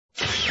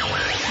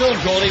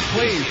whistle, Goldie,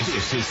 please.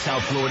 This is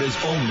South Florida's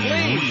only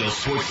real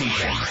sports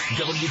station.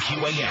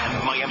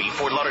 WQAM, Miami,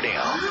 Fort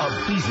Lauderdale.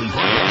 A Beasley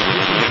broadcast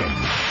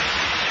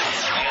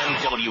and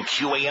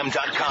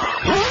WQAM.com.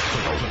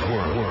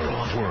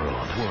 World.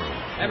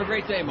 Have a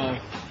great day, Mo.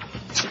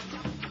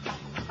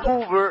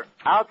 Over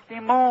out the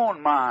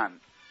moon, man.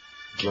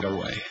 Get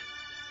away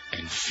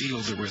and feel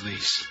the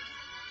release.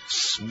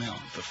 Smell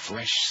the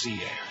fresh sea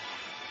air.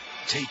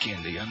 Take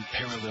in the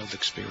unparalleled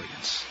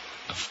experience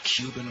of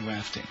Cuban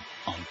rafting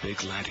on Big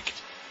Laticat.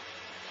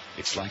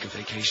 It's like a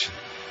vacation,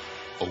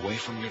 away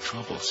from your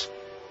troubles,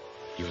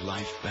 your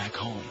life back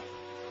home.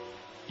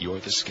 You're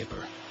the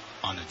skipper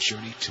on a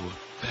journey to a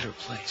better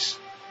place.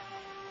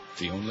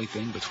 The only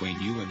thing between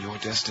you and your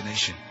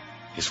destination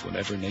is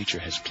whatever nature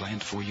has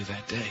planned for you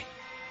that day.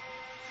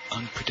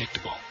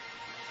 Unpredictable,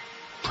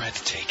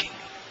 breathtaking,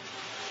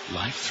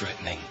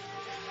 life-threatening.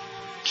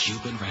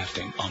 Cuban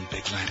rafting on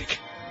Big Laticat.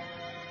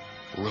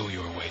 Row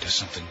your way to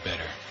something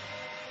better.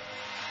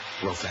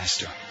 Row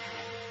faster.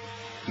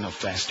 No,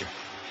 faster.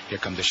 Here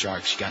come the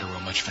sharks. You gotta row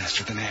much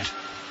faster than that.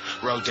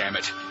 Row, damn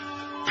it.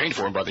 Paid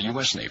for by the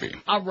U.S. Navy.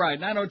 All right,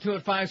 902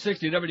 at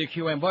 560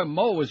 WQAM. Boy,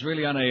 Mo was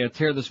really on a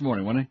tear this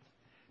morning, wasn't he?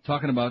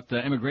 Talking about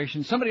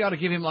immigration. Somebody ought to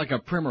give him like a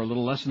primer, a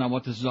little lesson on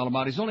what this is all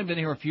about. He's only been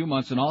here a few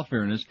months, in all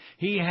fairness.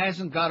 He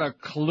hasn't got a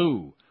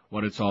clue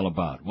what it's all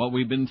about. What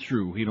we've been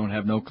through, he don't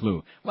have no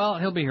clue. Well,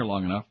 he'll be here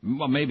long enough.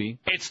 Well, maybe.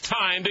 It's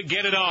time to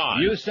get it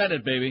on. You said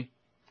it, baby.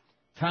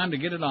 Time to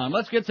get it on.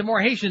 Let's get some more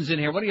Haitians in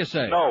here. What do you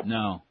say?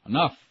 No.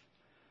 Enough.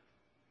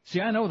 See,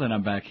 I know that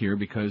I'm back here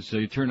because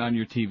you turn on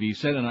your TV,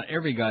 set it on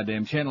every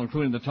goddamn channel,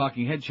 including the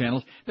Talking Head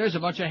channels. There's a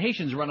bunch of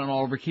Haitians running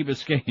all over Key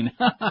Biscayne.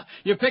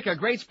 You pick a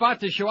great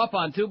spot to show up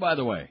on, too, by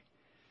the way.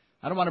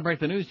 I don't want to break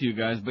the news to you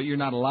guys, but you're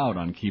not allowed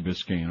on Key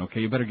Biscayne, okay?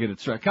 You better get it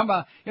straight. Come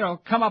up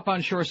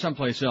on shore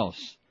someplace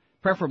else.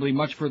 Preferably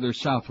much further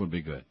south would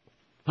be good.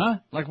 Huh?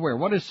 Like where?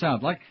 What is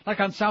south? Like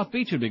on South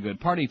Beach would be good.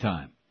 Party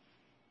time.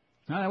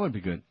 That would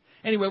be good.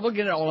 Anyway, we'll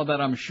get into all of that,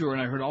 I'm sure,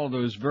 and I heard all of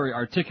those very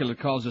articulate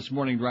calls this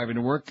morning driving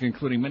to work,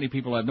 including many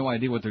people who have no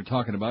idea what they're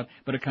talking about,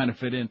 but it kind of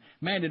fit in.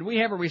 Man, did we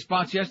have a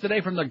response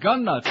yesterday from the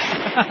gun nuts.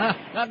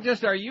 Not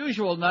just our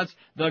usual nuts,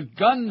 the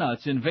gun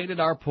nuts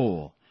invaded our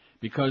pool.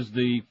 Because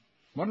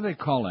what do they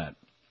call that?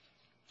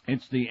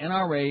 It's the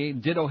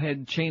NRA Ditto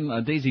Head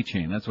chain, daisy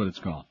chain, that's what it's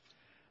called.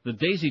 The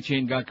daisy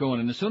chain got going,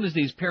 and as soon as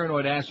these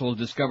paranoid assholes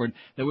discovered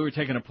that we were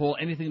taking a poll,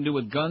 anything to do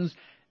with guns,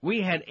 we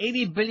had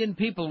 80 billion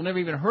people who never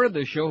even heard of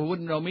this show who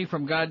wouldn't know me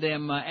from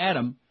goddamn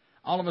Adam.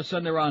 All of a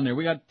sudden they're on there.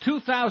 We got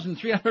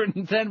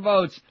 2,310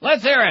 votes.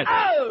 Let's hear it!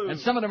 Oh! And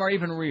some of them are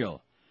even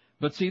real.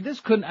 But see,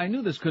 I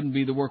knew this couldn't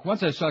be the work.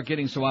 Once I saw it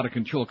getting so out of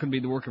control, it couldn't be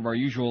the work of our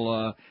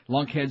usual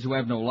lunkheads who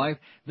have no life.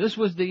 This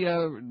was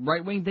the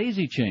right-wing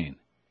daisy chain.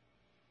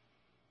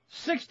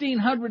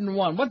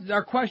 1,601.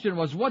 Our question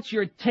was, what's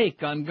your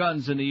take on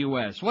guns in the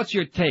U.S.? What's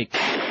your take?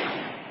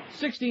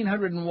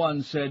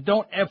 1,601 said,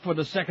 don't F with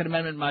the Second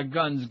Amendment, my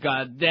guns,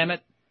 goddammit.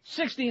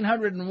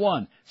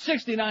 1,601.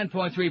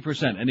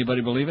 69.3%.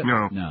 Anybody believe it?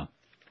 No.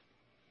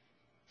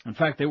 In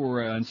fact, they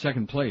were in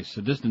second place,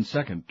 a distant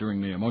second during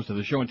most of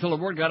the show, until the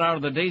word got out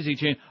of the daisy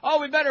chain.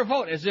 Oh, we better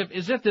vote, as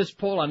if this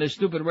poll on this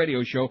stupid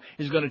radio show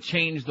is going to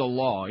change the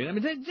law. I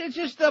mean, it's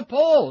just a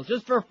poll,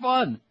 just for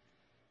fun.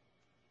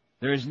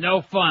 There's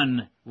no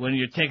fun when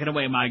you're taking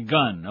away my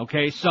gun,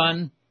 okay,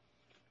 son?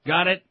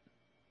 Got it?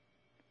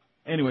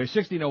 Anyway,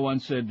 1601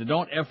 said,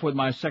 don't F with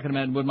my Second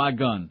Amendment with my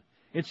gun.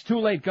 It's too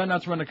late. Gun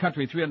nuts run the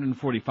country.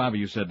 345 of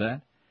you said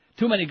that.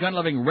 Too many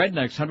gun-loving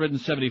rednecks.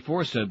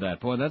 174 said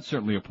that. Boy, that's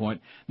certainly a point.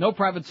 No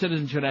private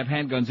citizen should have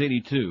handguns.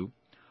 82.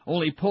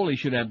 Only police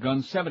should have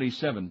guns.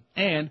 77.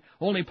 And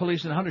only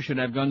police and hunters should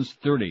have guns.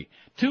 30.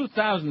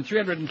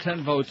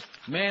 2,310 votes.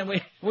 Man,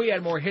 we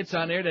had more hits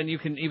on there than you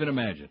can even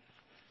imagine.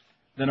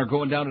 Than are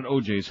going down at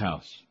OJ's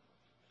house.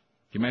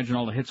 Can you imagine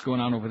all the hits going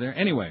on over there?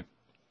 Anyway.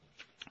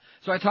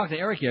 So I talked to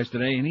Eric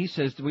yesterday, and he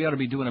says we ought to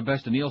be doing a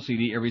Best of Neil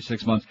CD every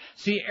 6 months.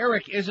 See,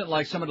 Eric isn't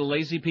like some of the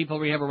lazy people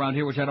we have around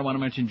here, which I don't want to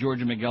mention George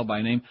and Miguel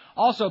by name.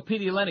 Also,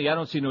 Petey Lenny, I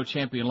don't see no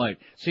Champion Light.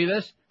 See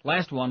this?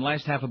 Last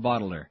half a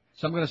bottle there.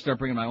 So I'm going to start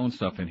bringing my own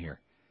stuff in here.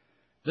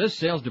 This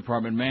sales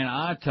department, man,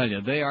 I tell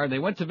you, they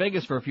went to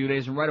Vegas for a few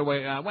days, and right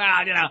away,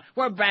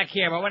 we're back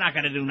here, but we're not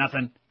going to do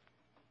nothing.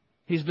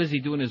 He's busy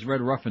doing his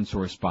Red Ruffin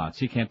sore spots.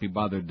 He can't be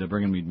bothered to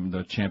bringing me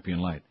the Champion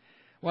Light.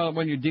 Well,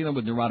 when you're dealing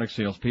with neurotic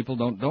salespeople,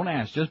 don't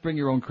ask. Just bring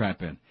your own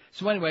crap in.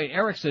 So anyway,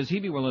 Eric says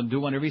he'd be willing to do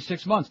one every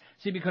 6 months.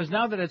 See, because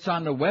now that it's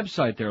on the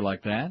website there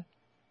like that,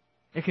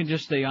 it can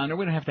just stay on there.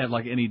 We don't have to have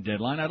like any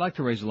deadline. I'd like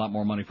to raise a lot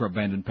more money for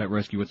Abandoned Pet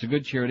Rescue. It's a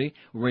good charity.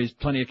 We raised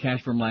plenty of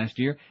cash from last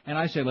year, and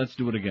I say let's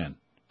do it again.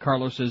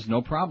 Carlos says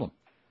no problem.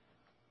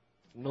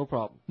 No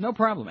problem. No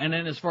problem. And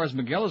then as far as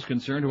Miguel is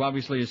concerned, who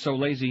obviously is so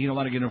lazy he don't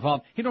want to get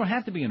involved, he don't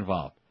have to be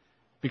involved.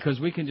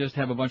 Because we can just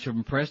have a bunch of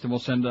them pressed, and we'll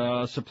send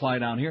a supply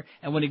down here.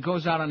 And when he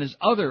goes out on his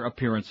other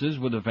appearances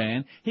with a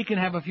van, he can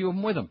have a few of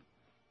them with him.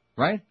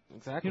 Right?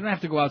 Exactly. You don't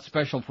have to go out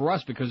special for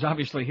us, because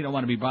obviously he don't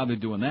want to be bothered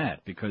doing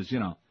that. Because,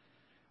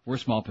 we're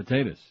small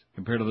potatoes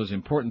compared to those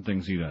important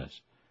things he does.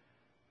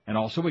 And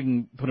also we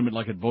can put them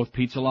at both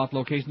Pizza Loft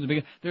locations.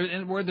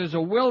 And where there's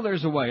a will,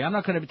 there's a way. I'm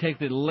not going to take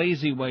the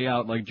lazy way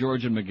out like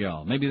George and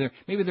Miguel.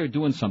 Maybe they're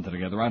doing something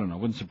together. I don't know.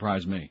 Wouldn't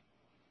surprise me.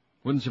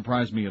 Wouldn't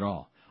surprise me at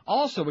all.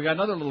 Also, we got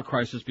another little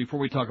crisis before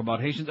we talk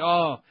about Haitians.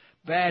 Oh,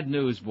 bad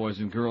news, boys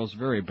and girls.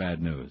 Very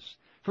bad news.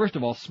 First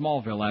of all,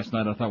 Smallville last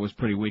night I thought was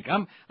pretty weak.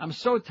 I'm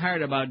so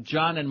tired about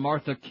John and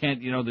Martha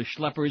Kent, the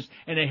schleppers,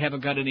 and they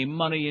haven't got any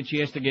money, and she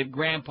has to get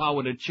Grandpa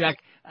with a check.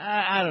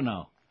 I don't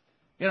know.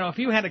 If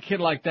you had a kid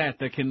like that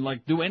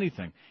can, do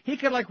anything, he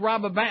could,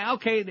 rob a bank.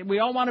 Okay, we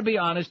all want to be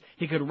honest.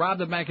 He could rob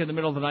the bank in the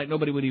middle of the night.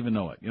 Nobody would even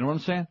know it. You know what I'm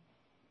saying?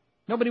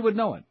 Nobody would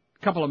know it.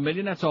 A couple of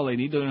million, that's all they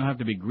need. They don't have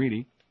to be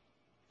greedy.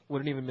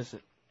 Wouldn't even miss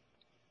it.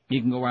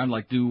 He can go around,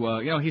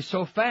 he's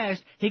so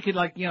fast, he could,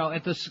 at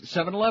the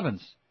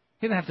 7-Elevens.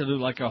 He didn't have to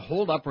do, a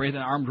hold-up or an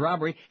armed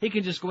robbery. He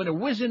could just go in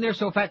and whiz in there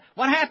so fast.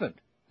 What happened?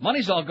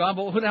 Money's all gone,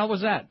 but who the hell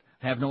was that?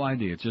 I have no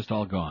idea. It's just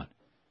all gone.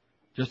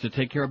 Just to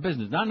take care of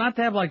business. Not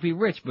to have, be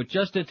rich, but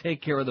just to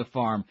take care of the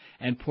farm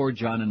and poor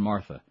John and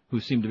Martha, who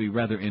seem to be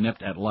rather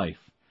inept at life.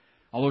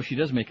 Although she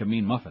does make a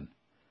mean muffin.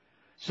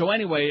 So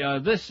anyway,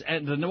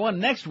 the one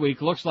next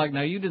week looks like,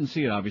 now you didn't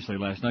see it obviously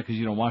last night because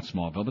you don't watch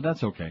Smallville, but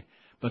that's okay.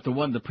 But the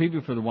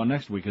preview for the one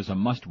next week is a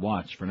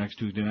must-watch for next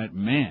Tuesday night.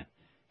 Man,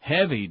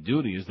 heavy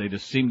duty as they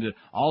just seem to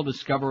all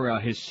discover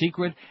his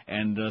secret,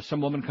 and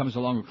some woman comes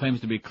along who claims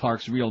to be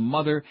Clark's real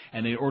mother,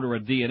 and they order a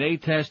DNA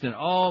test, and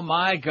oh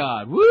my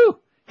God, woo!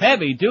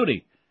 Heavy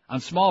duty on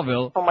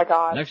Smallville. Oh my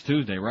God. Next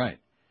Tuesday, right.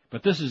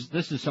 But this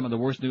is some of the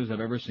worst news I've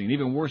ever seen,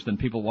 even worse than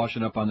people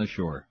washing up on the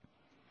shore.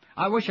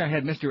 I wish I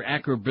had Mr.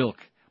 Acker Bilk,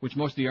 which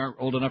most of you aren't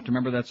old enough to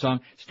remember that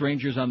song,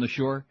 Strangers on the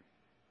Shore.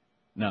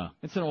 No,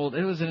 it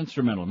was an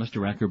instrumental,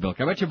 Mr. Acker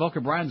Bilk. I bet you Volker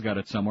Bryan's got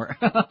it somewhere.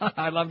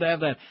 I'd love to have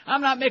that.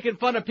 I'm not making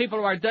fun of people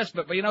who are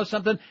desperate, but you know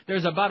something?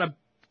 There's about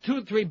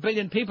 2-3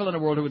 billion people in the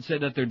world who would say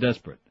that they're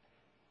desperate.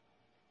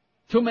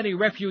 Too many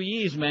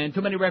refugees, man.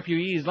 Too many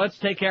refugees. Let's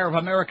take care of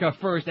America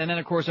first, and then,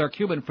 of course, our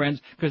Cuban friends,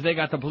 because they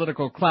got the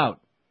political clout.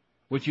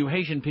 Which you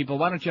Haitian people,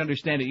 why don't you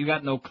understand it? You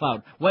got no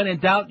clout. When in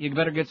doubt, you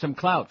better get some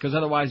clout, because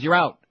otherwise you're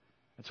out.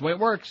 That's the way it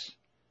works.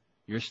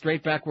 You're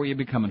straight back where you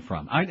be coming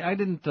from. I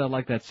didn't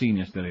like that scene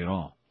yesterday at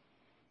all.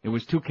 It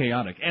was too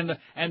chaotic.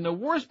 And the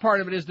worst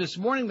part of it is this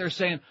morning they're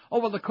saying, oh,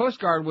 well, the Coast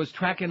Guard was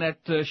tracking that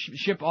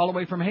ship all the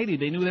way from Haiti.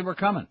 They knew they were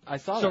coming. I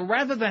saw that. So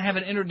rather than have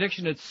an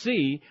interdiction at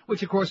sea,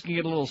 which, of course, can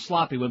get a little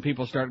sloppy when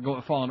people start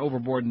falling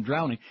overboard and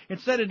drowning,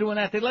 instead of doing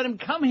that, they let him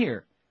come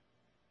here.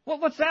 Well,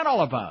 what's that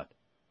all about?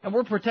 And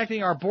we're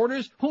protecting our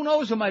borders? Who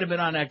knows who might have been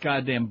on that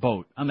goddamn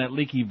boat, on that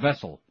leaky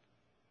vessel?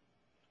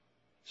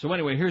 So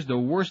anyway, here's the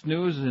worst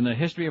news in the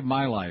history of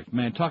my life.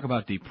 Man, talk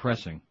about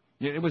depressing.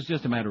 It was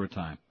just a matter of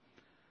time.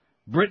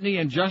 Brittany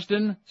and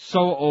Justin,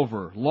 so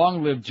over.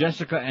 Long live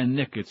Jessica and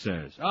Nick, it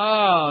says.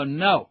 Oh,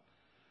 no.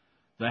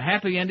 The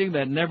happy ending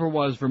that never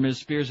was for Ms.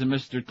 Spears and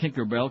Mr.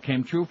 Tinkerbell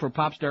came true for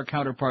pop star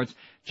counterparts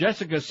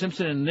Jessica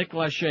Simpson and Nick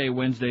Lachey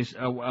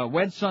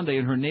wed Sunday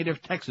in her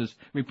native Texas,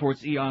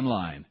 reports E!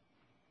 Online.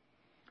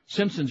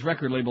 Simpson's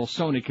record label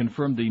Sony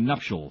confirmed the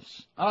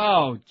nuptials.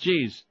 Oh,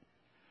 geez.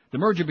 The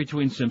merger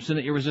between Simpson,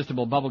 the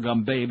irresistible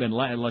bubblegum babe, and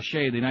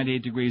Lachey, the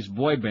 98 Degrees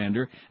boy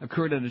bander,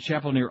 occurred at a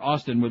chapel near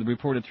Austin with a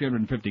reported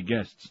 350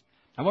 guests.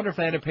 I wonder if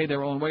they had to pay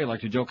their own way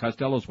like to Joe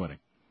Costello's wedding.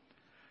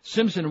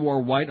 Simpson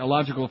wore white, a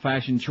logical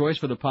fashion choice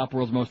for the pop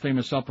world's most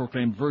famous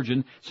self-proclaimed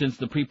virgin since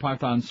the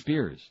pre-Python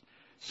Spears.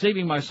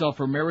 Saving myself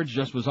for marriage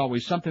just was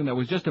always something that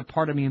was just a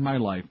part of me in my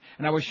life,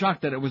 and I was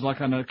shocked that it was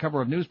like on the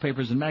cover of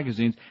newspapers and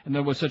magazines, and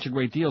there was such a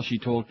great deal, she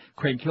told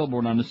Craig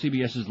Kilborn on the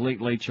CBS's Late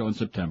Late Show in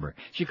September.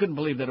 She couldn't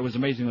believe that it was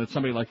amazing that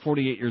somebody like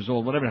 48 years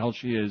old, whatever the hell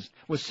she is,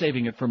 was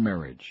saving it for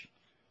marriage.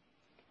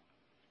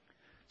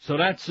 So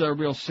that's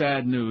real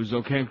sad news,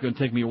 okay? It's going to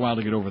take me a while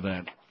to get over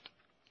that,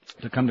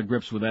 to come to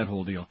grips with that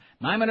whole deal.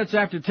 9 minutes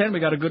after 10, we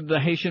got a good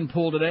Haitian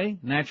poll today,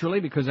 naturally,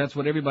 because that's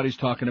what everybody's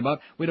talking about.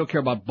 We don't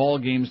care about ball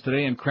games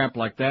today and crap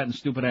like that and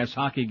stupid-ass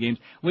hockey games.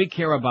 We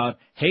care about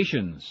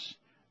Haitians.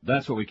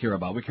 That's what we care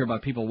about. We care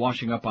about people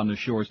washing up on the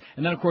shores.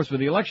 And then, of course,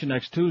 with the election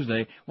next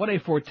Tuesday, what a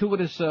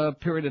fortuitous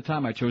period of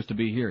time I chose to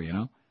be here, you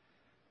know?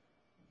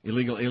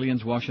 Illegal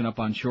aliens washing up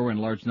on shore in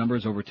large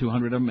numbers, over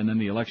 200 of them, and then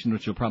the election,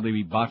 which will probably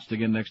be botched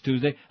again next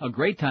Tuesday. A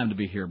great time to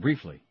be here,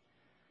 briefly.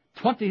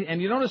 20, and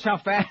you notice how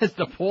fast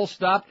the poll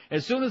stopped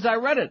as soon as I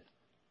read it.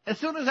 As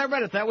soon as I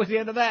read it, that was the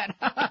end of that.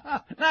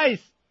 Nice.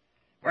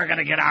 We're going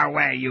to get our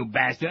way, you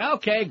bastard.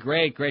 Okay,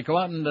 great. Go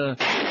out and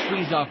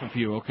squeeze off a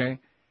few, okay?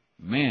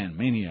 Man,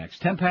 maniacs.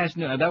 10 past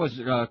 9. That was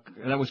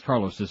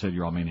Carlos that said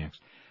you're all maniacs.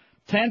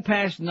 10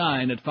 past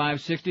 9 at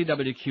 560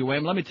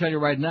 WQAM. Let me tell you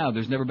right now,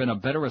 there's never been a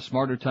better, a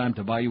smarter time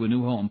to buy you a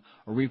new home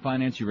or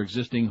refinance your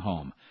existing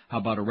home. How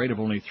about a rate of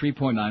only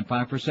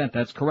 3.95%?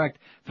 That's correct.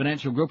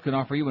 Financial Group can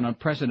offer you an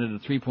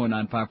unprecedented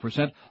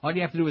 3.95%. All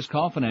you have to do is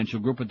call Financial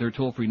Group at their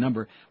toll-free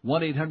number,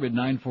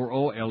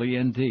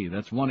 1-800-940-LEND.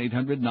 That's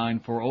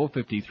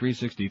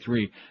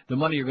 1-800-940-5363. The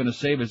money you're going to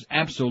save is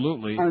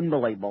absolutely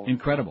unbelievable,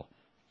 incredible.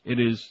 It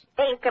is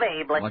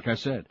incredible. Like I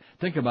said,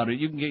 think about it.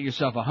 You can get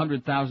yourself a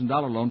 $100,000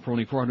 loan for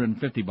only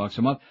 $450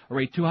 a month, or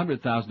a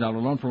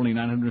 $200,000 loan for only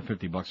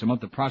 $950 a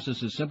month. The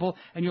process is simple,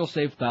 and you'll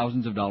save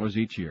thousands of dollars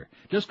each year.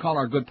 Just call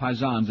our good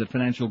paisans at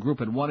Financial Group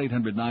at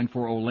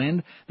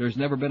 1-800-940-LEND. There's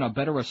never been a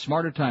better, a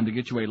smarter time to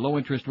get you a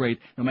low-interest rate,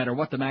 no matter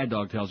what the Mad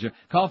Dog tells you.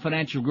 Call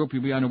Financial Group.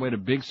 You'll be on your way to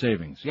big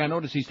savings. Yeah, I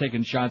notice he's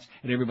taking shots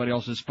at everybody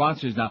else's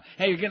sponsors now.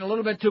 Hey, you're getting a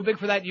little bit too big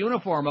for that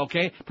uniform,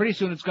 okay? Pretty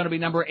soon it's going to be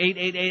number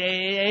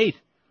 88888.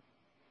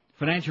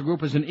 Financial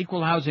Group is an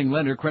equal housing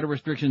lender. Credit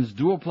restrictions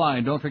do apply,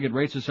 and don't forget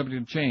rates are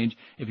subject to change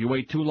if you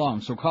wait too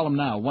long. So call them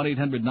now,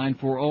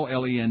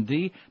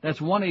 1-800-940-LEND. That's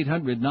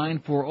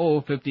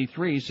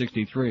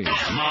 1-800-940-5363.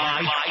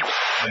 Live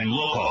and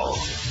local.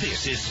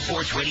 This is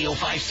Sports Radio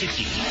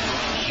 560.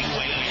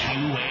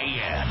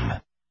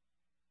 QAM.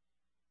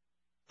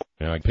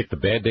 I picked the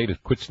bad day to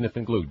quit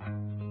sniffing glue.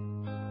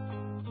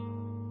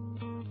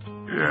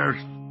 Yes.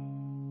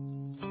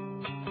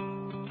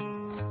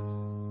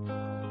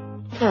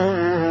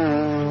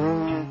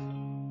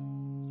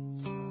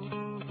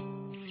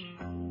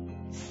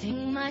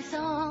 Sing my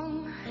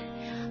song,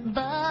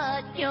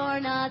 but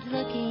you're not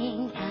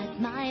looking at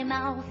my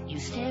mouth. You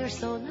stare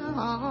so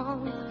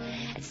long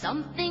at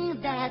something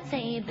that's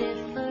a bit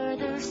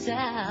further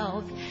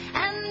south.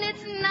 And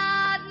it's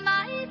not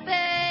my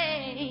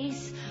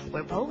face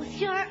where both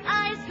your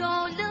eyes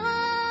go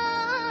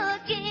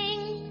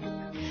looking.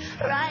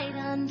 Right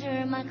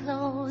under my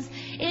clothes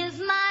is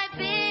my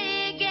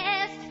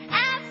biggest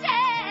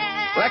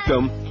asset.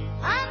 Rectum.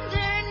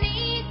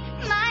 Underneath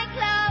my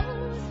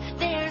clothes,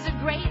 there's a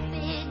great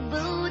big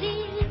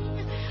booty,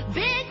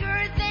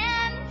 bigger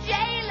than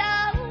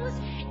J-Lo's,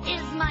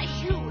 is my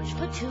huge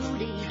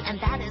patootie, and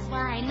that is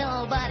why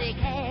nobody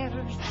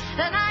cares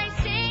that I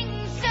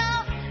sing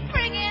so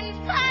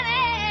friggin' funny.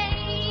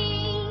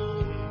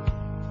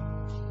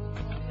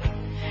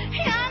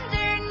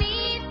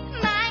 Underneath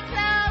my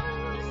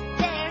clothes,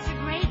 there's a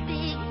great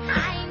big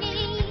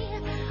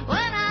hiney. When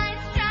I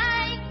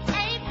strike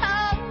a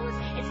pose,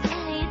 it's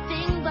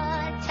anything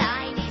but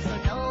tiny, so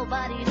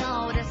nobody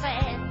notices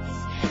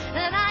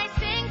that I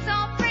sing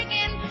so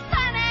friggin'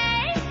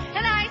 funny,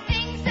 and I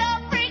sing so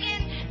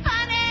friggin'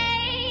 funny.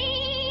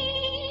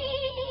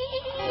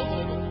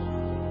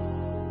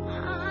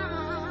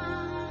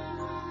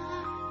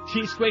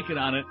 She's squeaking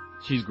on it.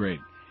 She's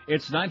great.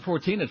 It's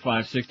 9:14 at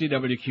 560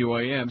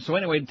 WQAM. So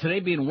anyway,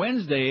 today being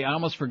Wednesday, I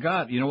almost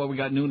forgot. You know what? We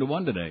got noon to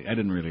 1 today. I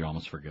didn't really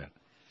almost forget.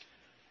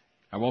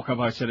 I woke up,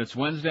 I said, it's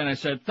Wednesday, and I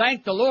said,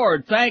 thank the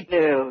Lord,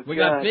 you. We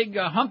got big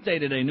hump day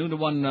today, noon to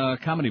 1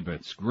 comedy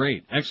bits.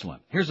 Great,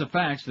 excellent. Here's a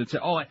fax that says,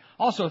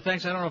 also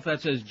thanks, I don't know if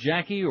that says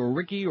Jackie or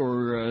Ricky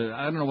or,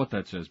 I don't know what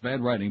that says,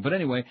 bad writing. But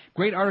anyway,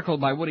 great article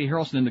by Woody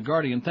Harrelson in The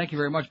Guardian. Thank you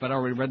very much, but I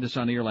already read this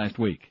on the air last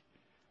week.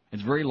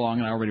 It's very long,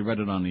 and I already read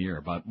it on the air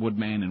about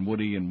Woodman and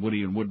Woody and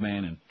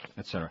Woodman and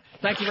et cetera.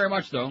 Thank you very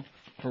much, though,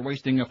 for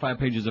wasting 5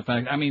 pages of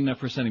fact.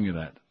 For sending me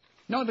that.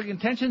 No, the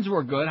intentions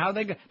were good. How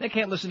they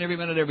can't listen every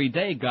minute, every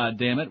day, God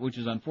damn it, which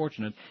is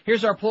unfortunate.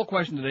 Here's our poll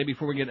question today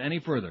before we get any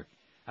further.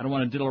 I don't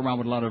want to diddle around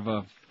with a lot of,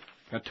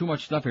 got too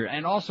much stuff here.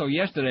 And also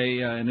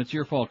yesterday, and it's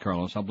your fault,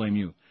 Carlos, I'll blame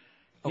you.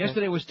 Okay.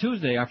 Yesterday was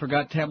Tuesday. I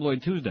forgot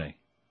Tabloid Tuesday.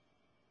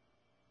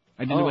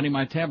 I didn't do any of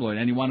my tabloid.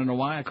 And you want to know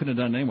why? I couldn't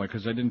have done it anyway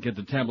because I didn't get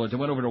the tabloids. I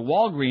went over to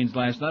Walgreens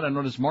last night. I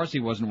noticed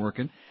Marcy wasn't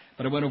working,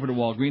 but I went over to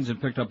Walgreens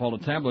and picked up all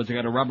the tabloids. I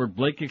got a Robert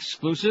Blake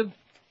exclusive,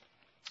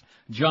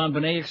 John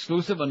Bonet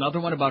exclusive, another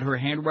one about her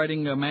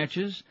handwriting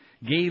matches,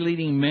 gay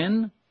leading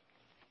men.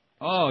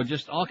 Oh,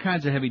 just all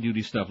kinds of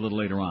heavy-duty stuff a little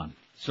later on.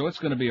 So it's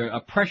going to be a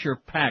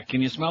pressure-packed.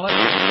 Can you smell it?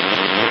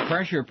 A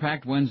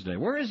pressure-packed Wednesday.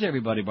 Where is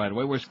everybody, by the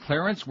way? Where's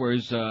Clarence?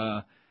 Where's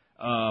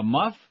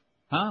Muff?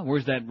 Huh?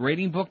 Where's that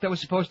rating book that was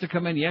supposed to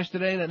come in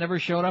yesterday that never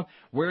showed up?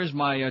 Where's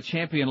my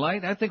Champion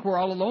Light? I think we're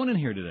all alone in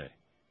here today.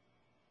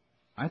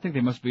 I think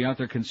they must be out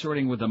there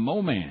consorting with the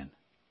Mo Man.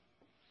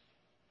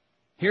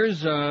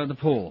 Here's the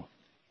poll.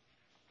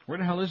 Where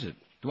the hell is it?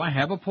 Do I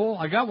have a poll?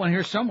 I got one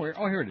here somewhere.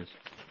 Oh, here it is.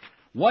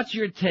 What's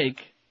your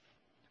take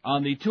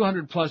on the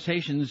 200-plus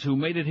Haitians who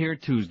made it here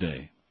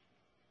Tuesday?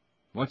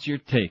 What's your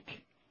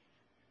take?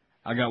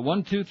 I got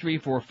 1, 2, 3,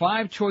 4,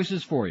 5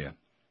 choices for you.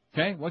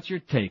 Okay? What's your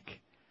take?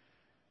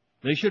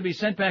 They should be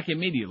sent back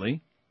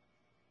immediately.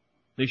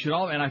 They should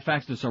all, and I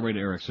faxed this already to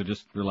Eric, so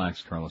just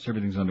relax, Carlos.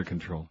 Everything's under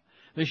control.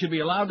 They should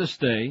be allowed to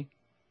stay.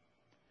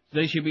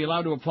 They should be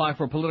allowed to apply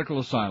for political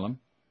asylum.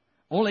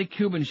 Only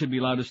Cubans should be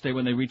allowed to stay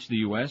when they reach the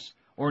U.S.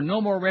 Or no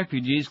more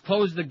refugees.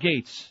 Close the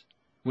gates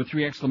with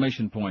 3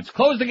 exclamation points.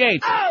 Close the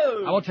gates!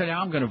 Oh! I will tell you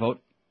how I'm going to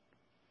vote.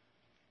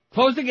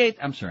 Close the gate.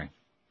 I'm sorry.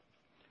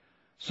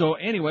 So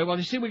anyway, well,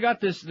 you see, we got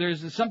this.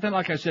 There's something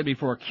like I said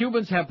before.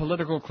 Cubans have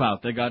political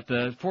clout. They got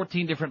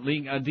 14 different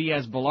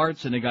Diaz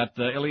Balarts, and they got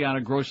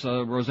Ileana Gross,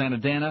 Rosanna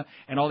Dana,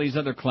 and all these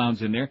other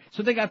clowns in there.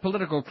 So they got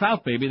political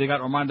clout, baby. They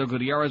got Armando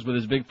Gutierrez with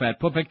his big fat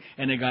pupik,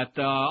 and they got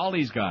all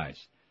these guys.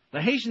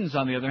 The Haitians,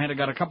 on the other hand, have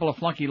got a couple of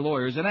flunky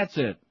lawyers, and that's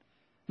it.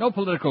 No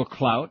political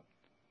clout.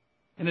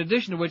 In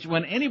addition to which,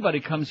 when anybody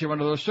comes here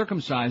under those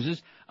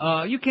circumstances,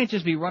 you can't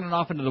just be running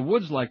off into the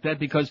woods like that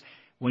because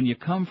when you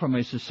come from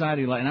a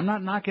society like, and I'm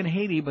not knocking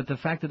Haiti, but the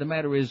fact of the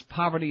matter is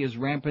poverty is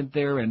rampant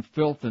there and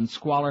filth and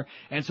squalor,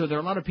 and so there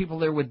are a lot of people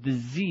there with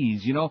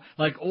disease, you know,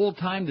 like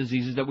old-time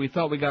diseases that we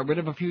thought we got rid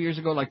of a few years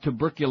ago, like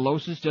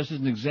tuberculosis, just as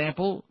an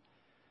example.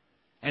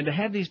 And to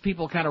have these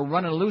people kind of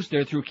running loose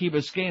there through Key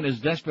Biscayne, as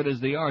desperate as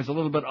they are, is a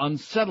little bit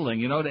unsettling,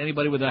 you know, to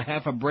anybody with a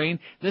half a brain.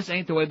 This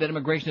ain't the way that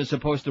immigration is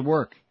supposed to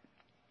work.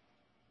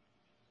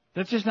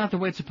 That's just not the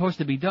way it's supposed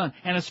to be done.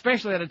 And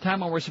especially at a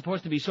time when we're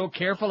supposed to be so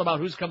careful about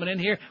who's coming in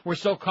here, we're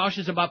so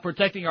cautious about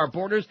protecting our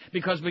borders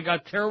because we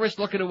got terrorists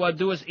looking to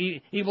do us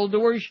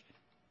evildoers.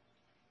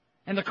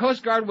 And the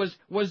Coast Guard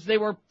they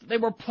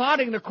were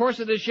plotting the course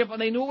of this ship, and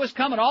they knew it was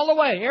coming all the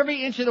way,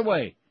 every inch of the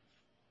way.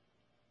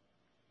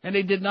 And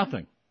they did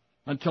nothing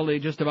until they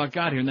just about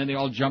got here, and then they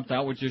all jumped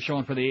out, which they're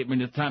showing for the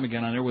 8-minute time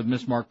again on there with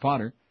Miss Mark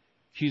Potter.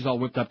 She's all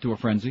whipped up to a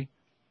frenzy.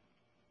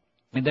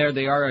 And there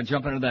they are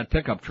jumping into that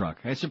pickup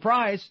truck. Hey,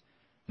 surprise!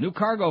 New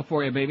cargo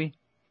for you, baby.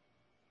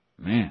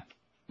 Man,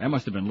 that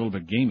must have been a little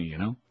bit gamey, you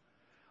know.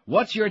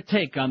 What's your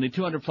take on the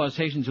 200-plus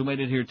Haitians who made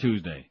it here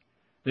Tuesday?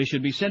 They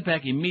should be sent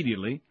back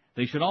immediately.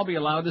 They should all be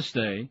allowed to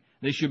stay.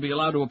 They should be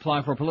allowed to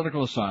apply for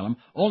political asylum.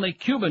 Only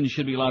Cubans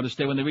should be allowed to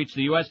stay when they reach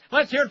the U.S.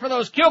 Let's hear it for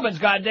those Cubans,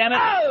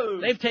 goddammit! Oh!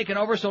 They've taken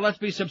over, so let's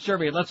be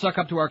subservient. Let's suck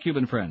up to our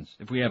Cuban friends,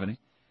 if we have any.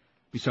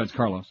 Besides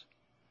Carlos.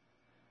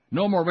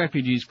 No more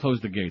refugees,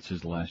 close the gates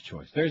is the last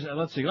choice.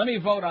 Let's see, let me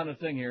vote on the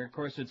thing here. Of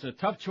course, it's a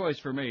tough choice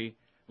for me.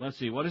 Let's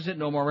see, what is it?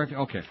 No more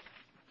refugees? Okay.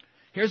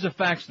 Here's a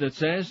fax that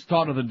says,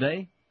 thought of the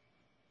day,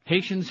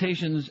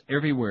 Haitians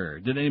everywhere.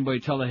 Did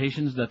anybody tell the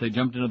Haitians that they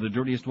jumped into the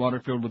dirtiest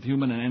water filled with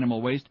human and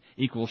animal waste,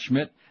 equals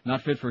Schmidt,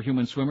 not fit for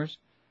human swimmers?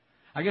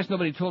 I guess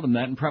nobody told them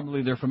that, and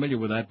probably they're familiar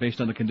with that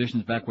based on the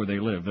conditions back where they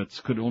live. That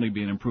could only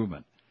be an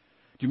improvement.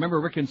 Do you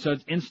remember Rick and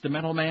Suds'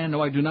 Instrumental Man?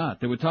 No, I do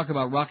not. They would talk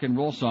about rock and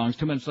roll songs.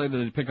 2 minutes later,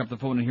 they'd pick up the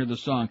phone and hear the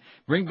song.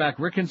 Bring back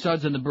Rick and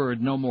Suds and the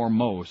Bird, no more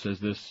Mo, says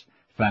this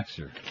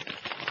faxer.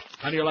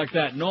 How do you like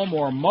that? No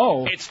more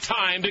Mo. It's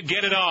time to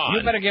get it on.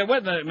 You better get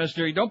with it,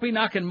 mister. Don't be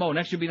knocking Mo.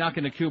 Next you'll be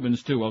knocking the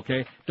Cubans, too,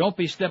 okay? Don't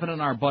be stepping on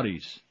our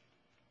buddies.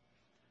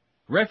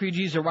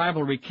 Refugees'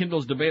 arrival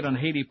rekindles debate on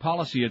Haiti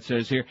policy, it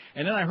says here.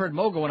 And then I heard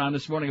Mo going on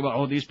this morning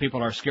about, these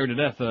people are scared to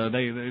death.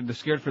 They're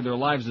scared for their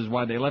lives is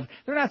why they left.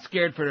 They're not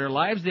scared for their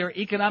lives. They're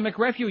economic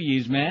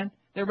refugees, man.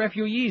 They're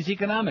refugees,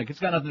 economic. It's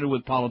got nothing to do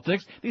with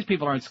politics. These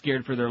people aren't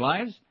scared for their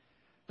lives.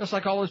 Just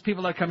like all those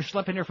people that come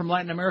schlepping here from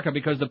Latin America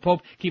because the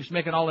Pope keeps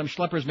making all them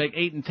schleppers make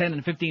 8 and 10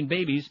 and 15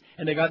 babies,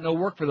 and they got no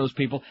work for those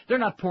people. They're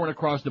not pouring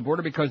across the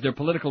border because they're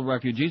political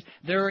refugees.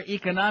 They're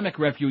economic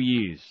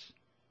refugees.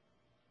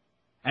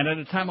 And at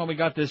a time when we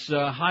got this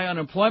high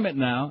unemployment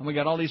now, and we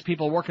got all these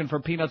people working for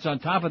peanuts on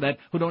top of that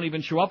who don't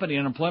even show up in the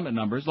unemployment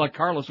numbers, like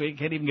Carlos, who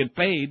can't even get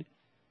paid.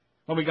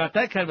 When we got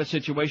that kind of a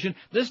situation,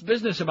 this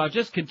business about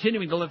just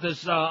continuing to let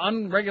this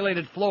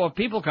unregulated flow of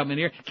people come in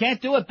here,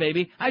 can't do it,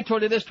 baby. I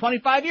told you this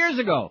 25 years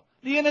ago.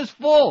 The inn is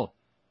full.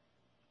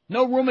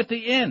 No room at the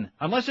inn,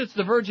 unless it's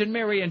the Virgin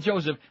Mary and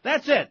Joseph.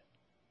 That's it.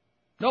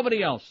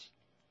 Nobody else.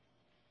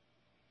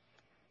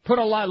 Put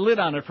a lid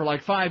on it for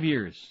like 5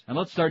 years, and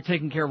let's start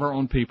taking care of our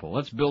own people.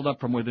 Let's build up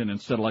from within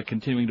instead of like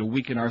continuing to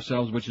weaken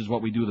ourselves, which is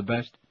what we do the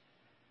best.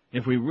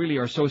 If we really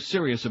are so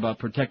serious about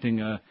protecting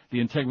the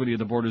integrity of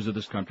the borders of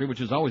this country, which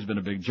has always been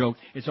a big joke,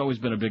 it's always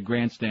been a big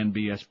grandstand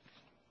BS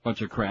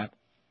bunch of crap.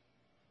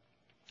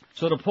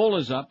 So the poll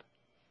is up.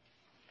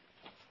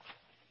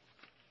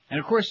 And,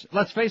 of course,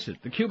 let's face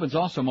it, the Cubans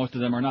also, most of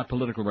them, are not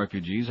political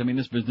refugees. I mean,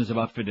 this business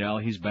about Fidel,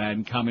 he's bad,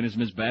 and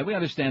communism is bad. We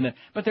understand that,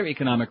 but they're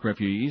economic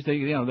refugees.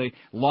 They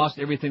lost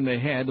everything they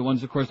had. The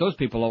ones, of course, those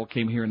people all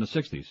came here in the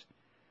 60s.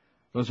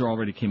 Those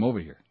already came over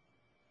here.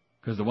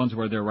 Because the ones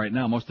who are there right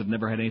now, most have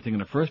never had anything in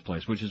the first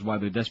place, which is why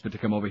they're desperate to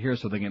come over here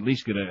so they can at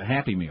least get a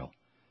Happy Meal.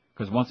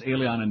 Because once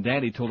Elian and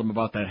Daddy told them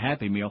about that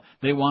Happy Meal,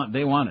 they want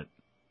it.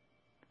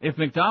 If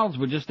McDonald's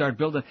would just start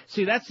building...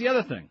 See, that's the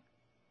other thing.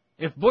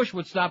 If Bush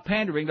would stop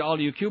pandering to all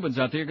you Cubans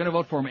out there, you're going to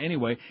vote for him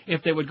anyway.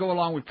 If they would go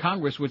along with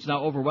Congress, which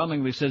now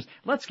overwhelmingly says,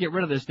 let's get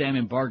rid of this damn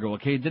embargo,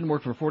 okay? It didn't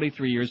work for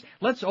 43 years.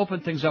 Let's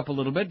open things up a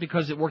little bit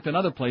because it worked in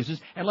other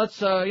places. And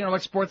let's,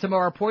 export some of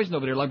our poison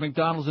over there like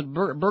McDonald's and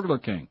Burger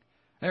King.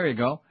 There you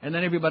go. And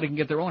then everybody can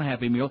get their own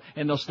Happy Meal,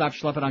 and they'll stop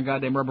schlepping on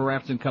goddamn rubber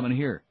rafts and coming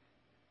here.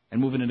 And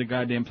moving into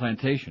goddamn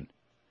plantation.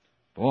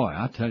 Boy,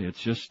 I'll tell you,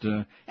 it's just,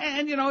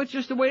 it's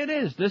just the way it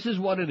is. This is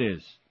what it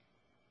is.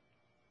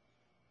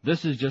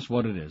 This is just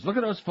what it is. Look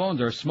at those phones.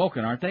 They're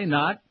smoking, aren't they?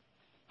 Not.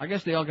 I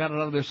guess they all got it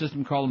out of their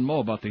system calling Mo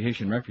about the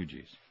Haitian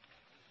refugees.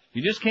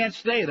 You just can't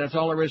stay. That's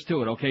all there is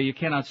to it, okay? You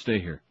cannot stay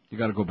here. You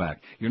got to go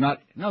back.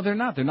 No, they're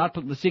not. They're not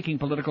seeking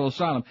political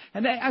asylum.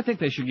 And I think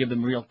they should give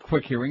them real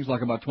quick hearings,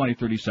 like about 20,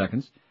 30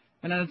 seconds.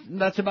 And then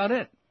that's about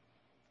it.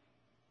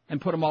 And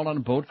put them all on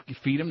a boat,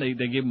 feed them. They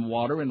give them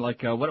water, and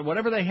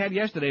whatever they had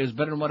yesterday is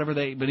better than whatever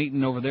they've been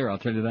eating over there, I'll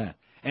tell you that.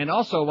 And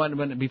also,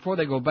 before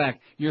they go back,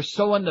 you're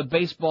sewing the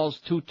baseballs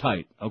too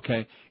tight,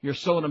 okay? You're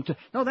sewing them too...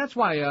 No, that's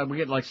why we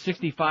get like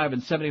 65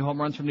 and 70 home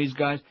runs from these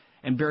guys,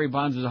 and Barry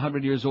Bonds is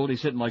 100 years old.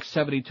 He's hitting like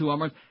 72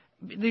 home runs.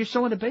 You're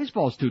sewing the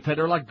baseballs too tight.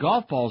 They're like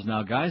golf balls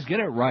now, guys. Get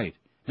it right.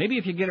 Maybe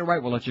if you get it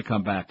right, we'll let you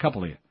come back. A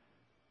couple of you.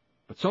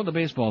 But so the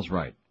baseball's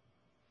right.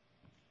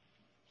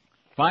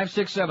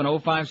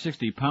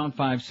 567-0560, pound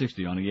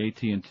 560 on the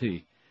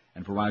AT&T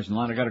and Verizon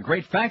line. I got a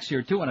great fax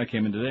here, too, when I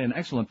came in today. An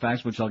excellent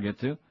fax, which I'll get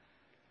to.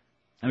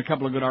 And a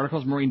couple of good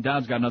articles. Maureen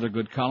Dowd's got another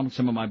good column,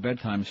 some of my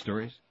bedtime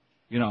stories.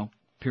 You know,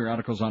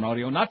 periodicals on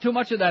audio. Not too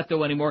much of that,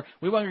 though, anymore.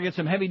 We want to get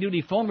some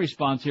heavy-duty phone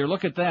response here.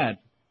 Look at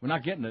that. We're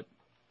not getting it.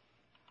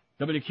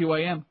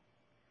 WQAM.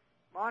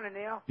 Morning,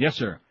 Neil. Yes,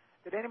 sir.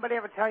 Did anybody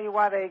ever tell you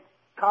why they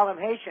call them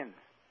Haitians?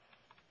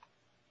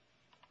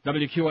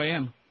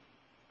 WQAM.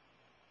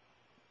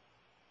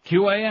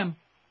 QAM.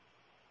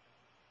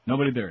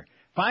 Nobody there.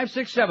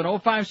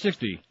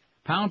 567-0560,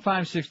 pound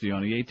 560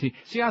 on the AT.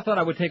 See, I thought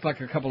I would take like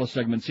a couple of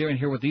segments here and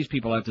hear what these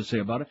people have to say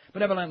about it.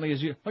 But evidently,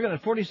 as you look at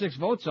that, 46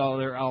 votes all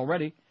there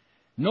already.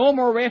 No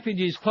more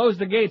refugees. Close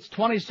the gates.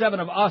 27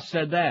 of us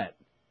said that.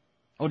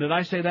 Oh, did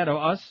I say that of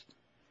us?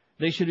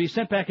 They should be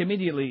sent back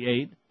immediately,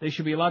 8. They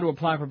should be allowed to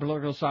apply for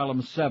political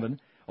asylum, 7.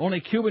 Only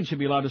Cubans should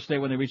be allowed to stay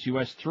when they reach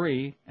U.S.,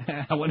 3.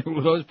 I wonder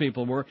who those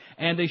people were.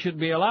 And they should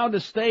be allowed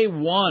to stay,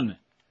 1.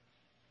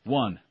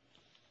 1.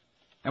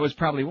 That was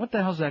probably, what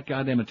the hell's that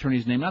goddamn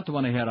attorney's name? Not the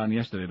one I had on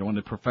yesterday, the one,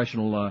 the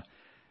professional,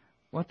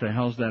 what the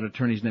hell's that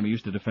attorney's name? He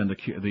used to defend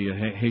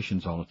the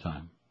Haitians all the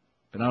time.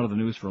 Been out of the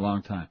news for a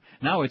long time.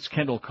 Now it's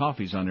Kendall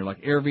Coffey's on there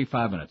like every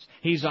 5 minutes.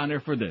 He's on there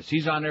for this.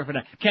 He's on there for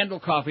that.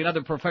 Kendall Coffey,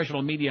 another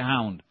professional media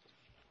hound.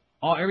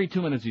 Oh, every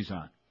 2 minutes he's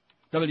on.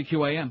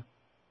 WQAM.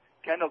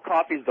 Kendall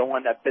Coffey's the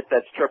one that bit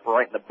that stripper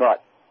right in the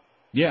butt.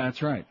 Yeah,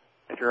 that's right.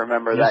 If you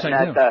remember Yes, that.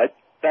 I And do.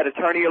 that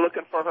attorney you're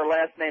looking for, her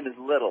last name is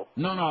Little.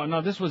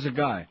 No, this was a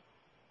guy.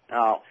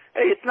 Oh,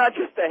 hey, it's not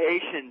just the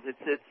Haitians.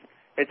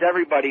 It's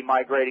everybody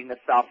migrating to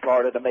South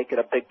Florida to make it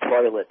a big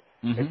toilet.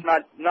 Mm-hmm. It's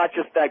not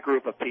just that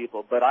group of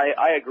people, but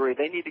I agree.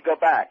 They need to go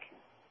back.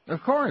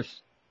 Of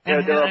course. They're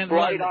a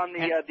blight on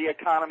the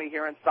economy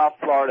here in South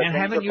Florida. And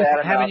Things haven't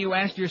are bad you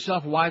asked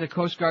yourself why the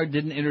Coast Guard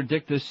didn't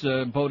interdict this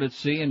boat at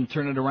sea and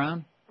turn it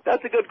around?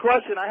 That's a good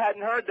question. I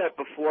hadn't heard that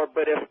before,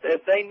 but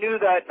if they knew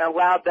that and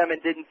allowed them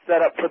and didn't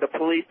set up for the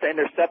police to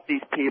intercept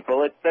these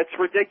people, that's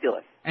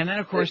ridiculous. And then,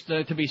 of course,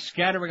 to be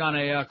scattering on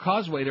a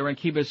causeway there in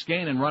Key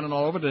Biscayne and running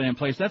all over the damn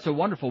place, that's a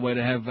wonderful way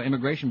to have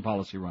immigration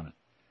policy running.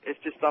 It's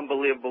just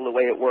unbelievable the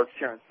way it works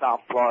here in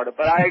South Florida.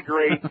 But I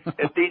agree,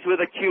 if these were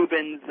the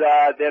Cubans,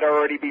 they'd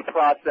already be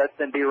processed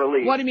and be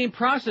released. What do you mean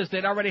processed?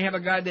 They'd already have a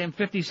goddamn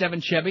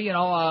 57 Chevy,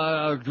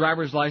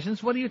 driver's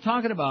license. What are you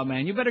talking about,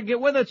 man? You better get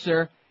with it,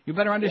 sir. You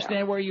better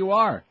understand where you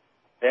are.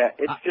 Yeah,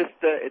 it's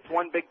it's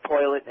one big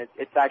toilet, and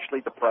it's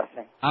actually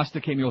depressing. Hasta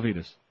que me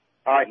olvides.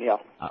 All right, Neil.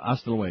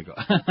 Hasta luego.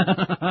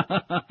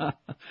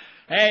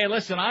 Hey,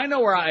 listen, I know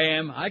where I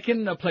am. I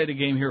can play the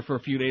game here for a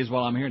few days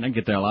while I'm here and then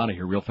get the hell out of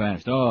here real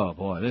fast. Oh,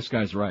 boy, this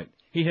guy's right.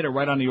 He hit it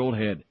right on the old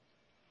head.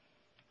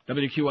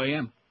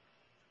 WQAM.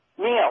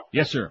 Neil.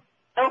 Yes, sir.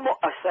 Oh,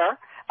 sir.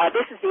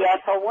 This is the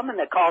asshole woman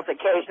that calls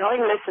occasionally,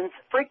 listens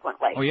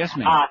frequently. Oh, yes,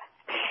 ma'am.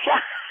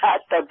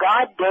 Shut the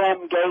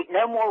goddamn gate.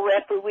 No more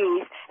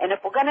referees. And if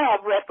we're going to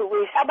have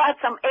referees, how about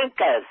some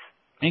Incas?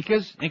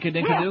 Incas?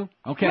 Inca-dinka-doo?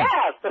 Okay.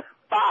 Yes.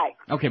 Bye.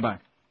 Okay, bye.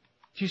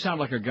 She sounds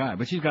like a guy,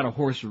 but she's got a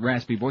hoarse,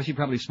 raspy voice. She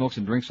probably smokes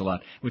and drinks a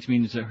lot, which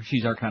means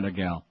she's our kind of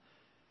gal.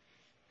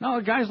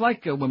 No, guys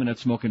like women that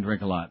smoke and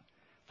drink a lot.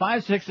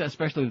 5-6,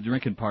 especially the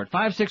drinking part.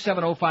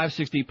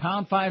 567-0560,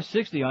 pound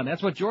 560 on.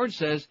 That's what George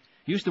says.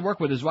 He used to work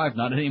with his wife.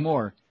 Not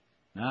anymore.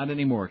 Not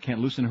anymore. Can't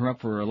loosen her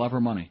up for love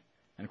or money.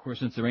 And, of course,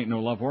 since there ain't no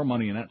love or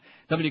money in it,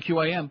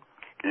 WQAM.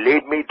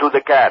 Lead me to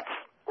the cats.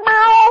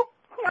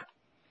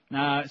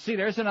 See,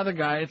 there's another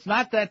guy. It's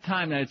not that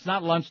time. It's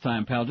not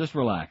lunchtime, pal. Just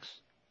relax.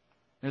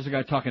 There's a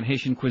guy talking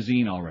Haitian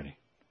cuisine already.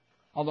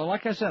 Although,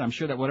 like I said, I'm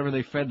sure that whatever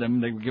they fed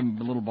them, they would give them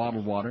a little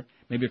bottled water,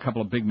 maybe a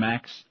couple of Big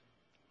Macs.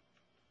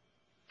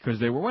 Because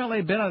they'd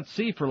been at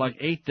sea for like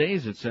 8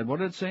 days, it said. What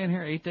did it say in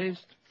here? 8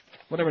 days?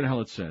 Whatever the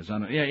hell it says.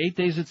 8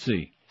 days at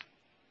sea.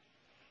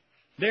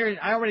 There,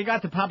 I already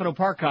got the Pompano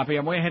Park copy.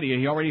 I'm way ahead of you.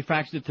 He already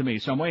faxed it to me,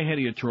 so I'm way ahead of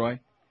you, Troy.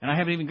 And I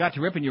haven't even got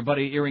to ripping your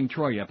buddy Earring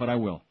Troy yet, but I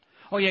will.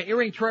 Oh, yeah,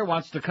 Earring Troy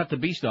wants to cut the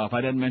beast off.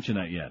 I didn't mention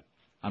that yet.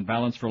 On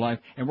Balance for Life.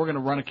 And we're going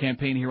to run a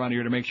campaign here on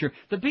here to make sure.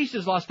 The beast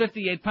has lost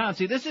 58 pounds.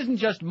 See, this isn't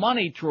just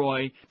money,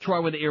 Troy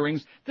with the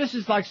earrings. This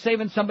is like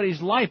saving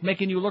somebody's life,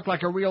 making you look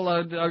like a real,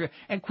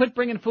 and quit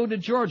bringing food to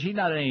George. He's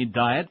not on any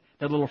diet.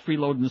 That little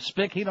freeloading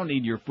spick. He don't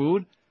need your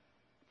food.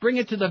 Bring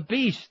it to the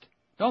beast.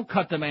 Don't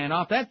cut the man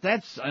off.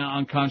 That's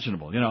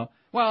unconscionable, you know.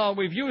 Well,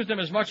 we've used him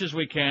as much as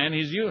we can.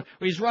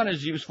 He's run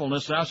his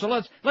usefulness now,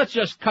 so let's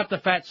just cut the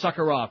fat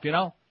sucker off, you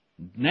know?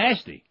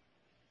 Nasty.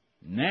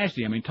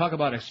 Nasty. I mean, talk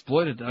about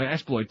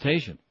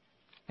exploitation.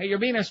 Hey, you're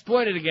being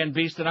exploited again,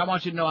 beast, and I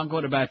want you to know I'm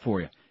going to bat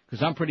for you.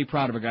 Because I'm pretty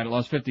proud of a guy that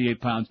lost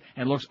 58 pounds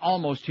and looks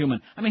almost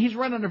human. I mean, he's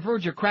right on the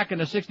verge of cracking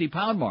the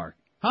 60-pound mark.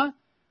 Huh?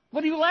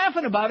 What are you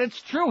laughing about?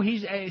 It's true.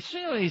 He's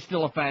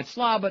still a fat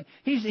slob, but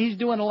he's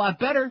doing a lot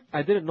better.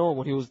 I didn't know him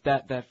when he was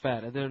that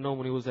fat. I didn't know him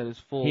when he was at his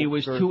full. He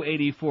was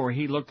 284.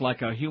 He looked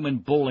like a human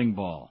bowling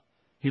ball.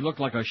 He looked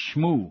like a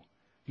shmoo.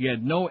 He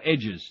had no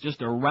edges,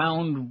 just a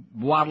round,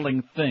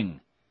 waddling thing.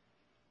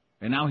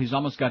 And now he's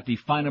almost got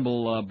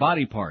definable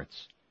body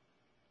parts.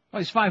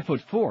 Well, he's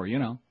 5'4", you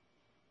know.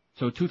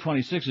 So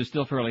 226 is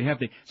still fairly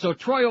hefty. So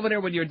Troy over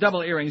there with your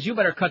double earrings, you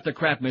better cut the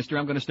crap, mister.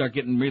 I'm going to start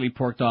getting really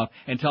porked off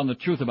and tell him the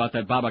truth about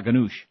that Baba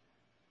Ganoush.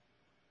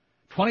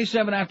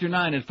 27 after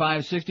 9 at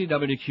 560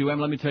 WQM.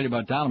 Let me tell you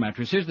about Dollar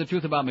Mattress. Here's the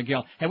truth about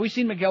Miguel. Have we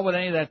seen Miguel with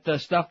any of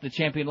that stuff, the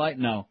Champion Light?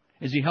 No.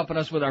 Is he helping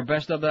us with our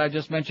best of that I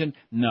just mentioned?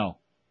 No.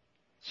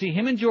 See,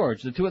 him and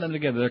George, the two of them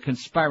together, they're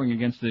conspiring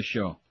against this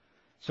show.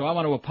 So I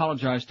want to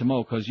apologize to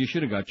Mo, because you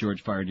should have got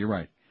George fired. You're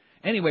right.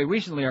 Anyway,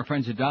 recently our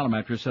friends at Dollar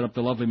Mattress set up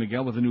the lovely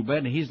Miguel with a new bed,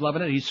 and he's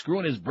loving it. He's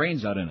screwing his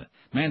brains out in it.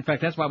 Man, in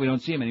fact, that's why we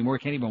don't see him anymore.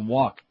 He can't even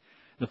walk.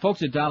 The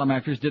folks at Dollar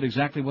Mattress did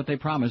exactly what they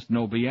promised.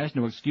 No BS,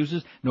 no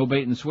excuses, no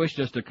bait and switch,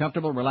 just a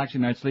comfortable,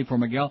 relaxing night's sleep for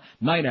Miguel,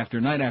 night after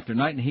night after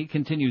night, and he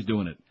continues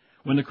doing it.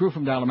 When the crew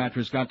from Dollar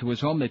Mattress got to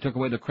his home, they took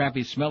away the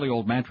crappy, smelly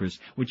old mattress,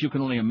 which you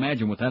can only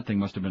imagine what that thing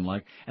must have been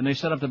like, and they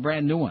set up the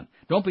brand new one.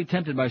 Don't be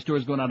tempted by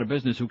stores going out of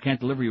business who can't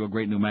deliver you a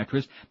great new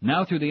mattress.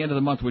 Now through the end of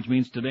the month, which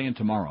means today and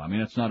tomorrow. I mean,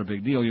 that's not a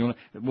big deal.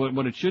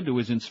 What it should do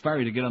is inspire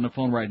you to get on the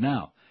phone right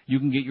now. You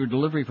can get your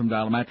delivery from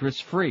Dollar Mattress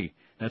free.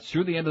 That's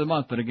through the end of the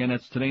month, but again,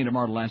 that's today and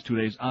tomorrow, the last 2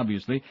 days,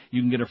 obviously.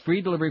 You can get a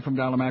free delivery from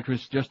Dollar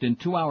Mattress just in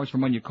 2 hours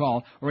from when you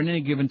call, or in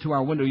any given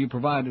 2-hour window you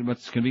provide,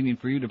 what's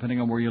convenient for you depending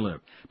on where you live.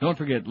 Don't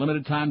forget,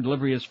 limited time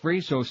delivery is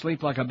free, so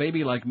sleep like a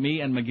baby like me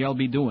and Miguel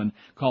be doing.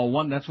 Call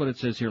that's what it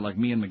says here, like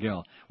me and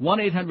Miguel.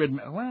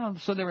 1-800, well,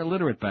 so they're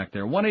illiterate back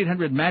there.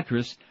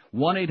 1-800-MATTRESS,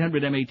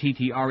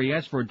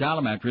 1-800-MATTRES for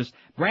Dollar Mattress.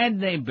 Brand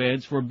name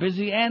beds for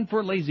busy and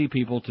for lazy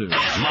people, too.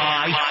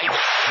 Live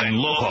and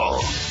local.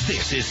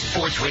 This is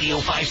Sports Radio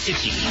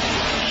 560.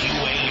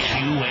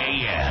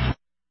 QAM.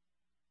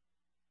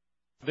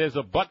 There's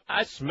a butt.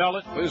 I smell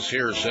it. This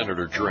here's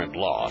Senator Trent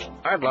Lott.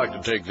 I'd like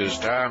to take this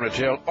time to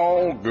tell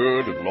all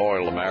good and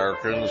loyal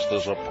Americans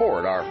to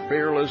support our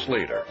fearless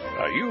leader.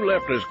 Now, you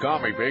leftist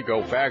commie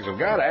pinko fags have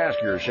got to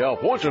ask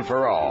yourself once and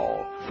for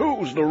all,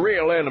 who's the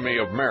real enemy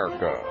of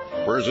America?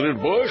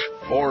 President Bush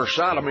or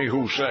Saddam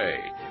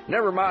Hussein?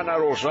 Never mind that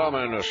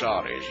Osama and the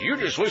Saudis. You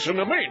just listen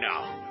to me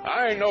now.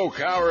 I ain't no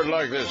coward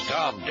like this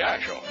Tom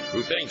Daschle,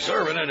 who thinks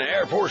serving in the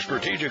Air Force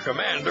Strategic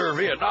Command during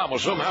Vietnam will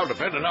somehow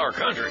defend our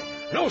country.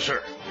 No,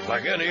 sir.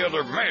 Like any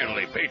other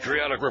manly,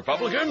 patriotic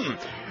Republican,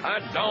 I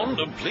donned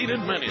a pleated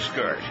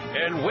miniskirt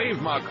and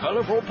waved my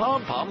colorful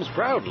pom-poms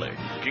proudly,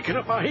 kicking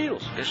up my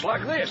heels, just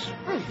like this.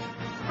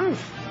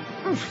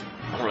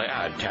 Only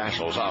I had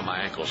tassels on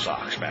my ankle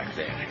socks back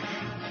then.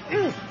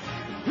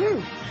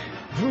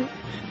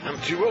 I'm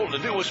too old to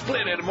do a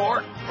split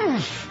anymore.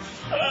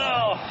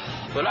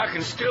 But I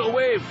can still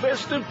wave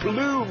festive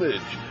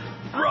plumage.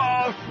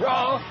 Rah,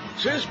 rah,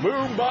 sis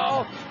boom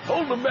ball.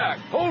 Hold them back,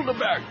 hold them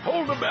back,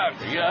 hold them back.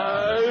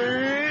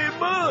 Yay,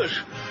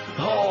 Bush.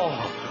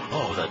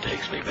 Oh, that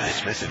takes me back.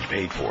 This message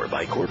paid for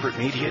by corporate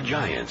media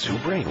giants who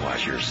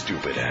brainwash your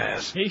stupid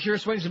ass. He sure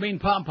swings a mean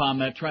pom-pom,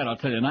 that Trent, I'll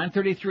tell you.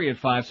 9:33 at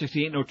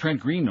 568. No Trent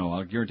Green, no,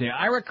 I'll guarantee you.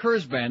 Ira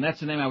Kurzban, that's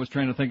the name I was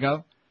trying to think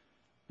of.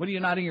 What are you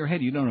nodding your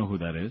head? You don't know who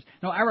that is.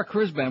 No, Ira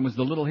Kurzban was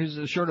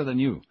he's shorter than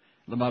you.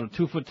 About a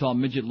 2-foot-tall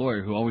midget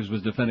lawyer who always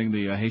was defending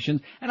the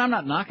Haitians. And I'm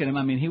not knocking him.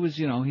 I mean, he was,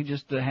 he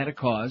just had a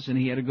cause, and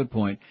he had a good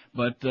point.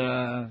 But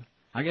I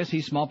guess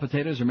he's small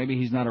potatoes, or maybe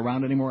he's not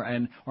around anymore,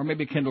 or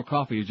maybe Kendall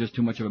Coffey is just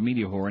too much of a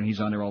media whore, and he's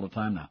on there all the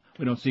time now.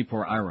 We don't see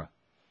poor Ira.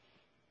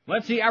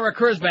 Let's see Ira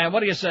Kurzban. What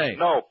do you say?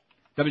 No.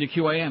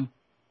 WQAM.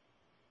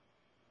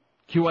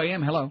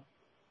 QAM, hello.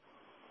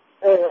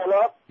 Hey,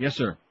 hello? Yes,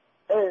 sir.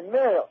 Hey,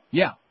 Neil.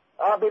 Yeah.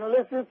 I've been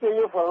listening to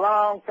you for a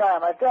long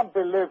time. I can't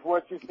believe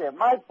what you said.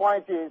 My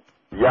point is,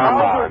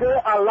 how do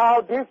they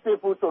allow these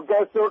people to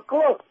get so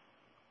close?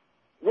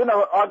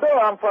 Although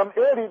I'm from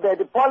Erie, that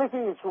the policy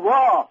is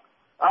wrong.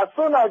 As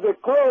soon as they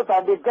close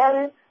and they get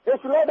in, they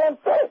should let them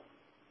stay.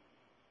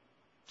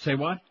 Say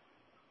what?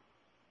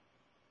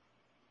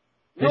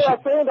 You are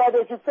saying that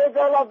they should take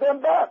all of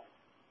them back.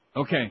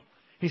 Okay.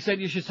 He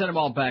said you should send them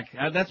all back.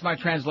 That's my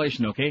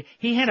translation, okay?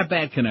 He had a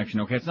bad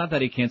connection, okay? It's not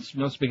that he can't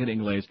speak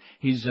English.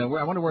 He's, I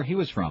wonder where he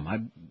was from. I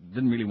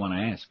didn't really want to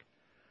ask.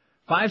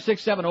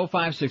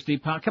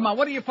 5670560. Come on,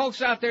 what do you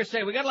folks out there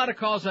say? We got a lot of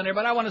calls on there,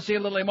 but I want to see a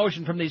little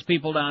emotion from these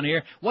people down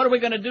here. What are we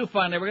going to do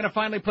finally? We're going to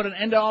finally put an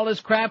end to all this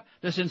crap,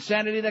 this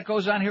insanity that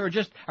goes on here, or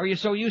just, are you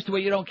so used to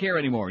it you don't care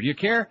anymore? Do you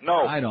care?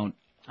 No. I don't.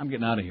 I'm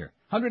getting out of here.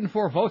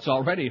 104 votes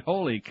already.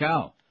 Holy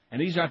cow.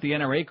 And these aren't the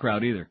NRA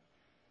crowd either.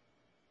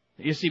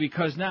 You see,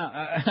 because now,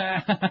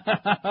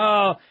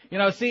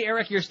 see,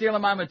 Eric, you're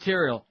stealing my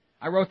material.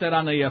 I wrote that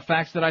on the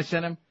fax that I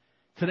sent him.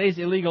 Today's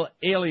illegal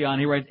alien,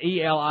 he writes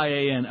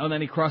E-L-I-A-N, and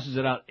then he crosses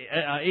it out,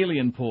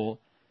 alien pool.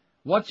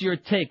 What's your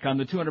take on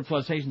the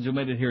 200-plus Haitians who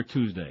made it here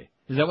Tuesday?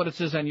 Is that what it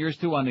says on yours,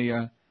 too, on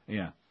the,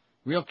 yeah.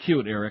 Real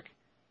cute, Eric.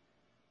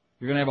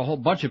 You're going to have a whole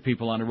bunch of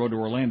people on the road to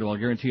Orlando, I'll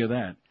guarantee you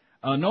that.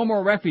 No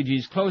more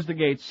refugees, close the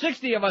gates.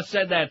 60 of us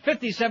said that.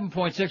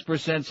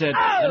 57.6% said,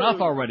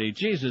 enough already.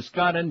 Jesus,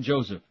 God, and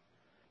Joseph.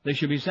 They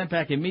should be sent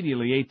back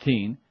immediately,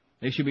 18.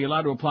 They should be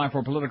allowed to apply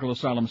for political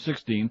asylum,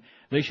 16.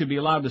 They should be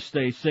allowed to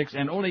stay, 6.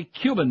 And only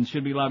Cubans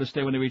should be allowed to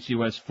stay when they reach the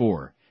U.S.,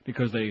 4.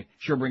 Because they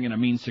sure bring in a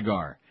mean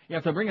cigar. Yeah,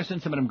 if they'll bring us in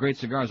some of them great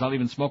cigars, I'll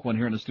even smoke one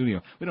here in the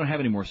studio. We don't have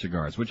any more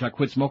cigars, which I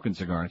quit smoking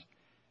cigars.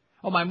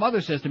 Oh, my mother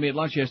says to me at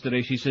lunch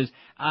yesterday, she says,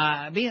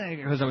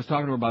 because I was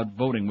talking to her about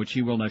voting, which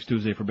she will next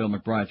Tuesday for Bill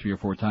McBride 3 or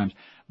 4 times,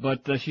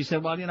 but she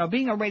said, well, you know,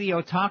 being a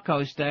radio talk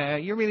host,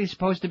 you're really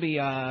supposed to be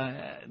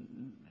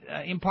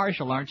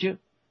impartial, aren't you?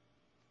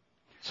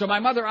 So my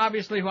mother,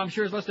 obviously, who I'm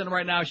sure is listening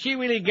right now, she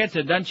really gets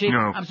it, doesn't she?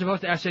 No.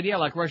 I said, yeah,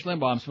 like Rush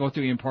Limbaugh, I'm supposed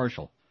to be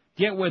impartial.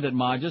 Get with it,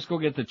 Ma. Just go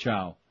get the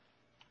chow.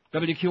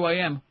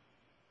 WQAM.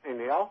 Hey,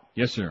 Neil.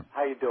 Yes, sir.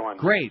 How you doing?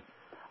 Great.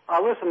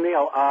 Listen,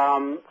 Neil,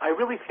 I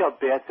really feel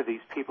bad for these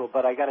people,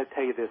 but I got to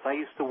tell you this. I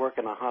used to work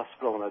in a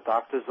hospital in a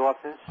doctor's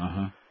office.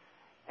 Uh-huh.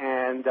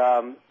 And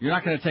you're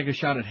not going to take a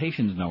shot at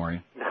Haitians, now, are you?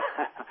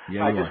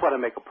 Yeah, I just want to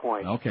make a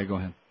point. Okay, go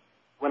ahead.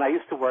 When I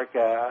used to work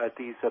at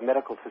these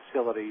medical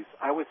facilities,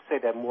 I would say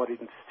that more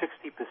than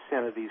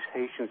 60% of these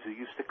Haitians who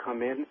used to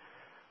come in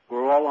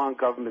were all on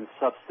government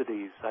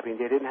subsidies. I mean,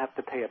 they didn't have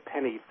to pay a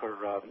penny for,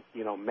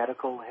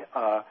 medical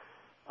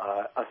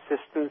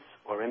assistance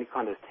or any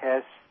kind of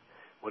tests.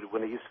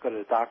 When I used to go to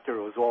the doctor,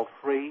 it was all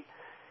free.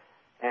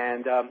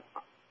 And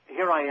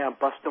here I am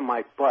busting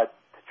my butt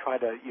to try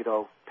to,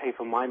 pay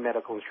for my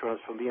medical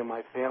insurance for me and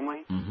my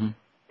family. Mm-hmm.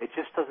 It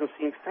just doesn't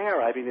seem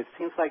fair. I mean, it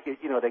seems like,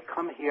 they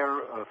come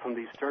here from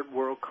these third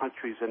world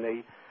countries and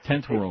they...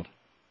 10th world.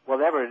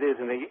 Whatever it is,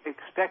 and they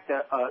expect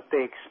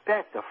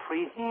a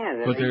free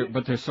hand.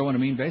 But they're so into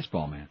mean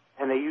baseball, man.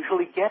 And they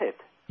usually get it.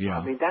 Yeah.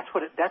 I mean, that's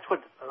what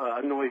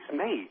annoys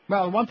me.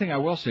 Well, one thing I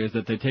will say is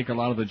that they take a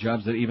lot of the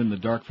jobs that even the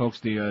dark folks,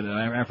 the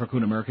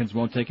African Americans,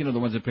 won't take. The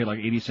ones that pay like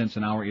 80 cents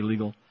an hour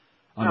illegal.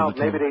 No,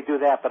 maybe they do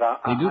that, but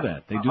they do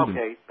that. They do.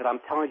 Okay, but I'm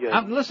telling you.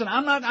 Listen,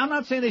 I'm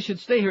not saying they should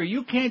stay here.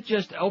 You can't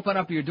just open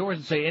up your doors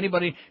and say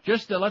anybody.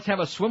 Just let's have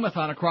a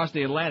swimathon across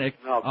the Atlantic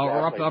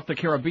or up the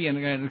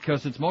Caribbean,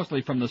 because it's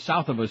mostly from the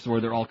south of us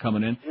where they're all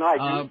coming in. No,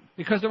 I agree.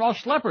 Because they're all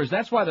schleppers.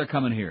 That's why they're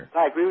coming here.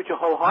 I agree with you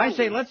wholeheartedly. I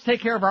say let's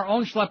take care of our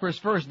own schleppers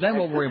first, then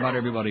we'll worry about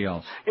everybody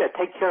else. Yeah,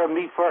 take care of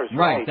me first.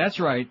 Right. That's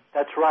right.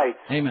 That's right.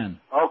 Amen.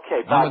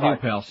 Okay. I'm with you,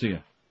 pal. See ya.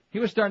 He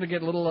was starting to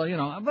get a little,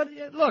 But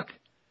look,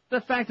 the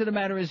fact of the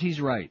matter is,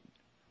 he's right.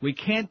 We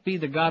can't be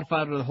the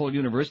godfather of the whole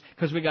universe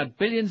because we got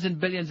billions and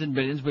billions and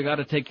billions we got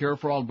to take care of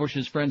for all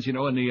Bush's friends, in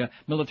the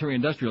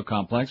military-industrial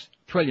complex.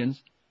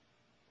 Trillions.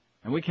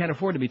 And we can't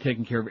afford to be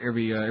taking care of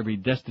every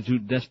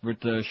destitute, desperate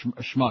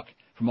schmuck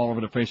from all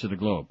over the face of the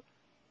globe.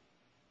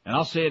 And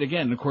I'll say it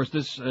again. Of course,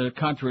 this,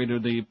 contrary to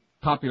the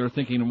popular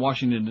thinking in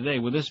Washington today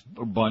with this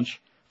bunch,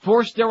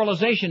 forced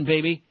sterilization,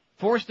 baby.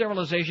 Forced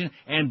sterilization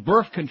and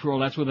birth control.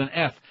 That's with an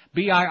F.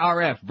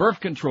 B-I-R-F. Birth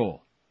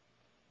control.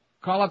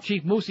 Call up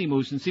Chief Moosey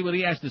Moose and see what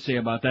he has to say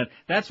about that.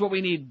 That's what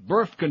we need,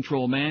 birth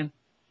control, man.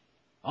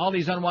 All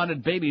these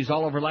unwanted babies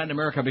all over Latin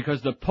America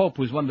because the Pope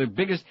was one of the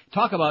biggest,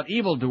 talk about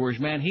evildoers,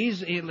 man.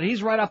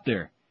 He's right up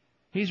there.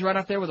 He's right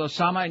up there with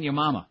Osama and your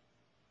mama.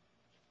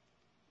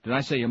 Did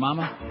I say your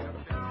mama?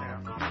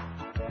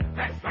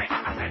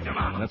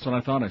 That's what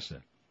I thought I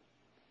said.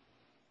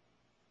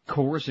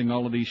 Coercing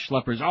all of these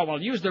schleppers. Oh,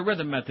 well, use the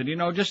rhythm method,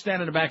 just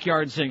stand in the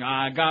backyard and sing,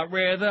 I got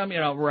rhythm,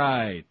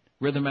 right.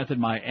 Rhythm method,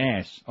 my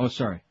ass. Oh,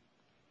 sorry.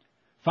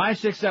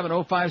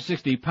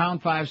 567-0560,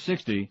 pound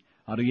 560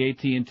 on the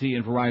AT&T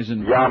and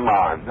Verizon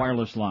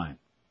wireless line.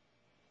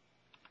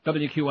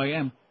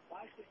 WQAM.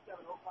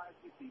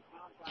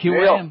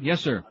 QAM,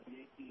 yes, sir.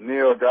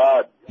 Neil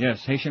Dodd.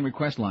 Yes, Haitian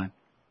request line.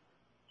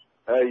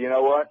 Hey, you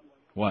know what?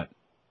 What?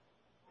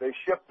 They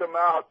shipped them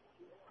out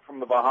from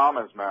the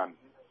Bahamas, man.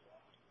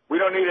 We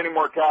don't need any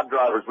more cab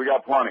drivers. We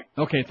got plenty.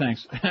 Okay,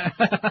 thanks.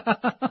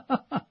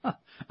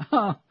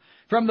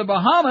 From the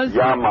Bahamas?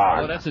 Yeah,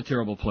 man. Oh, that's a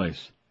terrible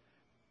place.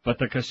 But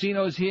the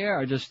casinos here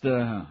are just, you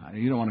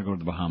don't want to go to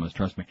the Bahamas,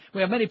 trust me. We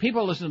have many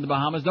people listening to the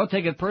Bahamas. Don't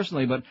take it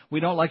personally, but we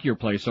don't like your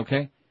place,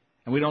 okay?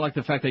 And we don't like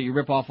the fact that you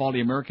rip off all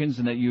the Americans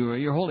and that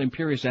your whole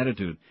imperious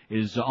attitude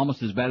is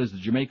almost as bad as the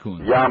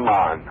Jamaicans. Yeah,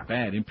 man.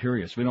 Bad,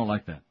 imperious. We don't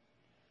like that.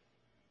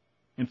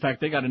 In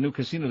fact, they got a new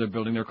casino they're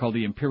building. They're called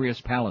the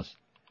Imperious Palace.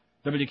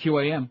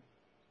 WQAM.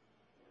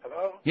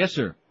 Hello? Yes,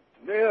 sir.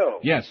 Neil.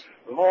 Yes.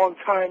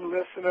 Long-time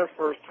listener,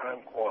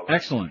 first-time caller.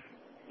 Excellent.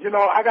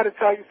 I got to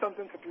tell you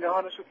something, to be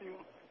honest with you.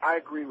 I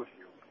agree with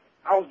you.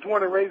 I was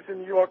born and raised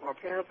in New York. My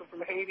parents are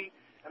from Haiti.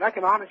 And I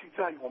can honestly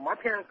tell you, when my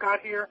parents got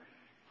here,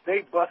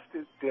 they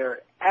busted their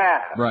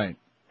ass. Right.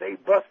 They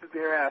busted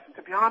their ass. And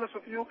to be honest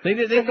with you, they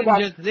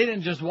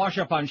didn't just wash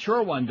up on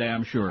shore one day,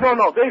 I'm sure.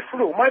 No, they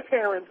flew. My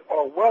parents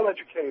are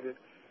well-educated.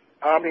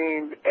 I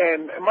mean,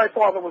 and my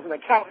father was an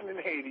accountant in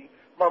Haiti.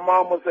 My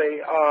mom was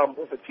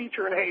a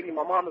teacher in Haiti.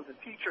 My mom is a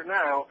teacher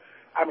now.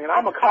 I mean,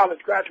 I'm a college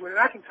graduate, and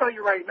I can tell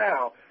you right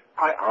now,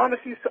 I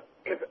honestly,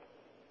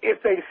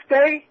 if they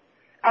stay,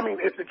 I mean,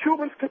 if the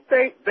Cubans could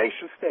stay, they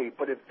should stay.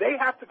 But if they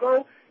have to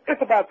go,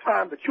 it's about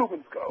time the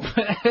Cubans go.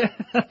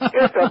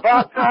 It's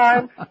about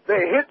time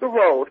they hit the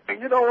road.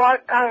 And you know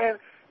what?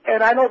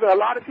 And I know there are a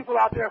lot of people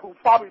out there who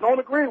probably don't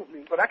agree with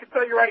me, but I can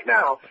tell you right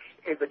now,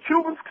 if the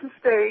Cubans can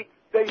stay,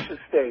 they should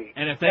stay.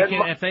 And if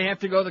they have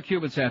to go, the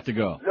Cubans have to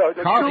go.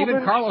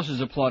 Even Carlos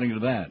is applauding to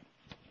that.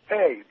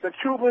 Hey, the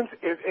Cubans,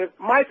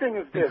 my thing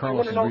is this.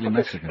 Carlos you want to know is really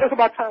Mexican. It's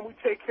about time we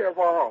take care of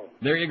our own.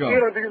 There you go.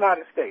 Here in the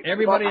United States.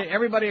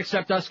 Everybody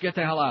except us, get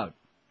the hell out.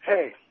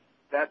 Hey,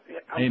 I'm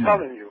Amen.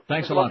 telling you.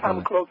 Thanks it's a lot, about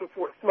time brother. to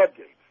close the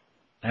floodgates.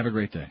 Have a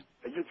great day.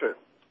 You too.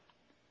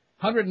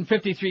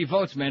 153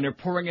 votes, man. They're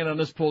pouring in on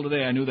this poll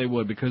today. I knew they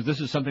would, because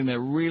this is something that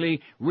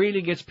really,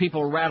 really gets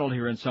people rattled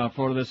here in South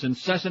Florida. This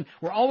incessant.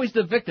 We're always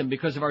the victim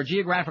because of our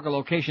geographical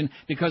location,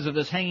 because of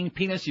this hanging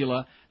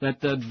peninsula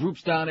that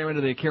droops down there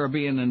into the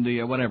Caribbean and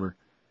the whatever.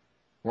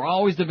 We're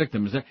always the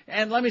victims.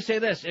 And let me say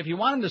this. If you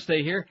want them to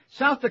stay here,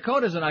 South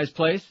Dakota's a nice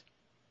place.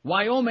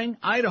 Wyoming,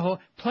 Idaho,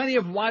 plenty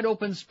of wide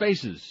open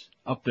spaces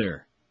up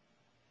there.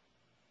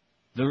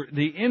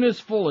 The inn is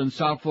full in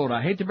South Florida.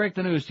 I hate to break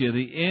the news to you.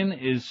 The inn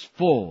is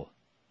full.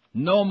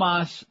 No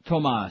mas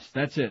Tomas.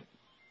 That's it.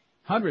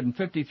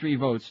 153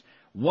 votes.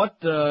 What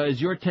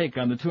is your take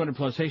on the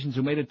 200-plus Haitians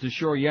who made it to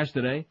shore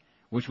yesterday,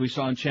 which we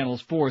saw on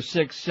channels 4,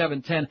 6,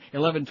 7, 10,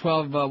 11,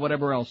 12,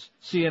 whatever else,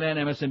 CNN,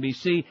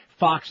 MSNBC,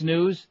 Fox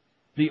News,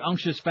 the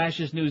unctuous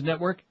fascist news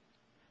network?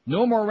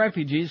 No more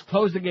refugees.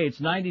 Close the gates.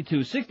 92,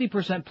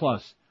 60%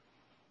 plus.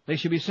 They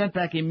should be sent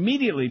back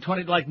immediately,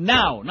 like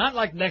now, not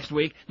like next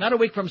week, not a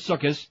week from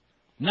Sukkot,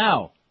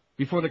 now,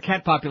 before the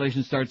cat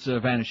population starts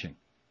vanishing.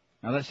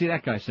 Now,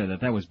 that guy said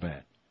that. That was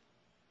bad.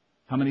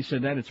 How many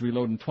said that? It's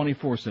reloading.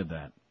 24 said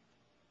that.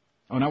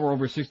 Oh, now we're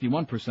over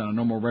 61% on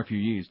no more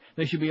refugees.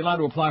 They should be allowed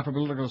to apply for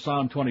political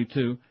asylum,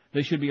 22.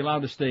 They should be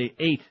allowed to stay,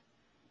 8.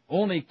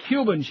 Only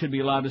Cubans should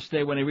be allowed to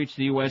stay when they reach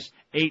the U.S.,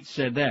 8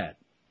 said that.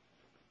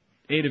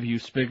 8 of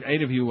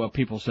you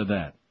people said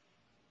that.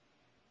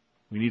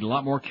 We need a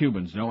lot more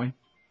Cubans, don't we?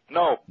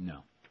 No.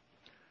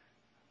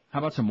 How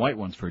about some white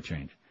ones for a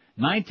change?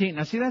 19.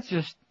 Now, see, it's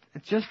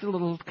just a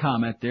little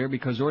comment there,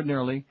 because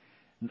ordinarily,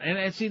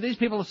 and see, these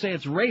people say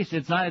it's race.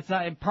 It's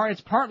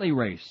partly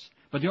race.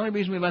 But the only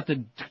reason we let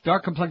the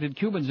dark-complected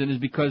Cubans in is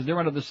because they're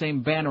under the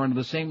same banner, under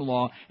the same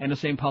law, and the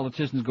same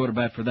politicians go to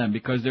bat for them,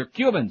 because they're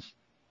Cubans.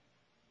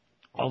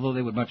 Although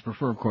they would much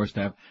prefer, of course,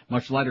 to have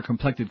much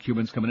lighter-complected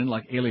Cubans coming in,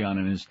 like Elian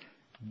and his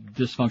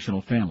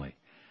dysfunctional family.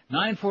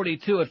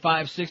 942 at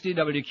 560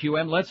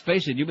 WQM. Let's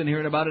face it, you've been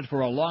hearing about it for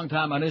a long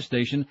time on this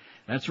station.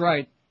 That's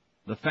right.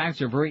 The facts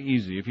are very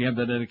easy. If you have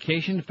the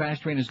dedication,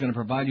 Fast Train is going to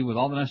provide you with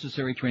all the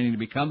necessary training to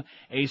become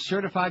a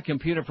certified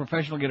computer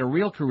professional, get a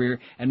real career,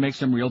 and make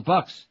some real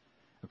bucks.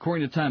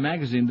 According to Time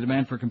Magazine, the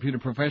demand for computer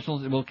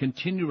professionals will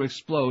continue to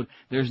explode.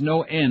 There's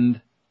no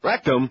end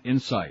in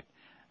sight.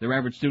 Their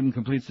average student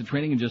completes the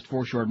training in just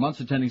 4 short months,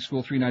 attending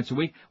school 3 nights a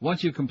week.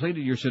 Once you've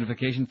completed your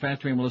certification,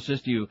 Fast Train will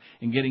assist you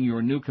in getting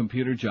your new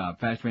computer job.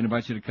 Fast Train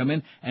invites you to come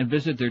in and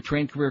visit their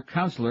trained career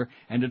counselor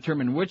and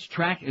determine which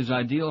track is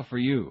ideal for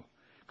you.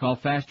 Call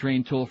Fast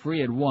Train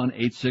toll-free at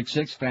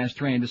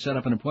 1-866-FAST-TRAIN to set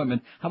up an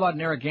appointment. How about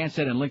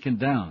Narragansett and Lincoln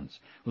Downs?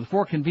 With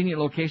 4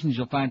 convenient locations,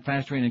 you'll find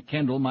Fast Train in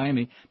Kendall,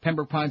 Miami,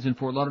 Pembroke Pines, and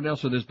Fort Lauderdale,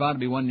 so there's bound to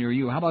be one near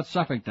you. How about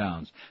Suffolk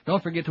Downs?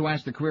 Don't forget to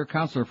ask the career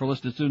counselor for a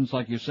list of students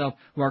like yourself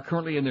who are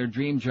currently in their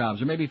dream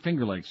jobs, or maybe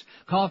Finger Lakes.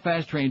 Call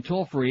Fast Train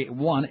toll-free at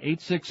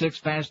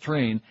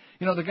 1-866-FAST-TRAIN.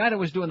 You know, the guy that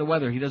was doing the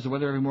weather, he does the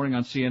weather every morning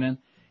on CNN.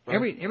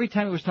 Every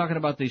time he was talking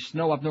about the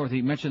snow up north,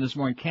 he mentioned this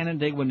morning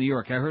Canandaigua, New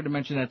York. I heard him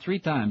mention that 3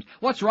 times.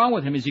 What's wrong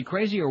with him? Is he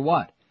crazy or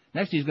what?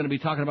 Next, he's going to be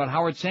talking about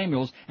Howard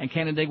Samuels and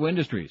Canandaigua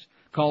Industries.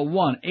 Call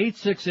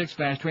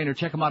 1-866-FAST-TRAIN or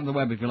check him out on the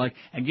web if you like,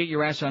 and get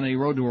your ass on a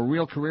road to a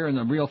real career and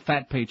a real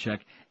fat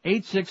paycheck.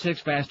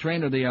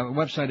 866-FAST-TRAIN, or the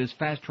website is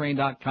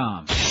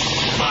fasttrain.com.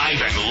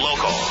 Live and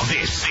local.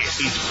 This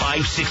is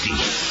 560.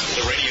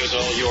 The radio's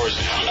all yours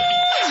now.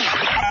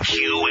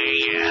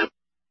 QAM.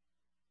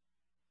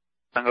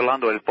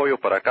 El pollo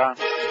para acá.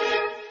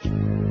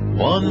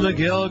 Juan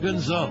Miguel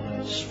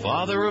Gonzalez,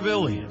 father of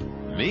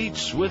Ilian,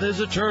 meets with his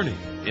attorney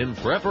in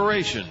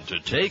preparation to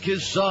take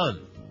his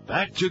son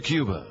back to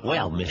Cuba.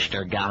 Well,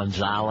 Mr.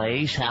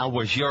 Gonzalez, how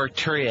was your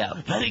trip?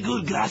 Very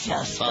good,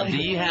 gracias. Do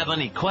you have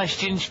any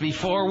questions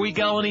before we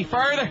go any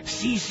further?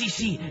 See.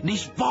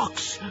 This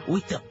box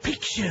with the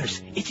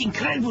pictures. It's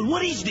incredible.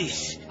 What is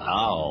this?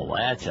 Oh,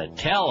 that's a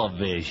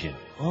television.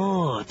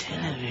 Oh,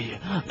 television.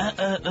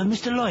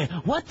 Mr. Lawyer,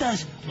 what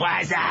does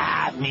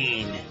 "Waza"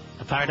 mean?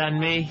 Pardon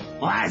me?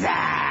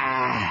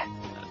 Waza!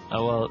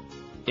 Oh, well,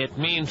 it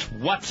means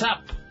what's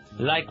up,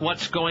 like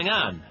what's going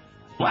on.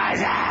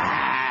 Waza!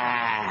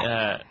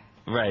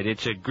 Right,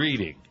 it's a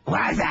greeting.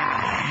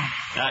 Waza!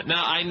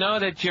 Now, I know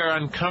that you're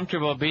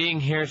uncomfortable being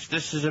here.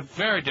 This is a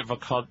very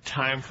difficult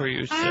time for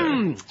you,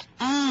 sir.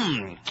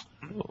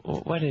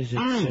 What is it,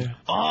 sir?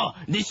 Oh,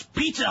 this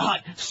Pizza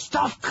Hut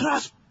stuffed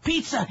crust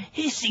pizza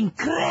is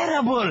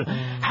incredible.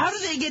 How do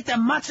they get the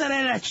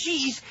mozzarella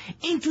cheese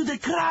into the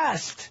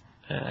crust?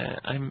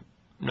 I'm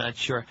not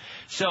sure.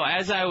 So,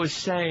 as I was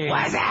saying...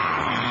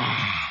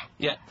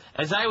 Yeah,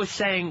 as I was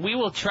saying, we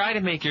will try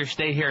to make your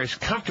stay here as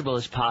comfortable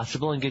as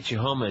possible and get you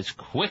home as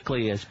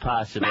quickly as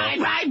possible.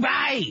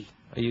 Bye.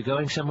 Are you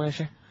going somewhere,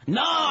 sir?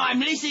 No,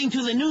 I'm listening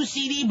to the new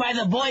CD by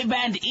the boy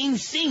band In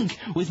Sync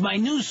with my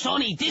new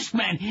Sony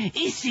Discman.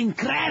 It's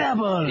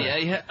incredible.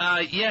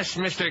 Yes,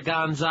 Mr.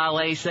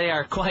 Gonzalez, they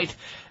are quite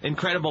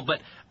incredible.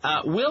 But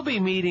we'll be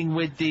meeting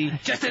with the...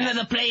 Just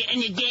another play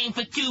in your game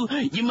for two.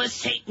 You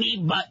must hate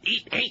me, but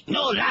it ain't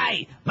no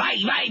lie. Bye,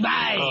 bye,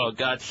 bye. Oh,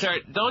 God, sir,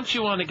 don't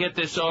you want to get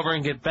this over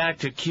and get back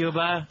to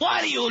Cuba?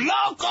 What are you,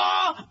 loco?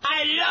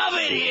 I love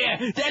it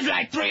here. There's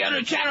like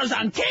 300 channels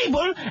on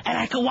cable, and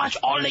I can watch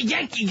all the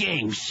Yankee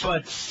games.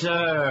 But,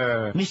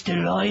 sir...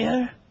 Mr.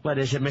 Lawyer? What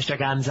is it, Mr.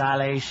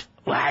 Gonzalez?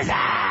 What's up?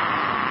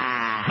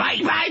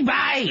 Bye, bye,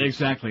 bye.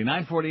 Exactly.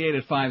 9:48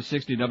 at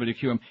 560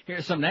 WQM.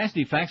 Here's some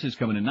nasty faxes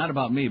coming in, not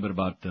about me, but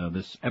about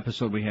this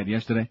episode we had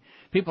yesterday.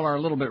 People are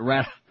a little bit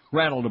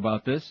rattled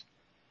about this.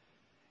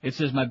 It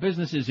says, my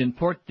business is in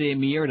Port de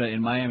Mierda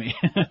in Miami.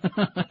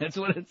 That's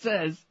what it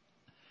says.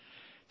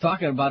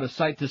 Talking about a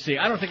sight to see.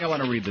 I don't think I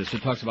want to read this.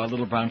 It talks about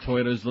little brown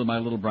Toyotas, my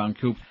little brown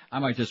coupe. I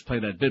might just play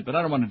that bit, but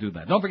I don't want to do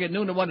that. Don't forget,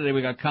 noon to 1 today,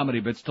 we got comedy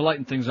bits to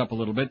lighten things up a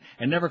little bit,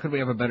 and never could we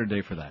have a better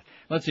day for that.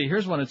 Let's see,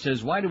 here's one that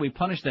says, why do we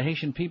punish the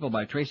Haitian people,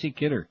 by Tracy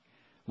Kidder.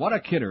 What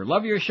a kidder.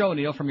 Love your show,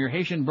 Neil, from your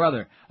Haitian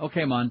brother.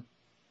 Okay, man.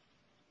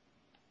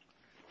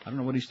 I don't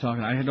know what he's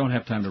talking. I don't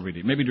have time to read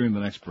it. Maybe during the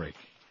next break.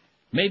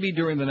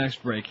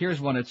 Here's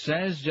one that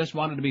says, just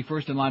wanted to be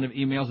first in line of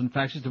emails and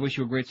faxes to wish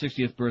you a great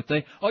 60th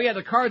birthday. Oh, yeah,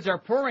 the cards are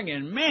pouring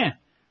in. Man!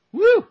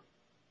 Woo!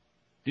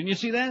 Didn't you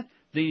see that?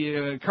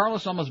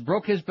 Carlos almost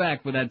broke his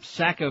back with that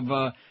sack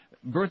of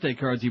birthday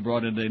cards he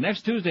brought in today.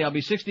 Next Tuesday, I'll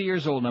be 60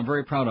 years old, and I'm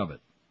very proud of it,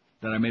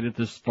 that I made it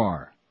this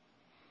far.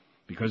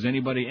 Because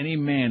any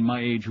man my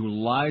age who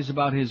lies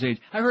about his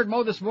age. I heard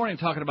Mo this morning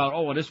talking about,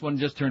 well, this one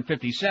just turned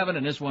 57,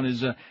 and this one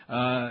is,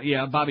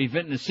 Bobby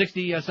Vinton is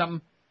 60 or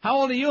something.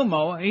 How old are you,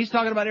 Mo? He's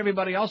talking about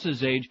everybody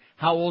else's age.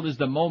 How old is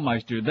the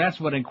Mo-meister? That's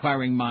what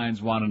inquiring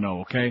minds want to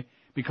know, okay?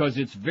 Because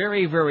it's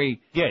very, very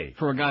gay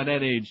for a guy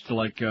that age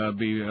to,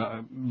 be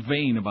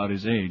vain about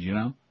his age, you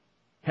know?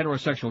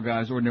 Heterosexual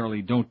guys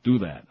ordinarily don't do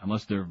that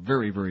unless they're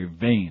very, very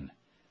vain.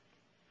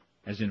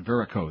 As in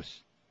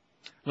varicose.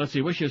 Let's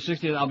see, wish you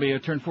 60. I'll be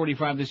turned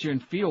 45 this year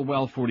and feel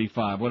well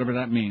 45, whatever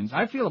that means.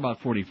 I feel about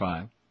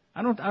 45.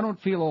 I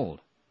don't feel old.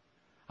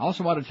 I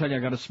also want to tell you I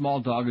got a small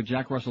dog, a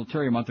Jack Russell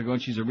Terrier, a month ago,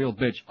 and she's a real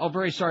bitch. Oh,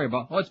 very sorry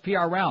about. Oh, it's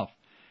PR Ralph.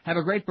 Have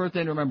a great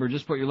birthday, and remember,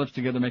 just put your lips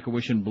together, make a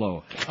wish, and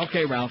blow.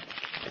 Okay, Ralph.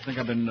 I think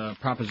I've been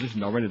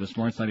propositioned already this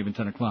morning. It's not even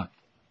 10 o'clock.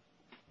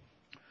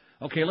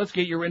 Okay, let's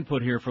get your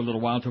input here for a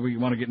little while until we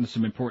want to get into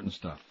some important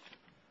stuff.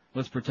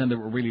 Let's pretend that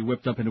we're really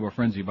whipped up into a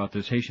frenzy about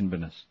this Haitian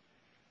business.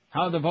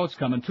 How are the votes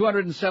coming?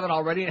 207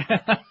 already?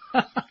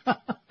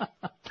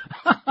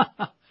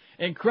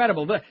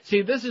 Incredible.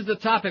 See, this is the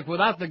topic,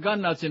 without the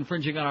gun nuts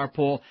infringing on our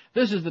poll,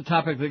 this is the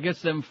topic that gets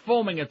them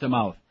foaming at the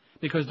mouth.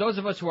 Because those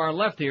of us who are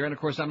left here, and of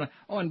course I'm not,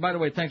 oh, and by the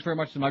way, thanks very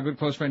much to my good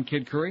close friend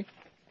Kid Curry.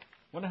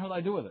 What the hell did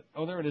I do with it?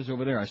 Oh, there it is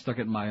over there. I stuck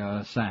it in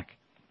my sack.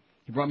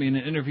 He brought me an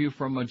interview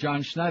from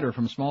John Schneider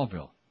from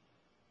Smallville.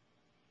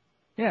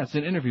 Yeah, it's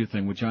an interview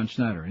thing with John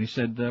Schneider. And he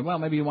said, well,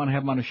 maybe you want to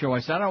have him on the show. I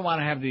said, I don't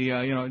want to have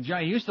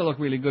John, he used to look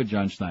really good,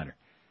 John Schneider.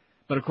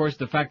 But, of course,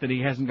 the fact that he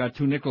hasn't got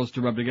two nickels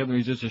to rub together,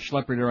 he's just a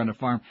schlepper there on the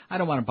farm, I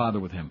don't want to bother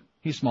with him.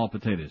 He's small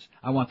potatoes.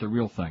 I want the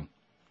real thing.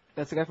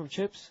 That's the guy from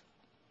Chips?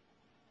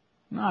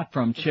 Not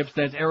from Chips.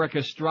 That's Eric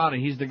Estrada.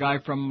 He's the guy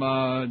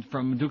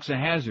from Dukes of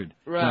Hazzard.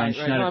 Right,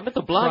 right. No, I meant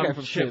the blonde guy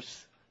from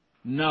Chips.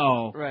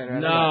 No. Right.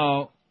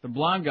 No. The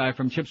blonde guy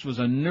from Chips was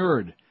a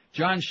nerd.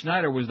 John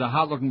Schneider was the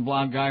hot-looking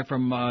blonde guy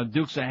from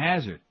Dukes of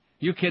Hazzard.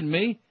 You kidding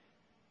me?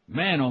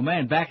 Man, oh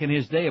man, back in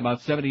his day,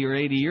 about 70 or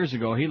 80 years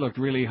ago, he looked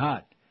really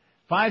hot.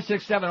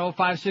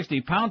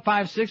 5670560, pound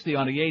 560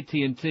 on the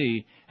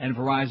AT&T and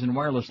Verizon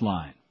wireless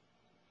line.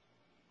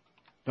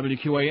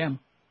 WQAM.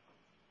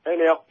 Hey,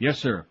 Neil. Yes,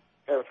 sir.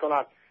 Hey, what's going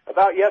on?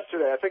 About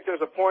yesterday, I think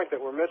there's a point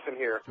that we're missing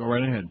here. Go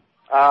right ahead.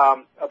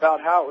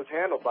 About how it was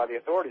handled by the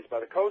authorities,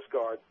 by the Coast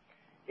Guard.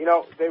 You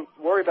know, they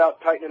worry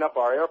about tightening up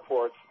our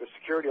airports, the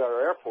security of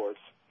our airports,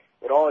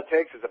 but all it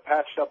takes is a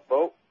patched-up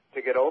boat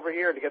to get over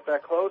here, to get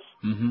that close.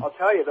 Mm-hmm. I'll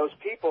tell you, those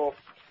people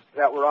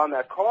that were on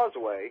that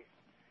causeway,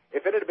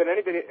 if it had been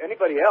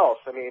anybody else,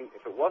 I mean,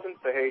 if it wasn't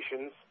the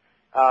Haitians,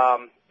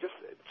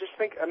 just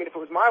think, I mean, if it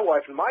was my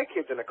wife and my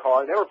kids in a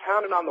car and they were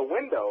pounding on the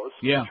windows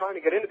trying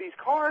to get into these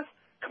cars,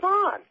 come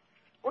on.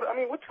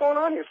 What's going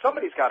on here?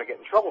 Somebody's got to get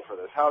in trouble for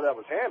this, how that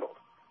was handled.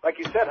 Like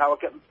you said,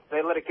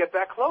 they let it get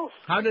that close.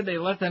 How did they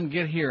let them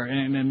get here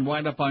and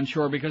wind up on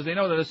shore? Because they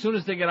know that as soon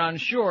as they get on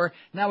shore,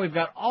 now we've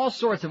got all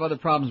sorts of other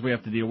problems we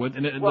have to deal with.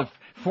 And the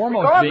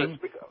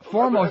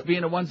foremost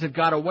being the ones that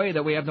got away,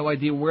 that we have no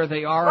idea where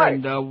they are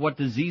and what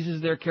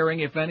diseases they're carrying,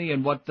 if any,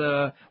 and what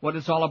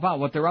it's all about,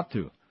 what they're up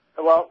to.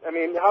 Well, I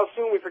mean, how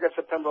soon we forget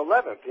September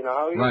 11th? You know,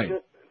 how easy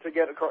to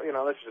get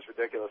that's just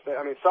ridiculous.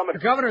 I mean, the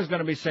governor's going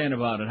to be saying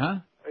about it, huh?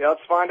 Yeah,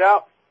 let's find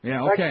out.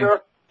 Yeah, okay. Thanks,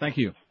 sir. Thank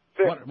you.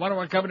 Wonder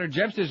what Governor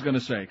Jebster's going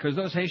to say, because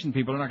those Haitian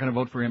people are not going to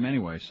vote for him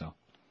anyway, so.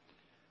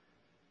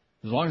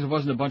 As long as it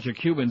wasn't a bunch of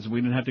Cubans,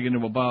 we didn't have to get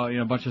into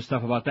a bunch of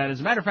stuff about that. As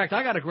a matter of fact,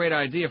 I got a great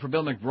idea for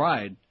Bill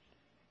McBride.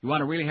 You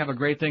want to really have a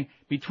great thing?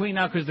 Between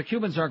now, because the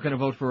Cubans aren't going to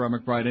vote for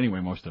McBride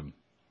anyway, most of them.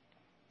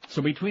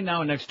 So between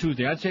now and next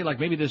Tuesday, I'd say like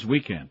maybe this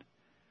weekend,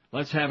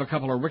 let's have a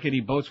couple of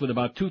rickety boats with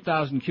about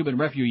 2,000 Cuban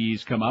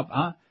refugees come up,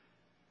 huh?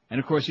 And,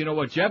 of course, you know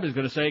what Jeb is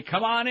going to say?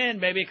 Come on in,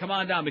 baby, come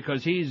on down,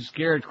 because he's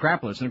scared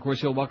crapless. And, of course,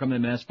 he'll welcome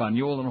them in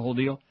Espanol and the whole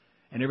deal.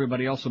 And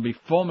everybody else will be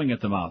foaming at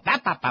the mouth.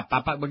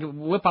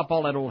 Whip up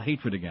all that old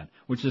hatred again,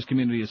 which this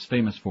community is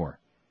famous for.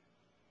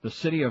 The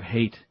city of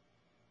hate.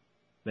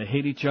 They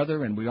hate each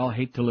other, and we all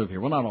hate to live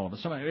here. Well, not all of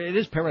us. It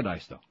is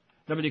paradise, though.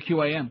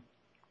 WQAM.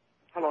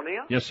 Hello,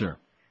 Neil. Yes, sir.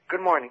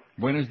 Good morning.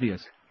 Buenos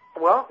dias.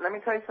 Well, let me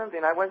tell you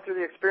something. I went through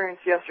the experience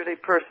yesterday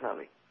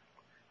personally.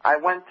 I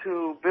went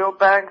to Bill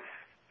Banks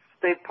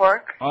State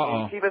Park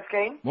in Key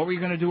Biscayne. What were you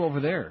going to do over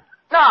there?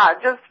 Nah,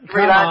 just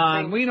Come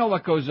relaxing. on, we know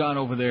what goes on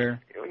over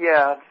there.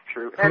 Yeah, that's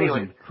true.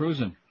 Anyways.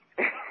 Cruising.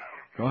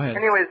 Go ahead.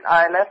 Anyways,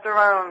 I left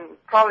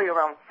probably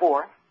around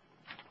 4.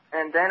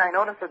 And then I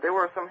noticed that there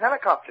were some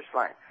helicopters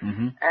flying.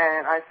 Mm-hmm.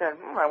 And I said,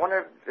 I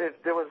wonder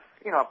if there was,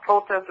 a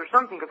protest or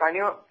something, because I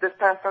knew this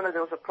past Sunday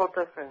there was a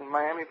protest in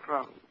Miami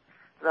from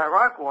the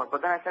Iraq War.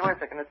 But then I said, wait a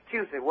second, it's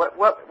Tuesday. What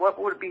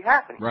would be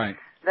happening? Right.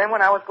 Then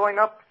when I was going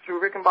up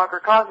through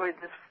Rickenbacker Causeway,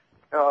 this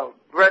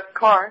red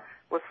car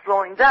was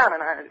slowing down,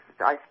 and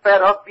I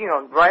sped up,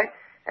 right?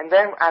 And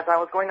then as I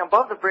was going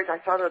above the bridge,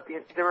 I saw that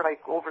there were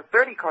like over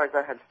 30 cars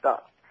that had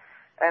stopped.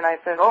 And I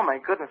said, oh my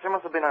goodness, there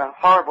must have been a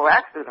horrible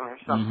accident or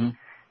something. Mm-hmm.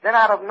 Then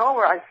out of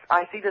nowhere,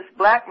 I see this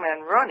black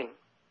man running.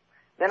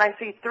 Then I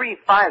see 3,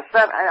 5,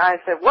 7, and I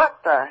said, what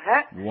the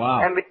heck?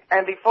 Wow.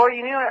 And before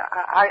you knew it,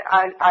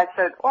 I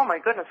said, oh my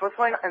goodness, what's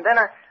going on? And then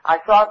I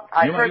thought,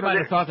 You might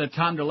have thought that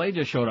Tom DeLay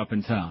just showed up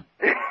in town.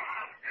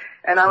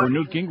 And I was, or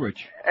Newt Gingrich.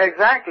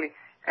 Exactly.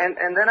 And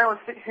then I was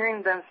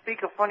hearing them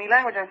speak a funny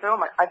language, and I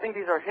said, I think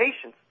these are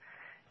Haitians.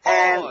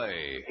 And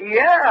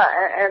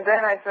yeah, and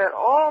then I said,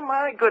 oh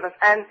my goodness.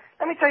 And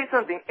let me tell you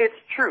something, it's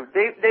true.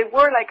 They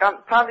were like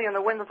probably in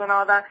the windows and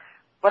all that,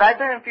 but I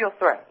didn't feel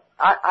threatened.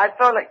 I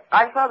felt like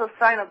I saw the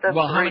sign of desperation.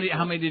 Well,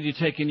 how many did you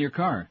take in your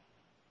car?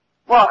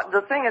 Well,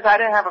 the thing is, I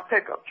didn't have a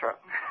pickup truck.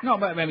 No,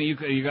 but I mean,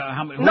 you got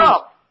how many?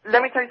 No,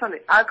 let me tell you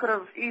something. I could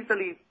have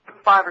easily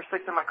put 5 or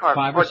 6 in my car.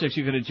 5 or 6,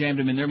 you could have jammed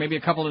them in there. Maybe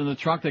a couple in the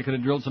trunk. They could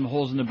have drilled some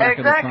holes in the back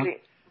of the trunk. Exactly.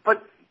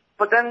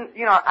 But then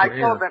I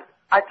told them,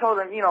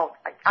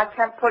 I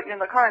can't put you in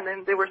the car, and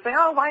then they were saying,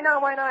 oh, why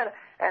not?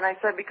 And I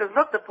said, because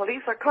look, the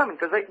police are coming,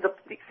 because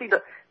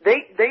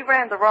they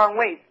ran the wrong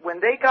way.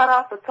 When they got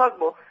off the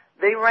tugboat,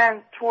 they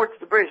ran towards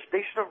the bridge. They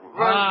should have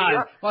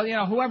run.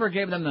 Well, whoever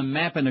gave them the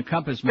map and the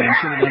compass, man,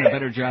 should have done a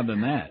better job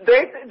than that.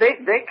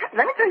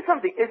 Let me tell you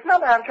something. It's not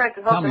that I'm trying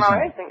to help them out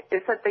or anything.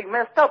 It's that they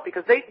messed up,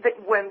 because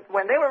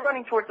when they were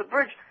running towards the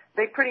bridge,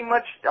 they pretty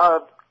much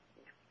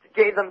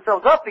gave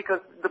themselves up, because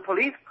the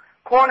police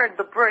cornered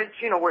the bridge,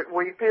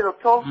 where you pay the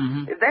toll.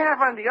 Mm-hmm. If they had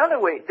run the other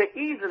way,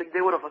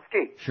 they would have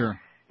escaped. Sure.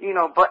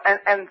 But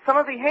and some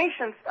of the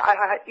Haitians,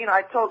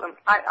 I told them,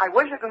 I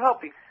wish I could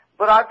help you,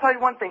 but I'll tell you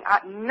one thing,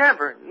 I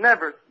never,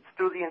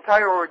 through the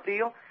entire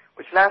ordeal,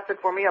 which lasted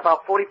for me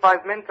about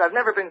 45 minutes, I've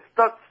never been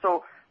stuck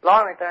so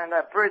long like that on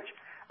that bridge.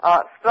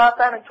 Throughout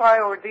that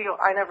entire ordeal,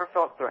 I never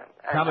felt threatened.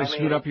 Probably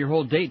screwed up your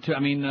whole date,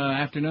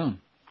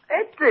 afternoon.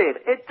 It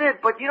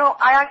did, but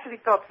I actually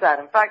felt sad.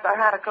 In fact, I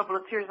had a couple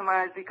of tears in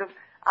my eyes, because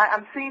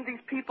I'm seeing these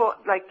people,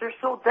 like, they're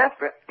so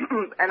desperate.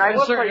 And I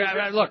will tell you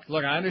this.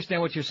 Look, I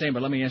understand what you're saying,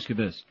 but let me ask you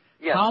this.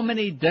 Yes. How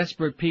many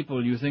desperate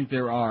people do you think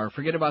there are?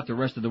 Forget about the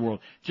rest of the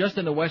world. Just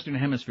in the Western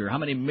Hemisphere, how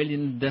many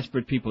million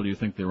desperate people do you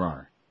think there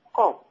are?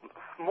 Oh,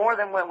 more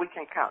than what we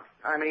can count.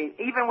 I mean,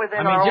 even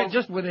within our own...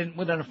 just within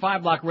a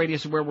 5-block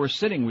radius of where we're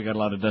sitting, we got a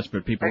lot of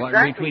desperate people.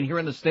 Exactly. Between here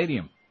and the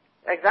stadium.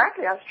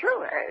 Exactly, that's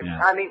true.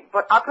 Yeah. I mean,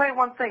 but I'll tell you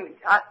one thing.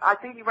 I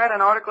think you read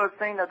an article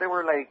saying that there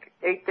were like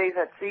 8 days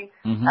at sea.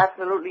 Mm-hmm.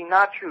 Absolutely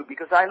not true,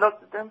 because I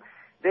looked at them.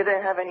 They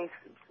didn't have any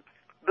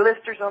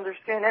blisters on their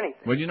skin,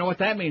 anything. Well, you know what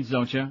that means,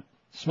 don't you?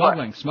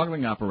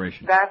 Smuggling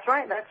operation. That's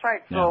right.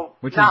 Yeah. So,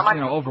 which is,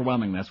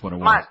 overwhelming. That's what it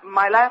was.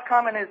 My last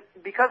comment is,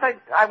 because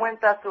I went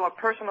that to a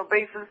personal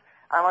basis,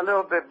 I'm a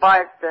little bit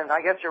biased than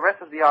I guess the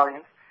rest of the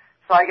audience.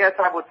 So I guess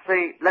I would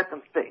say let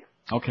them stay.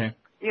 Okay.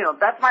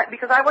 That's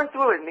because I went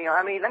through it, Neil.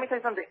 I mean, let me tell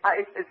you something.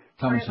 It's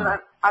something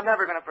that I'm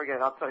never going to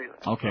forget. I'll tell you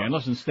that. Okay, and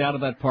listen, stay out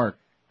of that park.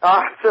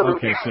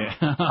 Absolutely. Okay,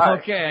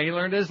 okay, he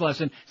learned his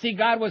lesson. See,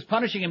 God was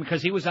punishing him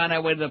because he was on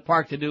that way to the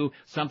park to do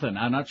something.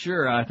 I'm not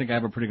sure. I think I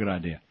have a pretty good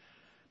idea.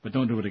 But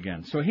don't do it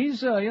again. So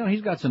he's,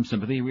 he's got some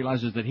sympathy. He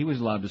realizes that he was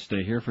allowed to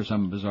stay here for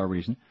some bizarre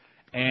reason.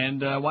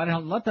 And why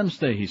don't let them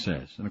stay, he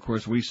says. And, of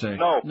course, we say,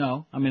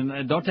 no. I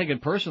mean, don't take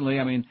it personally.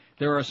 I mean,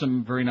 there are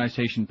some very nice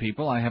Haitian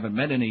people. I haven't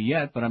met any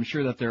yet, but I'm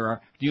sure that there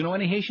are. Do you know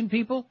any Haitian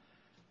people?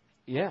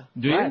 Yeah.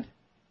 Do you?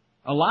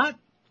 A lot?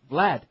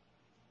 Vlad?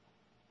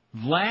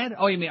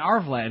 Oh, you mean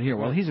our Vlad here.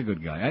 Well, he's a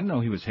good guy. I didn't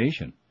know he was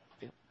Haitian.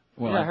 Yeah.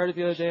 Well, I heard it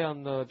the other day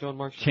on the Joan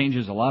Mark show.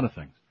 Changes a lot of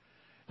things.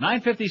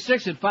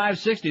 9:56 at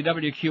 560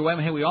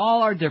 WQM. Hey, we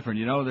all are different.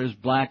 There's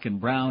black and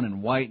brown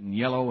and white and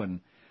yellow and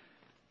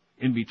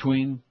in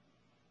between.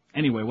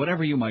 Anyway,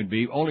 whatever you might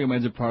be,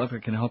 Oleomed's a product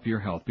that can help your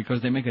health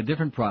because they make a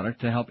different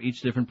product to help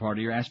each different part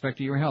of your aspect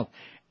of your health.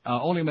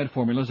 Oleomed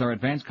formulas are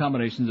advanced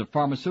combinations of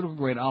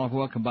pharmaceutical-grade olive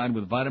oil combined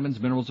with vitamins,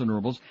 minerals, and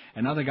herbals.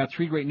 And now they got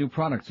 3 great new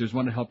products. There's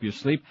one to help you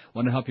sleep,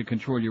 one to help you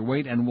control your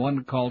weight, and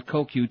one called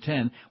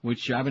CoQ10,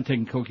 which I've been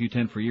taking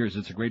CoQ10 for years.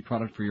 It's a great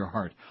product for your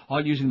heart.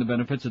 All using the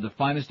benefits of the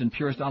finest and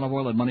purest olive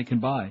oil that money can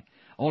buy.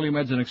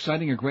 Oleomed's an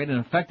exciting, a great, and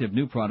effective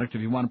new product.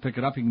 If you want to pick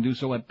it up, you can do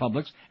so at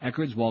Publix,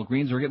 Eckerd's,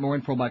 Walgreens, or get more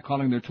info by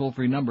calling their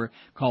toll-free number.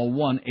 Call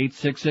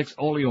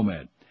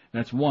 1-866-OLEOMED.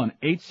 That's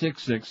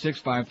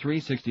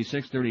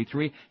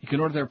 1-866-653-6633. You can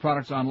order their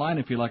products online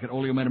if you like at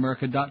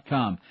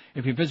oleomedamerica.com.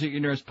 If you visit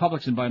your nearest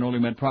Publix and buy an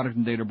Oleomed product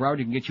in Data Broward,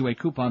 you can get you a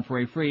coupon for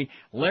a free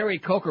Larry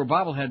Coker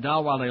bobblehead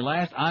doll while they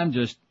last. I'm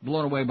just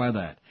blown away by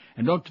that.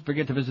 And don't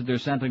forget to visit their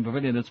sampling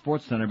pavilion at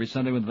Sports Center every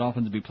Sunday when the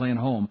Dolphins will be playing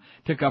home.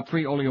 Pick up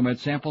free Oleomed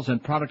samples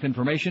and product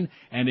information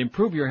and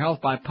improve your health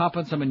by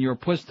popping some in your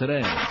puss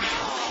today.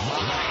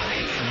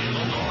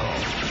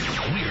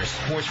 We're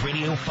Sports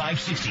Radio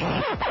 560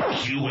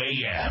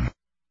 QAM.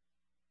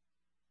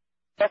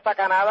 Esta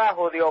Canadá,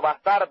 jodido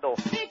bastardo.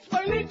 It's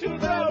my little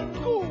round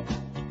coop.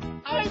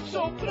 I'm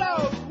so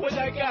proud what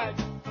I got.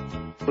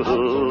 I'm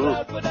so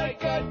proud what I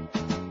got.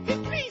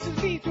 It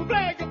pleases me to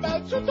brag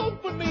about, so don't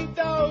put me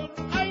down.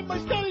 I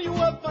must tell you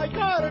of my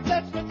car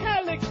that's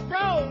metallic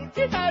brown.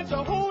 It has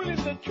a hole in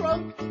the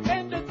trunk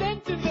and a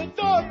dent in the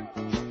door.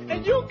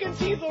 And you can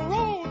see the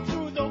road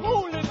through the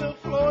hole in the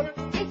floor.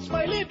 It's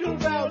my little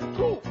round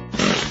coupe.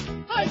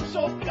 I'm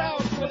so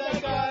proud what I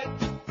got.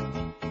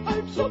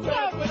 I'm so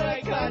proud what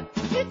I got.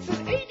 It's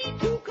an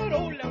 82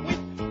 Corolla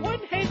with one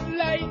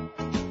headlight.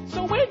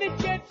 So when it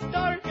gets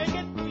dark, I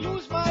get to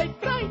use my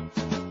bright.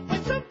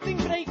 When something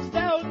breaks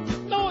down,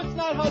 no, it's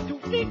not hard to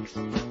fix.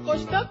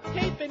 'Cause duct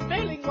tape and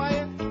baling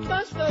wire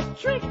does the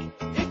trick.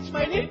 It's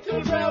my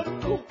little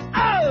round coupe.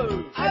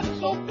 Oh! I'm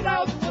so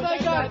proud what I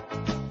got.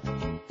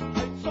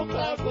 I'm so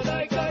proud what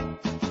I got.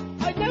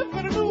 I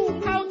never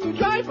knew how to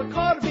drive a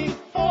car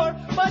before,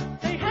 but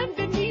they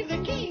handed me the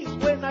keys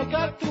when I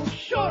got to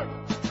shore.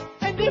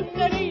 And if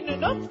that ain't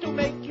enough to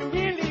make you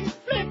really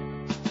flip,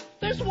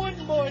 there's one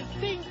more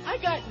thing. I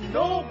got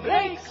no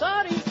brakes,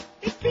 sorry.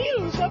 It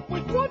fills up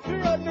with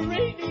water on a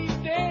rainy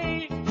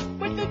day.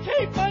 But the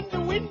tape on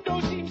the window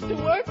seems to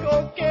work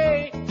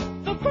okay.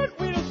 The front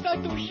wheels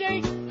start to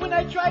shake when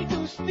I try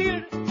to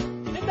steer.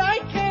 And I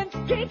can't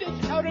get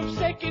it out of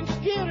second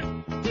gear.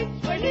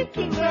 It's my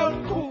little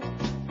round coupe.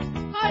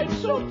 I'm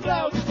so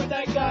proud what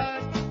I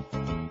got.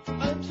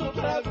 I'm so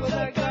proud what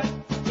I got.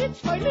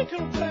 It's my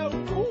little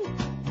brown coupe.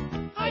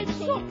 I'm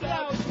so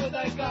proud what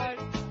I got.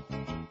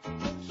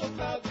 I'm so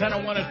proud.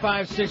 10:01 at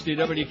 560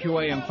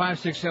 WQAM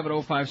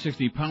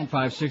 5670560 pound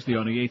 560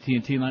 on the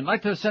AT&T line. I'd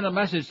like to send a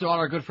message to all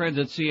our good friends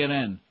at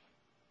CNN,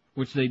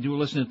 which they do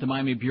listen at the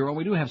Miami Bureau.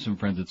 We do have some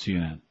friends at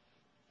CNN.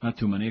 Not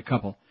too many, a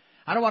couple.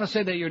 I don't want to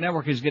say that your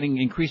network is getting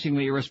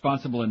increasingly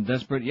irresponsible and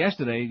desperate.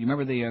 Yesterday, you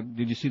remember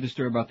did you see the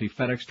story about the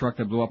FedEx truck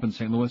that blew up in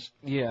St. Louis?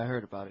 Yeah, I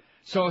heard about it.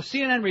 So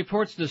CNN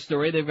reports this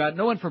story. They've got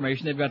no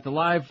information. They've got the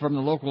live from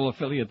the local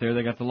affiliate there.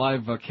 They got the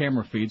live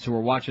camera feed, so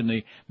we're watching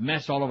the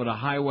mess all over the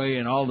highway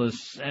and all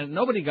this. And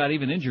nobody got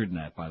even injured in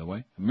that, by the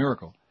way. A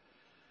miracle.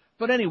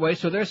 But anyway,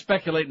 so they're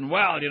speculating,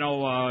 well,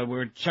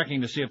 we're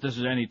checking to see if this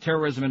is any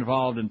terrorism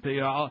involved. And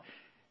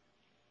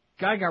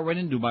guy got run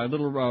into by a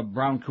little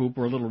brown coupe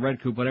or a little red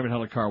coupe, whatever the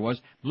hell the car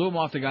was, blew him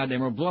off the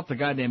goddamn road, blew up the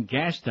goddamn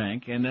gas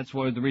tank, and that's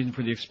what the reason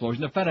for the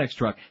explosion, the FedEx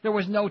truck. There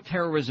was no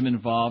terrorism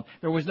involved.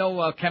 There was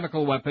no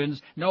chemical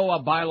weapons. No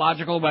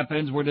biological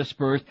weapons were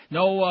dispersed.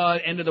 No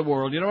end of the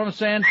world. You know what I'm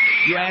saying?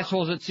 You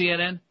assholes at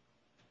CNN?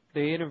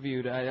 They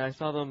interviewed, I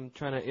saw them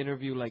trying to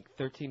interview like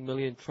 13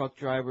 million truck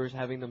drivers,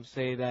 having them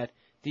say that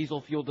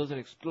diesel fuel doesn't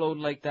explode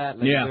like that.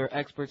 Like they're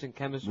experts in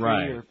chemistry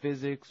or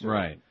physics.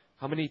 Or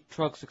how many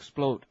trucks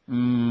explode?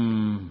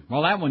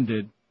 Well, that one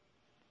did.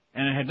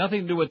 And it had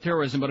nothing to do with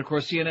terrorism, but of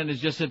course CNN is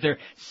just sit there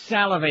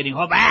salivating.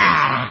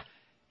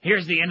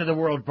 Here's the end of the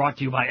world brought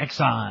to you by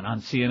Exxon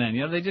on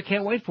CNN. They just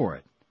can't wait for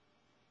it.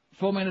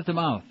 Full man at the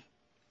mouth.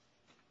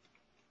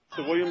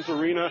 The Williams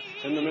Arena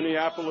in the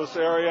Minneapolis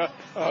area.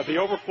 The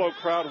overflow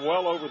crowd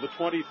well over the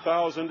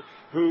 20,000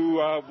 who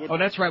would... Oh,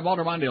 that's right.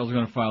 Walter Mondale's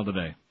going to file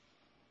today.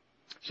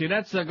 See,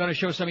 that's going to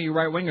show some of you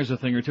right-wingers a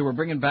thing or two. We're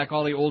bringing back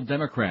all the old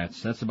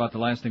Democrats. That's about the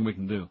last thing we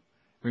can do.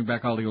 Bring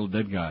back all the old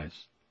dead guys.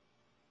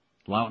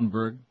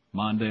 Lautenberg,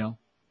 Mondale.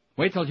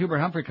 Wait till Hubert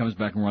Humphrey comes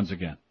back and runs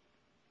again.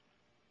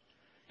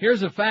 Here's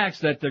the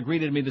facts that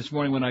greeted me this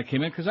morning when I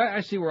came in, because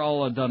I see we're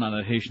all done on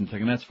that Haitian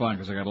thing, and that's fine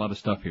because I got a lot of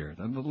stuff here.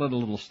 Let a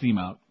little steam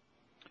out.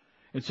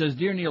 It says,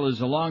 Dear Neil, as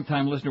a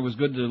long-time listener, was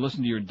good to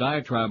listen to your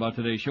diatribe about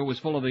today's show. It was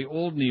full of the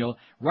old Neil,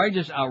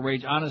 righteous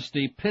outrage,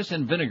 honesty, piss,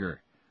 and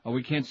vinegar. Oh,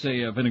 we can't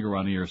say vinegar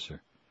on the air, sir.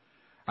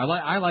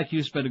 I, like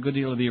you, spent a good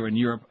deal of the year in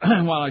Europe.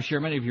 While I share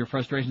many of your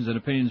frustrations and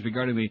opinions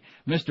regarding the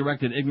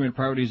misdirected, ignorant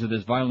priorities of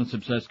this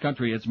violence-obsessed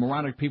country, its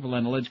moronic people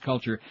and alleged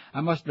culture, I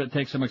must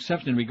take some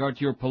exception in regard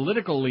to your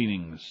political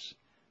leanings.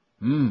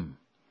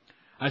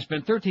 I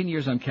spent 13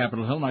 years on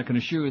Capitol Hill, and I can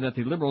assure you that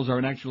the liberals are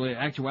in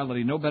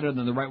actuality no better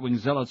than the right-wing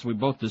zealots we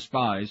both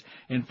despise.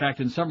 In fact,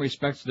 in some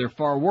respects, they're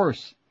far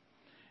worse.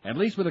 At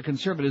least with the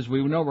conservatives,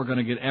 we know we're going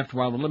to get effed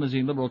while the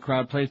limousine liberal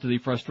crowd plays to the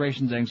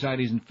frustrations,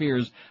 anxieties, and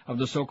fears of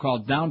the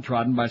so-called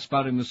downtrodden by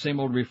spouting the same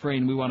old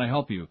refrain, we want to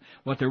help you.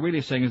 What they're really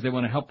saying is they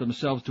want to help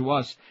themselves to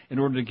us in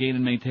order to gain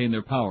and maintain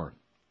their power.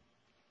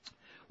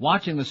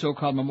 Watching the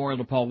so-called memorial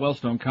to Paul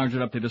Wellstone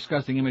conjured up the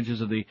disgusting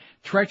images of the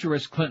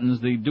treacherous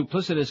Clintons, the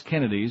duplicitous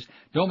Kennedys.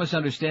 Don't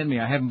misunderstand me.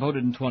 I haven't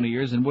voted in 20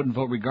 years and wouldn't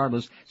vote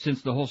regardless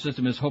since the whole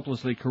system is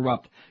hopelessly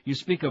corrupt. You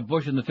speak of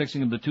Bush and the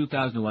fixing of the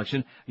 2000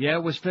 election. Yeah,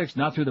 it was fixed,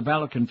 not through the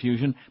ballot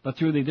confusion, but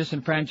through the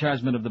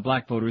disenfranchisement of the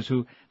black voters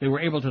who they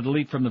were able to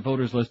delete from the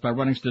voters list by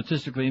running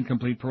statistically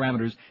incomplete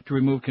parameters to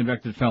remove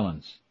convicted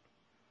felons.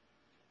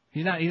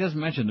 He doesn't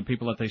mention the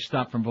people that they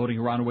stopped from voting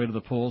who were on the way to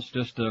the polls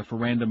just for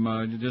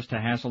random, just to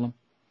hassle them.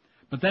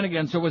 But then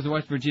again, so was the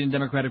West Virginia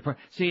Democratic Party.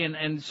 See,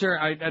 and sir,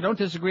 I don't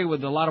disagree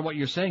with a lot of what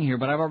you're saying here,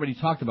 but I've already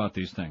talked about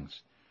these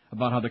things.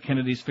 About how the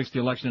Kennedys fixed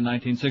the election in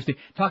 1960.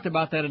 Talked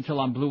about that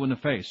until I'm blue in the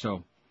face,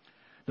 so.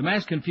 The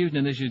mass confusion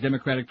in this year's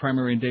Democratic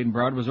primary in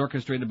Dayton-Broward was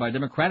orchestrated by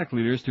Democratic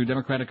leaders through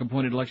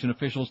Democratic-appointed election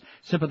officials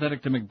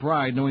sympathetic to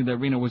McBride, knowing that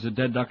Reno was a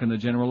dead duck in the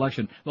general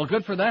election. Well,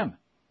 good for them.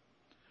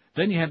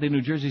 Then you have the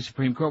New Jersey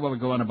Supreme Court, what would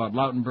go on about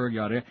Lautenberg,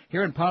 yada.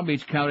 Here in Palm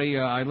Beach County,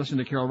 I listened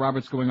to Carol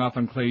Roberts going off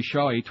on Clay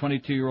Shaw, a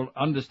 22-year-old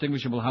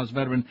undistinguishable House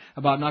veteran,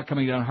 about not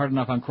coming down hard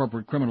enough on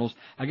corporate criminals.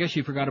 I guess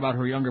she forgot about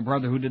her younger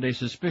brother who did a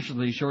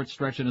suspiciously short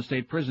stretch in a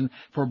state prison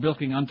for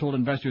bilking untold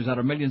investors out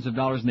of millions of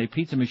dollars in a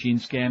pizza machine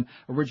scam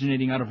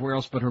originating out of where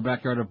else but her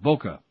backyard of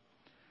Boca.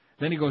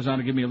 Then he goes on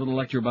to give me a little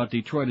lecture about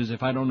Detroit as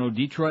if I don't know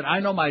Detroit. I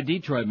know my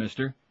Detroit,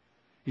 mister.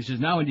 He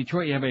says, now in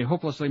Detroit you have a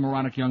hopelessly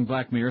moronic young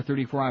black mayor,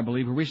 34 I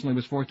believe, who recently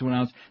was forced to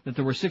announce that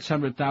there were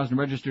 600,000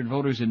 registered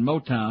voters in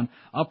Motown,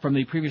 up from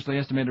the previously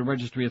estimated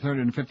registry of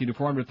 350 to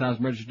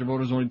 400,000 registered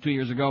voters only 2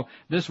 years ago.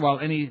 This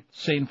while any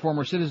sane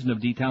former citizen of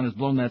D-Town has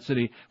blown that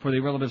city for the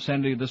relative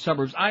sanity of the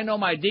suburbs. I know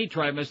my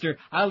Detroit, mister.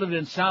 I lived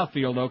in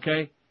Southfield,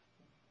 okay?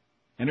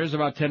 And there's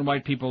about 10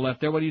 white people left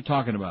there. What are you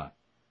talking about?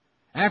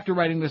 After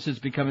writing this, it's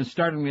becoming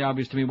startlingly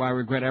obvious to me why I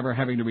regret ever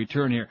having to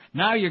return here.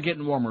 Now you're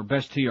getting warmer.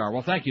 Best TR.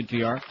 Well, thank you,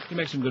 TR. You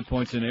make some good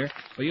points in there.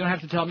 But you don't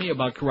have to tell me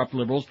about corrupt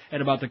liberals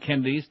and about the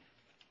Kennedys.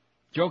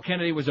 Joe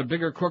Kennedy was a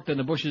bigger crook than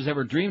the Bushes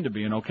ever dreamed of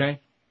being,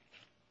 okay?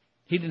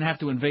 He didn't have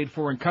to invade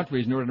foreign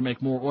countries in order to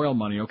make more oil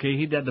money, okay?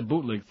 He did the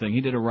bootleg thing. He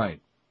did it right.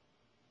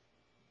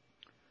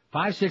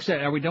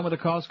 568. Are we done with the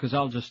calls? Because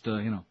I'll just,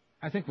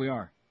 I think we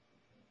are.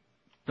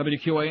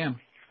 WQAM.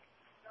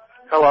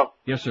 Hello.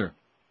 Yes, sir.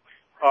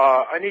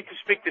 I need to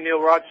speak to Neil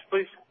Rogers,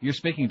 please. You're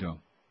speaking to him.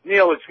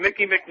 Neil, it's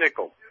Mickey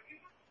McNichol.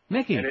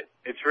 Mickey? And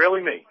it's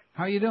really me.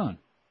 How are you doing?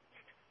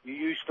 You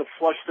used to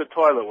flush the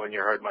toilet when you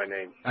heard my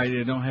name. I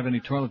don't have any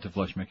toilet to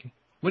flush, Mickey.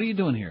 What are you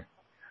doing here?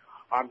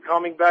 I'm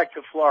coming back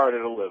to Florida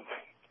to live.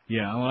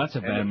 Yeah, well, that's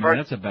a bad move.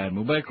 That's a bad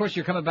move. But, of course,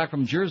 you're coming back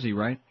from Jersey,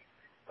 right?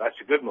 That's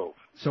a good move.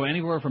 So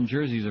anywhere from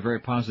Jersey is a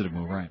very positive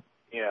move, right?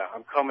 Yeah,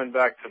 I'm coming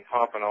back to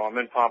Pompano. I'm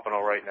in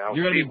Pompano right now. Wait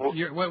a minute,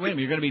 you're going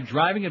to be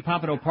driving at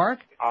Pompano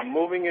Park? I'm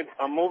moving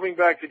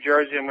back to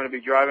Jersey. I'm going to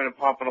be driving in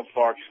Pompano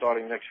Park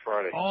starting next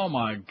Friday. Oh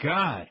my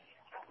God.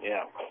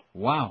 Yeah.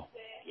 Wow.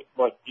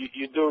 But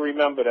you do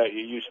remember that you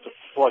used to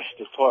flush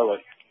the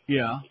toilet.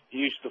 Yeah.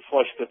 You used to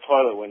flush the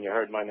toilet when you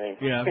heard my name.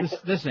 Yeah,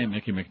 this ain't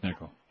Mickey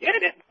McNichol. Yeah,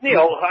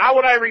 Neil, how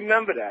would I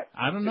remember that?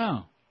 I don't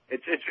know.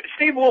 It's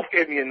Steve Wolf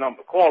gave me a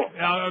number. Call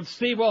him.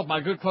 Steve Wolf,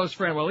 my good close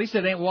friend. Well, at least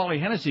it ain't Wally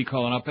Hennessy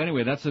calling up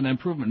anyway. That's an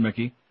improvement,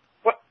 Mickey.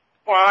 Well,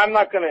 I'm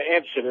not going to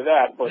answer to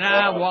that. But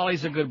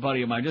Wally's a good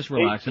buddy of mine. Just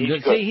relax.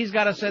 See, he's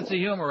got a sense of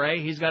humor, eh?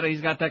 He's got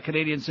that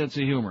Canadian sense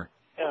of humor.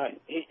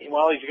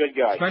 Wally's a good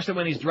guy. Especially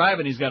when he's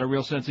driving, he's got a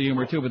real sense of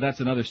humor too. But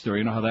that's another story.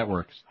 You know how that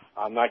works.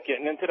 I'm not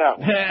getting into that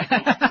one.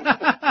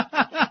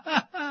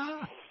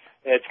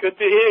 It's good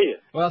to hear you.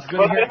 Well, it's good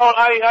to hear.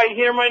 I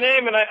hear my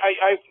name, and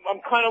I'm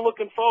kind of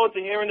looking forward to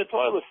hearing the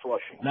toilet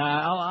flushing.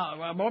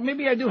 Well,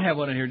 maybe I do have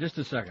one in here. Just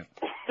a second.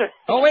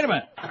 Oh, wait a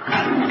minute.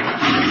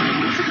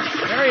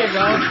 There you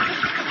go.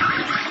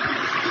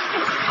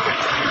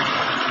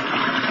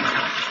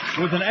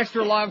 With an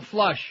extra long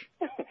flush.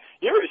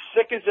 You're as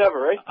sick as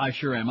ever, eh? I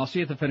sure am. I'll see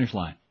you at the finish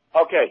line.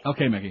 Okay.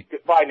 Okay, Mickey.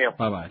 Bye, Neil.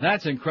 Bye-bye.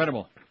 That's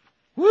incredible.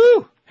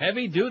 Woo!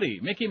 Heavy duty.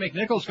 Mickey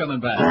McNichol's coming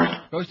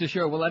back. Goes to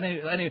show if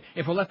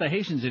we'll let the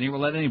Haitians in here,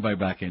 we'll let anybody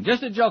back in.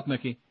 Just a joke,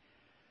 Mickey.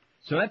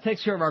 So that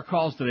takes care of our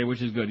calls today,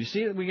 which is good. You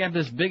see, we have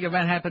this big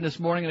event happen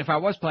this morning, and if I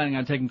was planning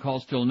on taking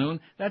calls till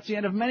noon, that's the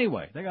end of them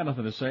anyway. They got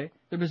nothing to say.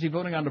 They're busy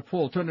voting on the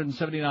poll,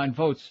 279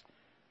 votes.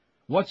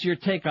 What's your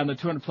take on the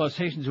 200-plus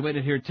Haitians who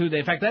waited here today?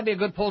 In fact, that'd be a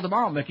good poll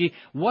tomorrow, Mickey.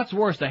 What's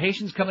worse, the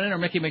Haitians coming in or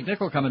Mickey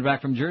McNichol coming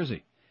back from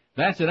Jersey?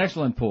 That's an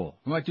excellent poll.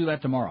 We might do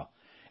that tomorrow.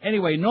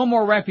 Anyway, no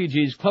more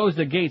refugees. Close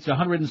the gates,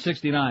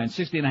 169,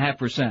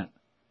 60.5%.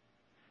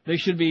 They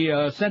should be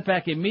sent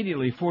back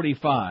immediately,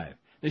 45.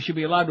 They should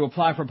be allowed to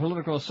apply for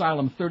political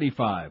asylum,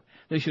 35.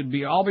 They should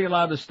all be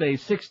allowed to stay,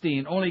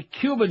 16. Only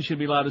Cubans should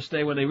be allowed to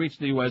stay when they reach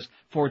the U.S.,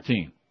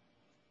 14.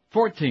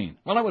 14.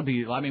 Well, that would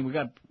be,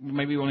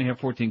 maybe we only have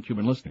 14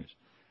 Cuban listeners.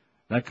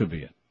 That could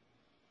be it.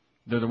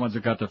 They're the ones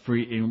that got the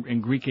free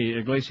Enrique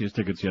Iglesias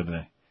tickets the other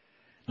day.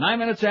 9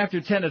 minutes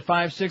after 10 at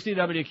 560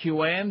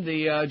 WQAM,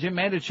 the Jim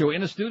Mandich Show in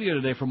the studio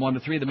today from 1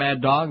 to 3. The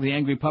Mad Dog, the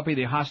Angry Puppy,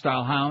 the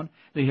Hostile Hound,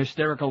 the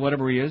Hysterical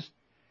whatever he is.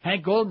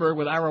 Hank Goldberg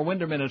with Ira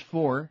Winderman at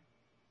 4.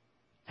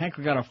 Hank,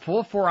 we got a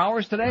full 4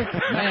 hours today?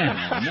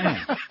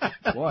 Man.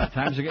 Boy,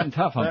 times are getting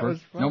tough, Humper.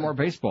 No more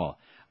baseball.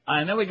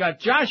 And then we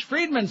got Josh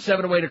Friedman,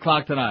 7 to 8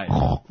 o'clock tonight.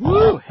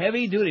 Woo!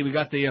 Heavy duty. We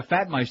got the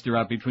Fatmeister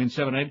out between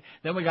 7 and 8.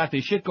 Then we got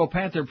the Shitco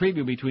Panther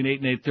preview between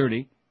 8 and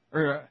 8:30.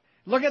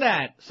 Look at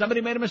that.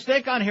 Somebody made a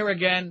mistake on here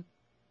again.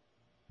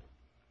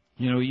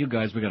 You know, you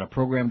guys, we got a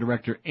program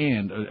director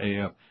and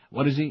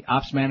what is he?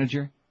 Ops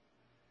manager?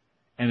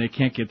 And they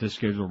can't get this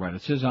schedule right.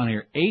 It says on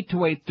here 8 to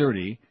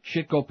 8:30,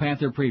 Shitco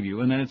Panther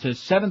preview, and then it says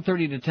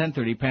 7:30 to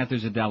 10:30,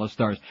 Panthers at Dallas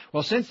Stars.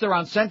 Well, since they're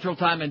on Central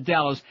Time in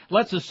Dallas,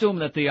 let's assume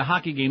that the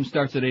hockey game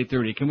starts at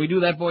 8:30. Can we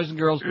do that, boys and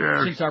girls?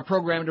 Yes. Since our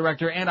program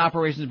director and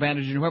operations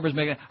manager and whoever's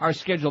making our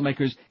schedule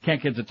makers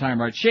can't get the time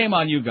right. Shame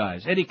on you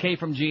guys. Eddie K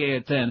from GA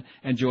at 10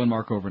 and Joe and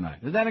Mark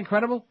overnight. Is that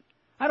incredible?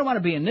 I don't want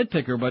to be a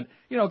nitpicker, but,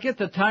 you know, get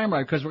the time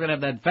right because we're going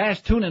to have that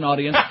vast tune-in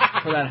audience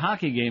for that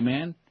hockey game,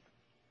 man.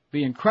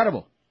 Be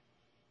incredible.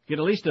 Get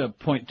at least a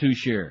 0.2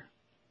 share.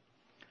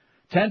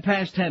 10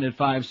 past 10 at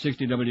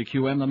 560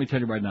 WQM. Let me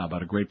tell you right now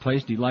about a great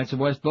place. Delights of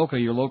West Boca,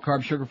 your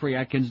low-carb, sugar-free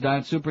Atkins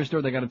Diet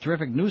Superstore. They got a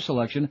terrific new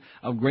selection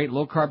of great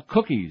low-carb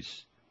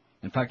cookies.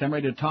 In fact, I'm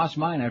ready to toss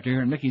mine after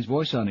hearing Mickey's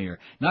voice on the air.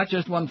 Not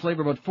just one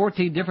flavor, but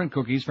 14 different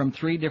cookies from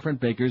 3 different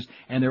bakers,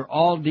 and they're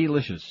all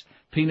delicious.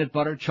 Peanut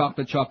butter,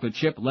 chocolate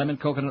chip, lemon,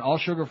 coconut, all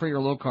sugar-free or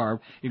low-carb.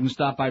 You can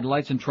stop by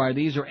Delights and try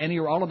these or any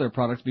or all of their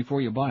products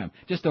before you buy them.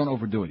 Just don't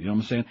overdo it, you know what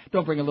I'm saying?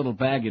 Don't bring a little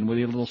bag in with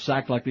you, a little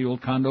sack like the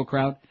old condo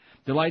crowd.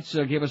 Delights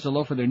gave us a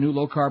loaf of their new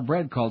low-carb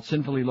bread called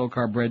Sinfully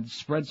Low-Carb Bread.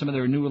 Spread some of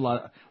their new,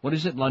 La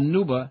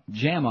Nuba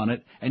jam on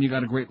it, and you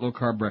got a great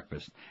low-carb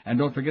breakfast. And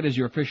don't forget, as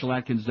your official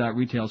Atkins Diet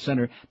retail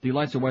center,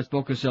 Delights of West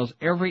Boca sells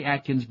every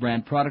Atkins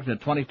brand product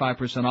at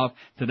 25% off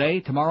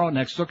today, tomorrow,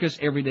 next Sukkot,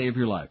 every day of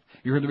your life.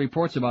 You heard the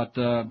reports about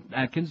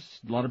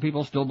Atkins. A lot of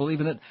people still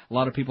believe in it. A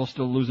lot of people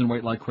still losing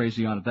weight like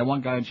crazy on it. That one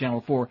guy on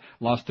Channel 4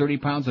 lost 30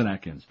 pounds on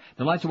Atkins.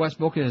 Delights of West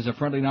Boca has a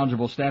friendly,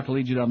 knowledgeable staff to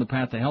lead you down the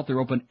path to health. They're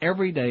open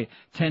every day,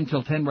 10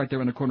 till 10, right there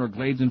in the corner of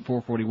Glades and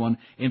 441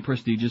 in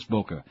prestigious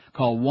Boca.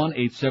 Call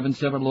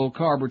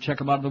 1-877-LOW-CARB or check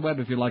them out on the web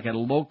if you like at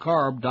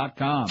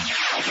lowcarb.com.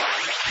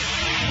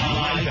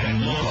 Live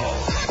and local.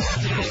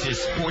 This is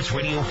Sports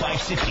Radio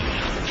 560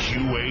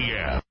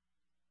 QAM.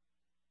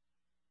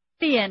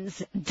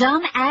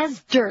 Dumb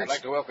as dirt. I'd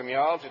like to welcome you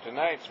all to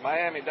tonight's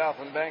Miami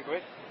Dolphin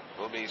Banquet.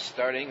 We'll be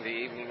starting the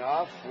evening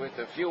off with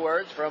a few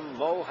words from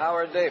Mo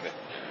Howard David.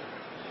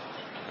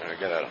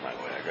 Get out of my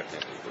way. I got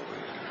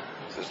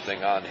this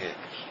thing on here.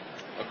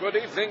 A good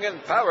evening in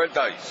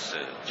paradise,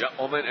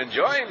 gentlemen and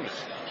James.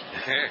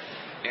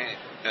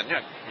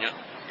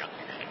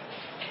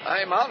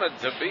 I'm honored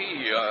to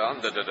be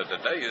on the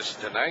dais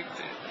tonight.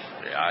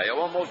 I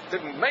almost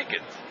didn't make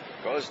it,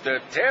 because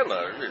the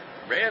tailor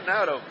ran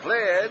out of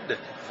plaid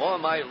for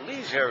my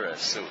leisure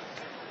suit.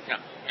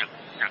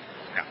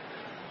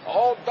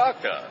 Oh,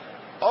 doctor.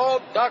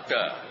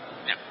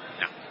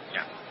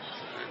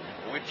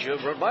 Which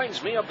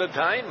reminds me of the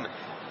time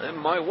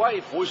my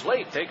wife was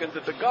late taking to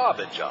the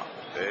garbage out.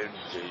 And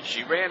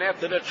she ran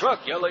after the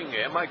truck yelling,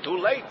 "Am I too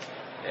late?"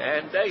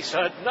 And they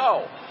said,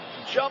 "No,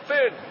 jump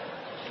in."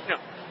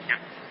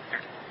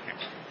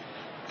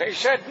 They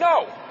said,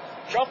 "No,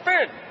 jump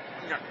in."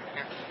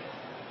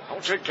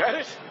 Don't you get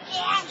it?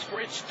 It's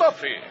great stuff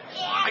here.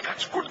 I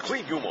got some good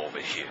clean humor over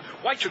here.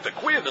 Why should the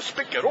queer and the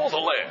spick get all the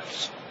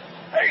laughs?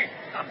 Hey,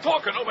 I'm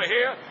talking over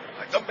here.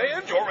 I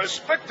demand your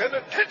respect and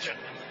attention.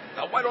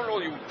 Now, why don't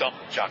all you dumb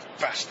jock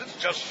bastards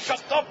just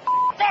shut the up?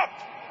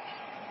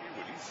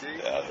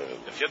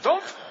 If you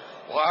don't,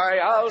 why,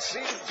 I'll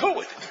see to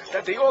it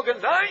that the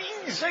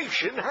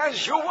organization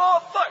has you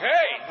off the...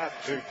 Hey! Not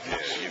too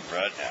good,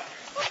 right now.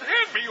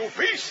 Hand me, you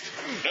beast!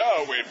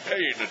 Now we're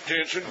paying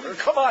attention.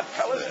 Come on,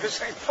 fellas,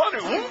 this ain't funny.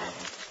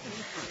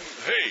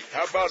 Hey,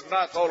 how about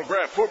knock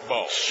autograph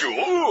football?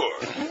 Sure.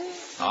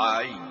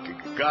 I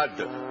got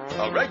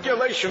a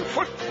regulation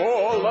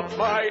football up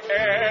my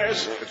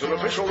ass. It's an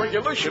official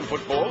regulation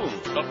football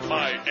up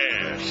my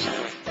ass.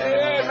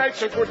 And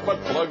that's a good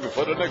butt plug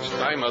for the next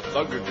time a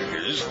thug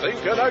is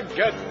thinking of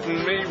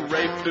getting me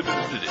raped.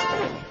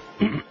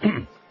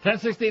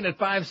 10:16 at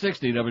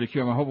 560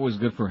 WQM. I hope it was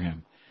good for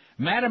him.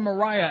 Madame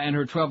Mariah and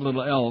her 12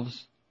 little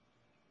elves.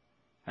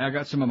 I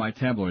got some of my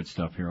tabloid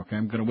stuff here, okay?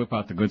 I'm going to whip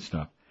out the good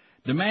stuff.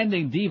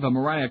 Demanding diva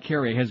Mariah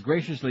Carey has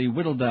graciously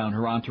whittled down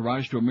her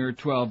entourage to a mere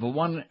 12, but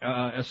one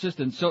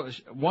assistant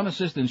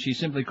she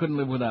simply couldn't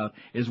live without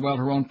is, well,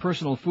 her own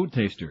personal food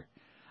taster.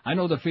 I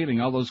know the feeling,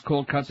 all those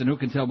cold cuts, and who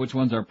can tell which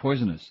ones are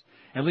poisonous.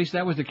 At least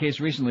that was the case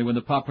recently when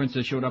the pop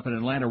princess showed up at an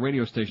Atlanta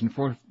radio station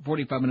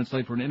 45 minutes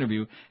late for an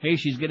interview. Hey,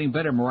 she's getting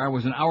better. Mariah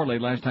was an hour late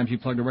last time she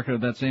plugged a record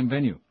at that same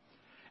venue.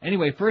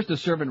 Anyway, first the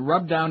servant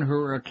rubbed down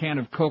her can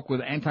of Coke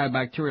with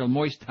antibacterial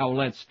moist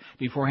towelettes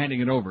before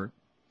handing it over.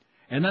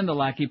 And then the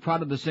lackey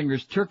prodded the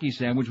singer's turkey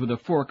sandwich with a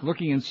fork,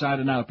 looking inside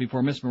and out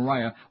before Miss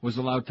Mariah was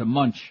allowed to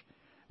munch.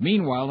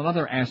 Meanwhile,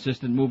 another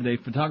assistant moved a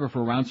photographer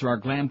around so our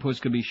glam puss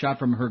could be shot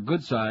from her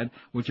good side,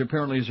 which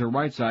apparently is her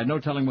right side. No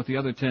telling what the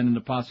other 10 in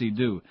the posse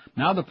do.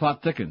 Now the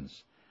plot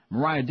thickens.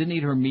 Mariah didn't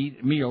eat her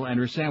meal and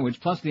her sandwich,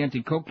 plus the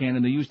empty Coke can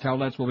and the used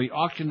towelettes will be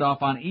auctioned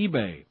off on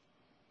eBay.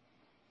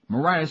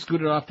 Mariah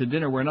scooted off to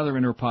dinner where another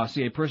in her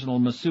posse, a personal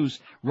masseuse,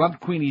 rubbed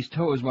Queenie's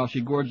toes while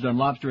she gorged on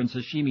lobster and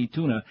sashimi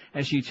tuna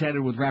as she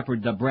chatted with rapper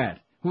Da Brat.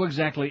 Who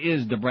exactly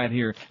is Da Brat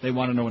here? They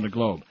want to know in the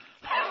Globe.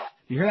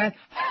 You hear that?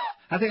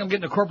 I think I'm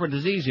getting a corporate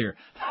disease here.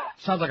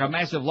 Sounds like a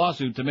massive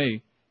lawsuit to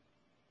me.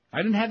 I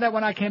didn't have that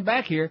when I came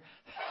back here.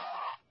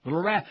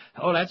 Little rat.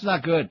 Oh, that's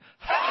not good.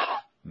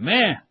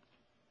 Man.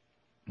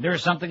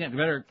 There's something that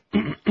better.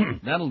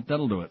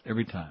 That'll do it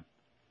every time.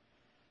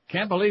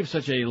 Can't believe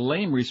such a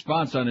lame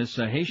response on this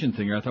Haitian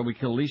thing. I thought we'd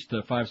kill at least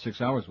 5-6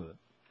 hours with it.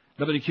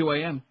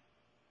 WQAM.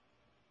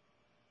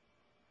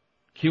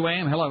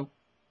 QAM, hello.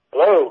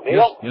 Hello,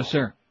 Neil. Yes,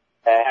 sir.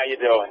 How you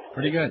doing?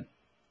 Pretty good.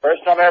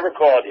 First time I ever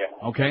called you.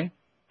 Okay.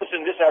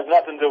 Listen, this has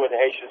nothing to do with the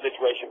Haitian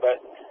situation, but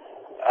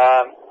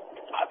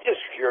I'm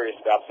just curious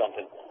about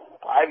something.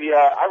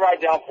 I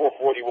ride down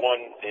 441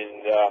 in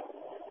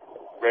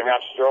right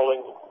around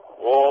Sterling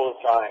all the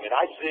time, and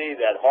I see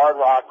that Hard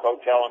Rock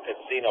Hotel and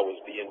Casino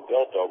is being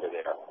built over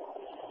there.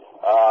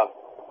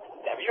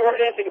 Have you heard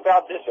anything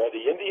about this? Are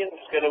the Indians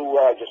going to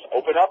just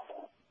open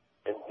up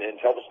and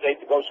tell the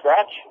state to go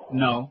scratch?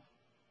 No.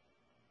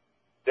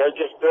 They're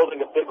just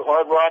building a big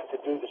Hard Rock to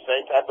do the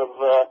same type of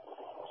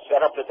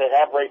setup that they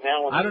have right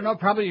now. I don't know.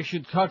 Probably you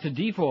should talk to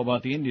Defoe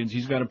about the Indians.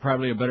 He's got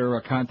probably a better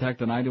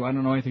contact than I do. I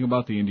don't know anything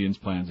about the Indians'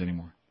 plans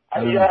anymore.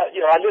 I listen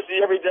to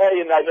you every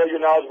day, and I know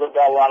you're knowledgeable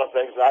about a lot of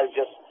things. And I was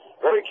just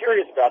very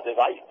curious about this.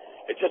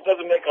 It just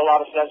doesn't make a lot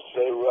of sense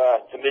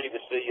to me to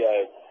see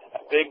a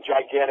big,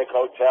 gigantic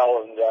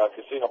hotel and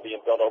casino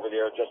being built over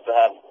there just to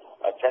have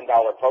a $10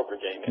 poker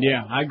game.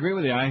 Yeah, I agree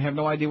with you. I have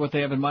no idea what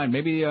they have in mind.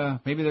 Maybe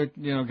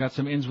they're got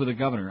some ins with the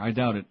governor. I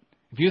doubt it.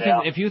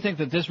 If you think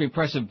that this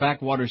repressive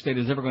backwater state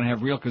is ever going to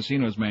have real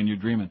casinos, man, you're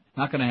dreaming.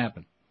 Not going to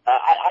happen.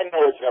 I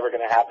know it's never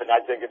going to happen. I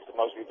think it's the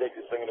most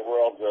ridiculous thing in the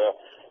world.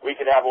 We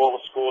could have all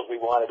the schools we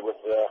wanted with.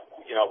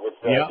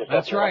 Yeah,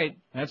 that's right.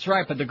 That's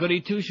right. But the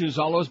goody two shoes,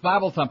 all those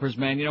Bible thumpers,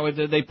 man.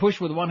 They push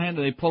with one hand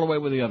and they pull away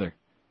with the other.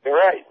 You're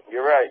right.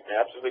 You're right.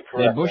 Absolutely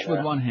correct. They push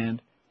with one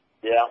hand.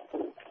 Yeah.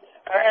 All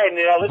right,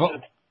 Neil.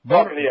 Listen,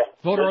 talking to you.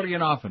 Vote early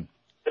and often.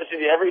 Listen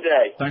to you every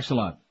day. Thanks a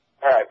lot.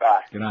 All right,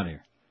 bye. Get out of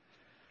here.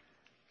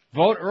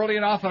 Vote early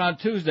and often on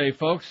Tuesday,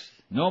 folks.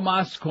 No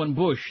mas con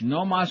Bush.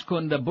 No mas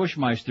con the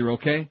Bushmeister,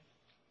 okay?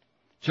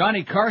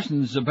 Johnny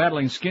Carson's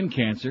battling skin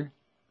cancer.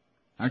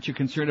 Aren't you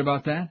concerned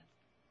about that?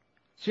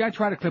 See, I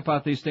try to clip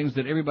out these things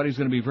that everybody's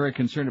going to be very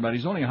concerned about.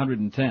 He's only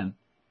 110.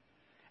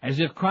 As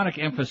if chronic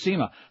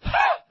emphysema.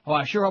 Oh,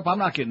 I sure hope I'm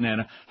not getting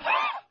that.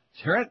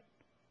 Hear it?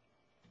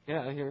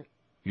 Yeah, I hear it.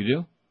 You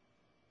do?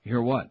 You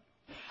hear what?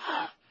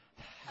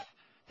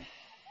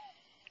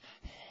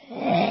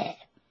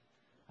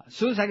 As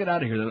soon as I get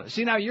out of here,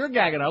 see, now you're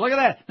gagging out. Look at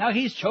that. Now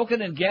he's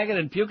choking and gagging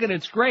and puking.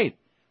 It's great.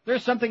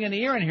 There's something in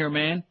the air in here,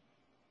 man.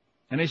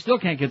 And they still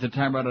can't get the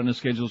time right on the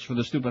schedules for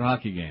the stupid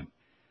hockey game.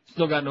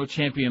 Still got no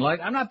champion light.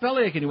 I'm not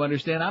bellyaching, you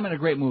understand? I'm in a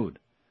great mood.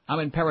 I'm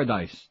in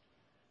paradise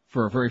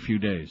for a very few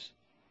days.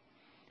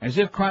 As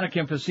if chronic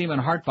emphysema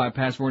and heart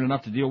bypass weren't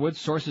enough to deal with,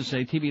 sources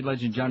say TV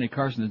legend Johnny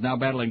Carson is now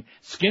battling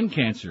skin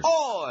cancer.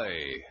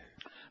 Oi!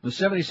 The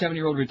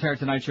 77-year-old retired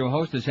Tonight Show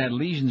host has had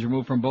lesions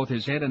removed from both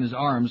his head and his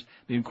arms.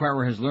 The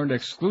Inquirer has learned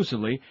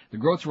exclusively the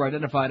growths were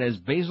identified as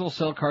basal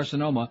cell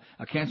carcinoma,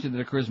 a cancer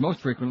that occurs most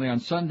frequently on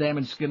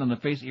sun-damaged skin on the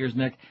face, ears,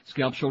 neck,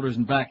 scalp, shoulders,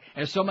 and back.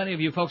 As so many of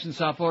you folks in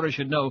South Florida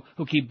should know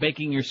who keep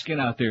baking your skin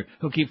out there,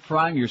 who keep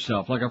frying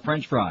yourself like a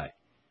French fry.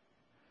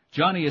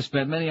 Johnny has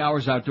spent many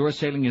hours outdoors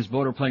sailing his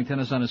boat or playing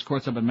tennis on his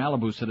courts up in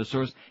Malibu, said a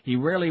source. He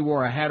rarely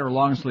wore a hat or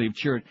long-sleeved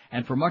shirt,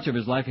 and for much of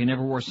his life he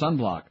never wore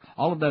sunblock.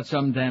 All of that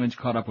sun damage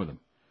caught up with him.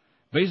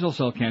 Basal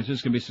cell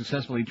cancers can be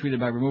successfully treated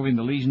by removing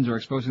the lesions or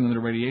exposing them to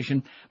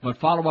radiation, but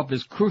follow-up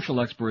is crucial,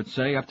 experts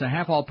say. Up to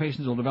half all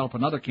patients will develop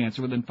another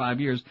cancer within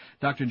 5 years.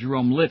 Dr.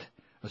 Jerome Litt,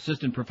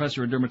 assistant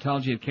professor of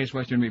dermatology at Case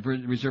Western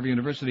Reserve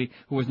University,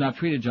 who has now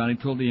treated Johnny,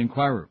 told the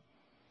Inquirer.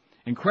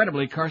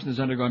 Incredibly, Carson has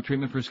undergone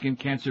treatment for skin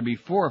cancer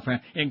before.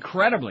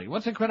 Incredibly.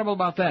 What's incredible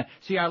about that?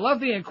 See, I love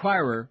the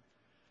Inquirer,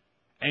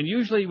 and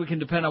usually we can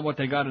depend on what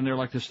they got in there,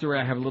 like the story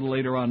I have a little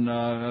later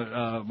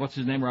on, what's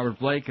his name, Robert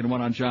Blake, and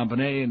one on John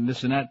Bonet, and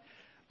this and that.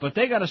 But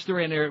they got a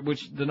story in there,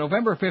 which the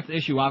November 5th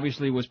issue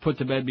obviously was put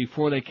to bed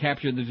before they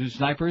captured the two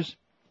snipers.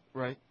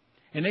 Right.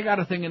 And they got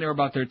a thing in there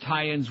about their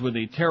tie-ins with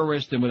the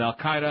terrorists and with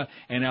Al-Qaeda,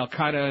 and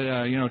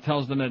Al-Qaeda,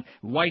 tells them that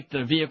white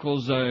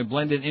vehicles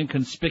blend in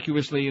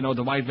inconspicuously,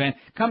 the white van.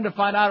 Come to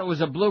find out it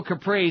was a blue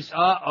Caprice.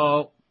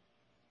 Uh-oh.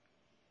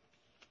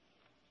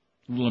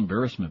 A little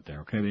embarrassment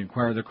there, okay? The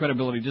Inquirer, their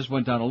credibility just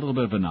went down a little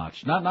bit of a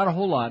notch. Not a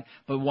whole lot,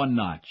 but one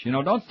notch.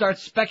 Don't start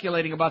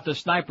speculating about the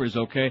snipers,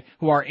 okay,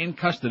 who are in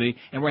custody,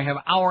 and we have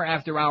hour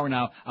after hour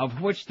now of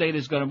which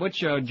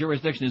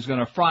jurisdiction is going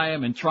to fry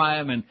them and try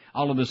them and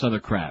all of this other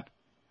crap.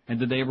 And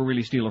did they ever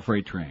really steal a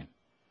freight train?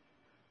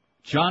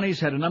 Johnny's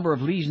had a number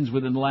of lesions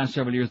within the last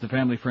several years, the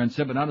family friend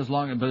said, but as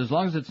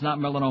long as it's not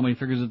melanoma, he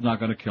figures it's not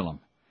going to kill him.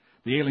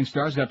 The ailing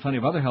star's got plenty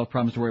of other health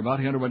problems to worry about.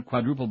 He underwent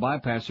quadruple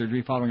bypass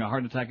surgery following a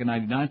heart attack in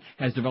 '99,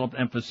 has developed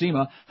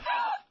emphysema.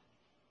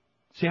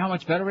 See how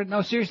much better it is?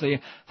 No, seriously.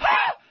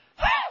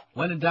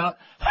 When in doubt,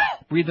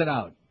 breathe it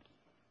out.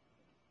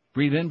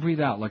 Breathe in,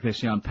 breathe out, like they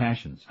say on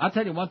Passions. I'll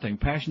tell you one thing,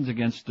 Passions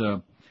against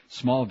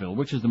Smallville,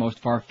 which is the most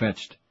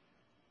far-fetched.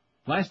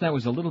 Last night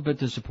was a little bit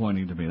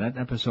disappointing to me. That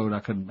episode, I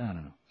don't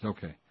know. It's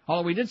okay.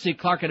 Although we did see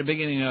Clark at the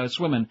beginning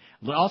swimming,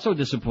 also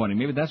disappointing.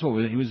 Maybe that's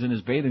what he was in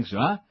his bathing suit,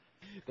 huh?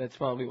 That's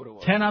probably what it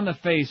was. 10 on the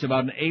face,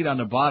 about an 8 on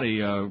the body,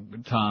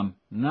 Tom.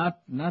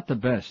 Not the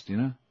best, you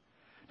know?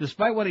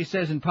 Despite what he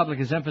says in public,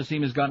 his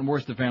emphysema has gotten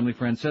worse, the family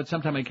friend said.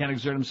 Sometimes he can't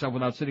exert himself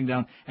without sitting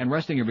down and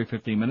resting every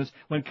 15 minutes.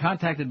 When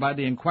contacted by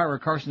the Inquirer,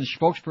 Carson's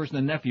spokesperson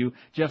and nephew,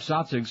 Jeff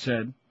Sotzig,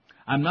 said,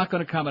 I'm not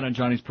going to comment on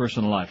Johnny's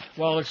personal life.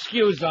 Well,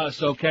 excuse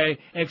us, okay?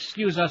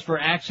 Excuse us for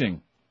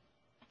axing.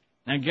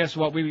 And guess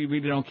what? We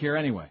really don't care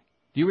anyway.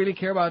 Do you really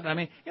care about,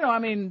 he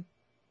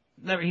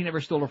never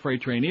stole a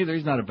freight train either.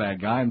 He's not a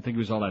bad guy. I didn't think he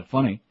was all that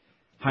funny.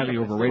 Highly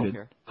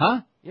overrated.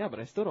 Huh? Yeah,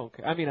 but I still don't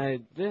care. I mean, I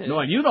did. No,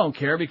 and you don't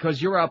care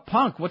because you're a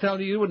punk. What the hell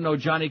do you wouldn't know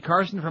Johnny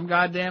Carson from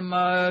goddamn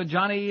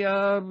Johnny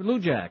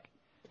Lujack?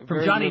 From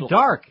Very Johnny little.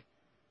 Dark.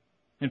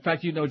 In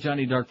fact, you know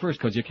Johnny Dark first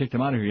because you kicked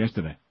him out of here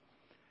yesterday.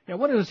 Yeah,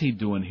 what was he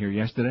doing here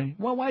yesterday?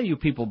 Well, why are you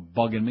people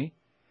bugging me?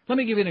 Let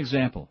me give you an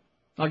example.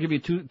 I'll give you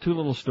two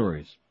little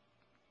stories.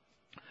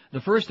 The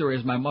first story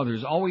is my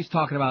mother's always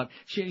talking about,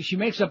 she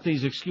makes up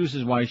these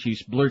excuses why she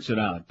blurts it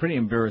out. Pretty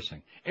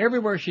embarrassing.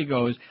 Everywhere she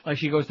goes, like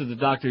she goes to the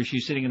doctor,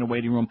 she's sitting in a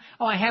waiting room.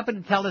 Oh, I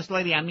happen to tell this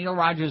lady I'm Neil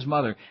Rogers'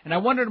 mother. And I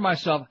wonder to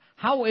myself,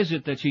 how is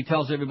it that she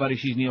tells everybody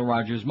she's Neil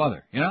Rogers'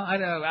 mother? You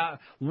know,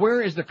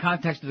 where is the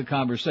context of the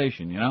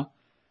conversation, you know?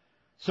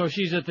 So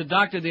she's at the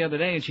doctor the other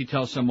day, and she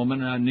tells some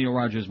woman, Neil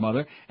Rogers'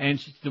 mother, and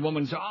the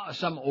woman's,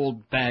 some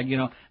old bag, you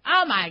know,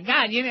 oh my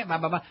God, you know, blah,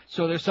 blah, blah.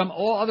 So there's some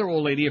other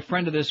old lady, a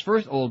friend of this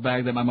first old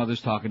bag that my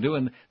mother's talking to,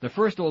 and the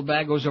first old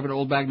bag goes over to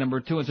old bag number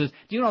 2 and says,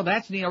 do you know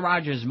that's Neil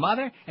Rogers'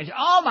 mother? And she,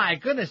 oh my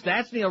goodness,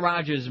 that's Neil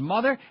Rogers'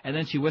 mother? And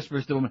then she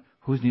whispers to the woman,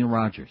 who's Neil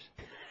Rogers?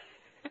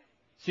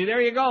 See, there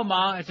you go,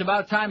 Ma. It's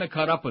about time it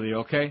caught up with you,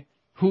 okay?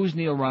 Who's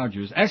Neil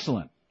Rogers?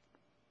 Excellent.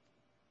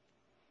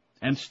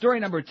 And story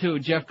number 2,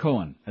 Jeff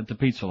Cohen at the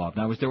Pizza Loft.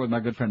 Now, I was there with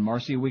my good friend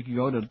Marcy a week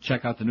ago to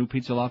check out the new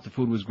Pizza Loft. The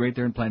food was great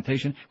there in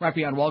Plantation, right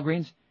beyond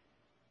Walgreens.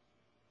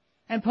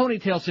 And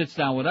Ponytail sits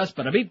down with us,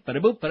 bada-beep,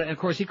 bada-boop, and of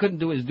course he couldn't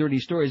do his dirty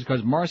stories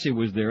because Marcy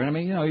was there. And I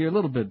mean, you know, you're a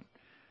little bit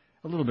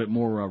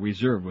more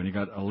reserved when you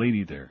got a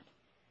lady there.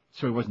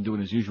 So he wasn't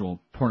doing his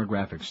usual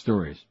pornographic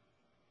stories.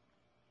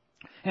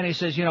 And he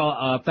says, you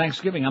know,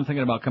 Thanksgiving, I'm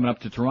thinking about coming up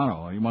to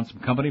Toronto. You want some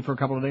company for a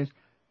couple of days?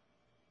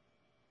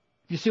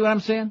 You see what I'm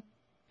saying?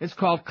 It's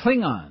called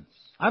Klingons.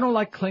 I don't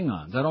like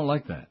Klingons. I don't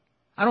like that.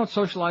 I don't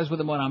socialize with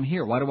them when I'm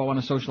here. Why do I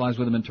want to socialize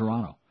with them in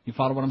Toronto? You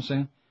follow what I'm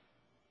saying?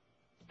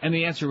 And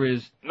the answer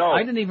is, no.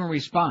 I didn't even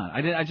respond.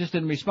 I just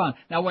didn't respond.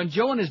 Now, when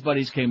Joe and his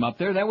buddies came up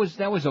there, that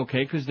was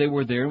okay because they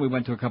were there and we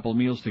went to a couple of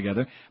meals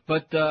together.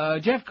 But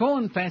Jeff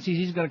Cohen fancies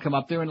he's going to come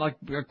up there and like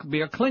be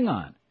a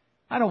Klingon.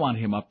 I don't want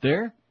him up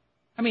there.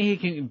 I mean, he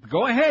can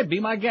go ahead, be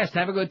my guest,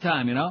 have a good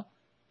time, you know.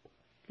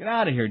 Get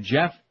out of here,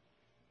 Jeff.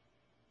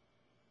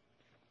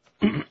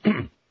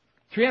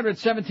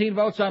 317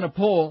 votes on a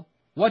poll.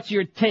 What's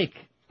your take?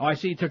 Oh, I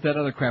see he took that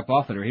other crap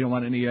off of there. He don't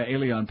want any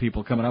alien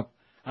people coming up.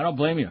 I don't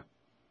blame you.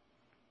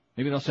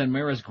 Maybe they'll send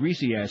Mara's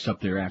greasy ass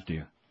up there after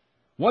you.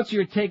 What's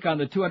your take on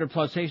the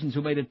 200-plus Haitians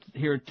who made it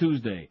here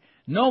Tuesday?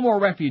 No more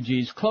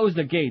refugees. Close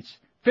the gates.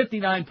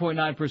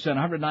 59.9%.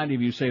 190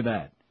 of you say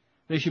that.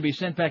 They should be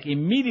sent back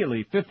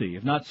immediately. 50,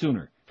 if not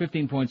sooner.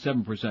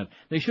 15.7%.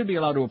 They should be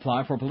allowed to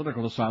apply for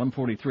political asylum.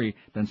 43.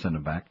 Then send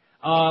them back.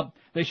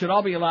 They should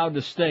all be allowed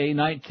to stay.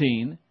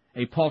 19.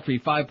 A paltry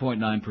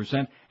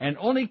 5.9%, and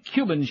only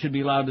Cubans should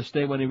be allowed to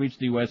stay when they reach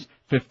the U.S.,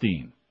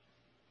 15.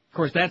 Of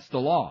course, that's the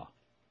law.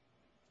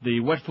 The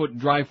wet foot,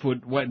 dry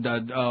foot,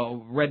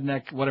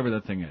 redneck, whatever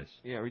that thing is.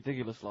 Yeah,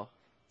 ridiculous law.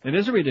 It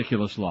is a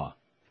ridiculous law.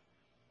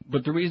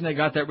 But the reason they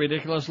got that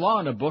ridiculous law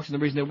in the books, and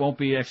the reason it won't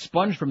be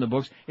expunged from the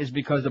books, is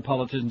because the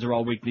politicians are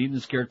all weak-kneed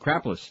and scared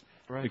crapless.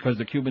 Right. Because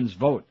the Cubans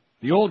vote.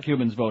 The old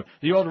Cubans vote.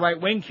 The old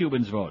right-wing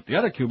Cubans vote. The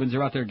other Cubans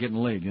are out there getting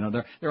laid. You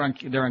know, they're on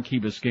Key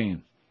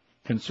Biscayne,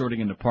 consorting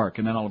in the park,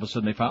 and then all of a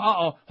sudden they found,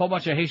 a whole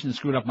bunch of Haitians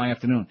screwed up my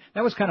afternoon.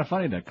 That was kind of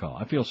funny, that call.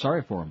 I feel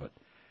sorry for him, but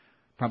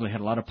probably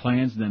had a lot of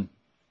plans and then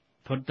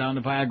put it down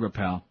to Viagra,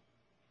 pal.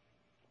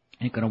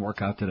 Ain't gonna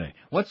work out today.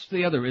 What's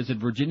the other? Is it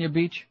Virginia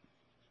Beach?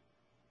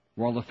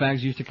 Where all the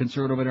fags used to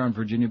consort over there on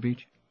Virginia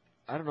Beach?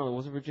 I don't know.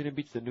 Wasn't Virginia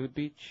Beach the nude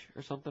beach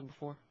or something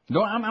before?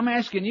 No, I'm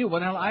asking you.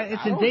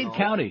 It's in Dade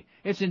County.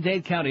 It's in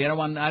Dade County.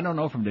 I don't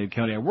know from Dade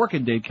County. I work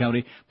in Dade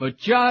County, but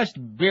just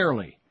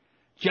barely.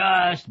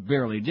 Just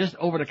barely. Just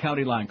over the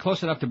county line.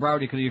 Close enough to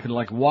Broward you could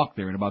like walk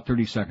there in about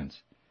 30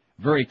 seconds.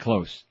 Very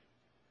close.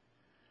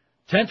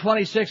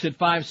 1026 at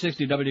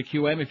 560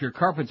 WQM. If your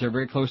carpets are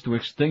very close to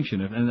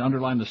extinction, and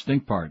underline the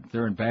stink part,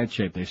 they're in bad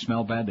shape. They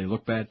smell bad. They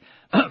look bad.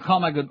 Call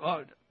my good...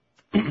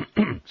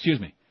 Excuse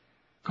me.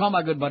 Call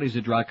my good buddies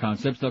at Dry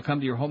Concepts. They'll come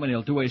to your home and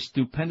they'll do a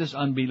stupendous,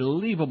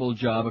 unbelievable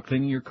job of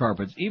cleaning your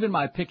carpets. Even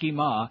my picky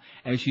ma,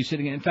 as she's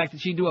sitting in fact,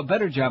 she'd do a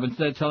better job.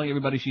 Instead of telling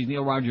everybody she's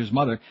Neil Rogers'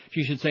 mother,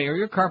 she should say, are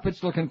your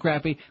carpets looking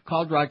crappy?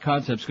 Call Dry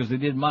Concepts, because they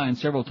did mine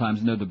several times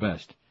and they're the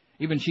best.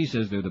 Even she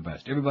says they're the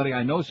best. Everybody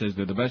I know says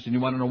they're the best, and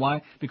you want to know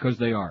why? Because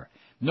they are.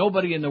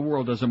 Nobody in the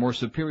world does a more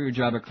superior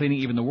job of cleaning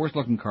even the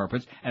worst-looking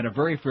carpets at a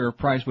very fair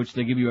price, which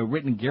they give you a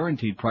written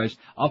guaranteed price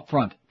up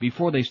front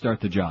before they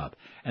start the job.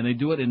 And they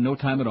do it in no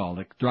time at all.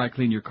 They dry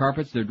clean your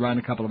carpets. They're dry in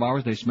a couple of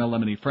hours. They smell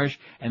lemony fresh,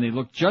 and they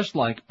look just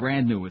like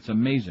brand new. It's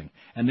amazing.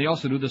 And they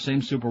also do the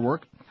same super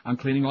work on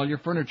cleaning all your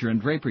furniture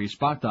and drapery,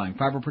 spot dyeing,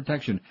 fiber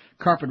protection,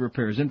 carpet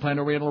repairs, in-plant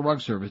oriental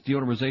rug service,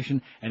 deodorization,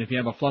 and if you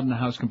have a flood in the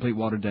house, complete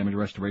water damage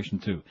restoration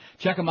too.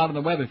 Check them out on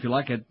the web if you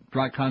like at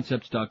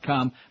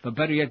dryconcepts.com, but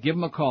better yet, give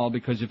them a call,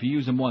 because if you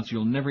use them once,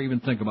 you'll never even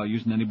think about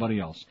using anybody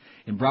else.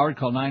 In Broward,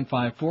 call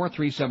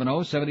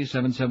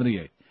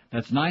 954-370-7778.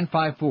 That's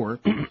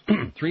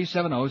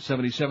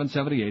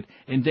 954-370-7778.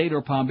 In Dade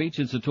or Palm Beach,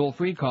 it's a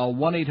toll-free call,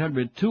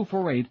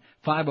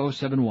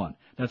 1-800-248-5071.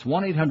 That's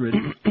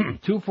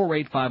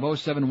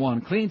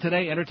 1-800-248-5071. Clean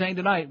today, entertain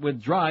tonight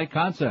with Dry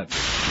Concepts.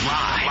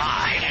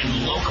 Live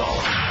and local.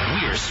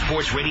 We're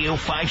Sports Radio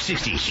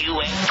 560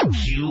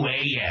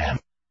 QAM.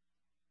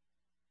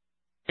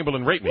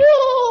 And rate me.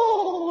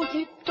 You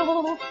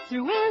tiptoe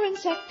through Aaron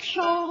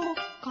section,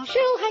 'cause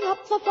she'll hang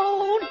up the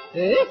phone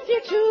if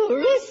you're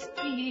too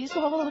risky.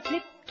 So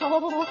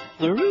tiptoe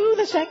through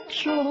the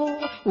section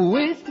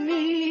with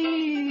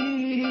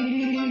me.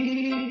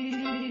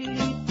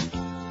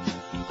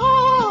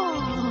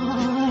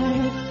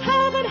 I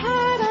haven't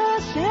had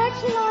a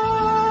sex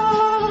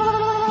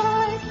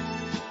life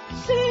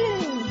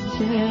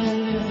since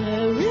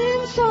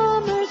Erin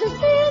Summers has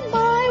been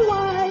my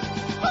wife.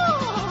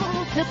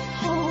 Oh,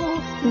 tiptoe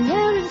through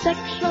Erin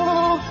section,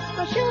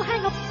 'cause she'll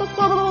hang up the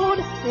phone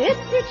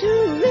if you're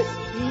too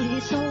risky.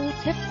 So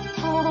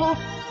tiptoe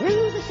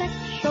through the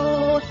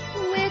section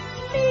with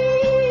me.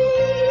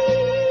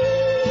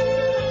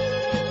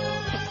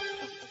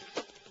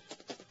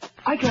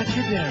 I got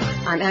you down.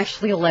 I'm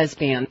actually a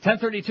lesbian.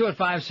 10:32 at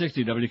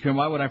 560 WQAM.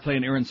 Why would I play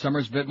an Aaron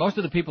Summers bit? Most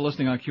of the people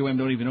listening on QM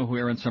don't even know who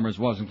Aaron Summers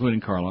was,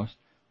 including Carlos.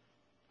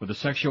 With the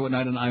sex show at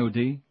night on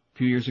IOD a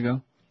few years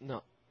ago?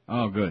 No.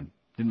 Oh, good.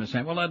 Didn't miss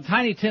that. Well, the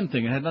Tiny Tim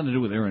thing, it had nothing to do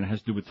with Aaron. It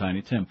has to do with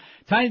Tiny Tim.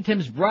 Tiny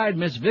Tim's bride,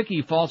 Miss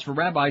Vicky, falls for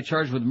rabbi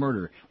charged with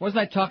murder.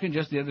 Wasn't I talking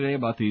just the other day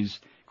about these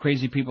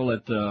crazy people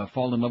that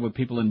fall in love with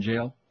people in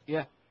jail?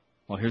 Yeah.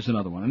 Well, here's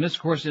another one. And this,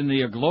 of course, in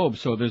the Globe,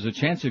 so there's a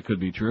chance it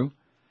could be true.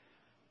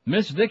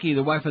 Miss Vicky,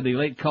 the wife of the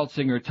late cult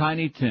singer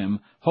Tiny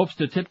Tim, hopes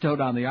to tiptoe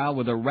down the aisle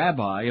with a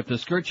rabbi if the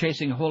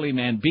skirt-chasing holy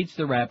man beats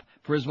the rap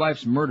for his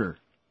wife's murder.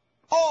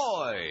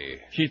 Oi!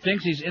 She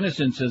thinks he's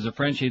innocent, says a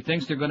friend. She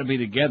thinks they're going to be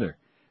together.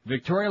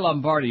 Victoria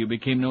Lombardi, who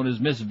became known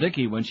as Miss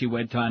Vicky when she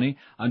wed Tiny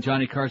on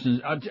Johnny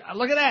Carson's...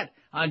 look at that!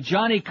 On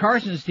Johnny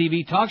Carson's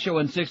TV talk show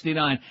in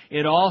 '69.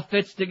 It all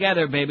fits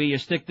together, baby. You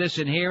stick this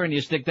in here and you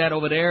stick that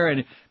over there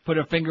and put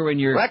a finger in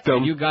your... Rectum.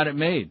 And you got it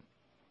made.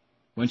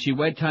 When she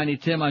wed Tiny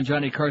Tim on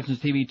Johnny Carson's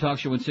TV talk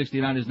show in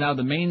 '69 is now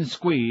the main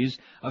squeeze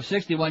of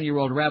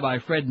 61-year-old Rabbi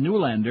Fred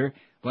Newlander.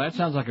 Well, that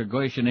sounds like a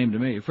Goyish name to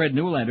me. Fred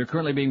Newlander,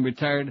 currently being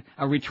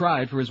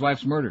retried for his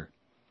wife's murder.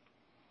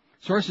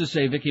 Sources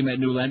say Vicky met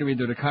Newlander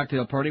either at a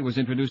cocktail party, was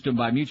introduced to him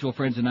by mutual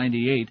friends in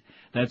 '98.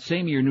 That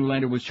same year,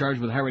 Newlander was charged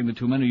with hiring the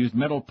two men who used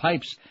metal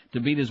pipes to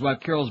beat his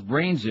wife Carol's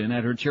brains in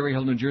at her Cherry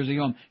Hill, New Jersey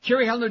home.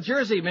 Cherry Hill, New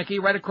Jersey, Mickey,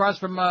 right across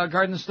from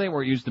Garden State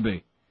where it used to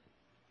be.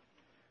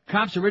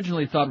 Cops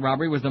originally thought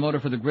robbery was the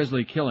motive for the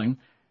grisly killing.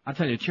 I'll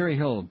tell you, Cherry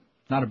Hill,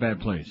 not a bad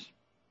place.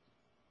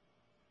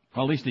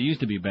 Well, at least it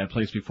used to be a bad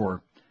place before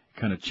it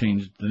kind of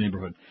changed the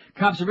neighborhood.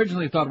 Cops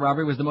originally thought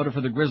robbery was the motive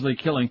for the grisly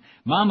killing.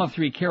 Mom of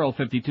three, Carol,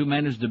 52,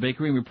 managed a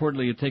bakery and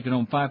reportedly had taken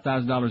home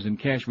 $5,000 in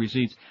cash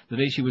receipts the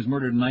day she was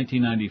murdered in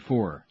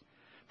 1994.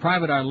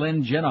 Private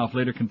Arlen Jenoff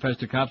later confessed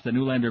to cops that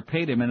Newlander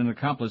paid him and an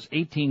accomplice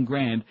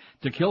 $18,000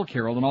 to kill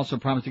Carol and also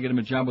promised to get him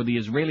a job with the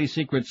Israeli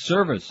Secret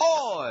Service.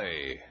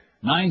 Oi!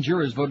 9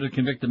 jurors voted to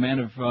convict the man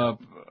of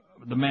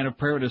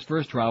prayer at his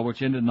first trial,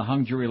 which ended in the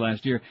hung jury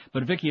last year.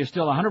 But Vicky is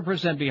still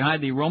 100%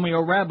 behind the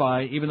Romeo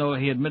rabbi, even though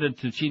he admitted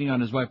to cheating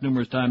on his wife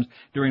numerous times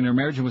during their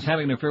marriage and was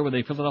having an affair with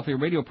a Philadelphia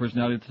radio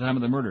personality at the time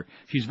of the murder.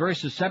 She's very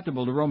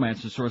susceptible to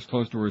romance, a source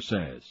close to her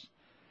says.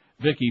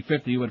 Vicky,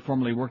 50, who had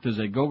formerly worked as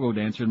a go-go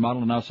dancer and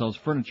model and now sells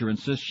furniture,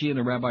 insists she and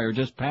the rabbi are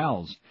just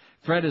pals.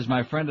 Fred is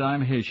my friend and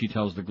I'm his, she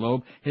tells the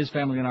Globe. His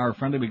family and I are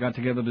friendly. We got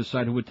together to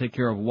decide who would take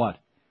care of what.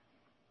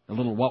 A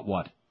little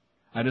what.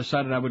 I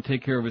decided I would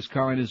take care of his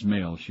car and his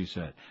mail, she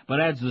said. But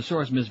adds the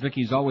source, Miss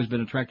Vicky's always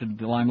been attracted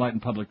to the limelight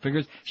and public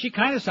figures. She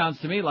kind of sounds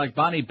to me like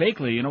Bonnie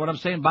Bakley. You know what I'm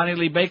saying? Bonnie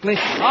Lee Bakley?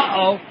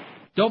 Uh-oh.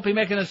 Don't be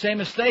making the same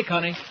mistake,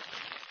 honey.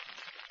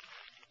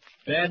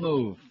 Bad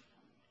move.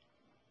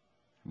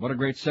 What a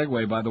great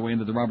segue, by the way,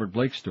 into the Robert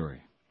Blake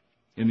story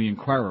in the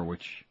Inquirer,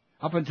 which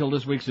up until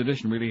this week's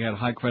edition really had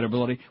high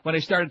credibility. When they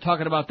started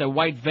talking about the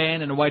white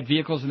van and the white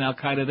vehicles and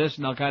Al-Qaeda this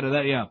and Al-Qaeda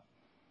that, yeah.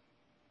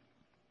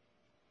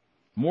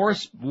 More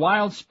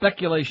wild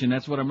speculation.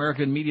 That's what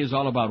American media is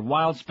all about.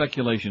 Wild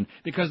speculation.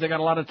 Because they got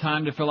a lot of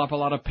time to fill up, a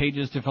lot of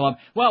pages to fill up.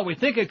 Well, we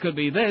think it could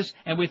be this,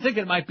 and we think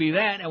it might be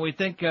that, and we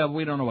think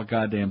we don't know a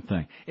goddamn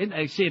thing.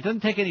 See, it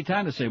doesn't take any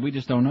time to say we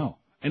just don't know.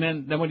 And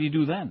then what do you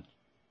do then?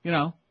 You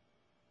know?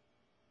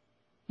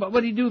 But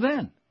what do you do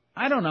then?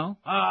 I don't know.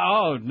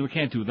 Oh, we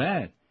can't do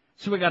that.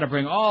 So we got to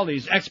bring all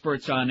these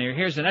experts on there.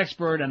 Here's an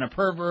expert and a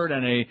pervert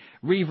and a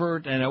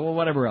revert and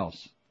whatever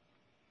else.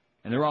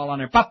 And they're all on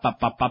there, pop, pop,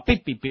 pop, pop,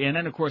 beep, beep, beep. And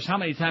then, of course, how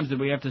many times did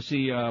we have to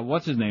see,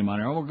 what's his name on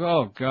there?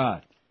 Oh,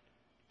 God.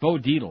 Bo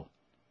Dietl.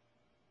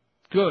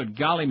 Good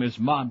golly, Miss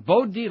Mom.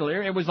 Bo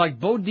Dietl. It was like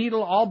Bo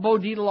Dietl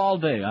all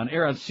day. On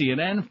air on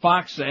CNN,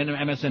 Fox, and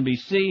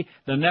MSNBC,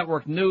 the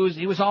network news.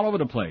 He was all over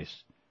the place.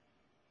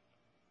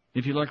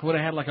 If you would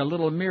have had like a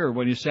little mirror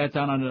when you sat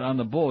down on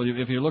the bull,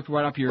 if you looked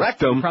right up your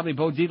rectum, probably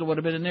Bo Dietl would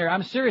have been in there.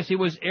 I'm serious. He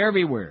was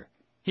everywhere.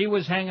 He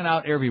was hanging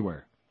out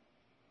everywhere.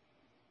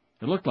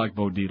 It looked like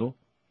Bo Dietl.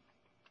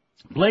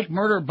 Blake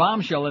murder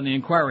bombshell in the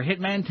Inquirer.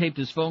 Hitman taped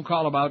his phone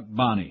call about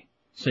Bonnie,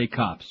 say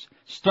cops.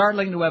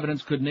 Startling new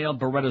evidence could nail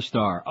Beretta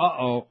star.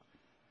 Uh-oh.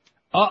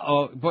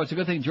 Boy, it's a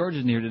good thing George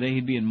isn't here today.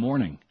 He'd be in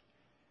mourning.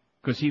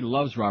 Because he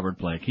loves Robert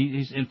Blake.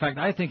 In fact,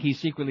 I think he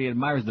secretly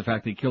admires the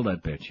fact that he killed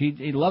that bitch.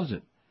 He loves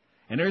it.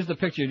 And there's the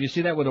picture. Do you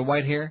see that with the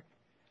white hair?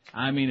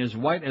 I mean, as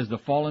white as the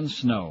fallen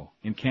snow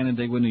in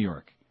Canandaigua, New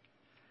York.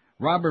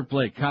 Robert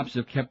Blake. Cops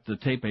have kept the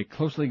tape a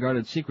closely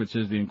guarded secret,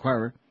 says the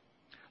Inquirer.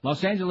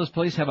 Los Angeles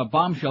police have a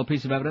bombshell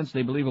piece of evidence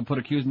they believe will put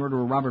accused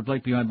murderer Robert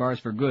Blake behind bars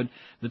for good.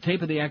 The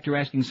tape of the actor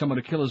asking someone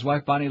to kill his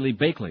wife, Bonnie Lee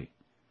Bakley.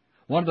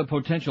 One of the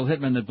potential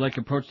hitmen that Blake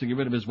approached to get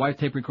rid of his wife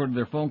tape recorded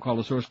their phone call.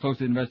 A source close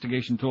to the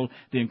investigation told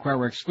the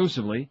Inquirer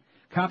exclusively.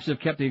 Cops have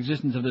kept the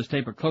existence of this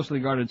tape a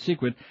closely guarded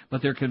secret,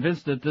 but they're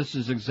convinced that this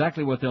is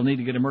exactly what they'll need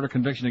to get a murder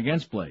conviction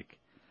against Blake.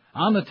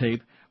 On the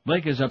tape,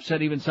 Blake is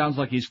upset, even sounds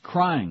like he's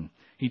crying.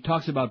 He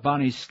talks about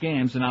Bonnie's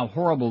scams and how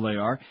horrible they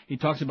are. He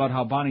talks about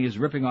how Bonnie is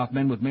ripping off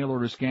men with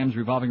mail-order scams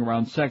revolving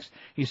around sex.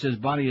 He says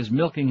Bonnie is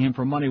milking him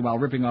for money while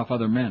ripping off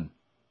other men.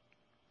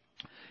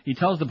 He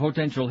tells the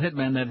potential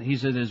hitman that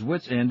he's at his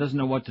wit's end, doesn't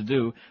know what to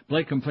do.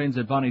 Blake complains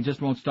that Bonnie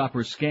just won't stop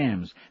her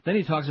scams. Then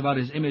he talks about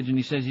his image and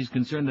he says he's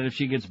concerned that if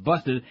she gets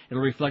busted,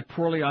 it'll reflect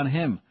poorly on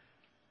him.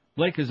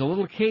 Blake is a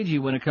little cagey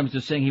when it comes to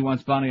saying he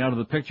wants Bonnie out of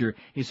the picture.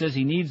 He says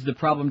he needs the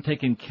problem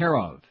taken care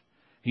of.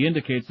 He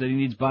indicates that he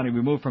needs Bonnie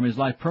removed from his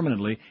life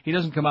permanently. He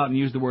doesn't come out and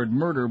use the word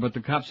murder, but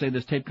the cops say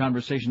this tape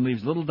conversation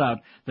leaves little doubt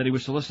that he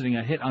was soliciting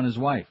a hit on his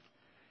wife.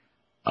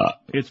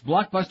 It's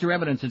blockbuster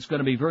evidence. It's going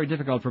to be very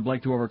difficult for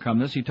Blake to overcome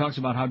this. He talks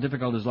about how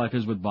difficult his life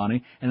is with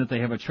Bonnie and that they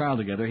have a child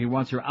together. He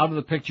wants her out of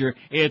the picture.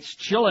 It's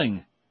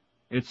chilling,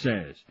 it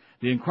says.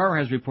 The Inquirer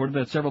has reported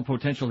that several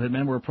potential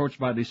hitmen were approached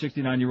by the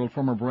 69-year-old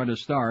former Beretta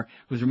star,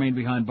 who's remained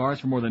behind bars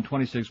for more than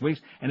 26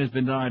 weeks and has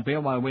been denied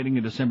bail while awaiting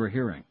a December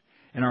hearing.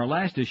 In our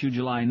last issue,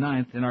 July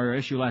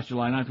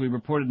 9th, we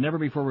reported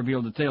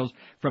never-before-revealed details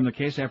from the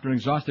case after an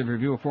exhaustive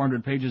review of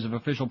 400 pages of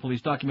official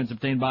police documents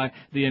obtained by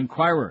the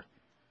Inquirer.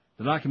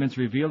 The documents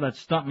reveal that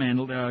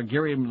stuntman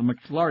Gary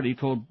McLarty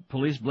told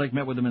police Blake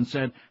met with him and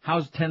said,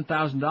 "How's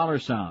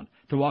 $10,000 sound?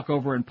 To walk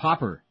over and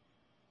pop her."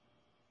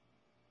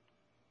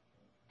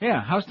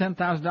 Yeah, how's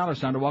 $10,000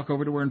 sound to walk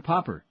over to her and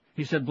pop her?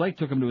 He said Blake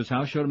took him to his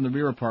house, showed him the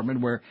rear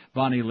apartment where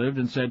Bonnie lived,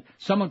 and said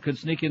someone could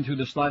sneak in through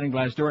the sliding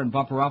glass door and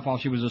bump her off while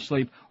she was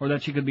asleep, or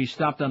that she could be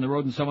stopped on the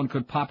road and someone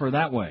could pop her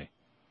that way.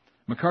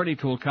 McCarty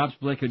told cops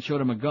Blake had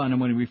showed him a gun, and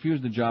when he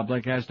refused the job,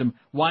 Blake asked him,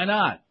 "Why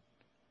not?"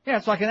 Yeah,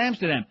 it's like in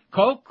Amsterdam.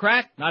 Coke?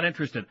 Crack? Not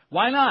interested.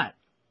 Why not?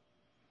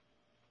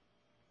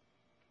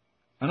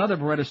 Another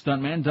Beretta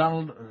stuntman,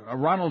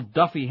 Ronald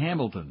Duffy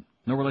Hamilton,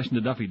 no relation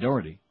to Duffy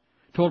Doherty,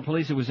 told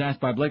police he was asked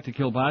by Blake to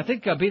kill Bonnie. I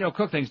think Beto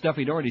Cook thinks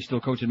Duffy Doherty's still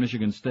coaching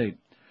Michigan State.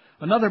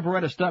 Another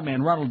Beretta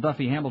stuntman, Ronald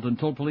Duffy Hamilton,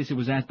 told police he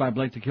was asked by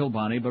Blake to kill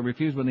Bonnie, but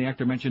refused when the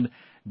actor mentioned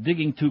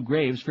digging 2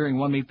 graves, fearing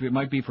one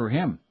might be for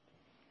him.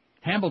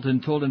 Hamilton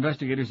told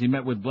investigators he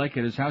met with Blake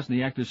at his house and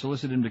the actor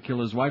solicited him to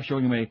kill his wife,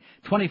 showing him a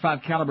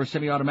 .25 caliber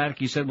semi-automatic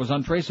he said was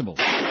untraceable.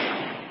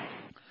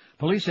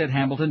 Police said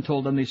Hamilton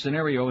told them the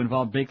scenario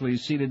involved Bakley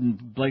seated in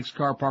Blake's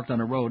car parked on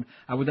a road.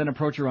 I would then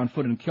approach her on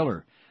foot and kill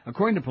her.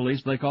 According to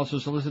police, Blake also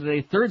solicited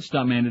a third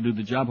stuntman to do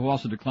the job, who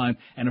also declined,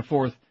 and a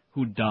fourth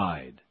who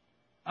died.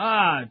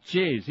 Ah,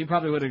 jeez, he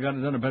probably would have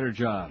done a better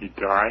job. He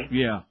died?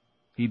 Yeah,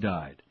 he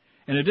died.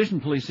 In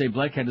addition, police say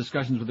Blake had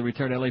discussions with a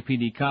retired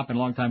LAPD cop and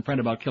longtime friend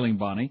about killing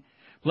Bonnie.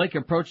 Blake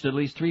approached at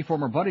least 3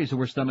 former buddies who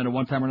were stuntmen at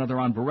one time or another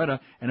on Beretta,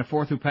 and a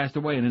fourth who passed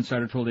away, an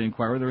insider told the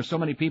Inquirer. There were so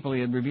many people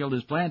he had revealed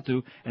his plan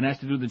to and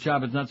asked to do the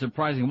job, it's not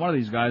surprising one of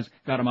these guys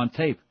got him on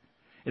tape.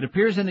 It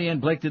appears in the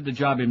end Blake did the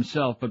job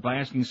himself, but by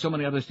asking so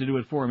many others to do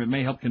it for him, it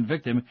may help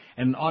convict him,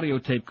 and an audio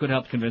tape could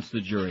help convince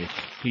the jury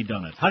he'd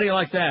done it. How do you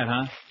like that,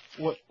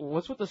 huh?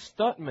 What's with the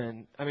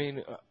stuntmen? I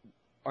mean,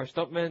 are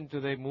stuntmen, do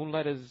they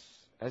moonlight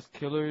as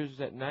killers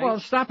at night? Well,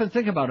 stop and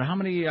think about it. How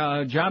many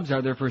jobs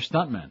are there for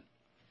stuntmen?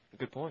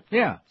 Good point.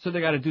 Yeah, so they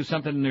got to do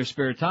something in their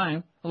spare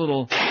time. A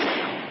little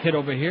hit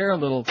over here, a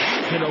little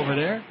hit over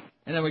there,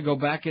 and then we go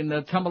back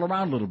and tumble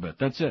around a little bit.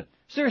 That's it.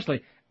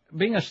 Seriously,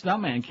 being a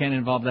stuntman can't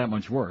involve that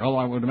much work. Although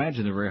I would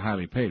imagine they're very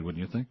highly paid,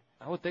 wouldn't you think?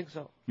 I would think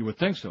so. You would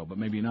think so, but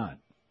maybe not.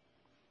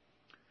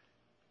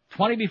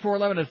 20 before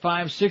 11 at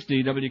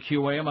 560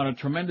 WQAM on a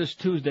tremendous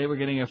Tuesday. We're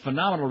getting a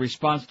phenomenal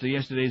response to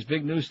yesterday's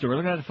big news story.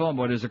 Look at that phone,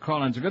 boy. There's a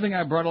call. It's a good thing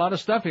I brought a lot of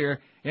stuff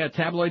here. Yeah,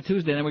 Tabloid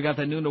Tuesday. And then we got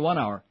that noon to 1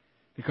 hour.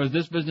 Because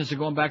this business is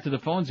going back to the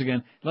phones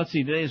again. Let's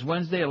see. Today is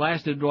Wednesday. It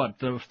lasted,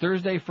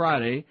 Thursday,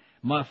 Friday.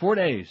 4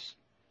 days.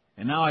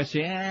 And now I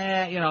say,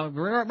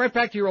 right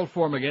back to your old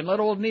form again.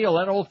 Let old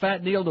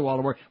fat Neil do all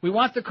the work. We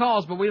want the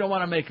calls, but we don't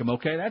want to make them,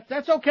 okay?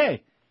 That's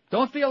okay.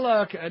 Don't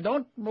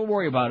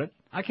worry about it.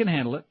 I can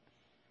handle it.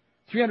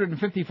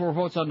 354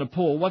 votes on the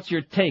poll. What's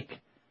your take?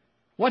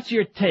 What's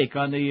your take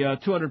on the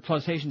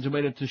 200-plus Haitians who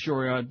made it to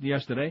shore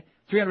yesterday?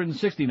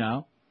 360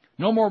 now.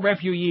 No more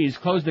refugees.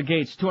 Close the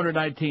gates.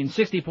 219.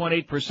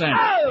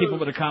 60.8%. People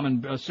with a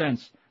common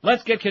sense.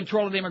 Let's get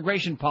control of the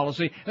immigration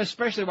policy,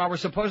 especially while we're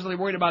supposedly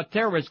worried about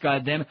terrorists,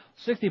 goddammit.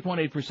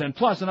 60.8%.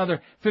 Plus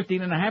another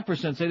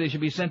 15.5% say they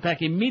should be sent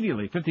back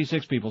immediately.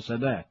 56 people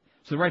said that.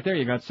 So right there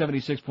you got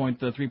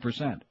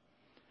 76.3%.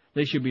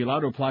 They should be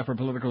allowed to apply for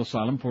political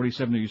asylum.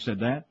 47 of you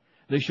said that.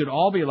 They should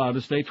all be allowed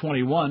to stay.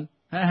 21.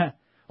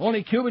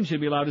 Only Cubans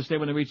should be allowed to stay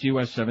when they reach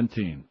U.S.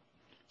 17.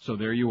 So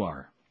there you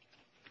are.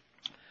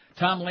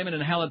 Tom Lehman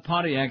and Hallett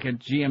Pontiac at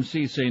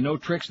GMC say no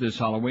tricks this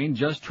Halloween,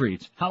 just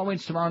treats.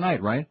 Halloween's tomorrow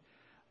night, right?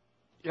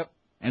 Yep.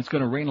 And it's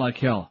going to rain like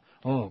hell.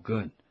 Oh,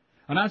 good.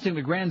 Announcing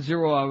the great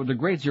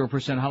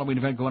 0% Halloween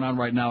event going on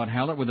right now at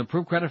Hallett with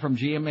approved credit from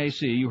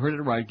GMAC. You heard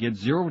it right. Get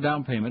 0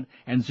 down payment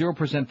and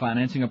 0%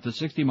 financing up to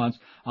 60 months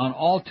on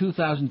all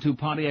 2002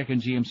 Pontiac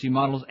and GMC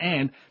models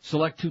and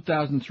select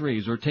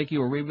 2003s or take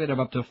you a rebate of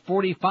up to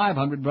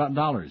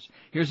 $4,500.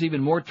 Here's even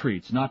more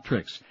treats, not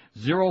tricks.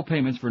 0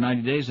 payments for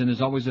 90 days, and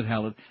as always at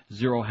Hallett,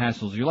 0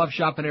 hassles. You love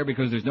shopping there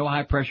because there's no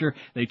high pressure.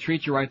 They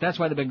treat you right. That's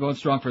why they've been going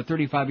strong for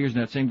 35 years in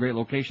that same great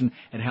location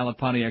at Hallett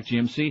Pontiac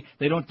GMC.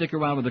 They don't dick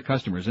around with the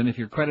customers, and if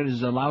your credit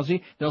is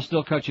lousy, they'll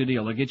still cut you a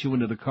deal. They'll get you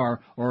into the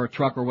car or a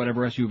truck or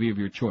whatever SUV of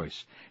your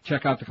choice.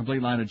 Check out the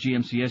complete line of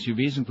GMC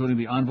SUVs, including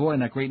the Envoy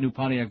and that great new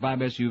Pontiac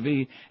Vibe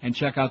SUV, and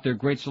check out their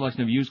great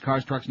selection of used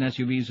cars, trucks, and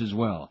SUVs as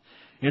well.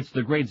 It's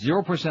the great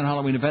 0%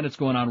 Halloween event. It's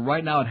going on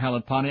right now at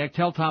Hallett Pontiac.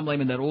 Tell Tom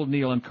Lehman that old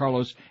Neil and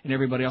Carlos and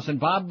everybody else. And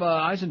Bob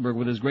Eisenberg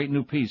with his great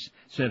new piece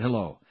said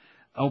hello.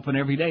 Open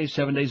every day,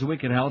 7 days a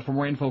week at Hallett. For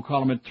more info, call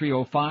them at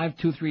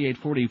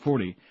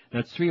 305-238-4040.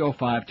 That's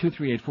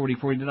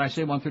 305-238-4040. Did I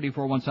say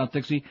 134 1 South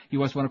Dixie,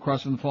 US 1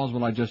 across from the Falls?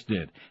 Well, I just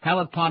did.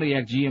 Hallett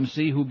Pontiac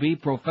GMC, who be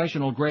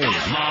professional grade.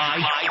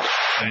 Live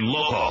and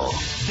local.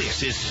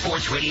 This is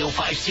Sports Radio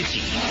 560.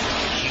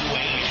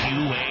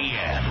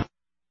 QAM.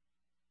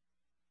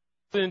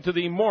 Into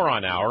the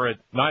Moron Hour at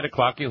 9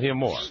 o'clock, you'll hear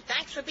more. Hey,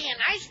 thanks for being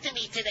nice to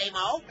me today,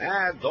 Mo.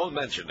 Don't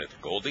mention it,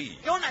 Goldie.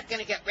 You're not going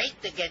to get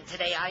raped again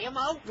today, are you,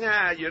 Mo?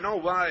 You know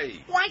why?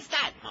 Why's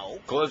that, Mo?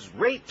 'Cause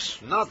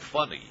rape's not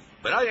funny.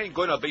 But I ain't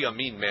going to be a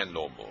mean man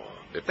no more.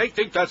 If they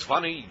think that's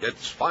funny,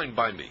 it's fine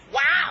by me.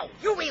 Wow,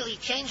 you really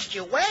changed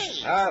your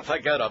ways.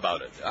 Forget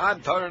about it. I'm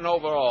turning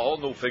over a whole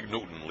new Fig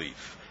Newton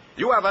leaf.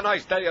 You have a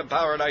nice day in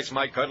paradise,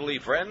 my cuddly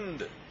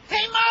friend.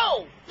 Hey,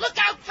 Mo, look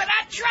out for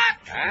that truck.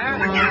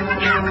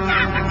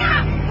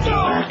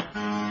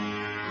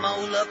 Mo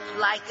looked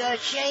like a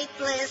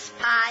shapeless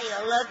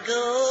pile of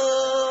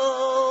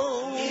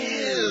goo.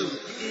 Ew.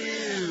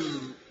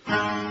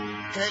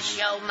 To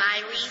show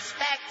my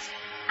respect,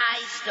 I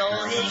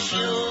stole his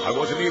shoes. I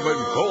wasn't even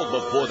cold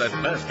before that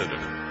bastard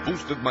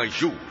boosted my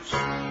shoes.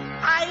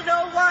 I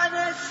don't want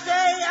to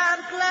say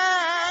I'm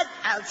glad.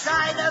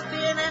 Outside of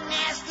being a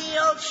nasty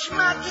old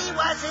schmuck, he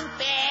wasn't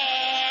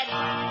bad.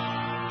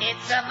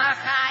 It's a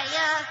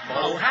Machaya.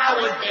 Mo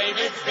Howard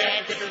David's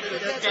dead.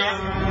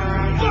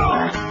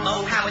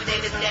 Mo Howard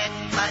David's dead,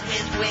 but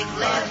his wig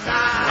lives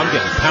on. I'm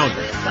getting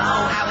pounded.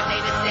 Mo Howard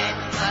David's dead,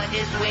 but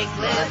his wig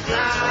lives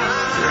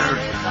on.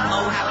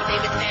 Mo Howard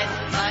David's dead,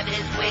 but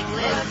his wig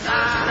lives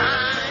on.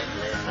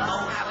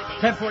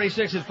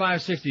 10:46 at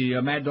 560.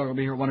 Mad Dog will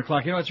be here at 1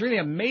 o'clock. You know, it's really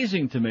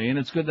amazing to me, and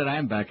it's good that I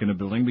am back in the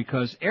building,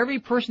 because every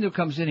person who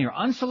comes in here,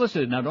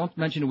 unsolicited, now don't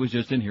mention it was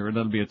just in here,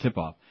 that'll be a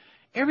tip-off.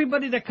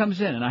 Everybody that comes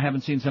in, and I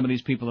haven't seen some of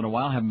these people in a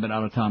while, haven't been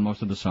out of town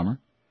most of the summer.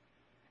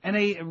 And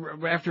they,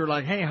 after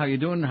like, hey, how you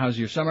doing? How's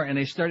your summer? And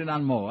they started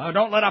on Mo. Oh,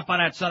 don't let up on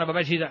that son of a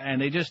bitch.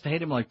 And they just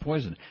hate him like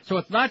poison. So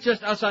it's not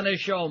just us on this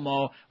show,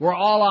 Mo. We're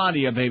all on to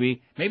you,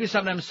 baby. Maybe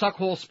some of them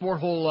suck-hole,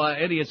 sport-hole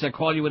idiots that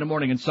call you in the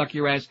morning and suck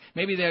your ass.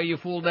 Maybe there you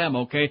fool them,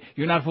 okay?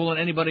 You're not fooling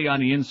anybody on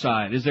the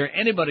inside. Is there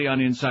anybody on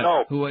the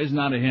inside who is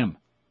not a him?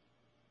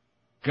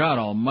 God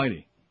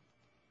almighty.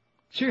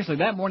 Seriously,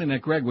 that morning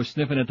that Greg was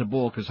sniffing at the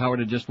bowl because Howard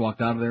had just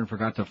walked out of there and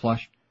forgot to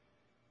flush.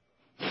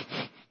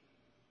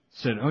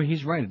 Said, oh,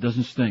 he's right, it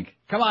doesn't stink.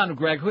 Come on,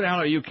 Greg, who the hell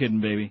are you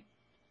kidding, baby?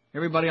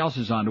 Everybody else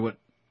is onto it.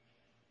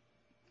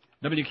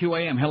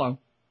 WQAM, hello.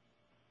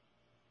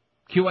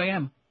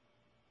 QAM.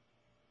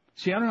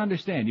 See, I don't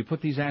understand. You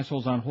put these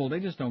assholes on hold, they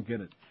just don't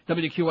get it.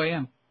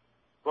 WQAM.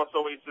 Russ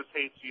always just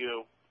hates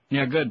you.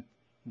 Yeah, good.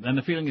 And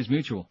the feeling is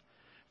mutual.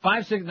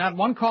 Not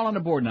one call on the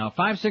board now.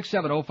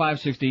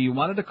 5670560. You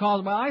wanted to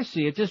call? Well, I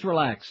see it. Just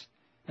relax.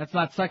 That's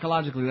not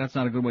psychologically. That's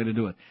not a good way to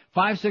do it.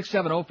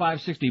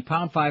 5670560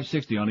 pound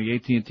 560 on the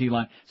AT&T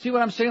line. See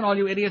what I'm saying? All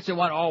you idiots that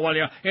want. Oh well,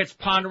 yeah, it's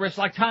ponderous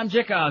like Tom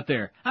Jicka out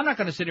there. I'm not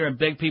going to sit here and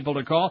beg people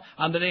to call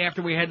on the day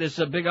after we had this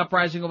big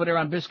uprising over there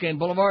on Biscayne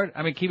Boulevard.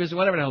 I mean, Key Biscayne,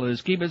 whatever the hell it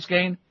is, Key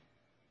Biscayne.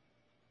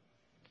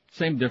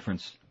 Same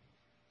difference.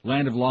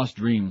 Land of lost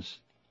dreams.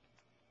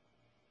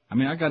 I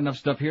mean, I got enough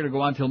stuff here to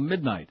go on till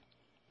midnight.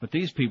 But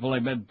these people,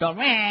 they've been,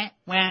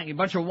 a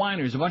bunch of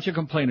whiners, a bunch of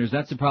complainers.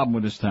 That's the problem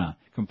with this town.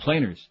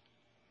 Complainers.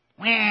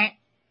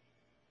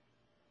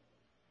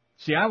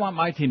 See, I want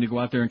my team to go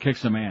out there and kick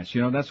some ass.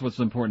 You know, that's what's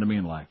important to me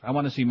in life. I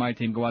want to see my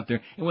team go out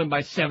there and win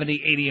by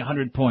 70, 80,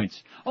 100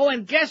 points. Oh,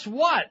 and guess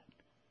what?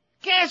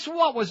 Guess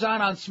what was on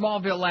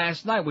Smallville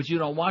last night, which you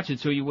don't watch it,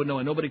 so you wouldn't know.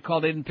 And nobody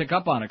called. They didn't pick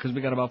up on it because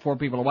we got about 4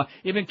 people to watch.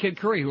 Even Kid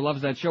Curry, who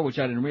loves that show, which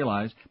I didn't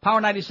realize. Power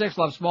 96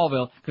 loves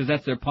Smallville because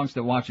that's their punks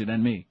that watch it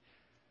and me.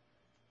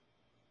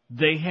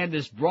 They had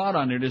this broad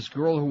on there, this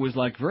girl who was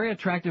like very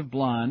attractive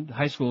blonde,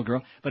 high school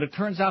girl, but it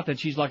turns out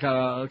that she's like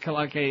a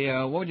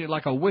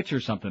witch or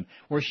something,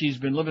 where she's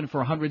been living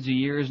for hundreds of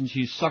years and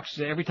she sucks,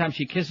 every time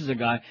she kisses a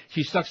guy,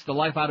 she sucks the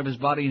life out of his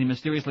body and he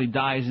mysteriously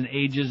dies and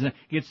ages and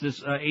gets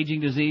this, aging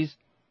disease.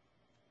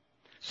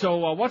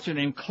 So, what's her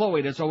name?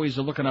 Chloe, that's always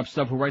looking up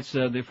stuff, who writes,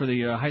 for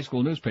the high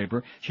school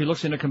newspaper. She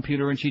looks in the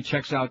computer and she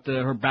checks out,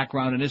 her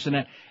background and this and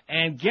that.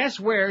 And guess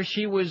where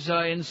she was,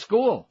 in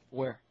school?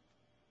 Where?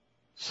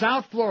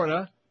 South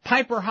Florida,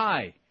 Piper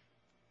High.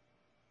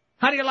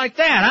 How do you like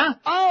that, huh?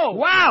 Oh,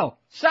 wow!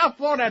 South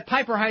Florida at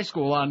Piper High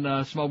School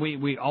on, small,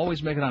 we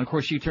always make it on. Of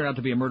course, she turned out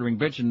to be a murdering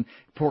bitch and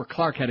poor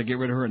Clark had to get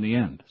rid of her in the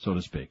end, so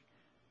to speak.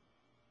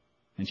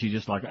 And she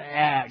just like,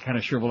 kind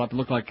of shriveled up. It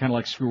looked like, kind of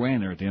like Screw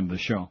Ann there at the end of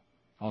the show.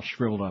 All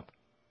shriveled up.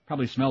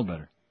 Probably smelled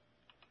better.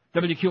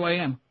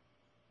 WQAM.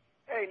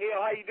 Hey,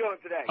 Neil, how you doing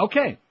today?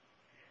 Okay.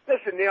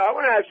 Listen, Neil, I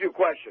want to ask you a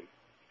question.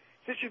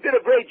 Since you did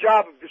a great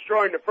job of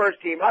destroying the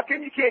first team, how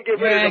come you can't get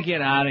rid of them?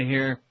 Get out of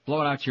here.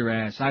 Blow it out your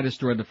ass. I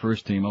destroyed the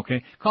first team,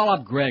 okay? Call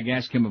up Greg.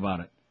 Ask him about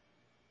it.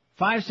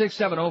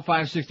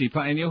 5670560.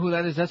 And you know who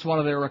that is? That's one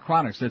of their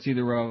chronics. That's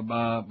either,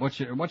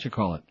 what you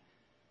call it?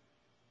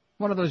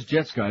 One of those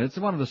Jets guys. It's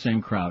one of the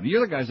same crowd.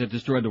 You're the guys that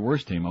destroyed the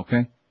worst team,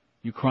 okay?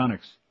 You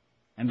chronics.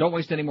 And don't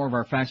waste any more of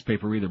our fax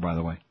paper either, by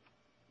the way.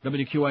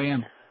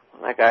 WQAM.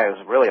 Well, that guy is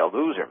really a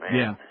loser, man.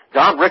 Yeah.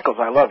 Don Rickles,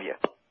 I love you.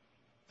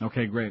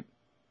 Okay, great.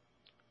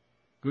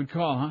 Good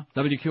call, huh?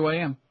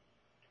 WQAM.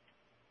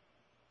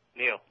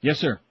 Neil. Yes,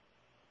 sir.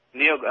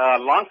 Neil,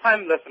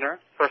 long-time listener,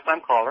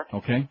 first-time caller.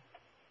 Okay.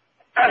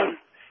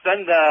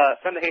 Send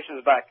the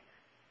Haitians back.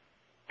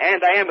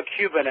 And I am a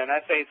Cuban, and I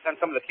say send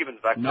some of the Cubans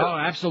back. No, too.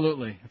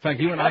 absolutely. In fact,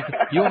 you and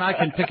I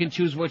can pick and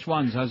choose which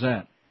ones. How's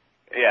that?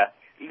 Yeah.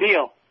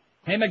 Neil.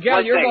 Hey,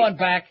 Miguel, you're going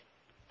back.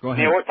 Go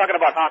ahead. Neil, we're talking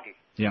about hockey.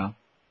 Yeah.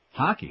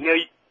 Hockey? Neil,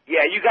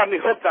 you got me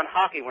hooked on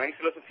hockey when I used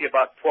to listen to you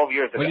about 12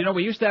 years ago. Well, you know,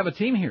 we used to have a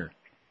team here.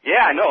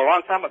 Yeah, I know, a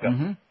long time ago.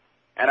 Mm-hmm.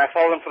 And I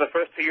followed them for the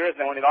first 2 years, and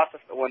then when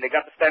they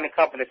got the Stanley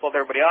Cup and they sold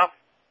everybody off,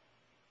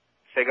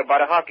 say goodbye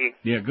to hockey.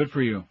 Yeah, good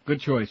for you.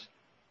 Good choice.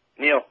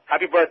 Neil,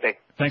 happy birthday.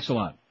 Thanks a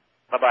lot.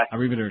 Bye-bye.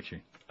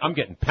 Arrivederci. I'm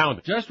getting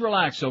pounded. Just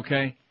relax,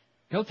 okay?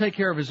 He'll take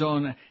care of his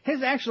own.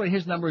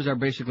 His numbers are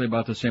basically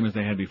about the same as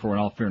they had before, in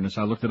all fairness.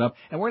 I looked it up.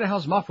 And where the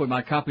hell's Muff with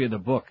my copy of the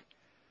book?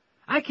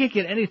 I can't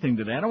get anything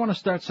today. I don't want to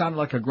start sounding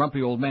like a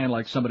grumpy old man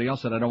like somebody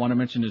else that I don't want to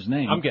mention his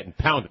name. I'm getting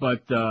pounded.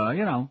 But,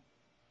 you know,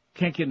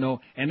 can't get no.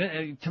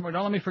 And tomorrow,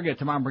 don't let me forget,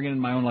 tomorrow I'm bringing in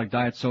my own, like,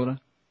 diet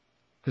soda.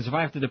 Because if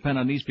I have to depend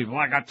on these people,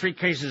 I got 3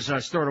 cases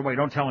stored away.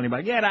 Don't tell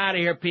anybody. Get out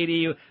of here,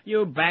 Petey.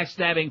 You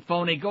backstabbing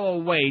phony. Go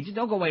away.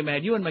 Don't go away,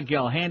 man. You and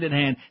Miguel, hand in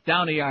hand,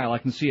 down the aisle. I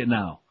can see it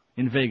now.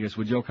 In Vegas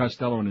with Joe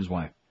Costello and his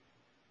wife.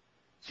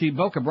 See,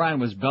 Boca Brian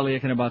was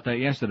bellyaching about that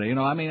yesterday. You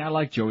know, I mean, I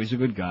like Joe. He's a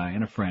good guy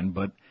and a friend,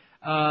 but,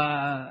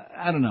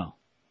 I don't know.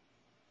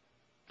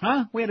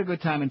 Huh? We had a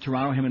good time in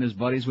Toronto, him and his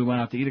buddies. We went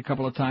out to eat a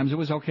couple of times. It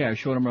was okay. I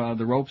showed him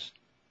the ropes.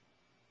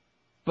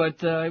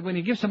 But when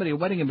you give somebody a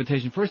wedding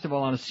invitation, first of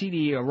all, on a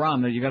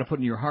CD-ROM that you got to put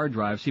in your hard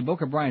drive. See,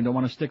 Boca Brian don't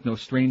want to stick no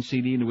strange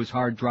CD into his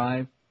hard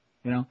drive.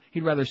 You know,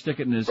 he'd rather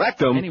stick it in his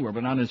rectum anywhere,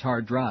 but on his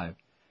hard drive.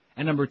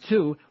 And number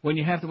 2, when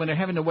they're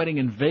having a wedding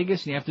in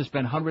Vegas and you have to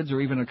spend hundreds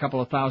or even a couple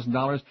of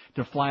 $1,000s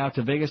to fly out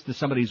to Vegas to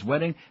somebody's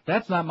wedding,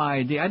 that's not my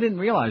idea. I didn't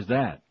realize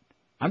that.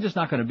 I'm just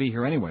not going to be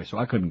here anyway, so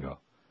I couldn't go.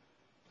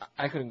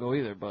 I couldn't go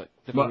either, but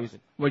different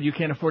reason. Well, you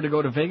can't afford to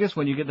go to Vegas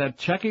when you get that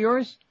check of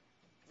yours?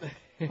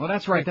 Well,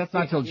 that's right. That's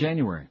not till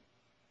January.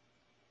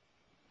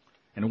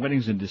 And the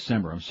wedding's in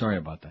December. I'm sorry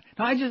about that.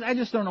 No, I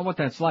just don't know what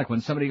that's like when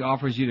somebody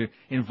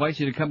invites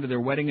you to come to their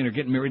wedding and they're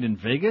getting married in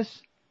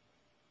Vegas.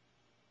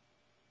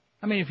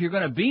 I mean, if you're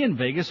going to be in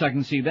Vegas, I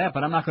can see that,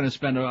 but I'm not going to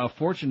spend a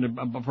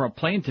fortune for a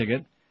plane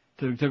ticket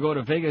to go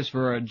to Vegas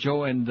for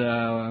Joe and,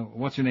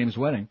 what's her name's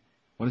wedding.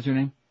 What is her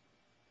name?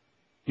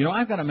 You know,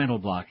 I've got a mental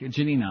block.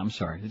 Janina, I'm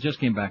sorry. It just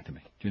came back to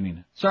me.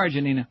 Janina. Sorry,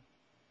 Janina.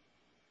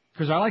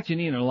 Because I like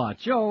Janina a lot.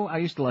 Joe, I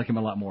used to like him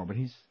a lot more, but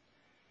he's...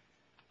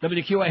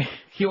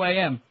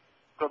 QAM.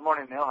 Good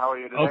morning, Neil. How are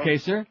you today? Okay,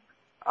 sir.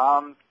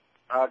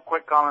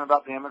 Quick comment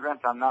about the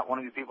immigrants. I'm not one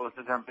of you people that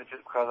sits there and bitches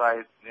because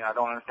I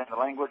don't understand the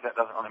language. That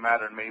doesn't really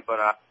matter to me. But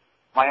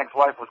my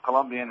ex-wife was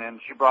Colombian, and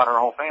she brought her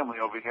whole family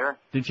over here.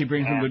 Did she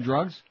bring some good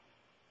drugs?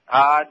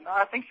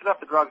 I think she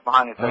left the drugs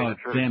behind, to tell you the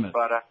truth. Damn it.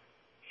 But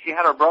she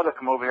had her brother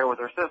come over here with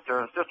her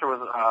sister. Her sister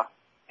was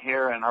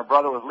here, and her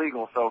brother was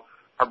legal. So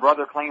her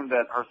brother claimed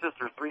that her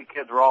sister's 3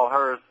 kids were all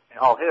hers,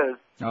 all his.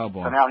 Oh,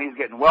 boy. So now he's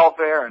getting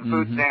welfare and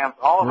food stamps.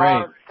 All of Great.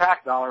 our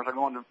tax dollars are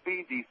going to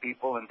feed these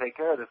people and take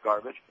care of this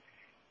garbage.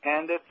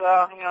 And it's,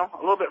 a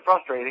little bit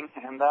frustrating.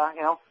 And, I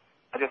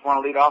just want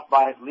to leave off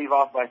by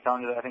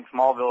telling you that I think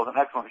Smallville is an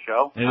excellent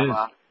show. It is.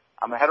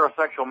 I'm a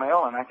heterosexual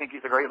male, and I think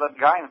he's a great looking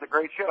guy, and it's a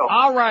great show.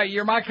 All right,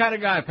 you're my kind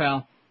of guy,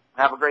 pal.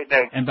 Have a great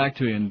day. And back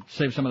to you, and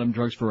save some of them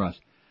drugs for us.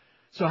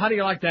 So how do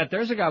you like that?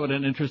 There's a guy with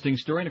an interesting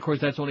story, and of course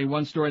that's only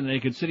one story in the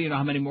Naked City. You know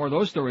how many more of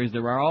those stories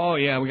there are? Oh,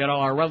 yeah, we got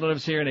all our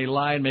relatives here, and they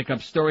lie and make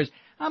up stories.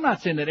 I'm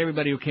not saying that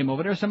everybody who came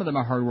over there, some of them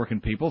are hard-working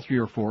people, 3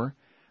 or 4.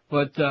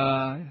 But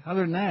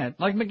other than that,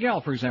 like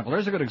Miguel, for example,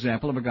 there's a good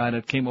example of a guy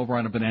that came over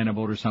on a banana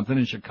boat or something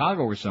in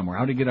Chicago or somewhere.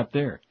 How'd he get up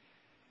there?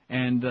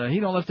 And he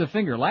don't lift a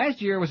finger.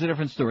 Last year was a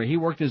different story. He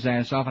worked his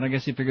ass off, and I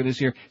guess he figured this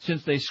year,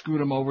 since they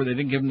screwed him over, they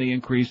didn't give him the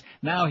increase,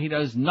 now he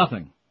does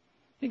nothing.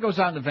 He goes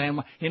out in the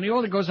van, and he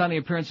only goes on the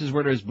appearances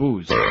where there's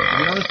booze. Have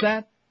you noticed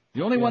that?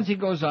 The only ones he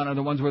goes on are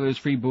the ones where there's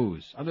free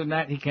booze. Other than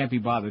that, he can't be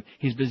bothered.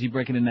 He's busy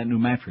breaking in that new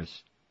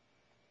mattress.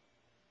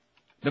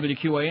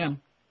 WQAM.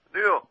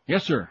 Neil.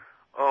 Yes, sir.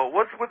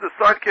 What's with the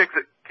sidekicks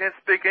that can't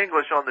speak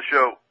English on the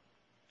show?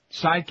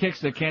 Sidekicks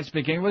that can't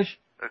speak English?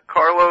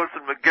 Carlos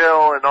and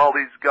Miguel and all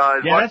these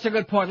guys. Yeah, that's a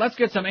good point. Let's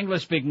get some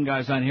English-speaking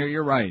guys on here.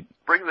 You're right.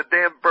 Bring the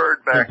damn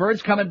bird back. The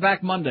bird's coming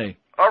back Monday.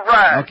 All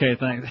right. Okay,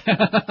 thanks.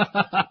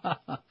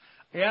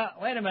 Yeah,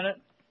 wait a minute.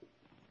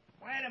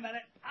 I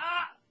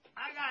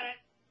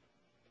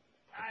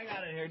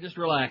got it here. Just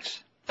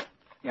relax.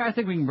 Yeah, I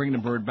think we can bring the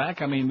bird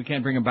back. I mean, we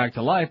can't bring him back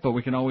to life, but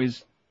we can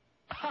always...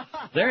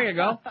 There you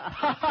go.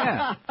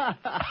 Yeah.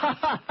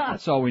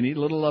 That's all we need.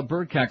 A little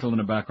bird cackle in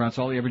the background. That's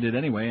all he ever did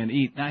anyway. And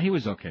eat. Now, he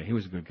was okay. He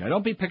was a good guy.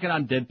 Don't be picking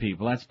on dead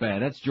people. That's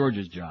bad. That's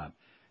George's job.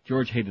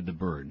 George hated the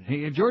bird.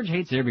 George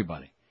hates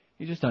everybody.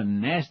 He's just a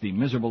nasty,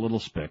 miserable little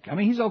spick. I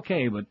mean, he's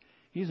okay, but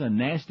he's a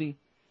nasty...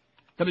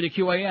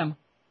 WQAM.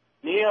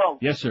 Neil.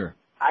 Yes, sir.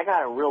 I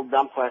got a real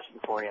dumb question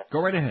for you.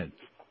 Go right ahead.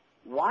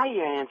 Why are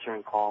you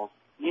answering calls?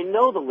 You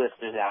know the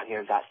listeners out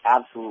here got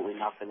absolutely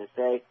nothing to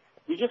say.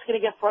 You're just going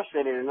to get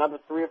frustrated another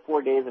 3 or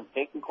 4 days of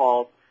taking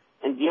calls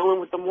and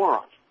dealing with the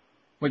morons.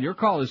 Well, your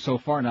call is so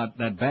far not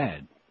that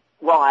bad.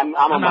 Well, I'm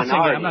a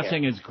minority. I'm not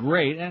saying it's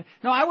great.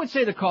 No, I would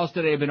say the calls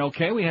today have been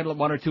okay. We had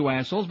 1 or 2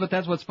 assholes, but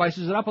that's what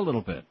spices it up a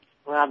little bit.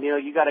 Well, Neil,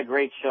 you got a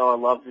great show. I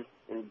love it.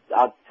 And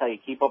I'll tell you,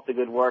 keep up the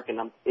good work.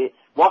 And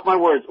mark my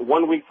words,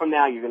 1 week from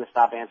now, you're going to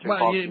stop answering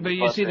calls. But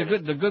you see,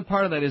 the good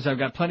part of that is I've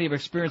got plenty of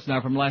experience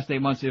now from the last 8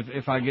 months.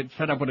 If I get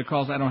fed up with the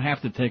calls, I don't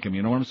have to take them.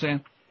 You know what I'm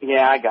saying?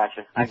 Yeah, I got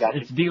you.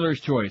 It's dealer's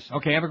choice.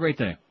 Okay, have a great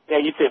day. Yeah,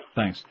 you too.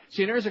 Thanks.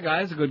 See, there's a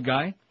guy, he's a good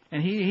guy,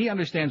 and he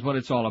understands what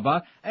it's all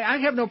about. I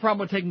have no problem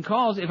with taking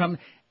calls if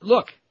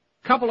look,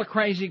 couple of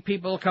crazy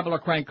people, a couple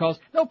of crank calls,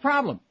 no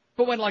problem.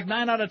 But when like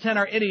 9 out of 10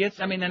 are idiots,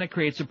 I mean, then it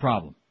creates a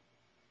problem.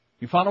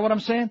 You follow what I'm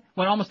saying?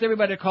 When almost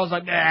everybody calls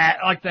like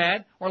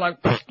that, or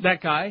like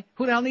that guy,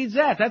 who the hell needs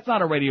that? That's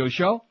not a radio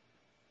show.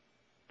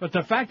 But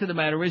the fact of the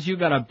matter is you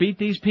gotta beat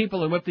these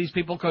people and whip these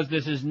people because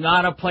this is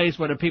not a place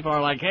where the people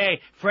are like, hey,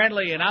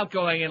 friendly and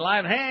outgoing and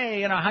live,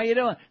 hey, how you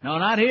doing? No,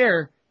 not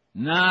here.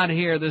 Not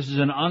here. This is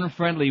an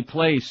unfriendly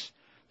place.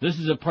 This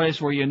is a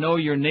place where you know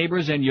your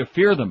neighbors and you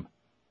fear them.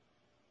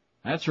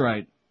 That's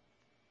right.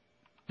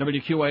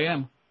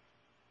 WQAM.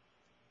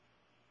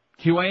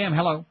 QAM,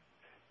 hello.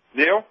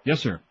 Neil?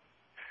 Yes, sir.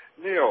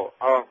 Neil,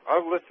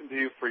 I've listened to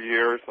you for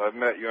years. I've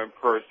met you in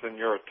person.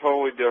 You're a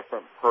totally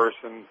different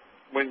person.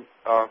 When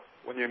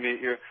you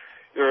meet you,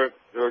 you're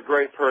a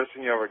great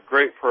person. You have a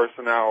great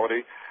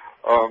personality.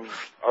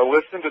 I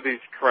listen to these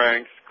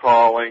cranks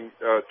calling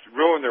to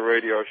ruin the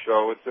radio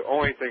show. It's the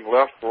only thing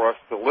left for us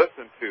to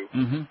listen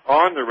to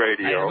on the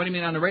radio. What do you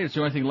mean on the radio? It's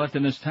the only thing left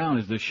in this town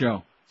is this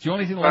show. It's the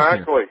only thing left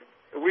here.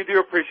 Exactly. We do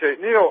appreciate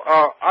it. Neil,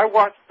 I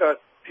watched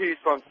that piece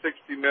on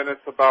 60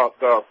 Minutes about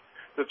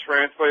the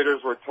translators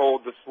were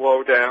told to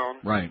slow down.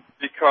 Right.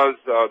 Because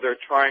they're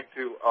trying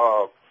to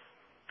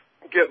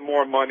get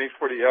more money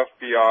for the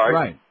FBI.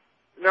 Right.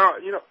 Now,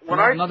 when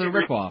another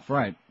ripoff,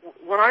 right.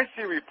 When I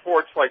see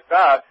reports like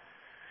that,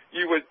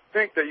 you would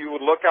think that you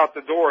would look out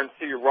the door and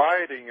see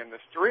rioting in the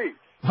streets.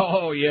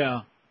 Oh,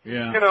 yeah.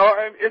 Yeah.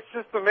 It's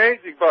just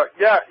amazing. But,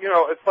 yeah,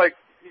 it's like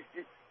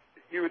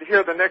you would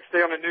hear the next day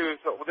on the news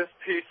that this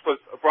piece was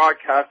brought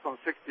broadcast on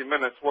 60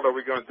 Minutes. What are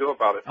we going to do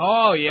about it?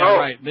 Oh, yeah,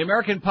 right. The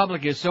American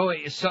public is for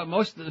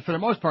the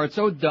most part,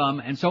 so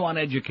dumb and so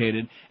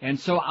uneducated and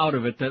so out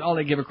of it that all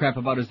they give a crap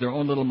about is their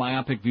own little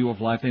myopic view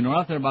of life. They know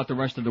nothing about the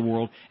rest of the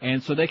world,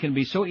 and so they can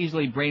be so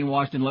easily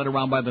brainwashed and led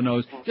around by the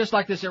nose, just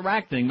like this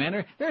Iraq thing,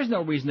 man. There's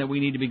no reason that we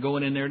need to be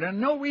going in there. There's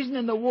no reason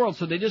in the world,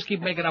 so they just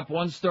keep making up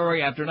one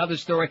story after another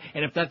story,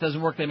 and if that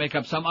doesn't work, they make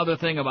up some other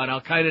thing about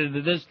Al-Qaeda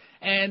did this,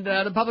 and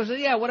the public says,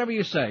 yeah, whatever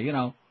you say, you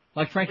know.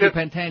 Like Frankie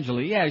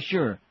Pentangeli, yeah,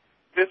 sure.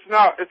 It's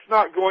not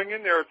going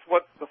in there. It's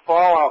what's the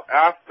fallout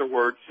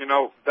afterwards. You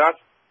know,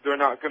 they're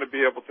not going to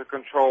be able to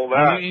control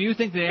that. And you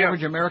think the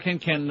average American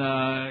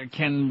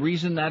can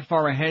reason that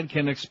far ahead?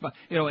 Can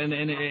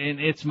in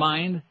its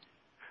mind?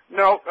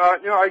 No,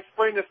 I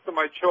explain this to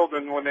my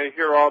children when they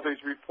hear all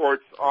these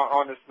reports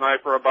on the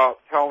sniper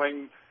about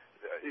telling.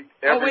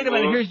 Wait a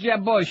minute. Here's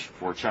Jeb Bush.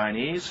 For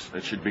Chinese,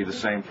 it should be the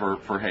same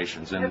for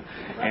Haitians, and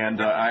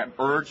I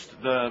urged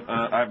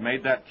I've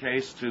made that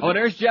case to.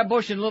 There's Jeb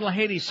Bush in Little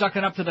Haiti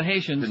sucking up to the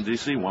Haitians. In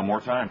D.C. one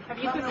more time.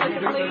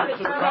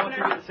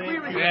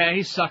 Yeah,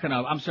 he's sucking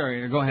up. I'm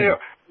sorry. Go ahead.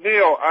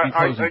 Neil,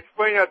 I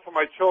explain that to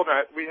my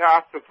children. We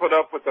have to put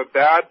up with the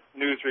bad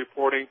news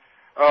reporting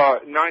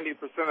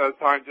 90% of the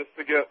time just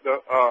to get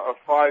a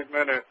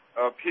 5-minute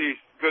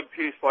good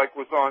piece like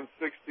was on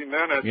 60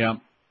 Minutes. Yeah.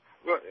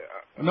 But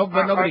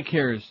nobody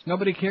cares.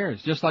 Nobody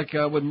cares. Just like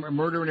with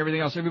murder and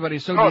everything else,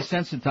 everybody's so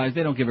desensitized,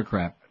 they don't give a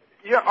crap.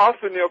 Yeah,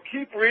 also, Neil,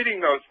 keep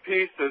reading those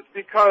pieces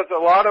because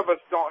a lot of us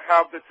don't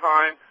have the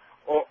time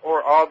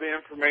or all the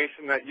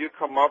information that you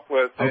come up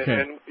with. Okay.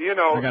 And you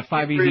know, I got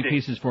 5 easy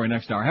pieces for you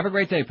next hour. Have a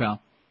great day,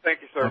 pal.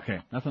 Thank you, sir. Okay.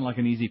 Nothing like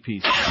an easy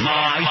piece.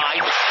 Live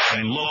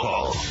and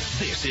local.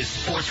 This is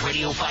Sports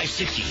Radio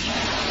 560.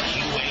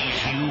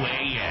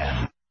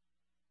 QAQAM.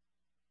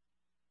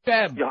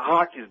 Deb. Your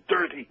heart is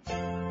dirty.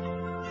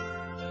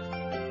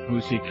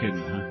 Who's he kidding,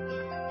 huh?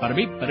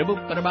 Bada-beep,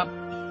 bada-boop, bada-bop.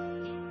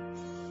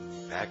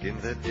 Back in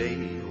the day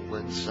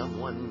when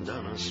someone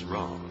done us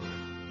wrong,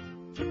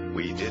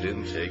 we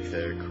didn't take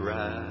their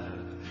crap.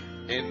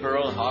 In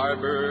Pearl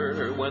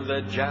Harbor, when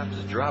the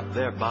Japs dropped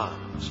their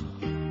bombs,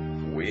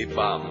 we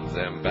bombed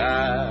them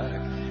back.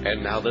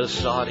 And now the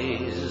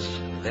Saudis,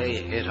 they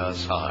hit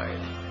us hard.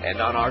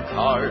 And on our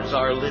cars,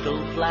 our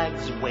little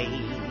flags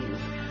wave.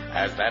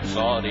 As that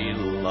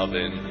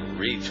Saudi-loving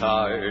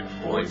retard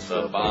points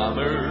the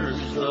bombers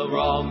the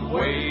wrong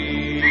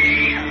way.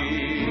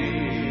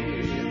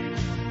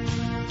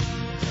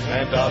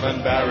 And I'm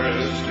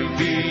embarrassed to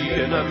be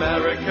an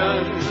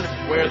American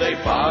where they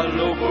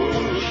follow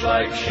Bush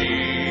like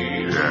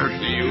sheep.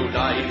 The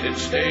United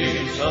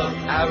States of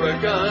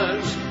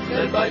arrogance,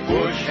 led by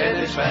Bush and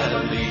his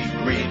family,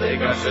 they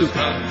got this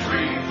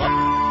country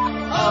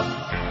up,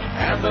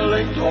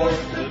 ambling toward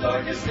the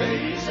darkest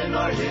days in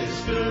our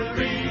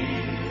history.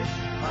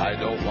 I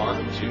don't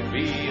want to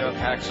be a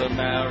Pax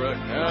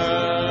American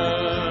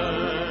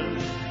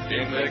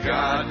in the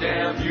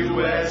goddamn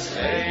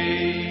USA.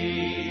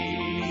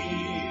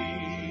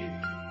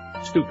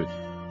 Stupid.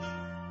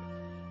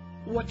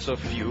 What's a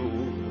few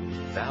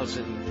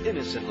thousand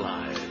innocent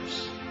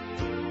lives?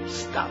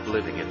 Stop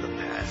living in the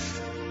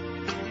past.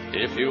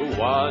 If you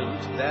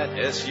want that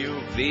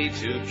SUV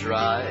to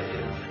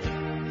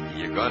drive,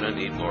 you're gonna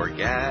need more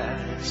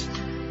gas.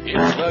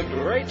 It's the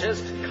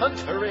greatest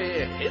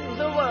country in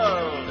the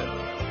world.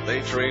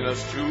 They train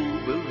us to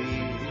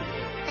believe.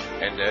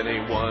 And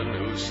anyone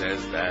who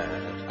says that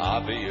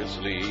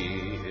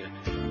obviously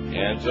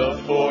can't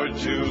afford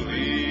to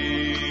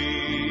leave.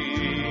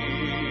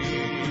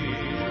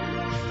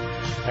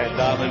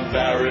 And I'm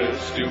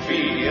embarrassed to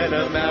be an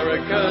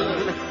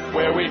American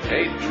where we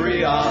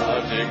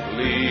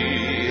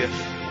patriotically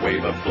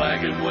wave a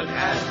flag in one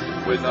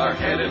hand with our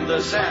head in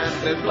the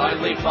sand and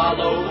blindly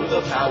follow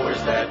the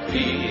powers that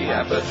be.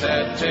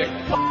 Apathetic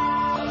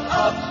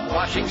up,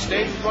 watching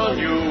State Run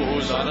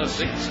News on a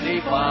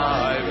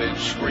 65-inch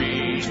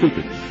screen.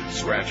 Stupid.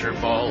 Scratch your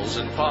balls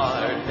and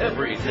fart,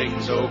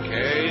 everything's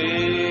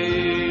okay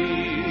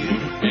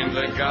in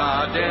the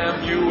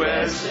goddamn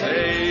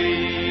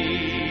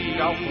USA.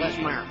 God bless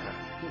America.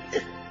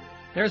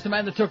 There's the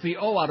man that took the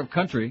O out of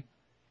country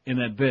in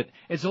that bit.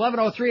 It's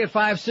 11:03 at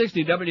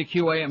 560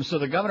 WQAM. So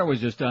the governor was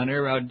just down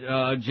here,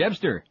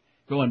 Jebster,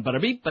 going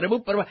bada-beep,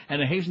 bada-boop, bada-boop,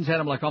 and the Haitians had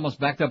him like almost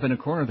backed up in a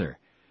corner there.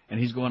 And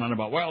he's going on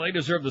about, well, they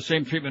deserve the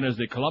same treatment as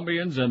the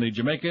Colombians and the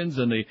Jamaicans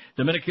and the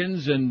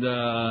Dominicans and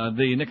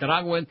the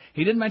Nicaraguans.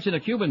 He didn't mention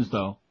the Cubans,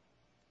 though.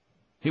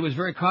 He was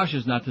very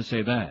cautious not to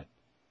say that.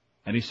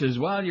 And he says,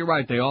 well, you're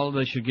right, they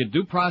should get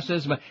due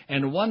process.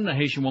 And one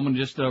Haitian woman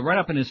just right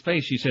up in his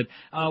face, she said,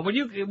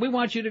 we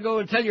want you to go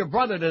and tell your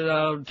brother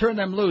to turn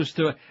them loose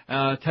to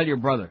tell your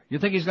brother. You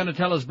think he's going to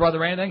tell his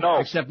brother anything? No.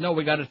 Except, no,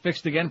 we got it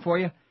fixed again for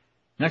you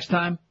next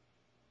time?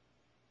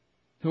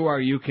 Who are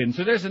you kidding?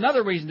 So there's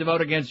another reason to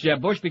vote against Jeb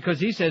Bush, because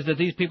he says that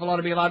these people ought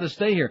to be allowed to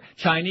stay here.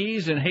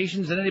 Chinese and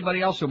Haitians and anybody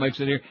else who makes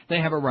it here,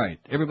 they have a right.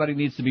 Everybody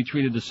needs to be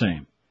treated the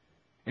same.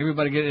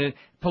 Everybody get it.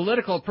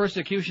 Political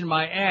persecution,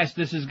 my ass,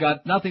 this has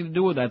got nothing to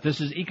do with that.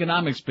 This is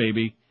economics,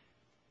 baby.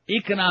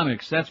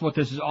 Economics, that's what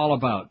this is all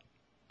about.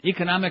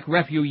 Economic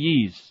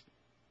refugees.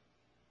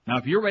 Now,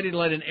 if you're ready to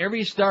let in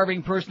every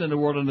starving person in the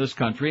world in this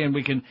country, and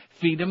we can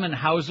feed them and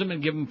house them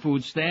and give them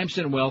food stamps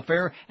and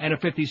welfare and a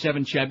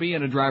 57 Chevy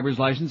and a driver's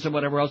license and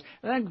whatever else,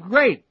 then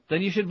great.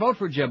 Then you should vote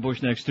for Jeb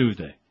Bush next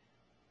Tuesday.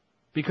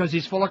 Because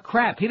he's full of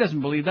crap. He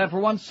doesn't believe that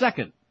for 1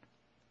 second.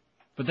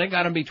 But they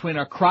got him between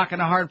a crock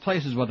and a hard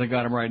place is what they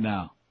got him right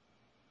now.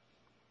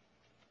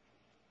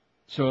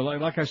 So,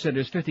 like I said,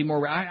 there's 50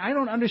 more. I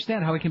don't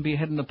understand how he can be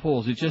ahead in the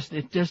polls. It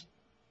just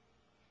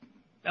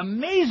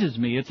amazes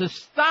me. It's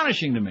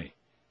astonishing to me.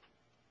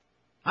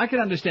 I can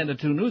understand the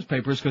two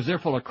newspapers because they're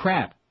full of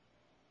crap.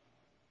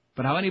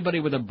 But how anybody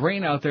with a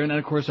brain out there, and then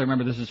of course I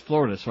remember this is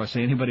Florida, so I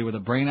say anybody with a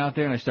brain out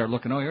there, and I start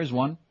looking, oh, here's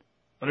one.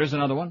 Oh, there's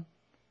another one.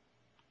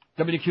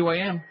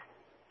 WQAM.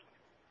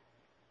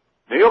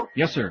 Neil?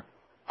 Yes, sir.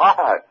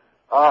 Hi.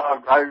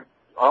 I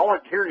only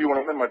hear you when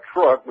I'm in my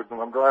truck, but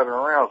when I'm driving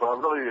around, so I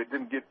really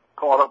didn't get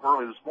caught up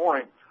early this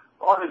morning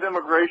on this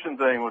immigration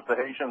thing with the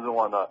Haitians and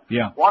whatnot.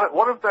 Yeah.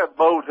 What if that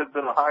boat had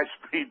been a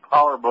high-speed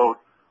power boat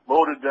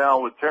loaded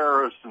down with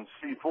terrorists and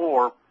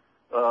C4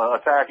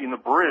 attacking the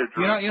bridge?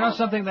 You know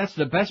something? That's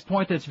the best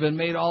point that's been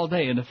made all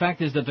day. And the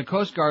fact is that the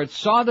Coast Guard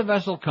saw the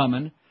vessel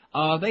coming.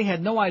 They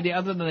had no idea,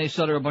 other than they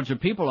saw there were a bunch of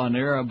people on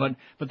there, but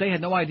they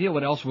had no idea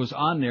what else was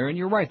on there. And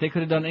you're right, they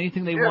could have done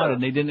anything they wanted.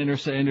 And they didn't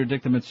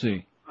interdict them at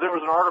sea. There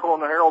was an article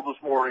in the Herald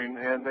this morning,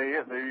 and they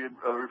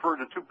referred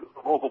to two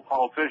local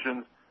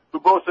politicians who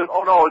both said,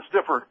 "Oh no, it's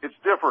different. It's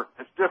different.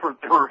 It's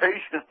different. They were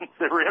Haitians.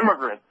 They were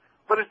immigrants,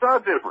 but it's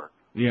not different."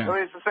 Yeah. I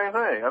mean, it's the same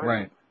thing. I mean,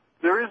 right.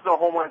 There is no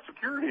homeland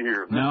security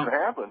here. This No. can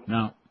happen.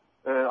 No.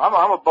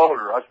 I'm a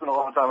boater. I spend a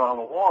lot of time out on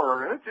the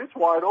water, and it's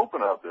wide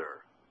open out there.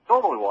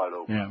 Totally wide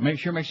open. Yeah,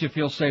 makes you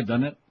feel safe,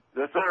 doesn't it?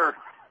 Yes, sir.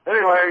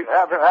 Anyway,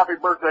 happy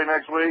birthday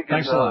next week.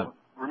 Thanks and, a lot.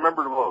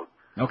 Remember to vote.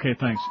 Okay,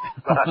 thanks.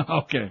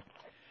 Okay.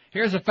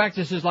 Here's a fact.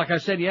 This is, like I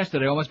said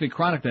yesterday, it must be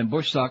chronic then.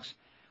 Bush sucks.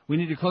 We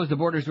need to close the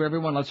borders to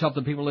everyone. Let's help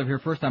the people live here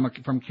first. I'm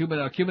from Cuba,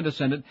 a Cuban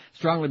descendant.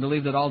 Strongly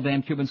believe that all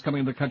damn Cubans coming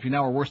into the country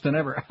now are worse than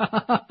ever.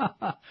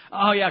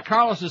 Oh, yeah,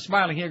 Carlos is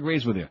smiling. He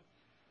agrees with you.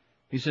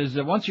 He says,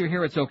 once you're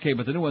here, it's okay,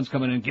 but the new ones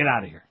coming in, get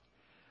out of here.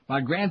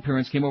 My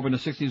grandparents came over in the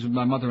 60s with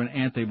my mother and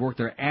aunt. They've worked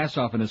their ass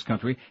off in this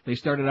country. They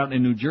started out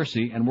in New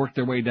Jersey and worked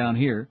their way down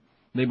here.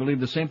 They believe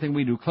the same thing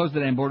we do. Close the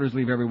damn borders,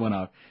 leave everyone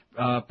out.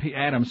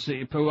 Adams,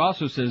 who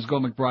also says, go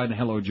McBride and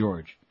hello,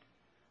 George.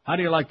 How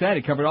do you like that?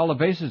 He covered all the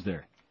bases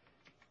there.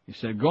 He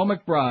said, go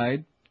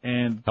McBride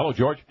and... Hello,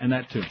 George. And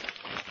that, too.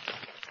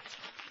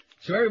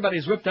 So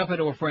everybody's whipped up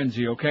into a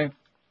frenzy, okay?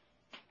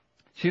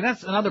 See,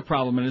 that's another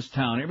problem in this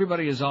town.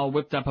 Everybody is all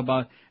whipped up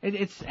about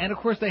it. And of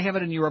course they have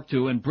it in Europe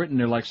too. In Britain,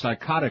 they're like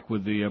psychotic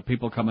with the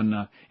people coming,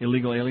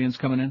 illegal aliens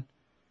coming in.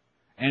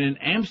 And in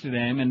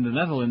Amsterdam, in the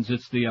Netherlands,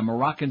 it's the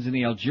Moroccans and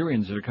the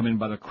Algerians that are coming in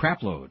by the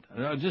crapload.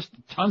 Just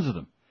tons of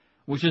them.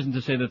 Which isn't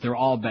to say that they're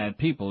all bad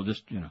people,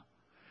 just, you know.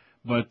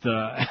 But,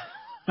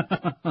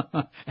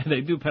 and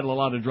they do peddle a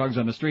lot of drugs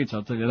on the streets,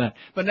 I'll tell you that.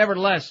 But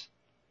nevertheless,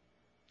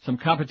 some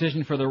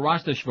competition for the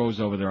Rasta-schvoes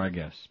over there, I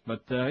guess.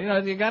 But,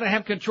 you gotta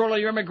have control of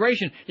your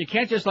immigration. You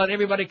can't just let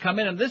everybody come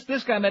in. And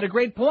this guy made a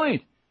great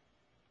point.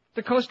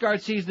 The Coast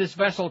Guard sees this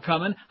vessel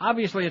coming.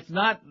 Obviously, it's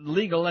not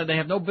legal, and they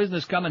have no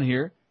business coming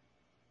here.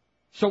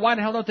 So why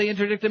the hell don't they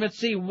interdict them at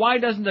sea? Why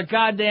doesn't the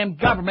goddamn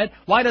government,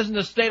 why doesn't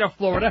the state of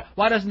Florida,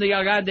 why doesn't the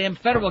goddamn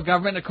federal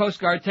government and the Coast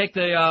Guard take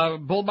the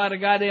bull by the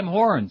goddamn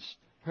horns?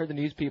 Heard the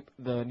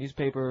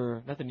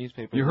newspaper, not the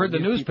newspaper. You heard the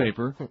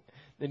newspaper.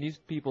 The news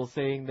people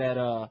saying that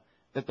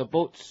the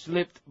boat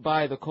slipped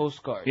by the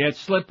Coast Guard. Yeah, it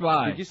slipped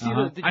by. Did you see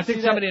I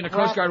think somebody in the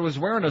Coast Guard was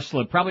wearing a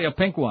slip, probably a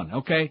pink one,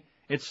 okay?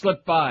 It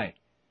slipped by.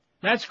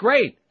 That's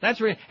great. That's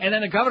And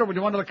then the governor,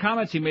 one of the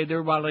comments he made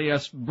there while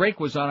the break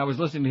was on, I was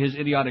listening to his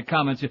idiotic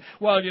comments.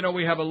 Well,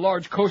 we have a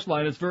large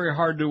coastline. It's very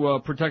hard to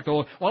protect the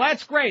whole... Well,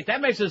 that's great.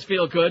 That makes us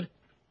feel good.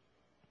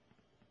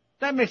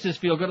 That makes us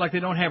feel good, like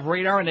they don't have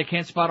radar and they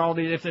can't spot all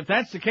these... If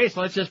that's the case,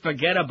 let's just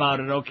forget about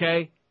it,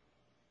 okay?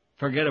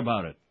 Forget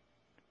about it.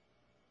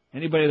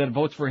 Anybody that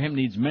votes for him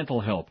needs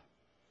mental help.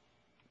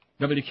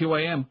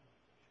 WQAM.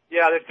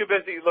 Yeah, they're too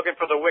busy looking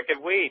for the wicked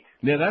weed.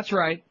 Yeah, that's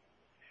right.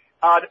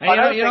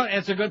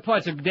 It's a good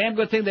point. It's a damn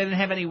good thing they didn't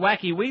have any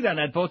wacky weed on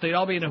that boat. They'd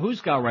all be in a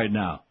hoosegow right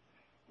now.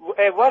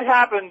 Hey, what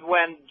happened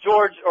when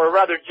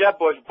Jeb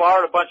Bush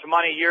borrowed a bunch of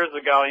money years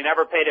ago and he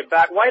never paid it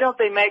back? Why don't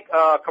they make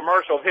a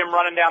commercial of him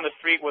running down the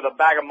street with a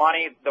bag of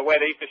money, the way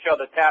they used to show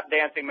the tap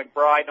dancing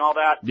McBride and all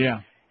that?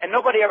 Yeah. And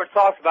nobody ever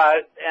talks about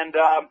it. And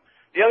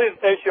the other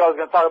issue I was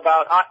going to talk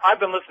about, I've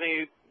been listening to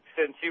you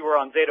since you were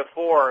on Zeta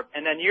 4,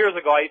 and then years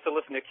ago I used to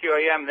listen to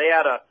QAM. They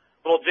had a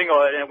little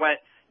jingle, and it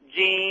went,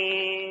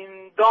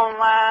 Gene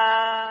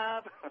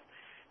Dunlap.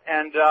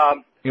 And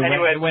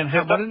anyway,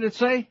 what did it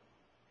say?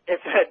 It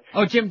said,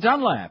 oh, Jim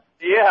Dunlap.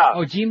 Yeah.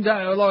 Oh, Jim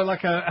Dunlap,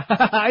 like a,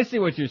 I see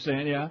what you're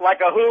saying, yeah. Like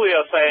a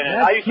Julio saying it.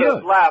 That's I used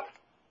cute. to laugh.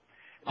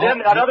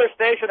 Then another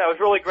station that was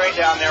really great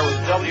down there was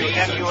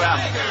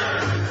WMUM.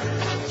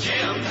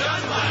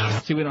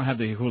 See, we don't have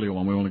the Julio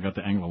one. We only got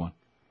the Anglo one.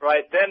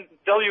 Right. Then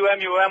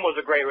WMUM was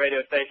a great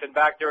radio station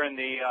back during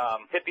the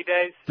hippie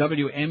days.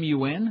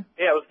 WMUN?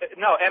 Yeah,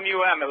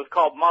 MUM. It was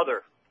called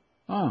Mother.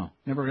 Oh,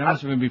 never. That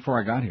must have been before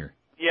I got here.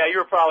 Yeah, you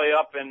were probably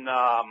up in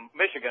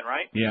Michigan,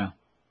 right? Yeah.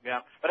 Yeah.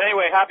 But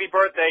anyway, happy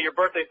birthday. Your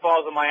birthday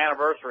falls on my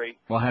anniversary.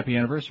 Well, happy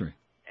anniversary.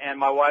 And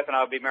my wife and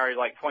I will be married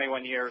like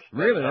 21 years.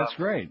 Really? That's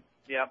great.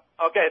 Yeah.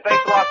 Okay,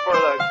 thanks a lot for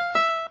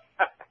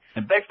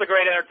thanks for the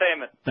great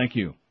entertainment. Thank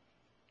you.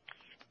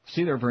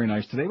 See, they're very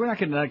nice today. We're not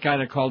getting that guy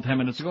that called 10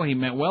 minutes ago. He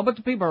meant well, but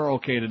the people are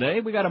okay today.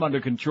 We got them under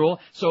control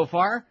so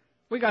far.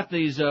 We got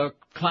these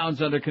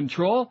clowns under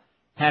control.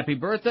 Happy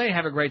birthday.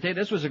 Have a great day.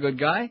 This was a good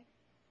guy.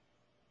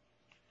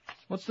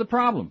 What's the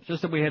problem?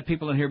 Just that we had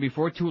people in here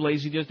before, too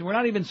lazy. We're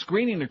not even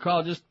screening the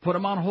call. Just put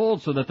them on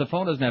hold so that the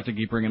phone doesn't have to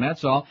keep ringing.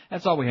 That's all.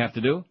 That's all we have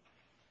to do.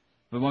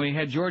 But when we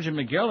had George and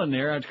Miguel in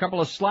there, a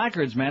couple of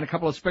slackers, man, a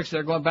couple of spicks that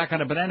are going back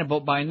on a banana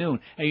boat by noon.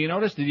 Hey, you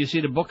notice? Did you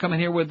see the book coming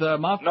here with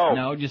Muff? No.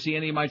 No. Did you see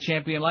any of my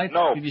Champion Light?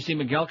 No. Did you see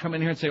Miguel come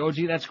in here and say, oh,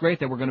 gee, that's great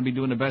that we're going to be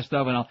doing the best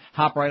of, and I'll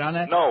hop right on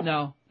that?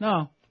 No.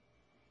 No.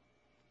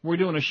 We're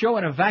doing a show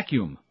in a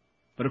vacuum.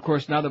 But, of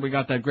course, now that we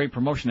got that great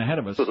promotion ahead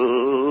of us,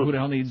 who the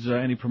hell needs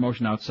any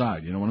promotion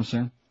outside? You know what I'm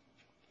saying?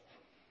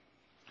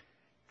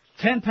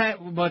 10-pack,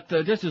 but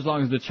just as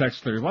long as the check's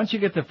clear. Once you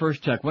get the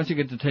first check, once you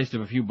get the taste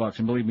of a few bucks,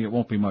 and believe me, it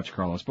won't be much,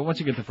 Carlos, but once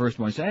you get the first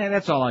one, you say, hey,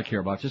 that's all I care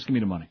about. Just give me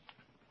the money.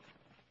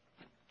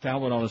 To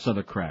hell with all this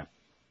other crap.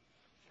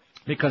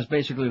 Because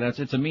basically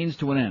it's a means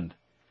to an end.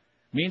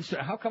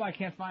 How come I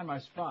can't find my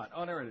spot?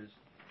 Oh, there it is.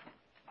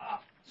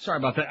 Sorry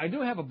about that. I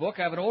do have a book.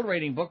 I have an old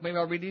rating book. Maybe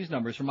I'll read these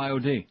numbers from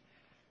IOD.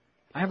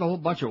 I have a whole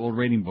bunch of old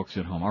rating books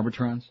at home.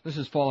 Arbitrons. This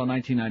is fall of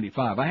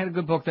 1995. I had a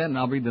good book then, and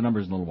I'll read the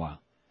numbers in a little while.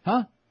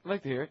 Huh? I'd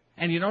like to hear it.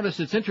 And you notice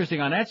it's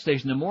interesting, on that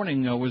station, the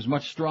morning was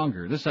much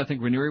stronger. This, I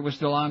think, Ranieri was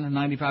still on in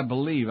 95, I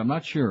believe. I'm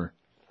not sure.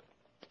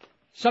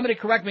 Somebody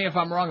correct me if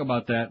I'm wrong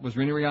about that. Was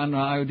Ranieri on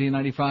IOD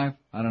 95?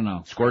 I don't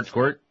know.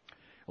 Squirt.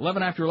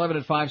 11 after 11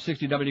 at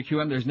 560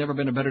 WQM. There's never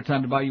been a better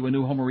time to buy you a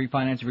new home or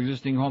refinance your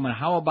existing home. And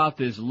how about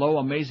this low,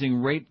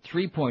 amazing rate,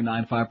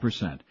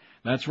 3.95%?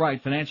 That's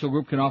right. Financial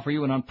Group can offer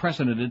you an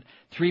unprecedented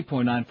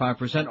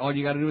 3.95%. All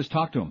you got to do is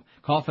talk to them.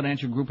 Call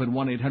Financial Group at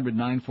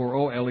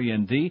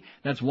 1-800-940-LEND.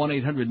 That's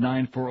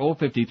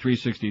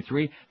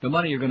 1-800-940-5363. The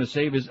money you're going to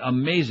save is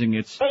amazing.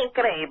 It's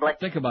incredible.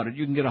 Think about it.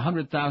 You can get a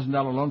 $100,000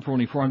 loan for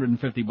only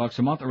 $450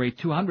 a month, or a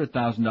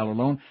 $200,000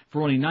 loan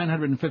for only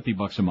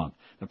 $950 a month.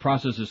 The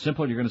process is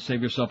simple. You're going to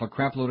save yourself a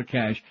crap load of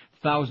cash,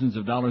 thousands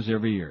of dollars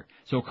every year.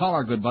 So call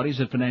our good buddies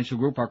at Financial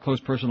Group, our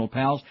close personal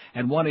pals,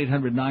 at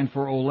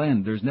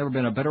 1-800-940-LEND. There's never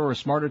been a better or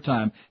smarter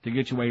time to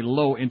get you a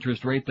low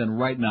interest rate than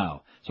right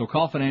now. So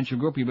call Financial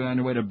Group. You'll be on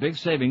your way to big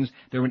savings.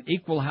 They're an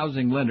equal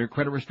housing lender.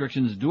 Credit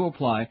restrictions do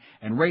apply,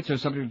 and rates are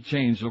subject to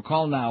change. So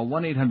call now,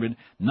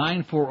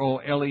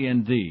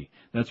 1-800-940-LEND.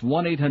 That's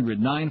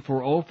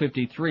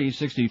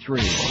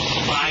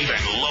 1-800-940-5363. Live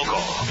and local.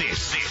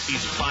 This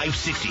is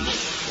 560.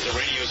 The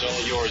radio's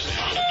all yours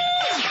now.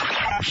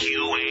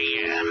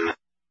 QAM.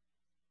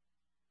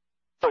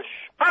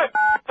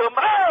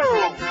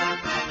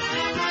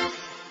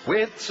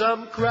 With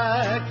some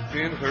crack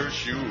in her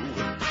shoe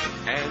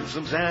and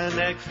some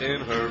Xanax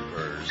in her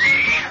purse,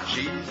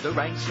 she's the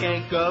rank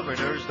skank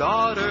governor's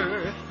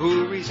daughter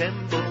who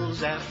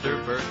resembles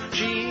Afterbirth.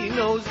 She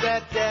knows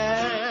that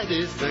dad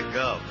is the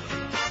gov,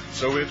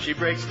 so if she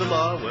breaks the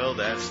law, well,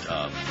 that's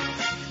tough.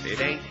 It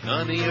ain't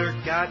none of your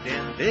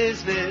goddamn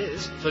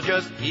business, so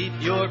just keep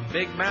your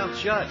big mouth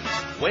shut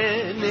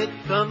when it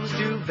comes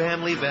to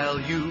family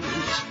values.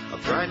 A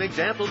prime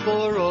example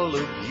for all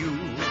of you.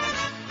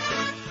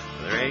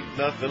 There ain't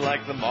nothing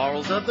like the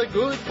morals of the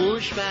good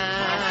Bush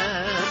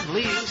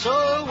family.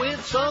 So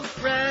with some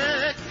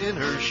crack in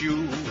her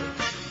shoe,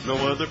 no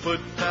other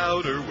foot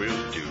powder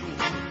will do.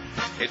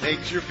 It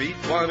makes your feet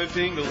want to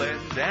tingle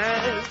and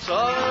dance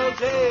all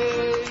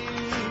day.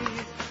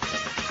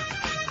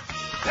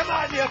 Come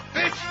on, you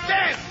bitch,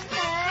 dance!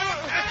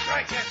 That's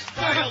right, you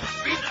spoiled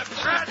peanut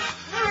brat!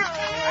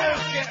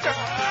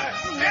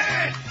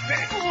 Dance,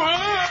 bitch!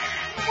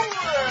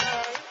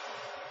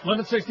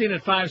 11:16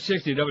 at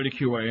 560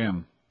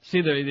 WQAM.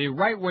 See, the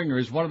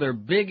right-wingers, one of their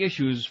big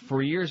issues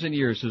for years and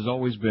years has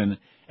always been,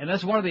 and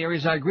that's one of the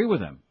areas I agree with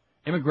them,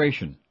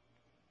 immigration.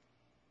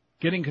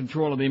 Getting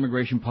control of the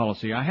immigration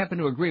policy. I happen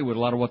to agree with a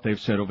lot of what they've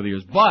said over the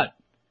years. But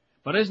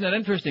isn't it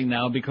interesting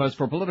now, because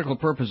for political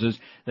purposes,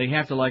 they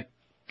have to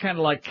kind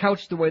of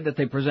couch the way that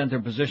they present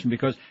their position,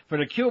 because for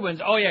the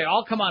Cubans, oh yeah,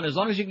 I'll come on, as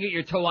long as you can get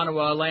your toe onto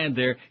land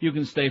there, you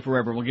can stay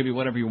forever. We'll give you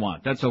whatever you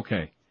want. That's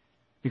okay.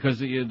 Because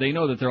they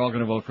know that they're all going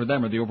to vote for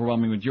them, or the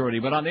overwhelming majority.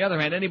 But on the other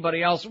hand,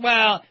 anybody else,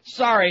 well,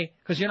 sorry,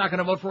 because you're not going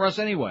to vote for us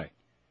anyway.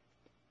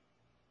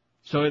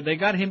 So they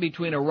got him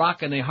between a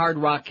rock and the Hard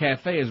Rock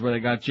Cafe is where they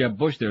got Jeb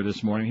Bush there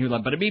this morning. He was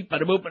like, bada-beep,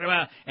 bada-boop,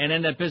 bada-boop, and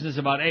then that business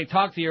about, hey,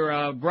 talk to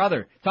your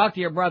brother. Talk to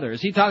your brother.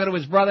 Is he talking to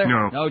his brother?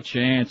 No. No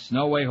chance.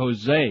 No way,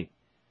 Jose.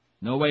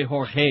 No way,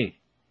 Jorge.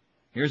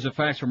 Here's a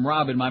fax from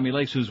Rob in Miami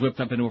Lakes, who's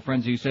whipped up into a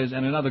frenzy. He says,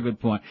 and another good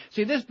point.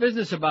 See, this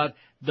business about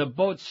the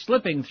boat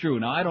slipping through,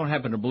 now I don't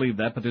happen to believe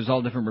that, but there's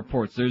all different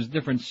reports. There's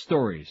different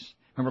stories.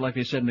 Remember, like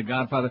they said in The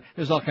Godfather,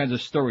 there's all kinds of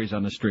stories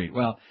on the street.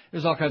 Well,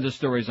 there's all kinds of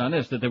stories on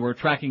this, that they were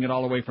tracking it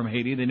all the way from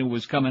Haiti. They knew it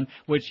was coming,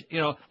 which,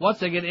 once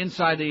they get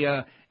inside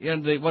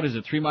what is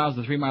it, 3 miles,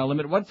 the 3 mile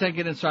limit? Once they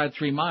get inside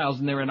 3 miles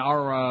and they're in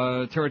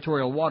our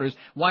territorial waters,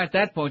 why at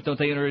that point don't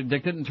they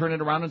interdict it and turn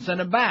it around and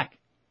send it back?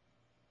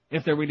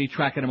 If they're really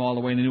tracking them all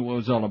the way and they knew what it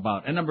was all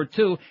about. And number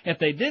two, if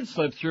they did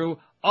slip through,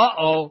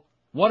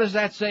 what does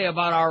that say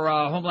about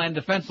our homeland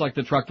defense, like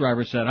the truck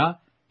driver said, huh?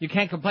 You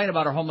can't complain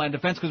about our homeland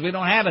defense because we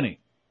don't have any.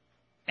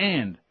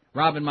 And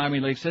Rob in Miami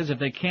Lakes says if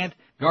they can't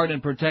guard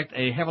and protect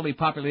a heavily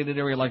populated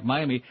area like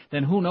Miami,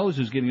 then who knows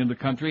who's getting into the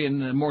country in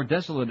the more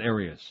desolate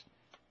areas.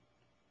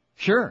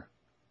 Sure.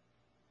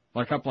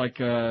 North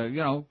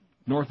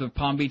of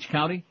Palm Beach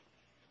County,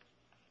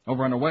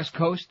 over on the West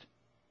Coast.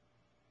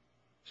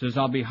 Says,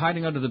 I'll be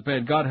hiding under the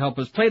bed. God help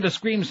us. Play the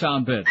scream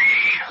sound bit,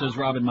 says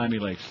Rob in Miami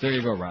Lakes. There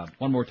you go, Rob.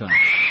 One more time.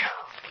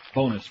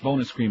 Bonus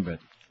scream bit.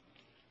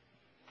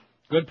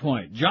 Good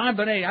point. John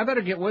Bonet, I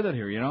better get with it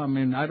here,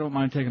 I don't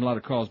mind taking a lot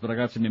of calls, but I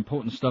got some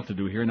important stuff to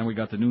do here, and then we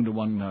got the noon to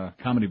 1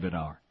 comedy bit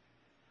hour,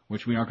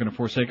 which we aren't going to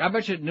forsake. I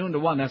bet you at noon to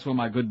 1, that's when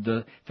my good,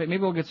 in fact, maybe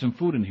we'll get some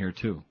food in here,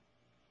 too.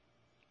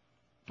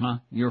 Huh?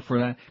 You're for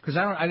that? Because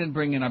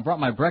I brought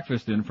my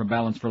breakfast in from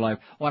Balance for Life.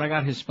 Oh, and I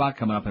got his spot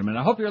coming up in a minute.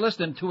 I hope you're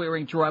listening,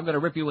 two-earring Troy. I'm going to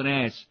rip you an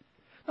ass.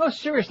 No,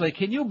 seriously,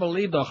 can you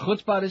believe the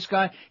chutzpah of this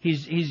guy?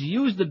 He's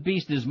used the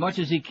beast as much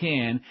as he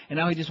can, and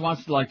now he just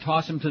wants to,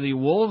 toss him to the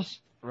wolves?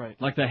 Right.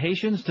 Like the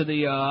Haitians to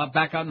the,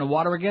 back out in the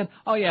water again?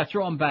 Oh yeah,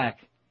 throw him back.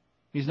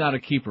 He's not a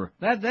keeper.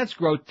 That's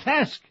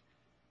grotesque.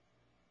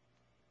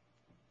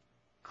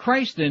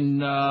 Christ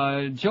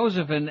and,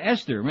 Joseph and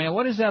Esther, man,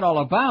 what is that all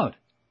about?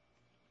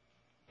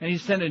 And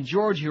he's sending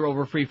George here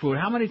over free food.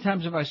 How many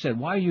times have I said,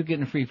 why are you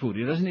getting free food?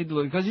 He doesn't need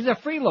to, because he's a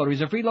freeloader.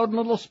 He's a freeloading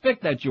little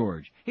spick, that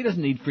George. He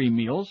doesn't need free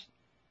meals.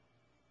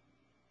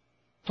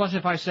 Plus,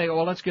 if I say,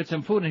 let's get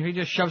some food, and he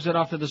just shoves it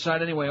off to the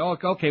side anyway. Oh,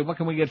 okay, what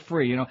can we get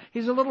free?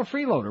 He's a little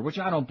freeloader, which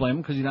I don't blame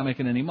him because he's not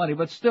making any money,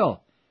 but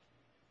still.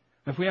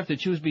 If we have to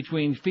choose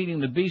between feeding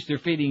the beast or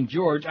feeding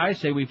George, I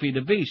say we feed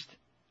the beast.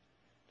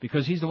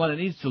 Because he's the one that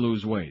needs to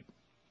lose weight.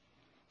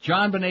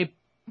 John Bonet,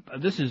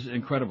 this is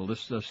incredible,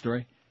 this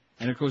story.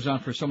 And it goes on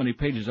for so many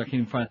pages, I can't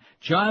even find it.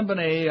 John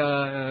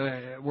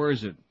Bonet, where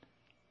is it?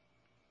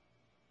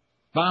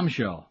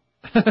 Bombshell.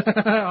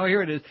 Oh,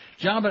 here it is.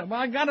 John Bonet,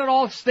 I got it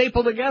all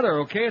stapled together,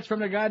 okay? It's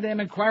from the goddamn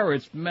Inquirer.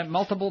 It's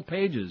multiple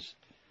pages.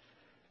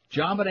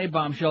 John Bonet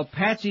Bombshell.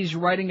 Patsy's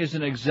writing is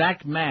an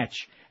exact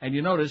match. And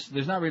you notice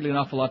there's not really an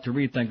awful lot to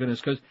read, thank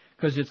goodness,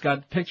 because it's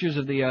got pictures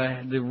of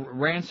the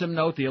ransom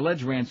note, the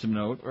alleged ransom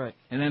note, right,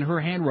 and then her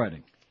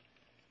handwriting.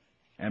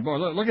 And boy,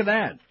 look at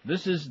that.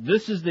 This is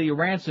the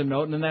ransom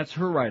note, and then that's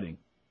her writing.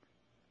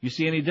 You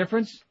see any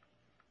difference?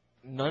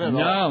 None at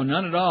all. No,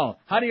 none at all.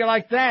 How do you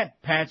like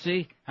that,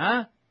 Patsy?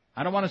 Huh?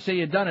 I don't want to say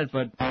you've done it,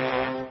 but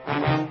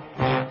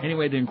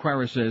anyway, the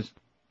Inquirer says,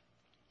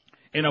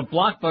 in a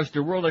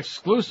Blockbuster World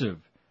exclusive,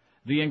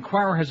 the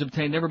Inquirer has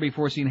obtained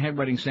never-before-seen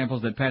handwriting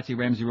samples that Patsy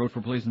Ramsey wrote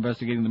for police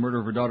investigating the murder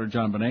of her daughter,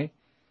 John Bonet.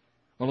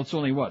 Well, it's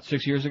only,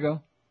 6 years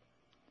ago?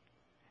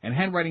 And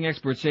handwriting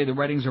experts say the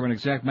writings are an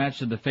exact match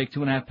to the fake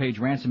 2.5-page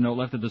ransom note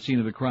left at the scene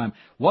of the crime.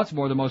 What's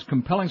more, the most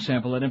compelling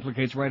sample that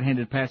implicates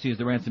right-handed Patsy as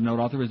the ransom note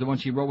author is the one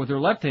she wrote with her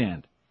left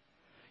hand.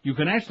 You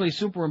can actually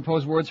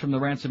superimpose words from the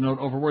ransom note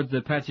over words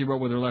that Patsy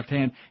wrote with her left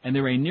hand, and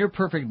they're a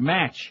near-perfect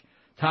match.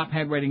 Top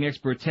handwriting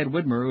expert Ted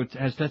Widmer, who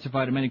has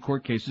testified in many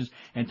court cases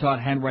and taught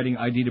handwriting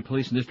ID to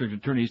police and district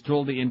attorneys,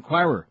 told the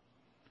Inquirer.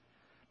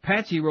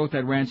 Patsy wrote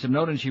that ransom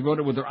note, and she wrote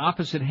it with her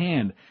opposite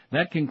hand.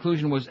 That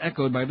conclusion was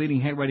echoed by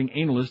leading handwriting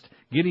analyst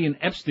Gideon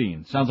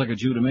Epstein. Sounds like a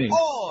Jew to me.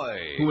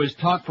 Boy! Who has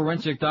taught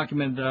forensic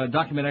document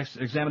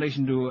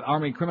examination to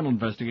Army criminal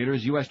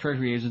investigators, U.S.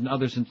 Treasury agents, and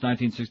others since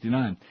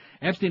 1969.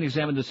 Epstein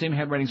examined the same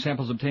handwriting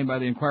samples obtained by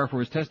the Inquirer for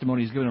his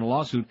testimony he's given in a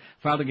lawsuit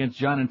filed against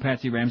John and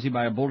Patsy Ramsey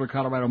by a Boulder,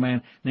 Colorado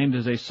man named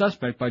as a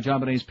suspect by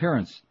John Bonet's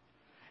parents.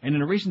 And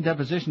in a recent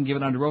deposition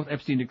given under oath,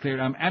 Epstein declared,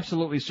 I'm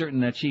absolutely certain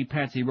that she,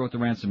 Patsy, wrote the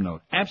ransom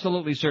note.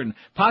 Absolutely certain.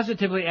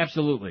 Positively,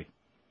 absolutely.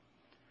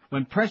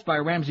 When pressed by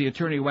Ramsey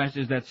attorney West,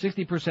 is that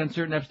 60%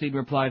 certain? Epstein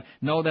replied,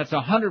 no, that's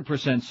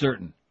 100%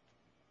 certain.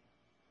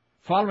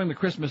 Following the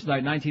Christmas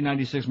night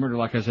 1996 murder,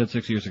 like I said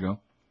 6 years ago,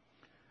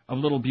 of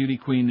little beauty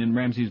queen in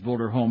Ramsey's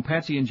Boulder home,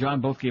 Patsy and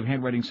John both gave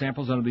handwriting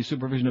samples under the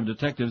supervision of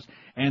detectives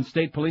and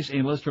state police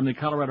analysts from the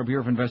Colorado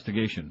Bureau of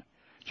Investigation.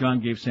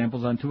 John gave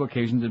samples on 2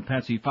 occasions and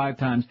Patsy 5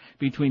 times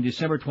between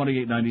December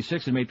 28,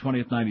 96 and May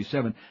 20,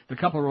 97. The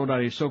couple wrote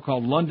out a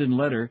so-called London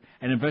letter,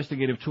 an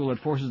investigative tool that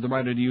forces the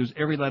writer to use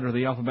every letter of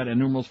the alphabet and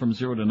numerals from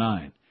 0 to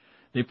 9.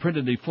 They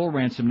printed the full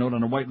ransom note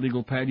on a white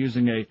legal pad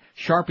using a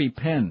Sharpie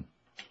pen.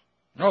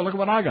 Oh, look at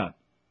what I got.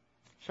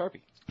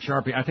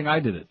 Sharpie. I think I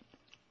did it.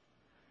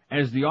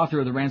 As the author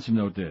of the ransom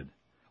note did.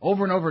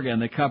 Over and over again,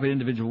 they copied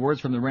individual words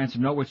from the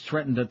ransom note, which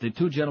threatened that the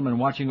 2 gentlemen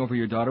watching over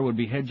your daughter would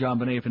behead John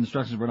Bonet if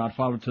instructions were not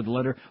followed to the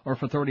letter or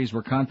if authorities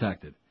were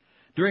contacted.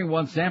 During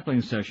one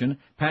sampling session,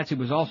 Patsy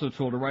was also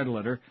told to write a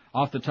letter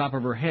off the top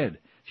of her head.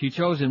 She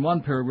chose in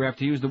one paragraph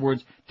to use the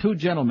words 2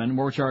 gentlemen,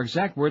 which are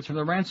exact words from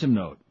the ransom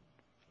note.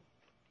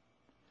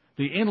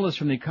 The analyst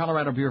from the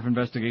Colorado Bureau of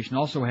Investigation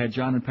also had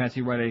John and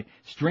Patsy write a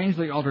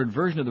strangely altered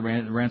version of the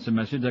ransom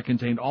message that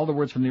contained all the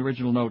words from the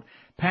original note.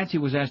 Patsy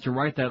was asked to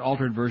write that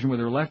altered version with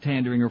her left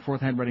hand during her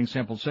fourth handwriting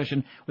sample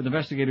session with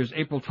investigators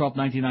April 12,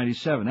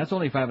 1997. That's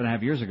only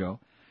 5.5 years ago.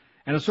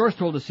 And a source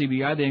told the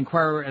CBI the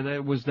Inquirer that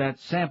it was that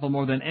sample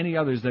more than any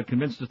others that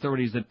convinced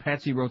authorities that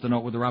Patsy wrote the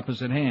note with her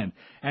opposite hand.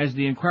 As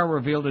the Inquirer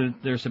revealed in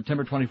their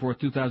September 24,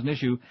 2000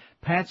 issue,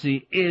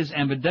 Patsy is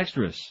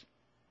ambidextrous.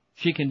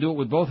 She can do it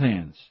with both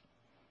hands.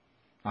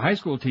 A high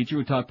school teacher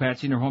who taught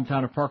Patsy in her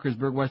hometown of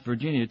Parkersburg, West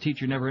Virginia, a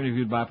teacher never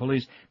interviewed by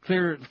police,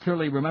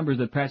 clearly remembers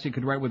that Patsy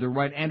could write with her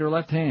right and her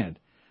left hand.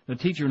 The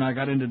teacher and I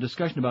got into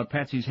discussion about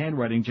Patsy's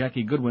handwriting.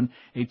 Jackie Goodwin,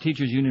 a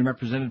teachers union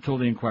representative,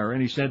 told the Inquirer,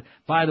 and he said,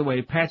 by the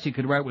way, Patsy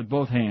could write with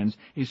both hands.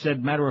 He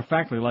said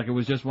matter-of-factly, like it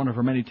was just one of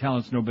her many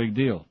talents, no big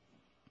deal.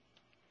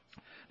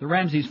 The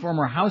Ramseys'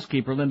 former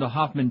housekeeper, Linda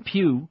Hoffman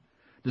Pugh,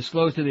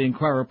 disclosed to the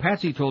Inquirer,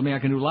 Patsy told me I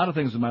can do a lot of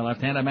things with my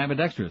left hand. I'm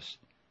ambidextrous.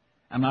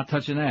 I'm not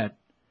touching that.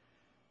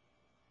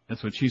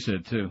 That's what she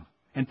said, too.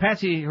 And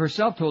Patsy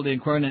herself told the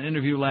Inquirer in an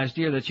interview last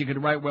year that she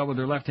could write well with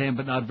her left hand,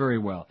 but not very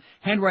well.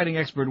 Handwriting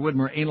expert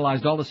Widmer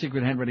analyzed all the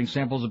secret handwriting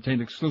samples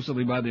obtained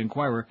exclusively by the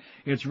Inquirer.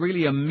 It's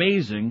really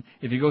amazing.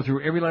 If you go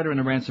through every letter in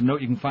the ransom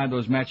note, you can find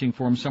those matching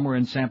forms somewhere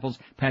in samples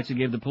Patsy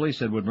gave the police,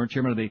 said Widmer,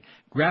 chairman of the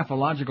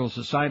Graphological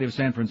Society of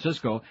San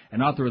Francisco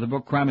and author of the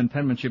book Crime and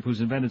Penmanship,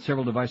 who's invented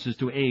several devices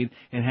to aid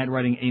in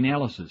handwriting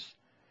analysis.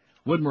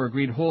 Widmer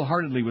agreed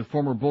wholeheartedly with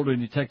former Boulder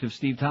detective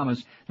Steve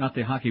Thomas, not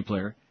the hockey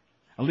player,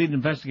 a lead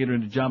investigator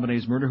into John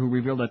Bonet's murder, who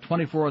revealed that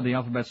 24 of the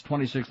alphabet's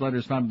 26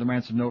 letters found in the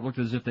ransom note looked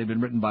as if they'd been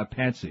written by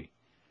Patsy.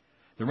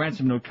 The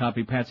ransom note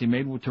copy Patsy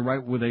made to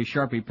write with a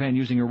Sharpie pen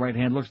using her right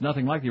hand looks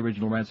nothing like the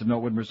original ransom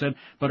note, Widmer said,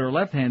 but her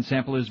left-hand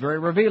sample is very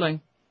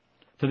revealing.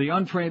 To the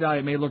untrained eye,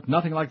 it may look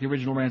nothing like the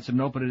original ransom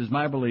note, but it is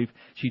my belief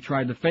she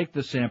tried to fake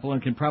the sample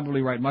and can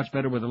probably write much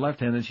better with her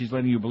left hand than she's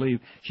letting you believe.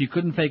 She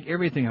couldn't fake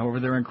everything, however.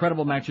 There are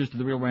incredible matches to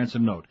the real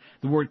ransom note.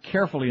 The word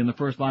carefully in the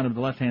first line of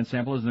the left-hand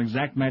sample is an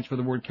exact match for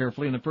the word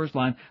carefully in the first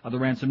line of the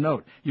ransom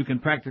note. You can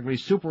practically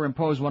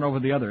superimpose one over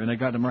the other, and I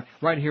got them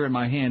right here in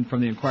my hand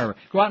from the Inquirer.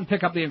 Go out and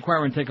pick up the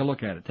Inquirer and take a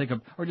look at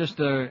it. Or just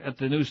at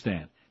the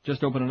newsstand.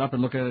 Just open it up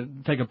and look at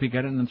it, take a peek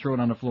at it, and then throw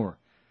it on the floor.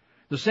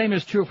 The same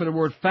is true for the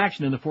word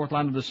faction in the fourth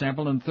line of the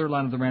sample and the third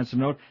line of the ransom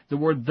note, the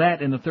word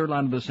that in the third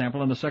line of the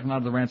sample and the second line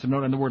of the ransom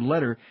note, and the word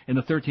letter in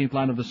the 13th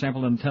line of the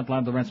sample and the 10th line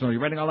of the ransom note.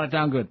 You're writing all that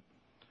down good.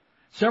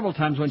 Several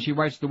times when she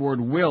writes the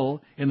word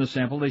will in the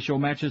sample, they show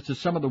matches to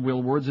some of the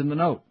will words in the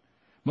note.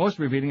 Most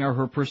revealing are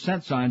her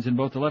percent signs in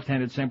both the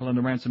left-handed sample and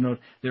the ransom note.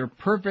 They're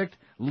perfect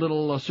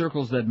little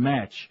circles that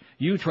match.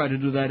 You try to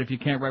do that if you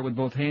can't write with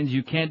both hands.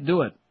 You can't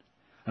do it.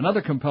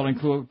 Another compelling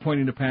clue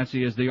pointing to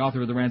Patsy as the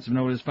author of the ransom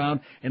note is found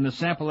in the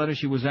sample letter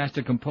she was asked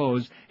to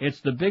compose. It's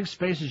the big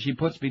spaces she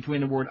puts between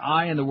the word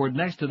I and the word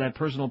next to that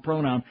personal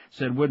pronoun,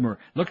 said Widmer.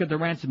 Look at the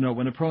ransom note.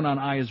 When the pronoun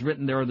I is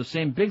written, there are the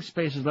same big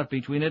spaces left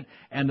between it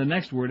and the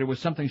next word. It was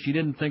something she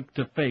didn't think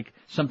to fake,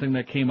 something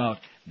that came out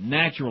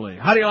naturally.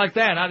 How do you like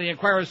that? How the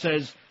Inquirer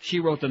says she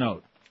wrote the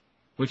note,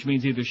 which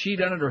means either she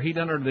done it or he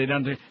done it or they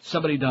done it.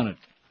 Somebody done it.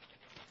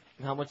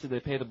 How much did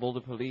they pay the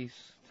Boulder police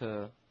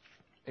to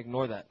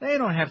ignore that? They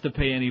don't have to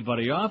pay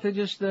anybody off. They're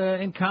just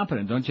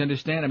incompetent. Don't you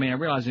understand? I mean, I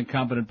realize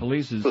incompetent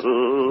police is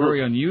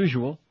very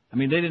unusual. I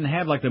mean, they didn't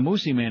have like the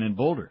Moosey Man in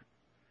Boulder.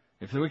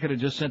 If we could have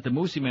just sent the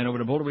Moosey Man over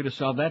to Boulder, we'd have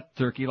solved that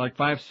turkey like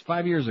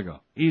five years ago.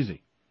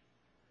 Easy.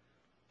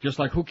 Just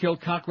like Who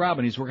Killed Cock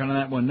Robin. He's working on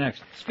that one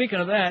next. Speaking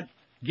of that,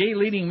 gay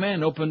leading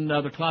men open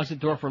the closet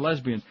door for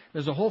lesbians.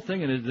 There's a whole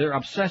thing in it. They're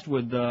obsessed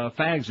with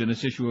fags in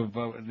this issue of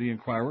the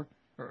Inquirer.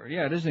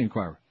 Yeah, it is the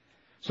Inquirer.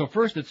 So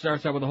first it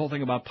starts out with the whole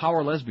thing about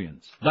power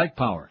lesbians, dyke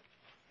power.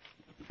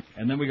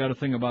 And then we got a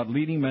thing about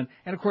leading men.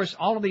 And, of course,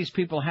 all of these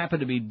people happen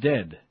to be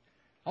dead.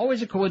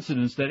 Always a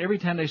coincidence that every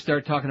time they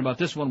start talking about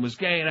this one was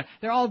gay,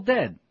 they're all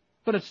dead.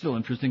 But it's still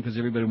interesting because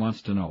everybody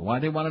wants to know. Why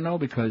they want to know?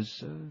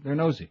 Because they're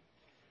nosy.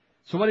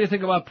 So what do you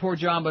think about poor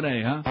John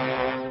Bonet,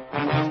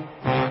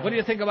 huh? What do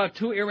you think about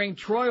Two Earring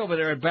Troy over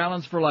there at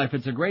Balance for Life?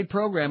 It's a great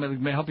program.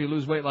 It may help you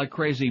lose weight like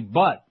crazy.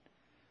 But,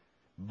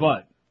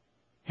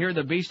 here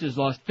the beast has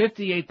lost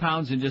 58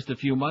 pounds in just a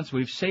few months.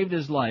 We've saved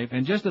his life.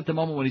 And just at the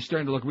moment when he's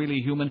starting to look really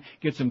human,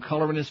 get some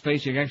color in his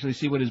face, you can actually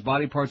see what his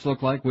body parts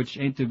look like, which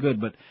ain't too good,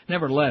 but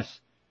nevertheless.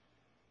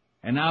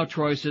 And now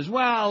Troy says,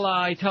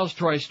 well, he tells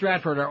Troy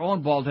Stratford, our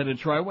own bald-headed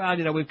Troy,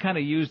 well, we've kind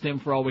of used him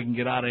for all we can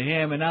get out of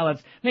him, and now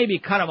let's maybe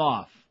cut him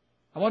off.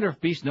 I wonder if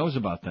Beast knows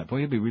about that. Boy,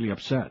 he'd be really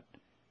upset.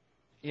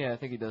 Yeah, I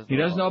think he does. He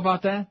does know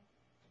about that?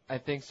 I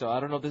think so. I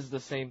don't know if this is the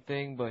same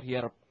thing, but he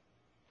had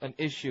an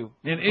issue.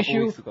 An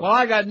issue? Well,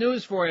 I got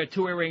news for you,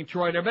 Two Earring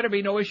Troy. There better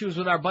be no issues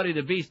with our buddy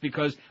the Beast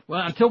because,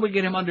 well, until we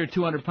get him under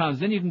 200 pounds,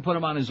 then you can put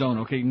him on his own,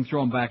 okay? You can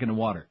throw him back in the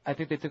water. I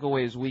think they took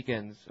away his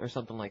weekends or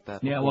something like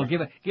that. Yeah, well,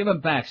 give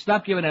him back.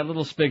 Stop giving that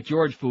little spick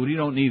George food. He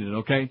don't need it,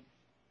 okay?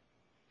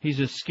 He's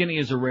as skinny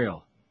as a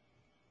rail.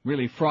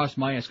 really frost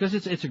my ass, because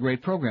it's a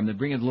great program. They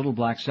bring in a little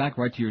black sack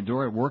right to your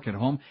door at work, at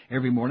home,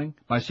 every morning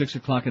by 6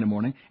 o'clock in the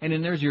morning, and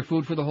then there's your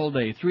food for the whole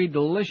day. 3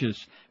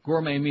 delicious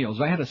gourmet meals.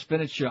 I had a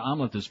spinach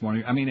omelet this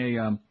morning. I mean,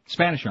 a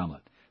Spanish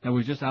omelet that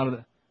was just out of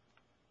the...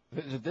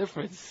 There's a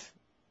difference.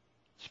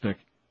 Spick.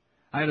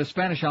 I had a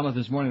Spanish omelet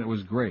this morning that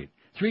was great.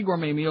 3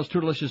 gourmet meals, 2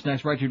 delicious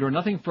snacks right to your door.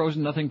 Nothing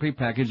frozen, nothing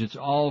prepackaged. It's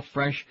all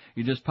fresh.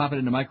 You just pop it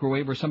in the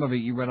microwave, or some of it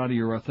you right out of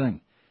your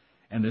thing.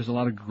 And there's a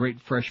lot of great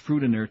fresh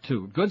fruit in there,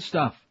 too. Good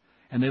stuff.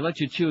 And they let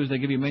you choose. They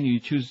give you a menu. You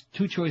choose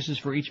 2 choices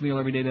for each meal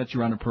every day that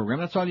you're on the program.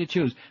 That's all you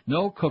choose.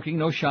 No cooking,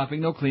 no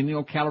shopping, no cleaning,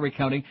 no calorie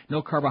counting,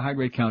 no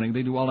carbohydrate counting.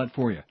 They do all that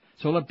for you.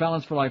 So let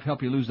Balance for Life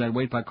help you lose that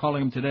weight by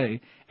calling them today.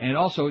 And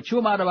also, chew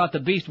them out about the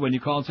Beast when you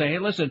call and say, hey,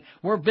 listen,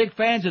 we're big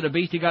fans of the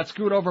Beast. He got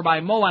screwed over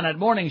by Mo on that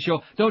morning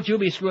show. Don't you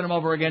be screwing him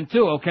over again,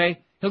 too, okay?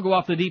 He'll go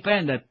off the deep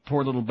end, that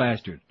poor little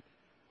bastard.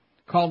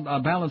 Called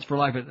Balance for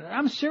Life.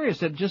 I'm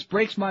serious. It just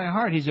breaks my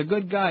heart. He's a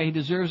good guy. He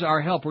deserves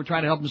our help. We're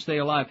trying to help him stay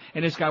alive.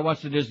 And this guy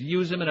wants to just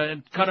use him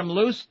and cut him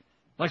loose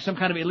like some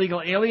kind of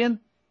illegal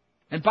alien.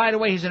 And by the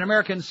way, he's an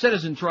American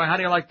citizen, Troy. How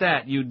do you like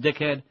that, you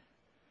dickhead?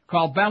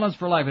 Call Balance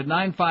for Life at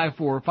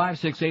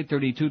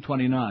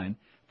 954-568-3229,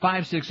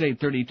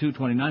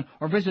 568-3229,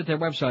 or visit their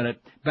website at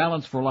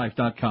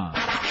balanceforlife.com.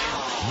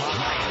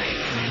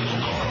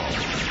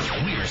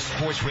 We're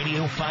Sports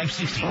Radio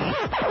 560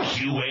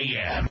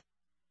 QAM.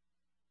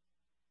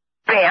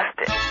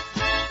 Bastard.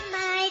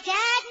 My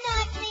dad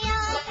knocked me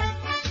off.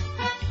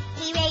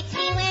 He raped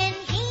me when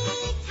he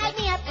tied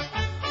me up.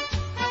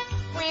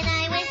 When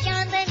I was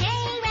John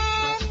Benet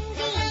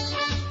Ramsey,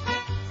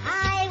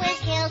 I was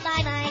killed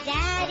by my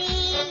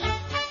daddy.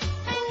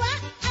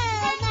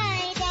 Whoa,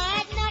 my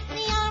dad knocked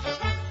me off.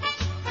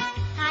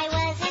 I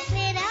was his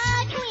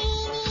little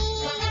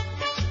queenie.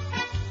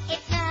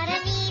 It's not a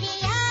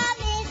media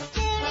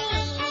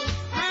mystery.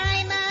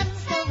 My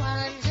mom's the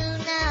one who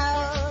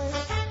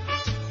knows.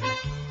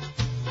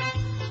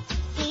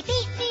 He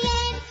beat me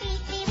and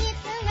beat me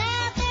with a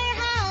rubber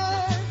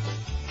hose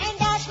and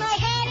dashed my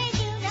head,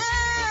 as you know.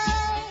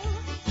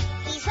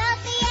 He's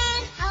wealthy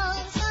and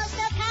owns most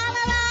of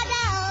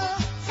Colorado,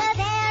 so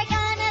they're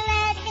gonna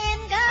let him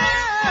go.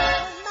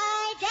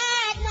 My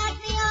dad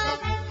knocked me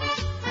off.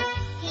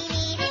 He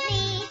needed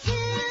me to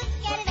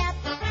get it up,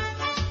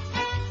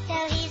 so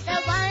he's the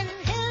one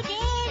who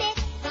did it.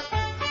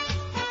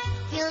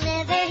 You'll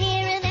never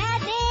hear him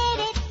admit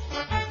it,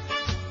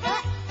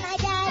 but my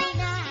daddy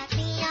knocked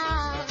me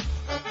off.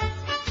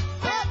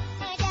 But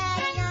my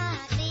daddy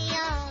knocked me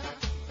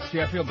off.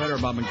 See, I feel better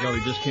about Miguel.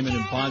 He just came in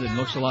and bonded and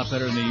looks a lot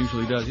better than he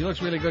usually does. He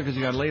looks really good because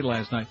he got laid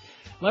last night.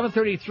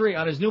 11:33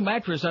 on his new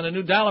mattress, on a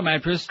new Dollar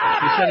mattress.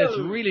 He said it's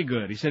really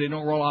good. He said he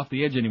don't roll off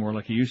the edge anymore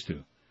like he used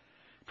to.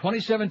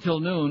 27 till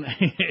noon.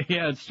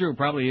 Yeah, it's true.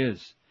 Probably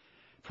is.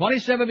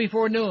 27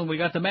 before noon. We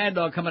got the Mad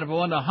Dog coming up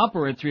on the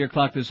Humper at 3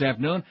 o'clock this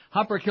afternoon.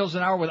 Humper kills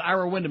an hour with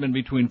Ira Windeman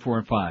between 4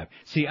 and 5.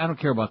 See, I don't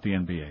care about the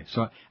NBA.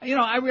 So,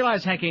 I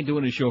realize Hank ain't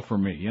doing his show for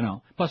me,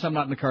 Plus, I'm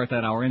not in the car at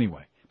that hour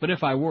anyway. But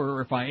if I were,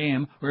 or if I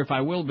am, or if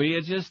I will be,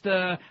 it's just,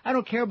 I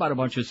don't care about a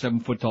bunch of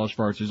 7-foot-tall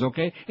Schwarzers,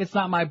 okay? It's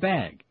not my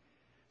bag.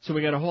 So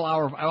we got a whole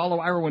hour although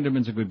Ira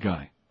Windeman's a good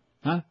guy.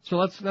 Huh? So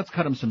let's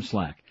cut him some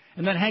slack.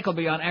 And then Hank will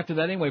be on after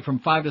that anyway from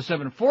 5 to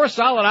 7. 4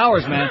 solid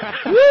hours, man.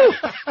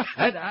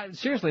 Woo!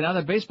 Seriously, now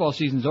that baseball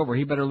season's over,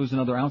 he better lose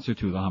another ounce or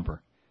 2, the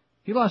Humper.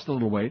 He lost a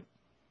little weight.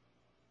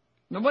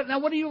 Now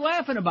what are you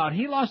laughing about?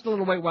 He lost a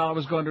little weight while I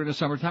was going during the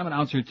summertime, an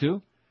ounce or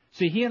 2.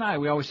 See, he and I,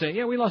 we always say,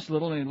 yeah, we lost a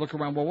little, and look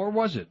around, well, where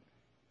was it?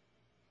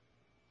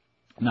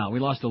 No, we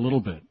lost a little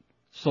bit.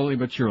 Slowly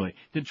but surely.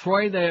 Did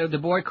Troy, the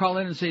boy, call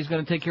in and say he's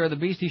going to take care of the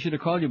Beast? He should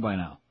have called you by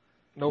now.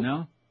 Nope.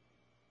 No?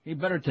 He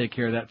better take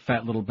care of that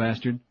fat little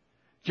bastard.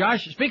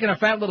 Josh, speaking of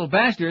fat little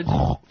bastards,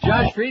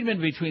 Josh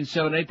Friedman between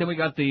 7 and 8. Then we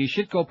got the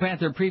Shitco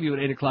Panther preview at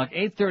 8 o'clock.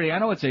 8:30. I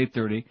know it's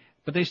 8:30,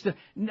 but they still,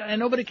 and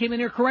nobody came in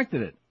here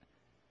corrected it.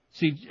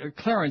 See,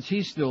 Clarence,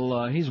 he's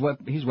still, he's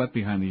wet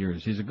behind the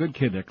ears. He's a good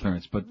kid, that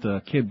Clarence,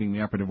 but, kid being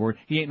the operative word,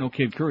 he ain't no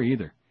Kid Curry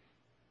either.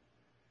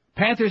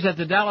 Panthers at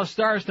the Dallas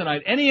Stars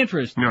tonight. Any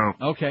interest? No.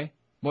 Okay.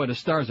 Boy, the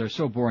Stars are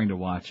so boring to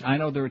watch. I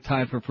know they're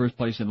tied for first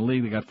place in the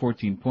league. They got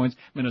 14 points.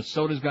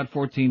 Minnesota's got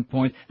 14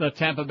 points. The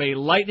Tampa Bay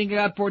Lightning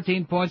got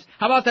 14 points.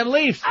 How about them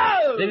Leafs?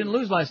 Oh! They didn't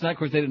lose last night. Of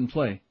course, they didn't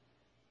play.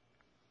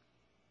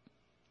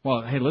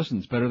 Well, hey, listen,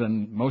 it's better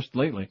than most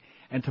lately.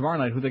 And tomorrow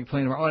night, who they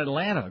playing tomorrow? Oh,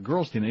 Atlanta, a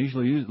girls team. They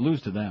usually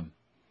lose to them.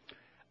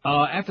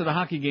 After the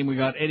hockey game, we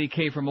got Eddie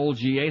K from Old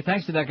GA.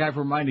 Thanks to that guy for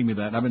reminding me of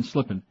that. I've been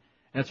slipping.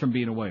 That's from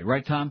being away.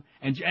 Right, Tom?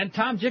 And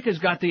Tom Jick has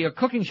got the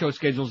cooking show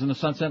schedules in the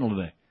Sun Sentinel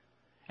today.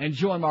 And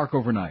Joe and Mark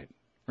overnight.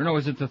 Or no,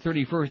 is it the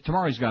 31st?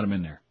 Tomorrow he's got them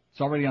in there. It's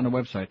already on the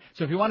website.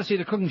 So if you want to see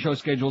the cooking show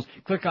schedules,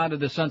 click onto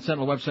the Sun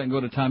Sentinel website and go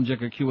to Tom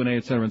Jick, Q&A,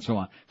 et cetera, and so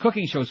on.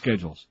 Cooking show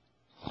schedules.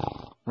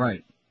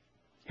 Right.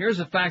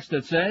 Here's a fax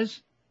that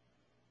says,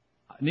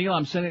 Neil,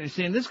 I'm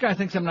saying this guy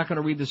thinks I'm not going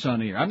to read this on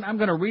the air. I'm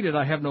going to read it.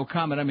 I have no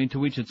comment. I mean,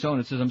 to each its own.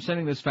 It says, I'm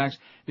sending this fax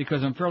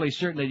because I'm fairly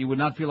certain that you would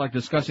not feel like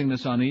discussing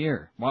this on the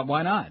air.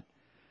 Why not?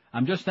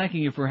 I'm just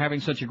thanking you for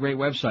having such a great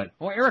website.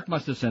 Oh, Eric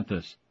must have sent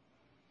this.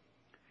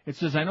 It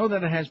says, I know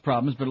that it has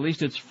problems, but at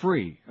least it's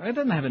free. It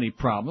doesn't have any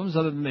problems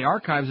other than the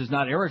archives is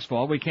not Eric's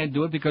fault. We can't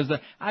do it because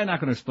I'm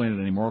not going to explain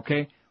it anymore,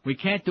 okay? We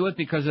can't do it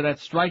because of that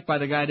strike by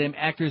the goddamn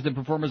actors and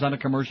performers on the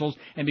commercials,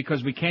 and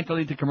because we can't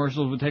delete the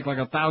commercials. It would take like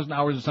 1,000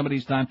 hours of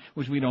somebody's time,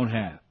 which we don't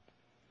have.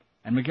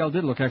 And Miguel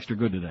did look extra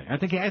good today. I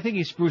think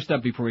he spruced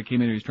up before he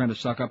came in here. He's trying to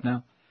suck up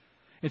now.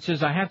 It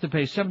says, I have to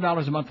pay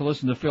 $7 a month to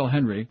listen to Phil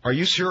Hendry. Are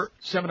you sure?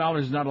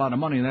 $7 is not a lot of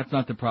money, and that's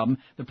not the problem.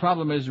 The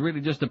problem is really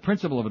just the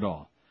principle of it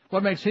all.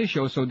 What makes his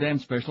show so damn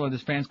special is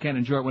his fans can't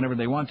enjoy it whenever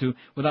they want to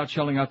without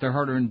shelling out their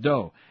hard-earned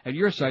dough. At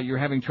your site, you're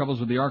having troubles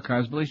with the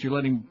archives, but at least you're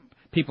letting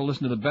people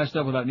listen to the best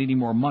of without needing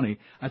more money.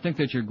 I think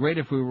that you're great.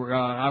 If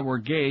I were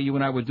gay, you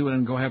and I would do it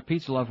and go have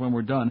pizza left when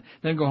we're done,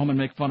 then go home and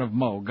make fun of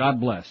Mo. God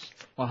bless.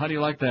 Well, how do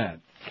you like that?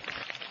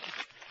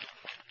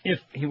 If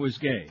he was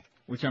gay,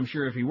 which I'm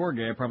sure if he were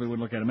gay, I probably would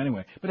look at him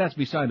anyway. But that's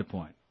beside the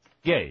point.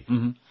 Gay.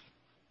 Mm-hmm.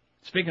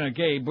 Speaking of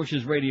gay,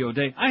 Bush's Radio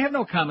Day. I have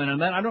no comment on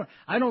that.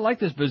 I don't like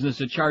this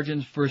business of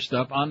charging for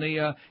stuff on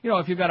the,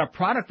 if you've got a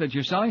product that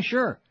you're selling,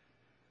 sure.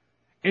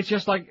 It's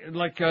just like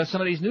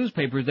some of these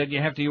newspapers that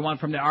you want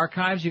from the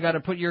archives, you got to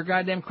put your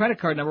goddamn credit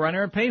card number on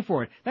there and pay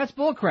for it. That's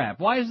bullcrap.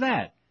 Why is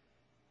that?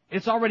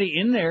 It's already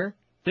in there.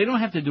 They don't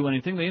have to do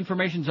anything. The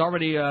information's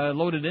already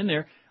loaded in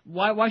there.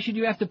 Why should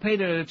you have to pay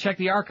to check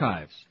the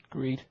archives?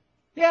 Agreed.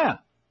 Yeah.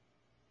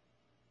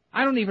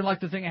 I don't even like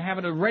the thing of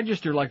having to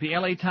register like the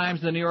LA Times,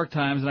 the New York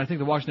Times, and I think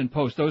the Washington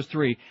Post, those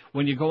three.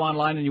 When you go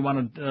online and you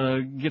want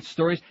to get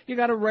stories, you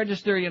got to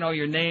register,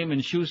 your name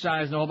and shoe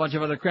size and a whole bunch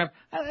of other crap.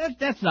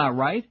 That's not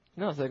right.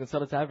 No, so they can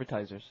sell it to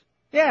advertisers.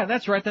 Yeah,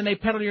 that's right. Then they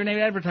peddle your name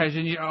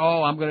advertising.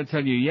 I'm going to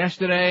tell you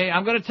yesterday.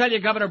 I'm going to tell you,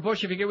 Governor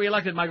Bush, if you get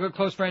reelected, my good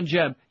close friend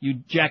Jeb, you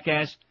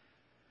jackass.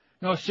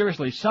 No,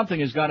 seriously, something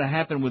has got to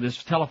happen with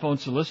this telephone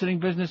soliciting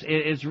business.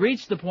 It's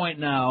reached the point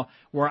now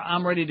where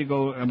I'm ready to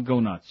go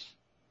nuts.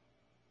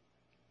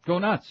 Go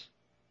nuts.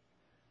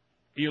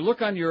 You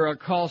look on your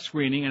call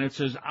screening and it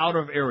says out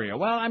of area.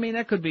 Well,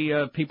 that could be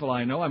people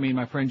I know.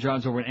 My friend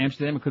John's over in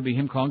Amsterdam. It could be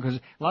him calling because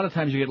a lot of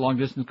times you get long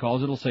distance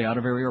calls. It'll say out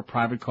of area or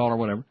private call or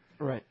whatever.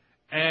 Right.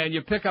 And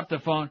you pick up the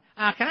phone.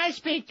 Can I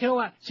speak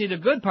to See, the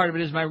good part of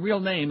it is my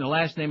real name. The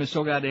last name is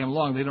so goddamn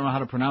long they don't know how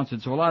to pronounce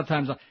it. So a lot of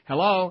times,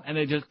 hello, and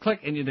they just click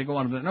and they go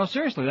on. No,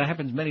 seriously, that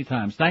happens many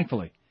times,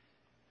 thankfully.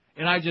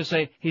 And I just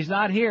say, he's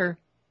not here.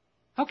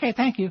 Okay,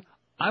 thank you.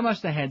 I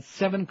must have had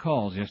 7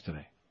 calls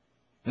yesterday.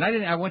 And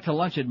I went to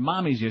lunch at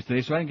Mommy's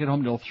yesterday, so I didn't get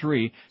home till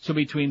 3. So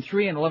between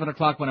 3 and 11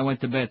 o'clock when I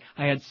went to bed,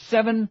 I had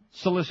 7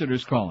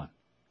 solicitors calling.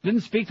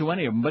 Didn't speak to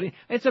any of them, but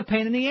it's a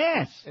pain in the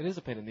ass. It is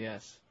a pain in the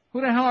ass. Who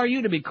the hell are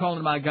you to be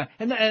calling my guy?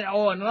 And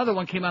another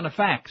one came on a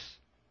fax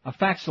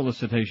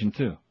solicitation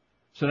too.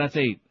 So that's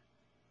 8.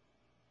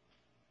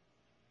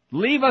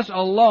 Leave us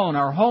alone.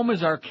 Our home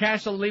is our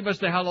castle. Leave us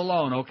the hell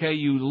alone, okay?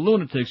 You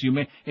lunatics,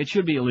 it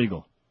should be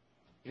illegal.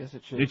 Yes,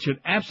 it should. It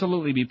should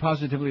absolutely be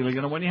positively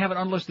illegal. And when you have an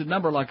unlisted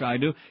number like I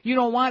do, you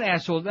don't want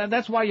assholes.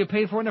 That's why you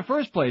paid for it in the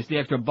first place, the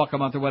extra $1 a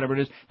month or whatever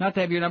it is, not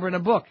to have your number in a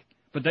book.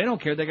 But they don't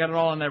care. They got it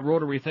all on that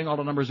rotary thing. All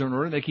the numbers are in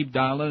order. They keep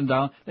dialing and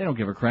dialing. They don't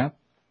give a crap.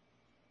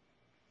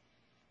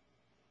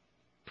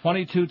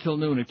 22 till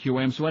noon at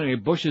QM. So anyway,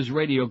 Bush's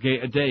Radio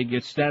Day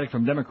gets static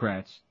from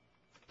Democrats.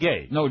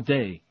 Gay. No,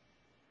 day.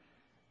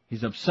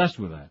 He's obsessed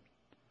with that.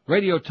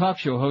 Radio talk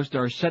show hosts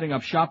are setting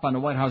up shop on the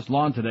White House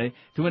lawn today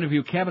to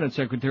interview cabinet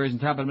secretaries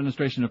and top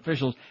administration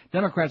officials.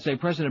 Democrats say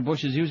President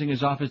Bush is using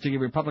his office to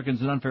give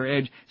Republicans an unfair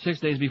edge 6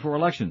 days before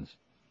elections.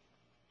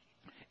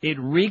 It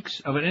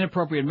reeks of an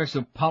inappropriate mix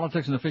of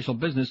politics and official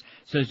business,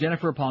 says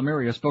Jennifer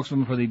Palmieri, a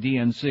spokeswoman for the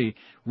DNC.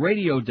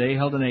 Radio Day,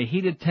 held in a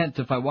heated tent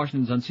to fight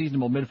Washington's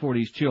unseasonable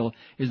mid-40s chill,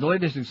 is the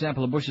latest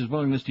example of Bush's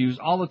willingness to use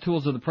all the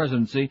tools of the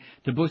presidency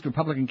to boost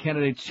Republican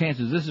candidates'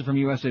 chances. This is from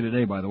USA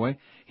Today, by the way.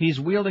 He's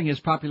wielding his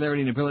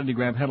popularity and ability to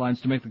grab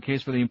headlines to make the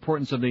case for the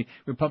importance of the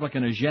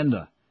Republican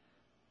agenda.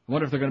 I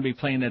wonder if they're going to be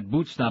playing that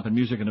boot stomping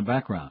music in the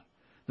background.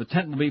 The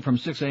tent will be from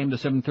 6 a.m. to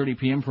 7:30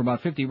 p.m. for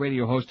about 50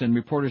 radio hosts and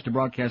reporters to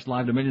broadcast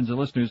live to millions of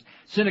listeners.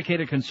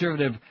 Syndicated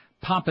conservative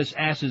pompous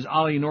asses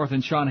Ollie North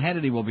and Sean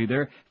Hannity will be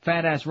there.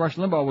 Fat ass Rush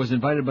Limbaugh was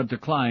invited but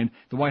declined.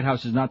 The White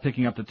House is not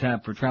picking up the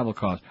tab for travel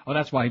costs. Oh,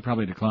 that's why he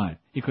probably declined.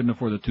 He couldn't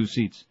afford the 2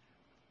 seats.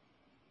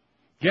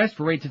 Guests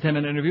for 8 to 10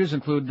 minute interviews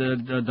include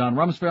Don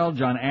Rumsfeld,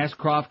 John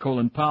Ashcroft,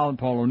 Colin Powell,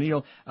 Paul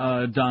O'Neill,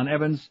 Don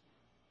Evans,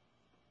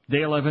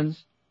 Dale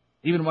Evans.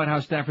 Even White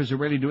House staffers who are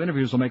ready to do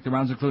interviews will make the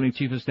rounds, including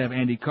Chief of Staff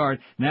Andy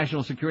Card,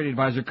 National Security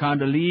Advisor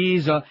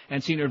Condoleezza,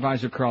 and Senior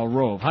Advisor Karl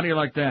Rove. How do you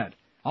like that?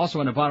 Also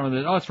on the bottom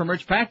of it's from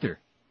Rich Pachter.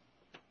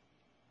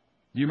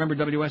 Do you remember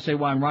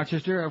WSAY in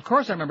Rochester? Of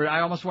course I remember.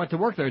 I almost went to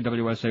work there at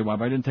WSAY,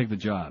 but I didn't take the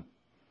job.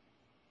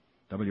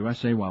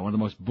 WSAY, one of the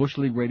most Bush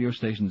League radio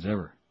stations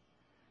ever.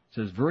 It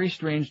says, very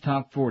strange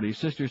top 40,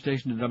 sister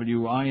station to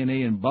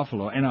WINA in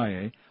Buffalo,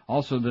 NIA.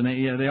 Also,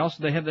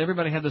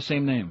 everybody had the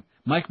same name.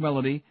 Mike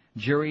Melody,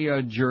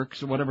 Jerry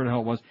Jerks, whatever the hell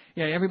it was.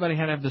 Yeah, everybody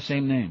had to have the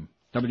same name.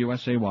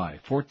 WSAY.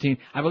 14,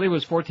 I believe it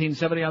was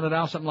 1470 on the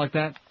dial, something like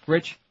that.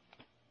 Rich?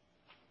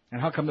 And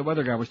how come the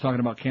weather guy was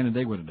talking about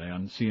Canandaigua today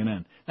on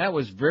CNN? That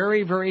was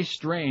very, very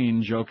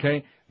strange,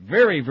 okay?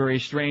 Very, very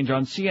strange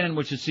on CNN,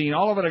 which is seen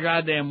all over the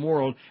goddamn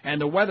world,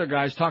 and the weather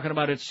guy's talking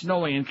about it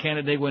snowing in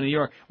Canandaigua, New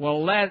York.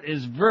 Well, that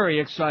is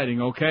very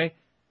exciting, okay?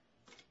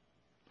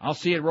 I'll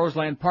see it at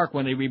Roseland Park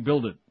when they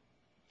rebuild it.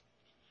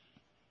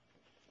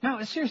 No,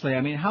 seriously,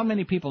 I mean, how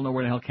many people know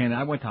where the hell Canada?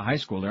 I went to high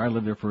school there. I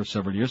lived there for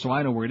several years, so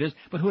I know where it is.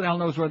 But who the hell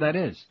knows where that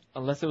is?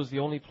 Unless it was the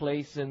only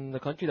place in the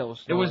country that was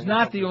snowing. It was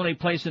not the only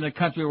place in the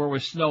country where it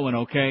was snowing,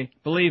 okay?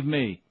 Believe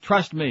me.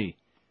 Trust me.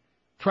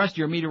 Trust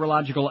your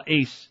meteorological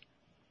ace.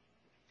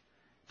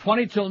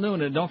 20 till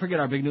noon, and don't forget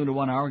our big noon to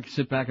 1 hour.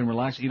 Sit back and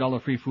relax, eat all the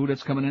free food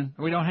that's coming in.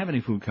 We don't have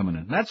any food coming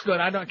in. That's good.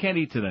 Can't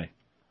eat today.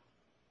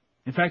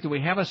 In fact, do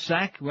we have a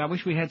sack? Well, I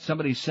wish we had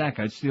somebody's sack.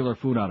 I'd steal our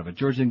food out of it.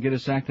 George didn't get a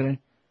sack today?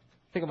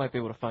 I think I might be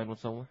able to find one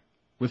somewhere.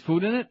 With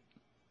food in it?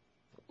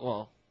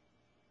 Well,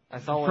 I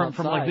saw one outside.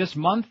 From like this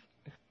month?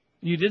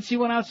 You did see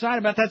one outside? I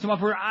bet that's one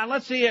for,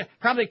 let's see,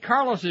 probably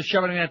Carlos is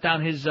shoving that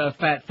down his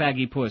fat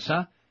faggy puss,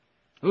 huh?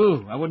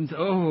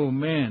 Ooh,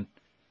 man.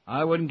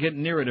 I wouldn't get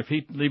near it if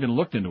he even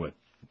looked into it.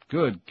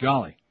 Good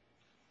golly.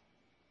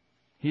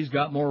 He's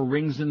got more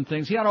rings and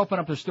things. He ought to open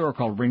up a store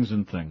called Rings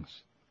and Things.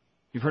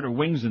 You've heard of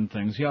Wings and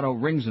Things. He ought to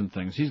rings and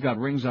things. He's got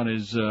rings on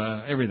his,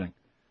 everything.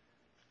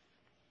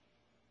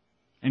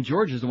 And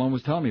George is the one who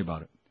was telling me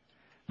about it.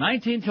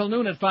 19 till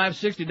noon at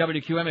 560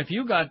 WQM. If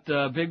you got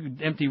a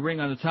big empty ring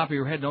on the top of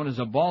your head known as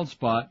a bald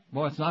spot,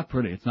 well, it's not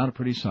pretty. It's not a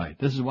pretty sight.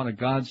 This is one of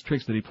God's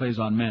tricks that he plays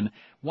on men.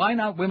 Why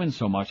not women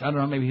so much? I don't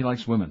know. Maybe he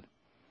likes women.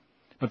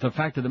 But the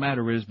fact of the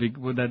matter is,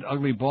 with that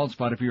ugly bald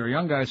spot, if you're a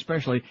young guy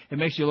especially, it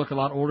makes you look a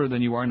lot older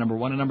than you are, number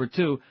one. And number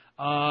two,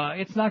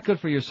 it's not good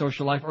for your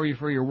social life or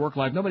for your work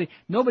life.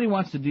 Nobody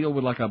wants to deal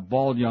with like a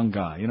bald young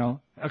guy, you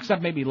know,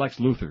 except maybe Lex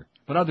Luthor.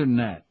 But other than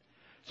that.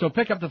 So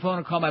pick up the phone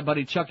and call my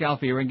buddy Chuck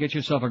Alfieri and get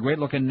yourself a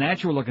great-looking,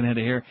 natural-looking head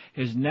of hair,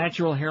 his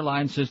natural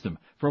hairline system.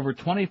 For over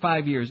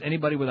 25 years,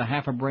 anybody with a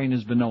half a brain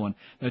has been knowing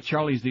that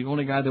Charlie's the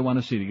only guy they want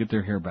to see to get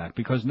their hair back,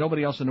 because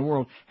nobody else in the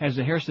world has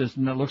a hair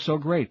system that looks so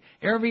great.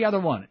 Every other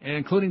one,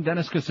 including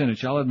Dennis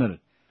Kucinich, I'll admit it.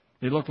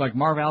 They look like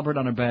Marv Albert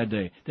on a bad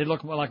day. They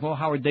look like Mo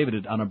Howard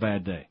David on a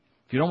bad day.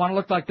 If you don't want to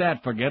look like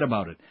that, forget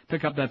about it.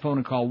 Pick up that phone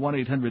and call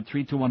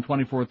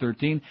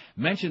 1-800-321-2413.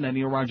 Mention that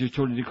Neil Rogers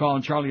told you to call,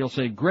 and Charlie will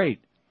say,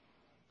 great.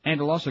 And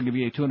he'll also give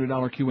you a $200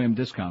 QM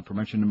discount for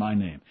mentioning my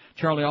name.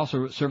 Charlie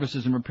also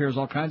services and repairs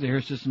all kinds of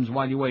hair systems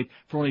while you wait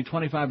for only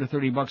 $25 to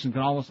 $30 and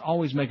can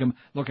always make them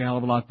look a hell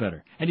of a lot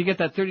better. And you get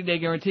that 30-day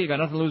guarantee. You got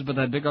nothing to lose but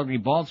that big ugly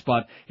bald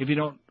spot. If you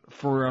don't,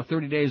 for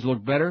 30 days,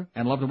 look better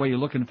and love the way you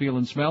look and feel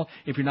and smell,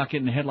 if you're not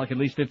getting the head like at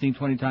least 15,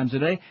 20 times a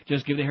day,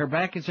 just give the hair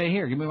back and say,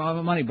 here, give me all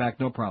my money back,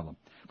 no problem.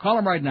 Call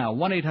them right now,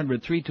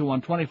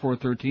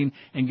 1-800-321-2413,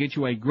 and get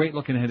you a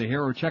great-looking head of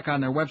hair, or check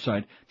on their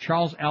website,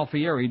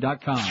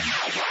 charlesalfieri.com.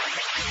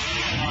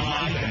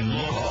 Live and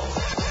local.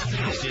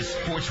 This is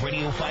Sports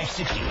Radio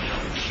 560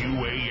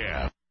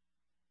 QAM.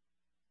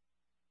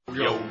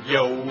 Yo,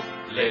 yo,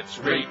 let's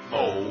rate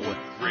Mo.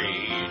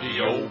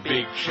 Radio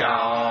Big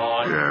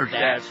Sean.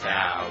 That's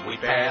how we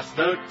pass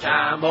the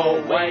time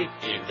away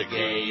in the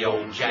gay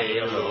old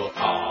jail of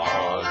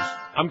Oz.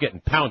 I'm getting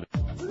pounded.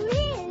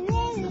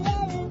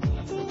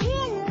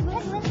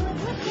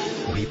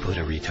 We put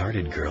a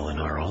retarded girl in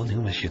our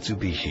all-new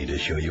Mitsubishi to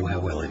show you how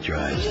well it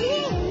drives.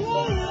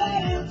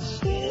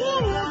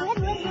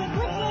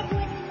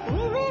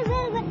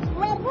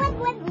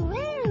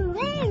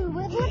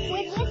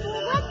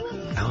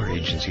 Our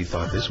agency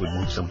thought this would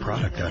move some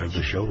product out of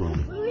the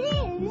showroom.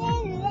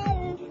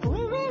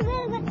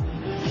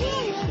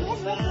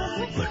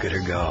 Look at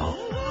her go.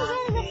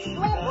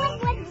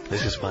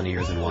 This is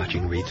funnier than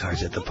watching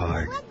retards at the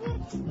park.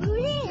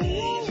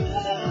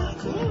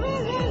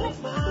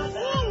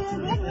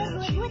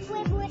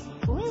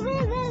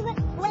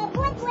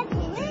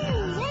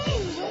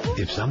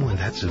 If someone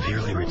that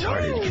severely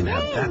retarded can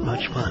have that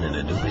much fun in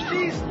a new...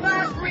 She's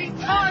not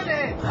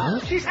retarded! Huh?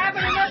 She's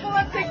having an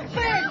epileptic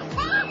fit!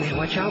 Hey,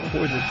 watch out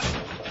for the...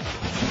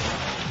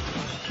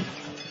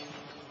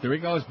 There he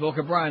goes, Bill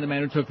O'Brien, the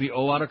man who took the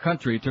O out of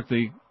country, took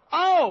the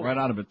right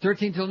out of it.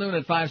 13 till noon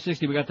at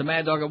 560. We got the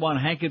Mad Dog at 1,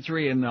 Hank at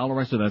 3, and all the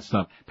rest of that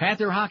stuff.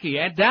 Panther hockey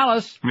at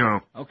Dallas.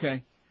 No.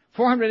 Okay.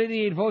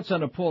 488 votes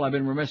on the poll. I've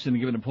been remiss in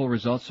giving the poll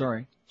results.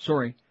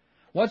 Sorry.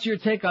 What's your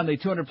take on the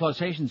 200-plus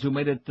Haitians who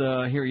made it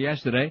here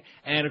yesterday?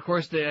 And, of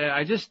course,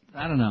 I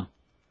don't know.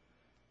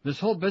 This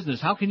whole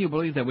business, how can you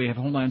believe that we have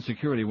Homeland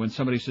Security when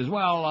somebody says,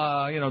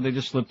 well, they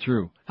just slipped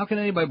through? How can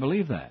anybody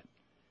believe that?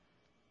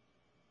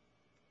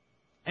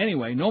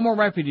 Anyway, no more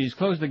refugees,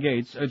 close the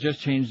gates,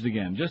 just changed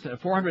again. Just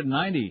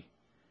 490.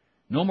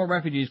 No more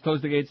refugees, close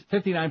the gates,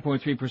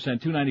 59.3%,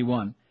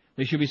 291.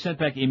 They should be sent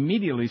back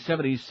immediately,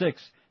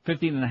 76,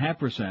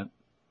 15.5%.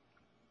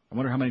 I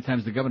wonder how many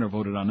times the governor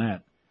voted on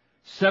that.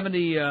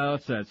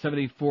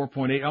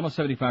 74.8, almost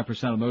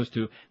 75% on those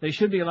two. They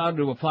should be allowed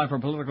to apply for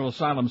political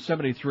asylum,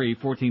 73,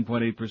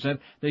 14.8%.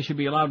 They should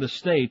be allowed to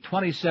stay,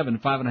 27,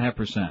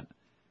 5.5%. I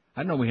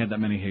didn't know we had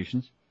that many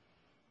Haitians.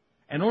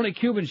 And only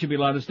Cubans should be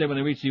allowed to stay when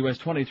they reach the U.S.,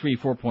 23,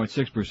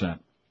 4.6%.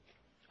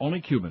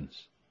 Only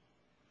Cubans.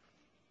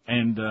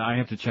 And I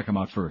have to check them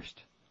out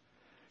first.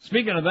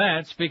 Speaking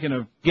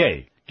of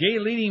gay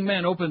leading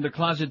men opened the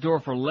closet door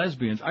for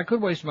lesbians. I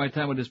could waste my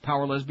time with this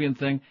power lesbian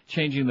thing,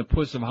 changing the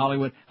puss of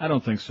Hollywood. I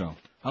don't think so.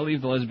 I'll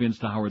leave the lesbians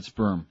to Howard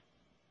Sperm.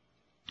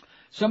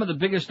 Some of the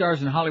biggest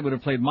stars in Hollywood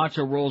have played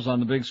macho roles on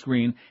the big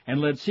screen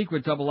and led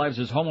secret double lives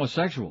as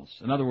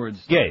homosexuals. In other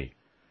words, gay.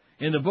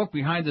 In the book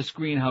Behind the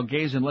Screen, How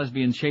Gays and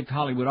Lesbians Shaped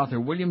Hollywood, author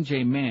William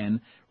J.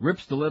 Mann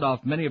rips the lid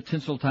off many of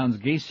Tinseltown's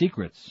gay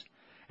secrets.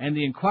 And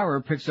the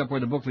Inquirer picks up where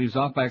the book leaves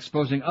off by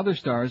exposing other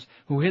stars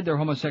who hid their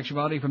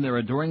homosexuality from their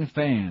adoring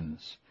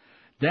fans.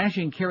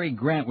 Dashing Cary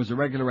Grant was a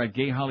regular at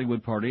gay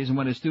Hollywood parties, and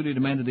when his studio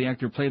demanded the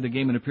actor play the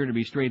game and appear to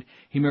be straight,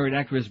 he married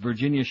actress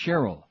Virginia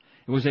Sherrill.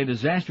 It was a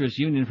disastrous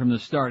union from the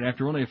start.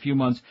 After only a few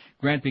months,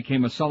 Grant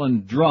became a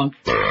sullen drunk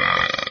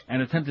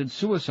and attempted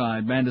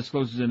suicide, Mann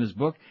discloses in his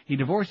book. He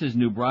divorced his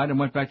new bride and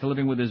went back to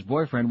living with his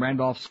boyfriend,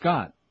 Randolph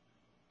Scott.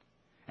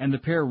 And the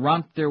pair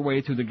romped their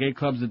way through the gay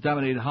clubs that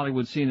dominated the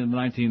Hollywood scene in the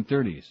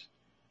 1930s.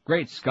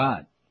 Great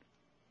Scott.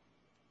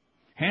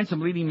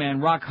 Handsome leading man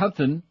Rock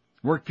Hudson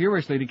worked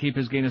furiously to keep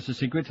his gayness a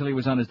secret till he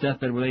was on his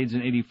deathbed with AIDS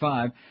in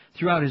 '85.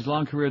 Throughout his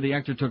long career, the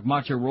actor took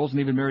macho roles and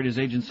even married his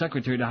agent's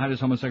secretary to hide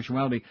his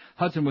homosexuality.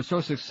 Hudson was so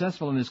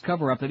successful in his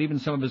cover-up that even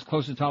some of his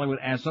closest Hollywood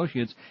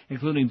associates,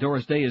 including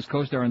Doris Day, his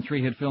co-star in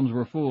 3 hit films,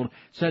 were fooled.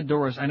 Said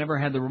Doris, "I never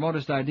had the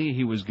remotest idea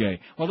he was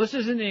gay." Well, this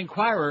isn't the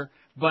Inquirer,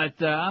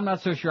 but I'm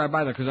not so sure I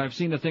buy that because I've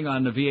seen the thing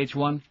on the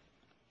VH1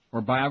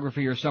 or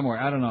Biography or somewhere.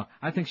 I don't know.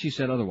 I think she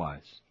said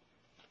otherwise.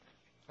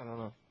 I don't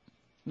know.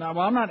 No,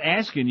 well, I'm not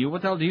asking you.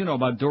 What the hell do you know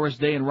about Doris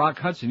Day and Rock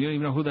Hudson? You don't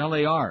even know who the hell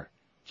they are.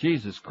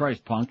 Jesus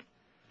Christ, punk.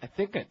 I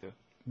think I do.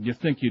 You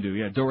think you do,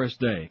 yeah, Doris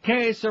Day.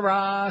 Que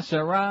sera,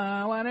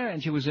 whatever.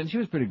 And she was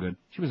pretty good.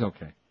 She was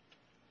okay.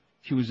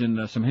 She was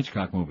in some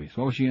Hitchcock movies.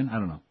 What was she in? I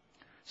don't know.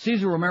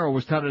 Cesar Romero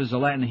was touted as a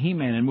Latin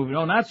He-Man in movie.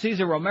 Oh, not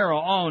Cesar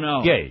Romero. Oh,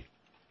 no. Gay.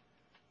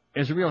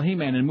 As a real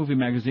He-Man in movie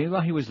magazine,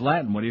 well, he was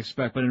Latin, what do you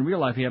expect? But in real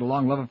life, he had a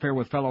long love affair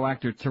with fellow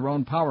actor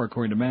Tyrone Power,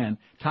 according to Mann.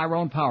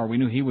 Tyrone Power, we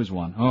knew he was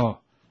one. Oh.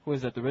 Who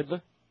is that, the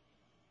Riddler?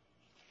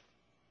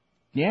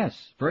 Yes,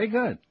 very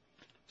good.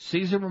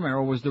 Cesar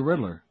Romero was the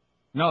Riddler.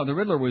 No, the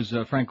Riddler was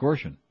Frank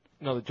Gorshin.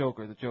 No, the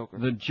Joker.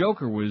 The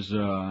Joker was,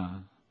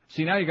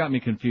 see, now you got me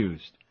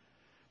confused.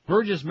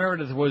 Burgess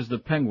Meredith was the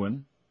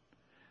Penguin.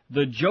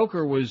 The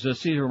Joker was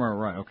Cesar Romero,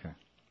 right, okay.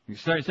 You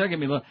start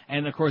getting me,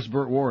 and of course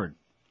Burt Ward.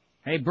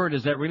 Hey, Burt,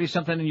 is that really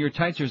something in your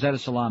tights or is that a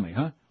salami,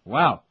 huh?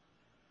 Wow.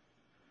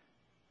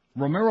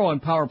 Romero and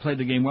Power played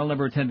the game well,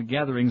 never attended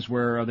gatherings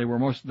where they were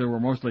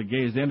mostly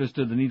gays. They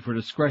understood the need for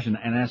discretion,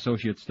 an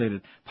associate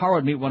stated. Power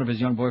would meet one of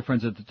his young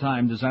boyfriends at the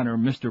time, designer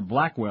Mr.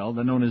 Blackwell,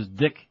 then known as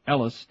Dick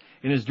Ellis,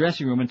 in his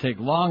dressing room and take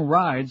long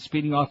rides,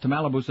 speeding off to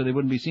Malibu so they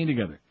wouldn't be seen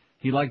together.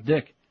 He liked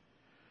Dick.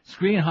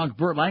 Screen hunk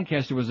Burt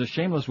Lancaster was a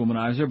shameless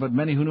womanizer, but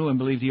many who knew him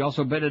believed he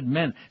also bedded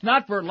men.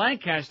 Not Burt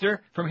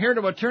Lancaster! From Here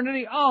to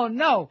Eternity? Oh,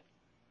 no!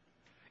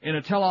 In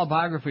a tell-all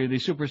biography of the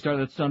superstar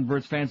that stunned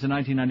Burt's fans in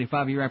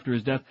 1995, a year after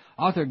his death,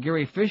 author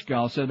Gary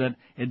Fishgall said that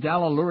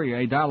Idala Luria,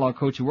 a dialogue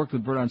coach who worked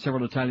with Burt on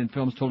several Italian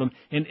films, told him,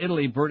 in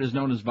Italy, Burt is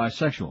known as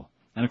bisexual.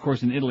 And of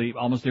course, in Italy,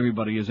 almost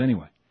everybody is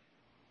anyway.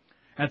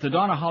 At the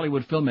dawn of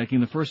Hollywood filmmaking,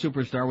 the first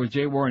superstar was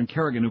J. Warren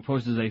Kerrigan, who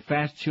posed as a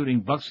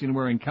fast-shooting,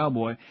 buckskin-wearing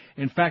cowboy.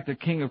 In fact, the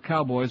king of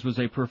cowboys was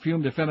a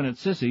perfumed, effeminate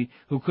sissy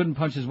who couldn't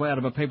punch his way out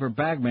of a paper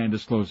bag, man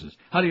discloses.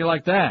 How do you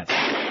like that?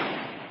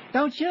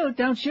 Don't shoot,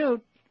 don't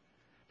shoot.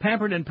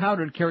 Pampered and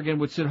powdered, Kerrigan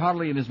would sit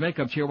haughtily in his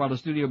makeup chair while the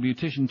studio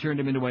beautician turned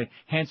him into a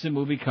handsome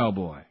movie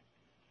cowboy.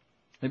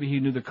 Maybe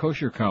he knew the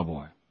kosher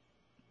cowboy.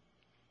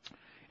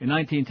 In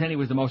 1910, he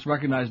was the most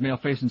recognized male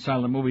face in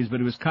silent movies, but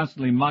he was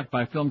constantly mocked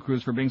by film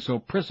crews for being so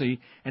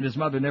prissy, and his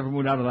mother never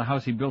moved out of the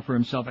house he built for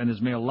himself and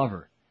his male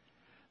lover.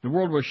 The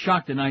world was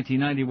shocked in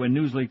 1990 when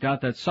news leaked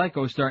out that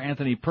Psycho star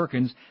Anthony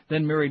Perkins,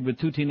 then married with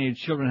 2 teenage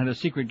children, had a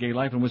secret gay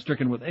life and was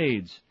stricken with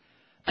AIDS.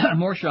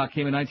 More shock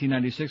came in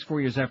 1996,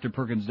 4 years after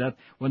Perkins' death,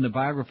 when the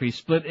biography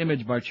Split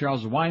Image by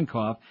Charles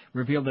Weinkauf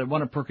revealed that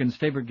one of Perkins'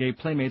 favorite gay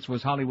playmates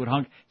was Hollywood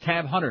hunk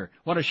Tab Hunter.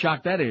 What a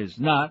shock that is.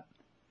 Not.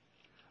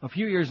 A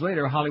few years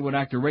later, Hollywood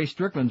actor Ray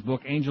Strickland's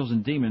book Angels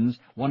and Demons,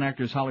 One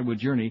Actor's Hollywood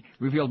Journey,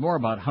 revealed more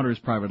about Hunter's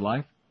private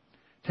life.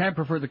 Tab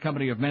preferred the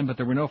company of men, but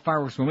there were no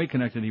fireworks when we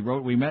connected, he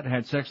wrote. We met,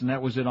 had sex, and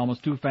that was it,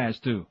 almost too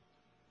fast, too.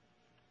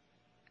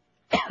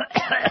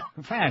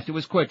 Fast. It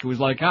was quick. It was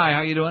like, hi,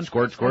 how you doing?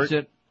 Squirt, squirt. That's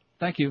it.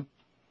 Thank you.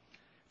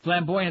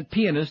 Flamboyant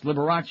pianist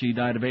Liberace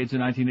died of AIDS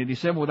in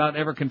 1987 without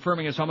ever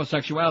confirming his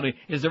homosexuality.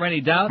 Is there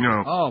any doubt?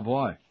 No. Oh,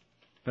 boy.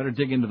 Better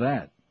dig into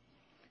that.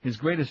 His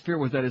greatest fear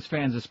was that his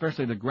fans,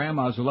 especially the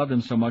grandmas who loved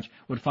him so much,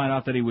 would find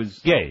out that he was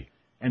gay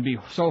and be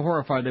so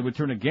horrified they would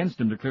turn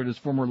against him, declared his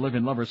former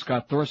live-in lover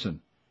Scott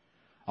Thorson.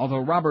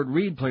 Although Robert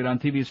Reed played on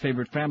TV's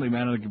favorite family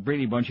man on the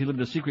Brady Bunch, he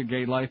lived a secret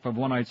gay life of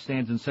one-night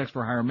stands and sex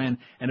for hire men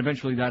and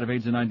eventually died of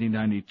AIDS in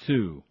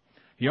 1992.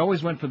 He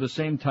always went for the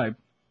same type.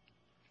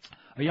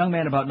 A young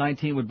man about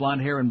 19 with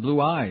blonde hair and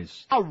blue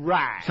eyes. All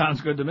right. Sounds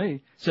good to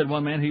me, said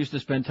one man who used to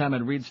spend time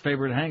at Reed's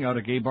favorite hangout,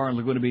 a gay bar in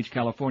Laguna Beach,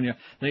 California.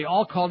 They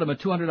all called him a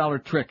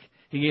 $200 trick.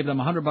 He gave them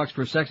 $100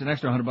 for sex, an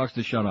extra $100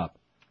 to shut up.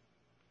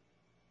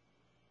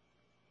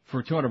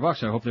 For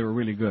 $200, I hope they were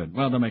really good.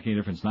 Well, it don't make any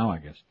difference now, I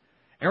guess.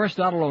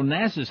 Aristotle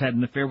Onassis had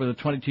an affair with a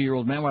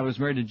 22-year-old man while he was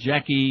married to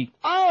Jackie...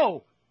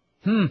 Oh!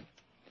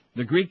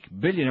 The Greek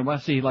billionaire... Well,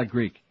 see, he liked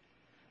Greek.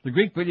 The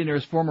Greek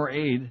billionaire's former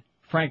aide,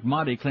 Frank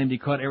Monti, claimed he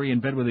caught Ari in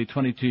bed with a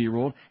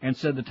 22-year-old and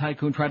said the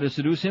tycoon tried to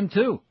seduce him,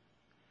 too.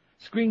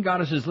 Screen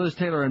goddesses Liz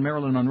Taylor and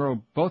Marilyn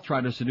Monroe both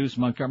tried to seduce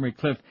Montgomery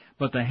Clift,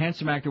 but the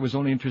handsome actor was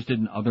only interested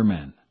in other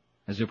men.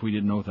 As if we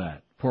didn't know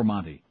that. Poor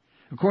Monty.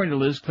 According to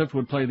Liz, Clift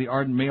would play the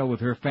ardent male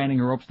with her, fanning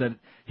her hopes that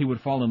he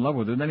would fall in love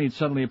with her. Then he'd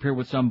suddenly appear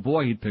with some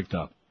boy he'd picked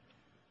up.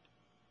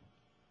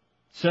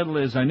 Said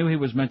Liz, I knew he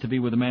was meant to be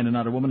with a man and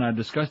not a woman. I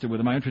discussed it with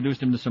him. I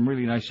introduced him to some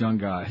really nice young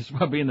guys.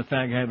 Well, being the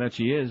fag hag that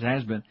she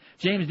has been.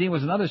 James Dean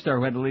was another star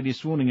who had the ladies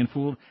swooning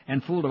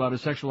and fooled about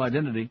his sexual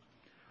identity.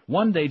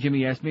 One day,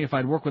 Jimmy asked me if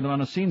I'd work with him on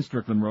a scene,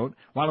 Strickland wrote.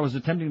 While I was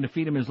attempting to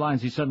feed him his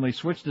lines, he suddenly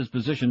switched his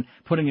position,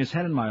 putting his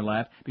head in my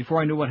lap.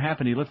 Before I knew what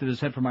happened, he lifted his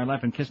head from my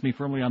lap and kissed me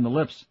firmly on the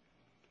lips.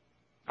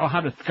 Oh,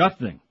 how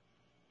disgusting.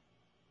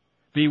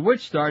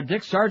 Bewitched star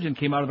Dick Sargent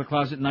came out of the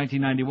closet in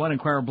 1991,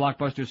 Inquirer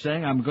Blockbuster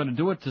saying, I'm going to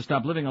do it to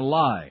stop living a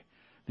lie.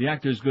 The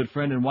actor's good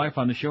friend and wife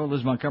on the show,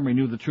 Liz Montgomery,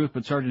 knew the truth,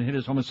 but Sargent hid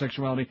his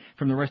homosexuality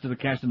from the rest of the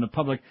cast and the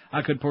public.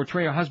 I could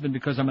portray a husband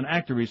because I'm an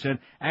actor, he said.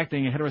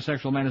 Acting a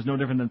heterosexual man is no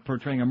different than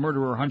portraying a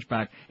murderer or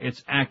hunchback.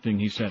 It's acting,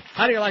 he said.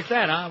 How do you like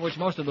that, huh? Which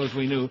most of those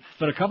we knew,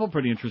 but a couple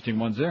pretty interesting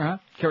ones there, huh?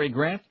 Cary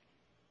Grant?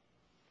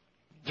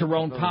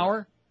 Tyrone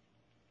Power?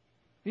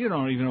 You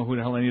don't even know who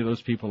the hell any of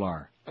those people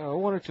are.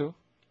 One or two.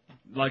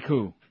 Like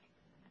who?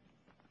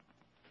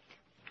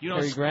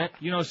 Cary Grant?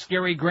 You know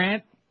Scary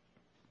Grant?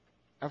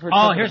 I've heard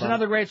here's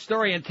another great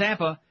story in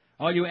Tampa.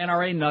 All you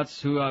NRA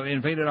nuts who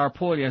invaded our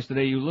pool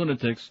yesterday, you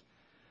lunatics.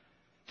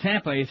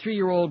 Tampa, a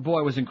 3-year-old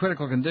boy was in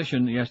critical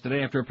condition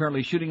yesterday after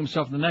apparently shooting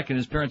himself in the neck in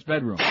his parents'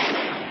 bedroom.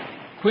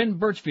 Quinn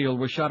Birchfield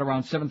was shot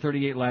around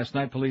 7:38 last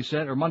night, police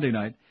said, or Monday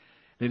night.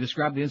 They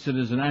described the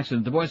incident as an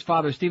accident. The boy's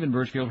father, Stephen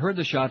Birchfield, heard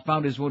the shot,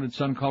 found his wounded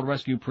son, called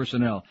rescue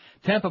personnel.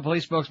 Tampa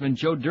police spokesman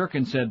Joe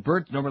Durkin said,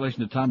 no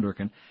relation to Tom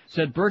Durkin,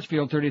 said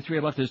Birchfield, 33,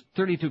 had left his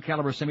 .32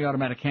 caliber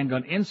semi-automatic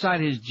handgun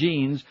inside his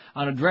jeans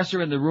on a dresser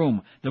in the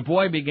room. The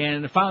boy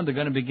found the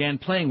gun and began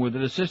playing with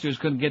it. His sisters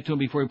couldn't get to him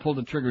before he pulled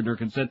the trigger,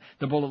 Durkin said.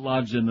 The bullet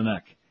lodged in the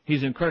neck.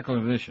 He's in critical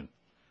condition.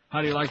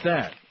 How do you like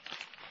that?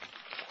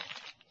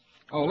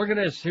 Oh, look at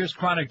this. Here's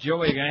Chronic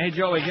Joey again. Hey,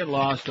 Joey, get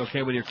lost,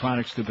 okay, with your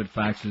chronic stupid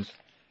faxes.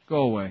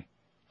 Go away.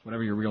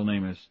 Whatever your real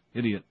name is.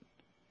 Idiot.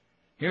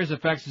 Here's a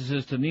fax that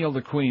says to Neil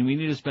the Queen, we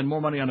need to spend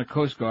more money on the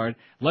Coast Guard.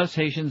 Less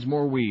Haitians,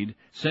 more weed.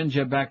 Send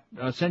Jeb back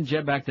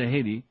to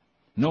Haiti.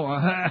 No,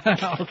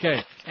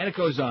 okay. And it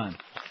goes on.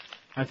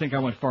 I think I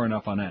went far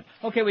enough on that.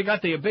 Okay, we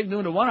got the big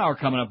noon to 1 hour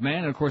coming up, man.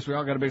 And of course we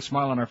all got a big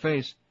smile on our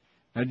face.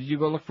 Did you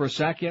go look for a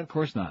sack yet? Of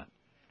course not.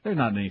 There's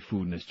not any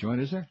food in this joint,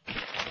 is there?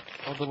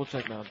 I'll double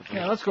check now.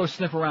 Yeah, let's go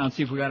sniff around,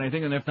 see if we got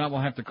anything, and if not,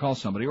 we'll have to call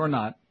somebody, or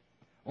not.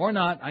 Or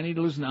not. I need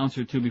to lose an ounce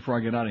or two before I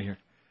get out of here.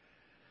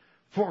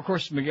 Of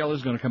course, Miguel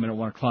is going to come in at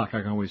 1 o'clock.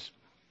 I can always.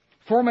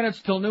 4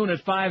 minutes till noon at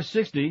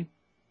 560.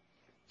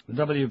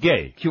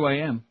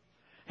 WQAM.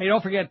 Hey,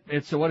 don't forget,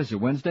 it's, what is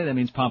it, Wednesday? That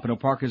means Pompano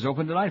Park is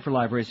open tonight for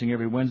live racing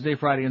every Wednesday,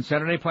 Friday, and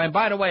Saturday. And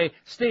by the way,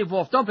 Steve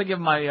Wolf, don't be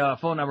giving my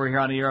phone number here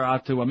on the air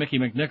out to Mickey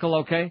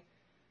McNichol, okay?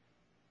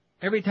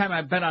 Every time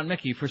I bet on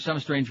Mickey, for some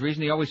strange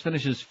reason, he always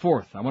finishes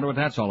fourth. I wonder what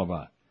that's all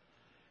about.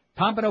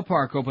 Pompano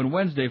Park open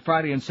Wednesday,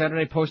 Friday, and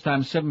Saturday. Post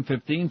time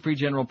 7:15. Free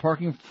general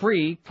parking.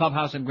 Free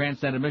clubhouse and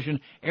grandstand admission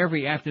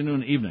every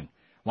afternoon and evening.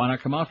 Why not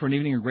come out for an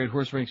evening of great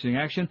horse racing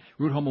action?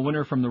 Root home a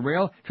winner from the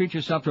rail. Treat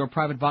yourself to a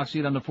private box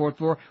seat on the 4th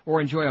floor,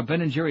 or enjoy a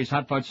Ben & Jerry's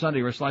hot fudge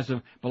sundae or a slice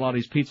of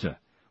Biloutti's pizza.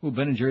 Ooh,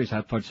 Ben & Jerry's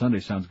hot fudge sundae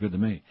sounds good to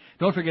me.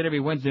 Don't forget, every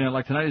Wednesday night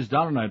like tonight is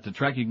dollar night at the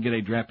track. You can get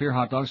a draft beer,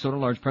 hot dog, soda,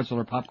 large pretzel,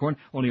 or popcorn,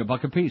 only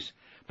 $1 apiece.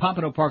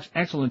 Pompano Park's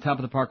excellent Top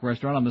of the Park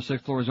restaurant on the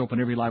 6th floor is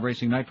open every live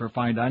racing night for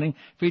fine dining,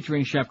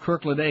 featuring Chef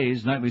Kirk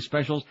Leday's nightly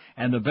specials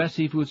and the best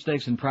seafood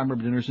steaks and prime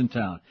rib dinners in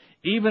town.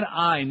 Even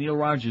I, Neil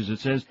Rogers, it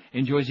says,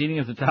 enjoys eating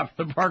at the Top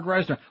of the Park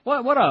restaurant.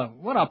 What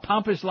a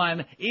pompous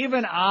line.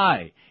 Even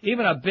I,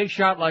 even a big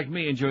shot like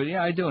me enjoy it.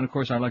 Yeah, I do, and of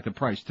course I like the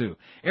price too.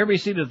 Every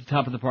seat at the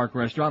Top of the Park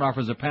restaurant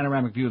offers a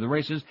panoramic view of the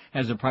races,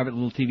 has a private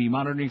little TV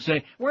monitor, and you can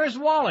say, where's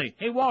Wally?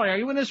 Hey, Wally, are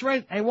you in this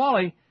race? Hey,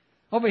 Wally.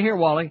 Over here,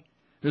 Wally.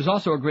 There's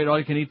also a great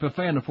all-you-can-eat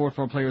buffet on the 4th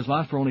floor players'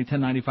 lot for only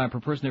 $10.95 per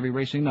person every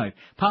racing night.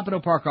 Pompano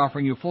Park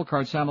offering you full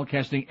card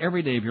simulcasting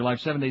every day of your life,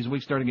 7 days a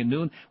week starting at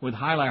noon with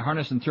highlight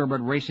harness and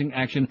thoroughbred racing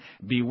action.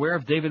 Beware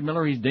of David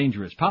Miller, he's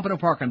dangerous. Pompano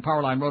Park on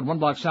Powerline Road, 1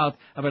 block south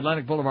of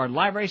Atlantic Boulevard.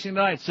 Live racing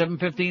tonight,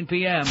 7:15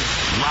 p.m.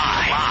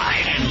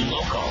 Live and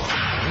local.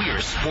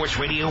 We're Sports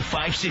Radio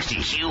 560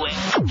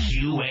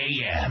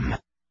 QAM.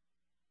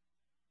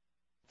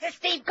 It's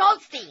Steve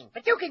Goldstein,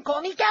 but you can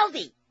call me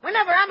Geldy.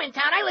 Whenever I'm in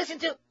town, I listen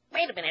to...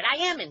 Wait a minute, I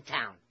am in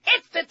town.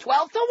 It's the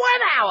 12 to 1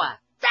 hour.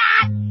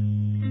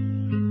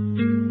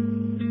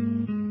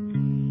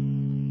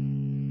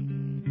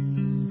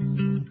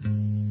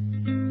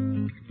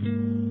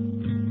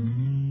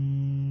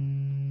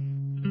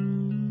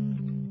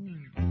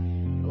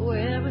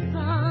 Wear a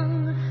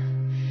thong,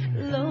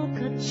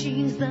 low-cut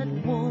jeans that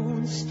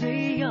won't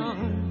stay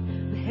on.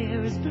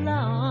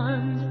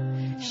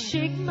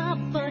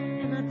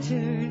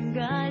 turn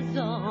guys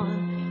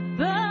on,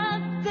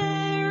 but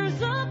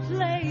there's a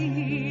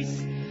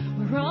place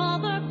where all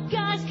the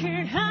guys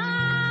can't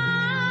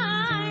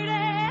hide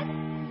it.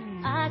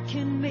 I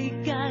can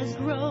make guys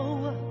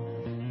grow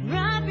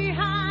right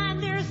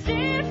behind their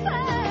defense.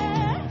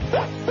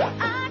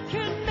 I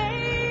can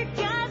make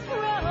guys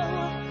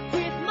grow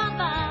with my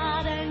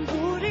mind and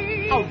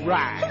booty. All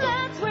right.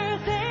 That's where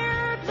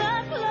their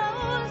blood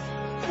flows.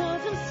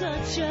 'Cause I'm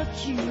such a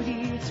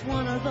cutie. It's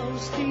one of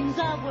those things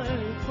I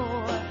work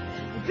for.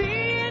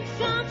 Being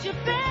such a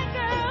bad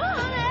girl,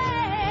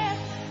 honey.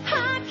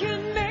 I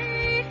can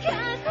make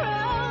guys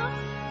grow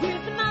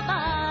with my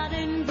mind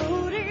and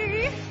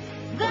booty.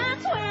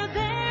 That's where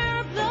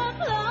their blood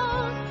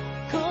flows.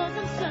 'Cause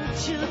I'm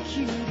such a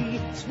cutie.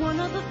 It's one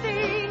of the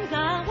things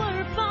I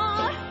work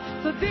for.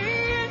 For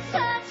being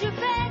such a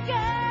bad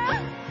girl.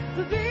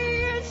 For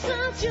being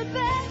such a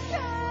bad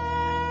girl.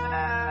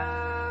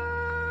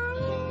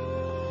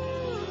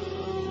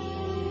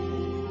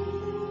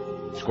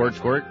 Squirt,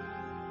 squirt.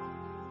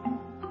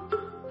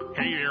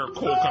 Hey there,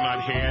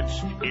 coconut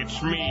heads.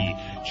 It's me,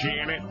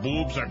 Janet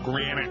Boobs of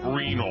Granite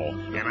Reno,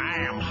 and I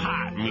am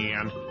hot,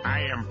 man.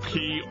 I am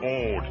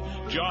P.O.'d.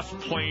 Just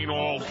plain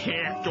old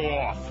hacked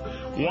off.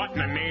 What in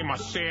the name of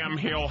Sam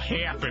Hill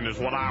happened is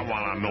what I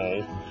want to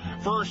know.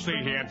 First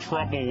they had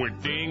trouble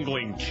with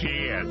dangling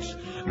chads.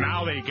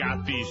 Now they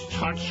got these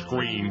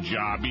touchscreen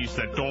jobbies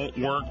that don't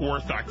work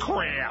worth a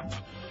crap.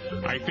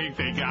 I think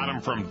they got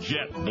them from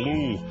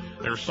JetBlue.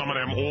 There's some of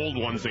them old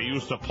ones they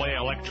used to play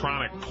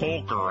electronic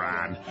poker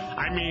on.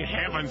 I mean,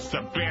 heavens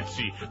to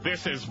Betsy,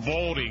 this is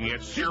voting.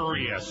 It's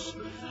serious.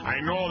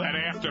 I know that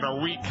after the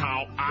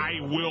recount,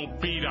 I will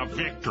be the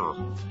victor.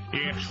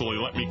 Actually,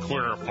 let me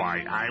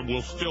clarify. I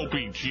will still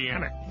be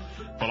Janet,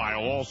 but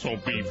I'll also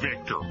be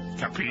Victor.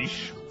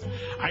 Capiche?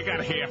 I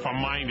got half a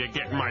mind to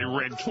get in my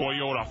red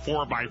Toyota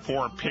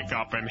 4x4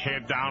 pickup and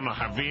head down to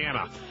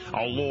Havana.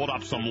 I'll load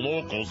up some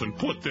locals and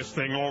put this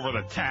thing over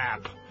the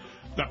top.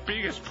 The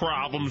biggest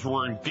problems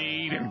were in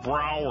Dade and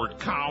Broward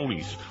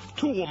counties,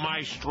 two of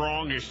my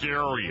strongest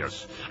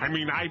areas. I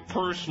mean, I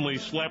personally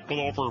slept with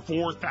over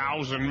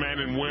 4,000 men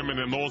and women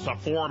in those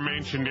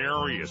aforementioned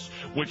areas,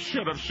 which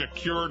should have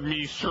secured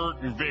me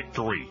certain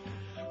victory.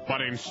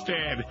 But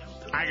instead,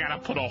 I gotta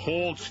put a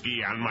hold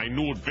ski on my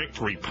new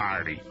victory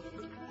party.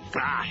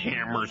 Ah,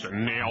 hammers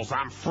and nails,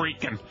 I'm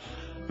freaking.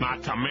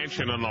 Not to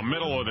mention, in the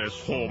middle of this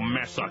whole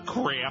mess of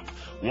crap,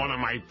 one of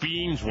my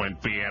beans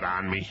went bad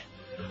on me.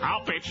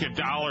 I'll bet you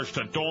dollars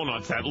to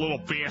donuts that little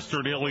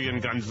bastard Ilian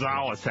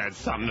Gonzalez had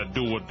something to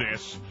do with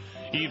this.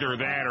 Either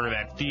that or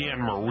that Dan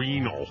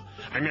Marino.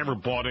 I never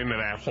bought into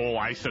that whole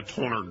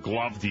isotoner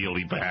glove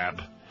dealy,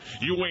 Bab.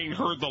 You ain't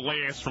heard the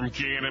last from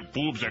Janet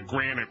Boobs at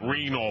Granite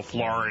Reno,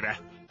 Florida.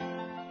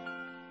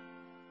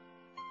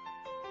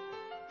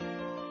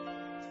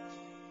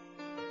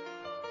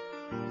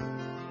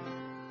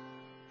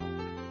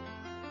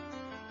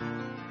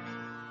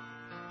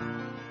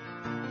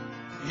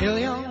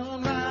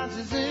 Ilion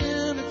rises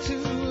in the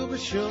tuba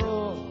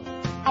shore.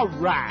 All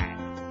right.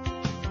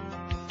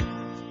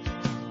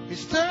 He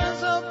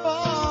stirs up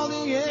all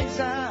the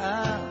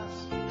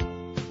exiles,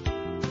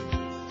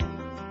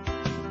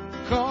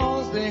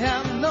 'cause they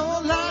have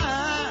no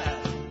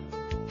life.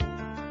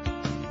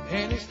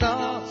 And he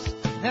starts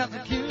at the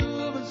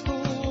Cuban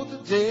school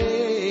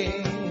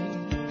today.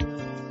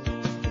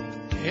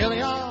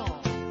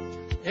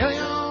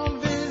 Ilion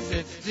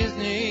visits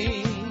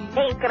Disney.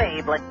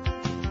 Increíble.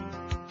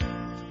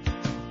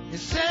 He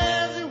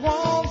says he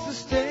wants to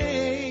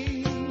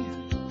stay.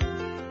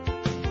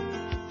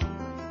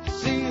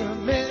 See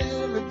him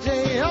every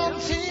day on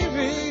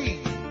TV.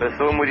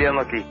 Estoy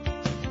muriendo aquí.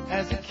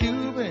 As the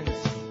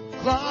Cubans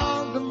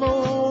clog the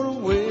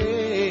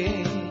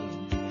motorway.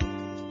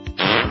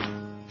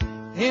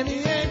 And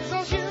the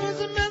exhaust use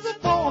them as a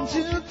bomb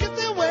to get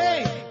their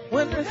way.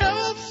 When the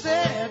help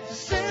said to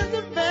send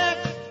them back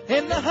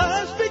and the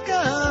hush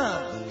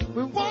begun,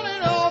 we want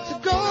it all to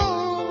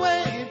go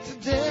away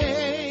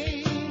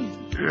today.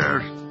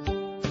 Yes.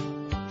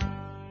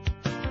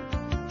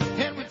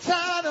 And we're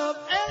tired of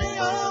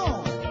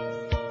Elion.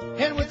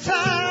 And we're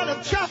tired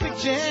of traffic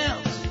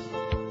jams.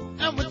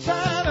 And we're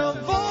tired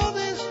of all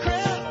this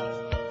crap.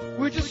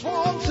 We just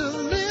want to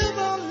live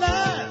our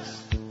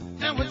lives.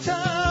 And we're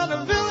tired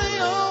of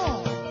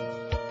Elion.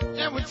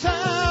 And we're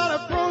tired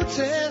of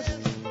protest.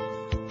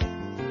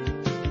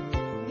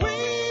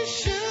 We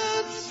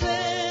should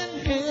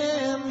send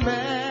him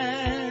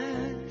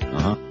back.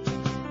 Uh-huh.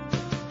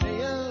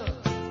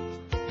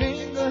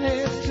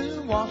 Fingerheads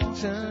to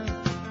Washington.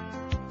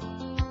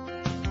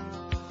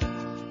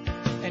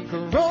 And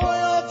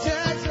royal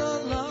tax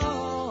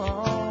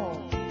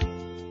along.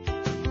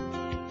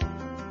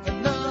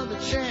 Another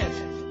chance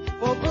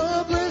for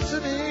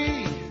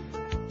publicity.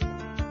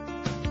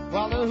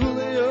 While the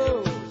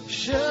Julio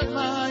shut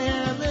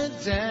Miami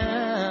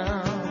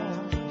down.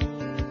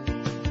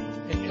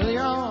 And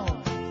Ilion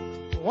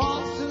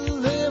wants to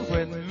live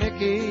with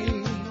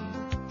Mickey.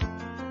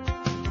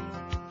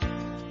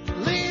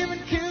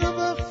 Leaving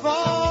Cuba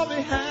far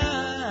behind.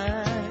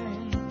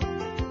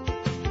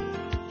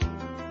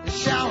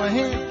 shower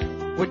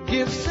him with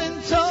gifts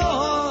and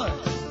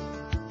toys.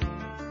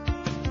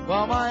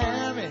 While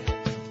Miami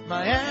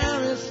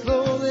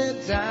slowly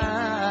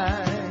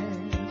dies.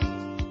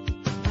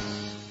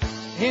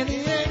 And the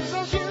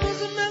exiles use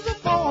them as a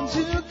form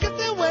to get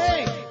their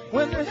way.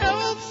 When the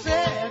health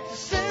said to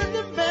send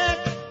them back,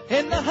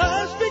 and the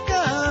hush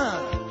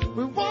begun,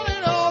 we want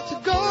it all to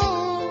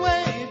go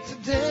away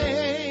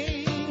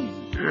today.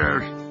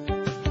 Yes.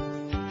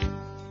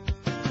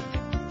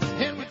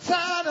 And we're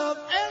tired of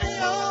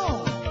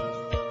Elion,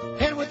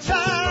 and we're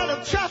tired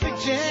of traffic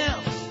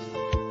jams,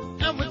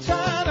 and we're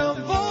tired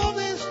of all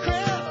this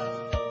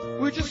crap.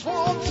 We just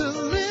want to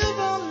live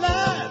our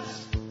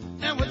lives,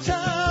 and we're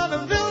tired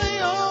of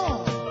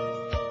Elion,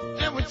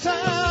 and we're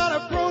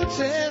tired of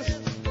protest.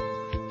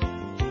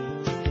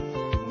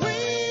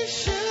 We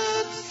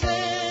should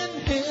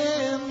send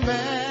him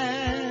back.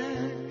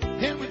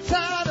 And we're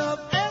tired of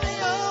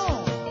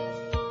Elion,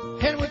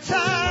 and we're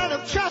tired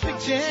of traffic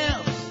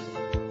jams,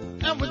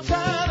 and we're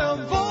tired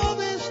of all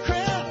this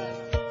crap.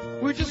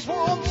 We just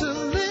want to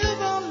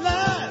live our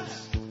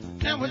lives,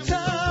 and we're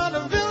tired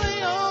of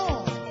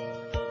Elion,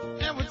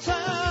 and we're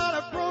tired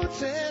of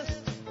protest.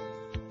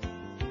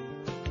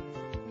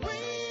 We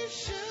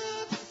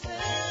should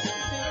send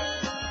him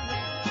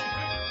back.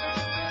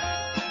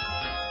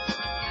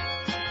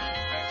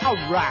 All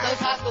right. Those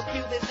hostile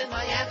Cubans in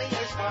Miami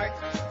are smart.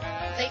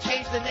 They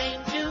changed the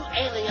name to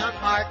Alien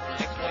Park.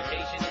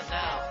 Exploitation is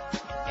now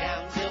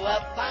down to a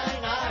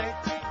fine art.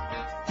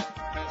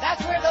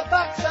 That's where the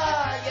bucks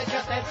are. You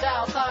just head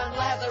south on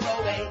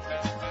Lazaro Way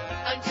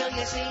until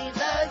you see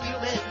the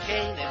human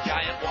chain and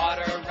giant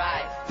water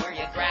ride where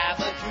you grab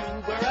a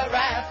tube or a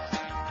raft.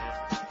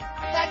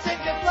 That's if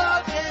you're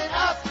floating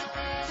up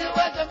to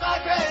a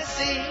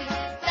democracy.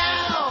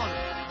 Down,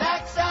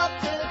 back south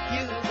to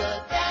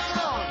Cuba.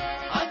 Down,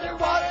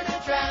 underwater to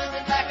drown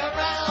and back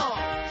around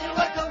to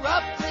a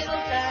corrupt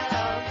little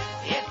town.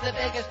 It's the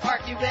biggest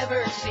park you've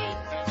ever seen.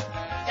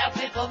 Down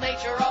Simple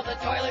Nature, all the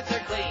toilets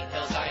are clean.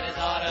 He'll sign his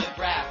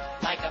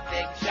autograph like a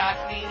big shot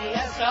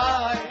media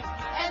star.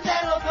 And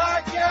then he'll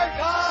park your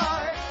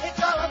car.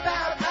 It's all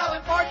about how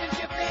important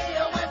you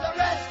feel when the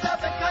rest of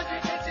the country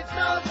thinks it's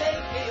no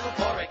big deal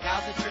for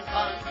recalcitrant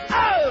fun.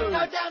 Oh!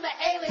 Go down to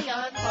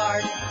Alien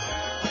Park.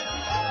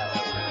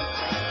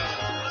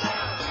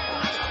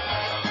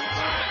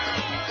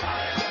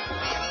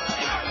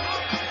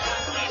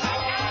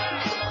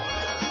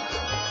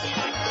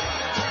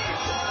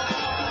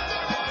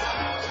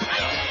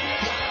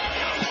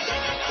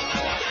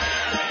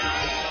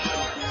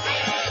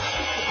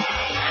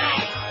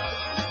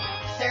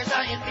 There's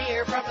Iron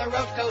Beer from the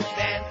Roach Coach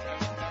Band,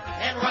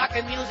 and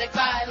rockin' music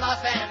by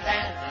Los Van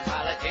Zandt, and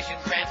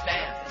politicians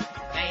grandstand,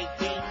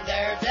 making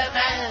their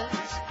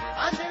demands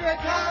under a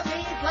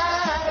commie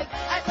flag.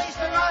 At least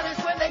they're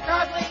honest when they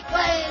proudly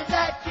claim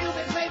that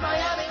Cubans made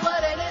Miami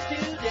what it is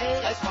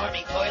today. A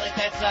smarmy toilet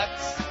that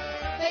sucks,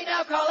 they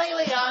now call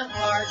Alien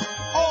Park.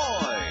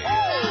 Oi!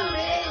 Down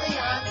at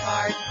Alien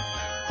Park.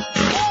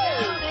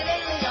 Down at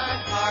Alien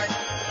Park.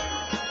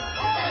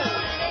 Down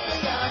at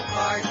Alien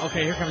Park.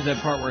 Okay, here comes that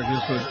part where it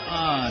just goes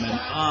on and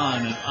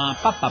on and on.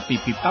 Pop, pop,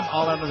 beep, beep, pop,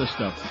 all that other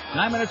stuff.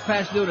 9 minutes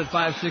past noon at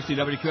 560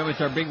 WQM.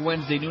 It's our big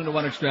Wednesday noon to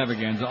 1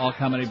 extravaganza. All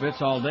comedy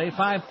bits all day.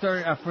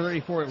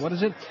 534, what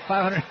is it?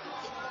 500.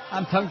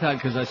 I'm tongue-tied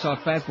because I saw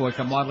Fat Boy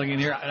come waddling in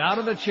here out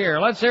of the chair.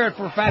 Let's hear it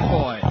for Fat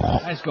Boy.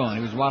 Nice going.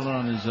 He was waddling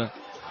on his,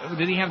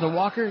 did he have the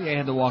walker? Yeah, he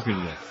had the walker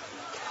today.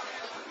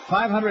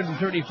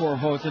 534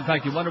 votes. In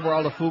fact, you wonder where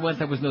all the food went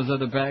that was in those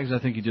other bags? I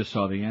think you just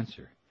saw the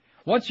answer.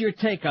 What's your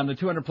take on the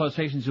 200-plus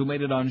Haitians who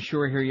made it on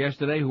shore here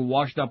yesterday, who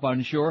washed up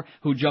on shore,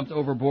 who jumped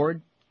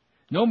overboard?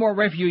 No more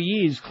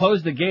refugees.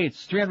 Close the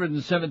gates.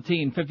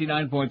 317,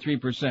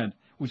 59.3%,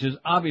 which is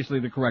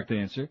obviously the correct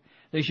answer.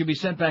 They should be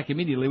sent back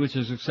immediately, which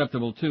is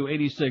acceptable too.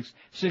 86,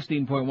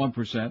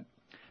 16.1%.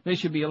 They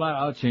should be allowed.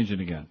 I'll change it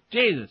again.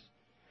 Jesus.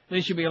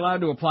 They should be allowed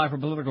to apply for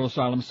political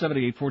asylum.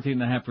 78,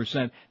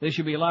 14.5%. They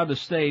should be allowed to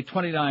stay.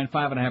 29,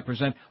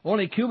 5.5%.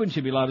 Only Cubans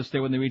should be allowed to stay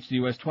when they reach the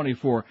U.S.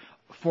 24,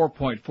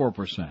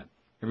 4.4%.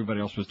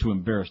 Everybody else was too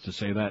embarrassed to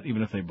say that,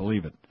 even if they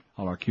believe it.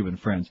 All our Cuban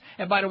friends.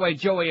 And by the way,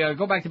 Joey,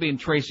 go back to being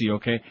Tracy,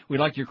 okay? We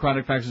liked your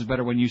chronic faxes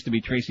better when you used to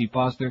be Tracy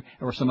Foster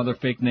or some other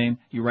fake name,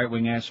 you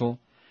right-wing asshole.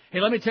 Hey,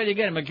 let me tell you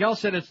again, Miguel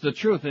said it's the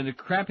truth in the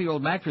crappy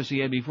old mattress he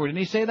had before. Didn't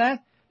he say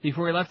that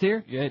before he left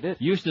here? Yeah, he did.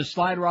 Used to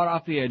slide right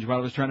off the edge while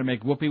I was trying to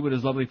make whoopee with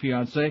his lovely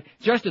fiancée.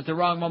 Just at the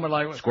wrong moment,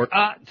 like, squirt.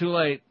 Too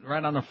late.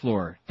 Right on the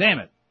floor. Damn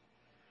it.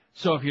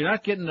 So if you're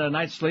not getting a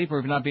night's sleep or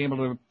if you're not being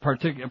able to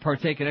partake in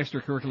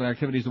extracurricular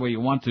activities the way you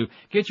want to,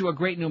 get you a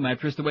great new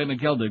mattress the way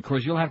Miguel did. Of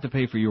course, you'll have to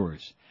pay for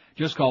yours.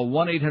 Just call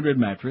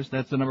 1-800-MATTRESS.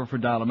 That's the number for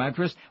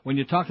Dial-A-Mattress. When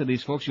you talk to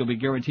these folks, you'll be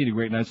guaranteed a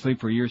great night's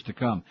sleep for years to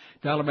come.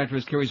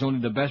 Dial-A-Mattress carries only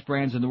the best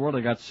brands in the world.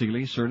 They got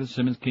Sealy, Serta,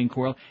 Simmons, King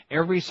Coil,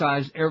 every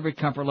size, every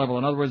comfort level.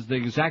 In other words, the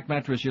exact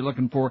mattress you're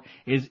looking for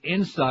is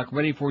in stock,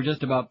 ready for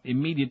just about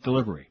immediate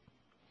delivery.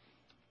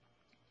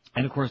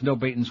 And, of course, no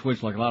bait and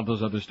switch like a lot of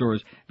those other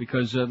stores,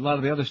 because a lot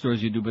of the other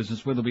stores you do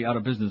business with will be out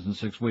of business in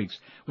 6 weeks.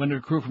 When the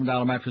crew from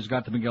Dollar Mattress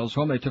got to Miguel's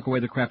home, they took away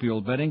the crappy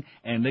old bedding,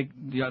 and they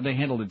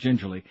handled it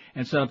gingerly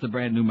and set up the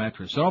brand new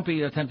mattress. So don't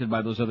be tempted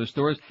by those other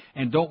stores,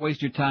 and don't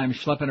waste your time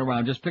schlepping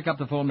around. Just pick up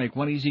the phone, make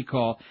one easy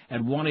call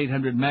at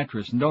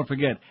 1-800-MATTRESS. And don't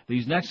forget,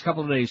 these next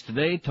couple of days,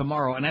 today,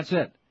 tomorrow, and that's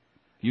it.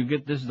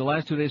 This is the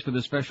last 2 days for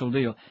this special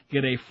deal.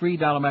 Get a free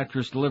Dollar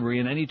Mattress delivery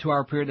in any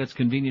 2-hour period that's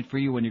convenient for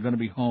you when you're going to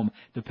be home,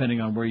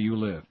 depending on where you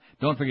live.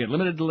 Don't forget,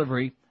 limited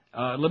free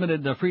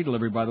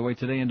delivery, by the way,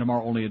 today and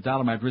tomorrow only at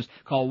Dollar Mattress.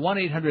 Call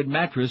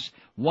 1-800-MATTRESS,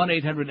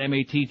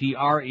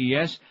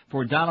 1-800-MATTRESS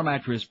for Dollar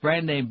Mattress,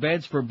 brand name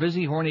beds for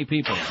busy, horny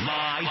people.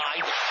 Live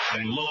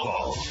and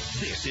local.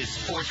 This is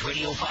Sports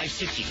Radio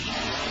 560,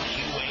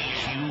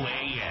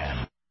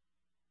 QAM.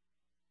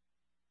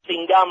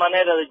 Chingada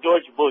manera de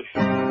George Bush.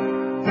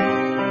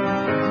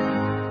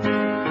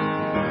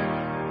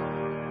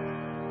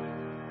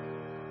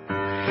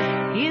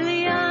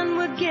 Elian,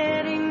 we're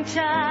getting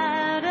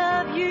tired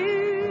of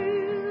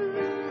you.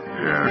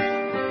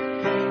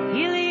 Yes.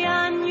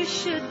 Elian, you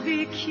should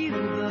be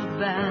Cuba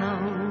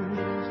bound.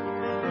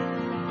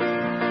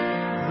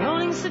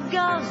 Rolling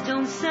cigars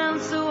don't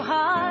sound so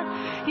hard.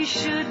 You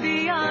should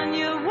be on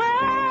your way.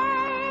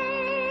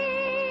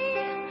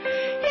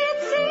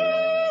 It's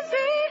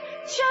easy,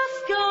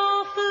 just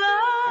go float.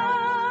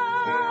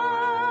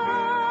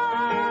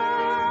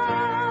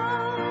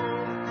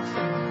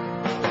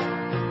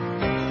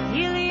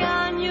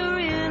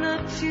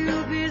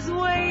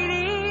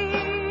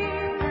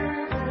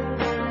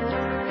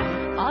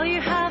 All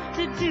you have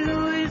to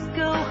do is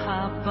go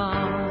hop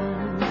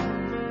on.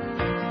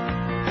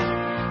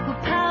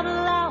 We'll paddle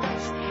out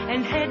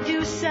and head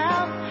due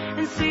south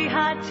and say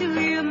hi to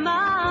your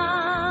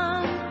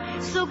mom.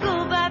 So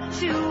go back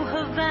to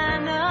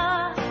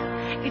Havana.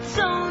 It's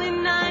only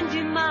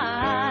 90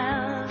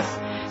 miles.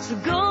 So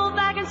go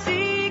back and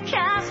see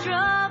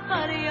Castro,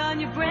 buddy, on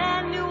your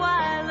brand new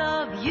I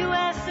Love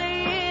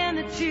USA in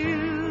a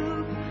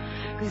tube.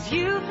 'Cause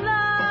you've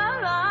loved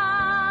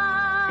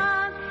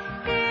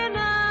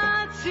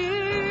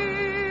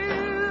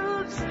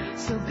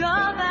so go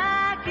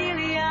back,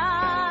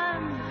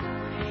 Elian.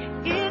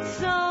 It's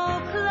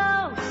so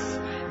close,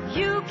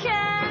 you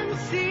can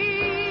see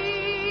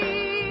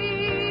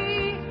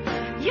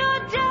your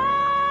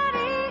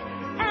daddy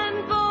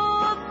and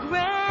both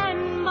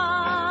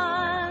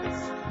grandmas.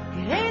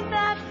 It ain't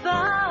that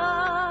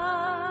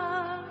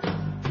far.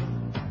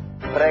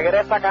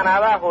 Regresa a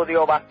Canadá,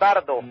 judío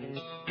bastardo.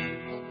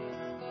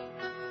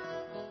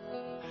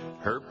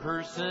 Her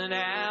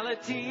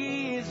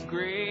personality is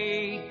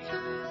great.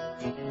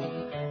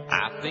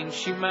 I think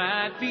she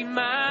might be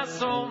my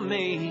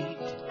soulmate.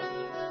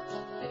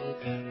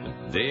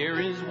 But there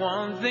is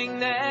one thing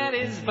that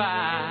is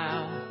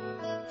vile.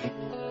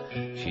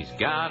 She's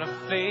got a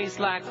face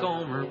like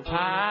Gomer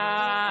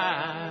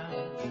Pyle.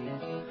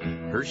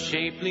 Her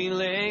shapely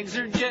legs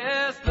are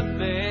just the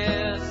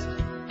best,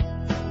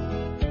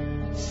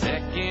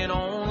 second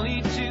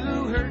only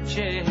to her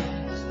chest.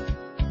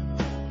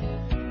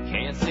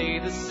 Can't say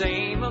the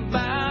same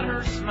about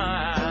her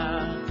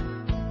smile.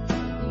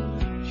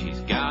 She's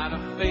got a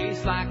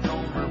face like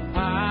Gomer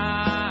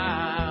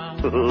Pyle.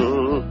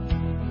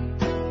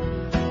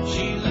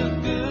 She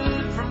looked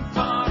good from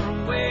far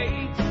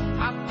away.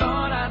 I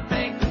thought I'd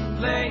make the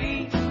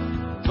play,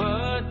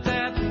 but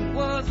that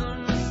was a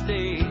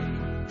mistake.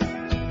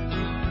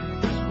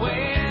 'Cause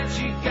when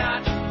she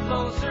got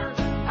closer,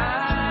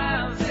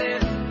 I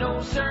said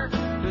no, sir,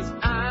 'cause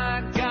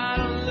I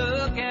gotta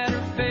look at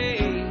her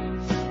face.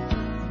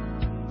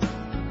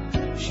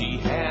 She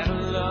had a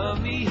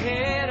lovely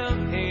head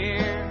of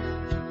hair,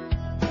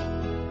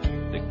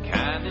 the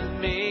kind that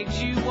makes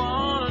you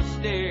wanna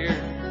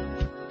stare.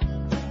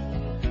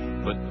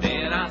 But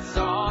then I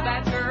saw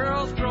that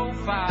girl's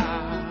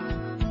profile.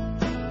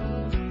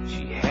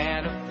 She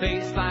had a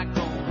face like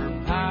Gomer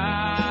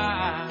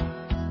Pyle.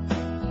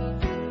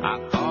 I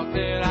thought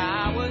that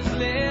I was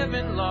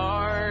living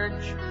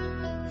large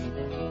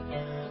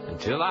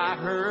until I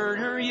heard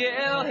her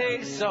yell,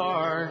 "Hey,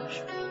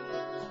 Sarge."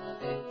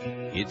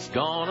 It's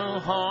gonna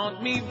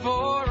haunt me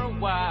for a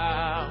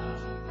while,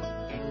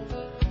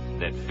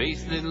 that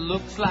face that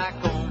looks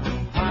like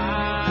Gomer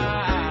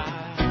Pyle.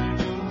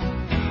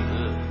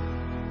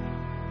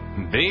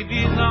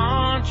 Baby,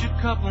 launch a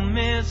couple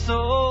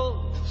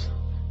missiles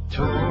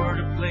toward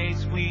a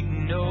place we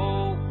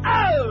know.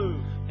 Oh!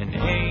 And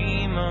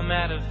aim 'em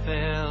at a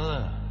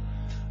fella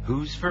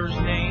whose first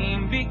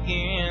name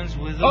begins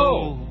with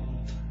O.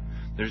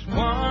 There's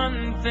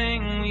one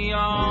thing we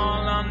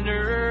all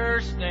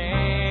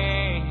understand: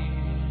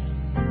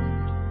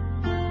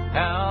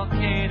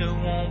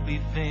 Al-Qaeda won't be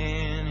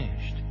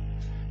finished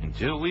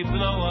until we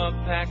blow up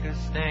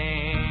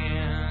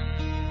Pakistan.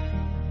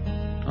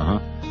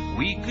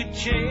 We could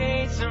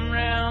chase them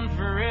round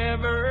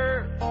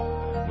forever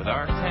with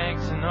our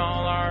tanks and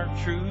all our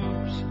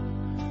troops,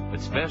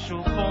 but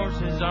special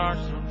forces are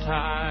so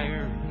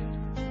tired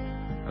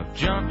of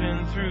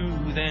jumping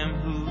through them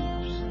hoops.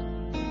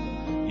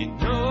 You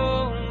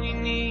know we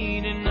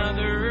need another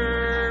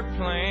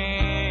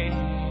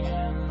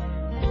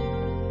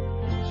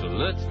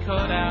Let's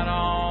cut out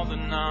all the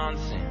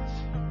nonsense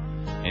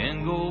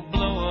and go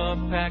blow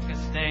up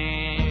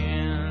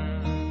Pakistan.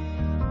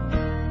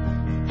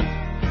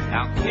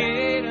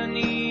 Al-Qaeda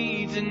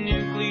needs a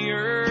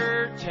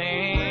nuclear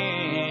tan.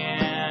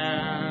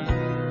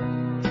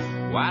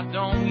 Why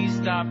don't we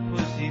stop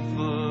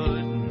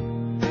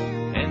pussyfooting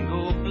and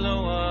go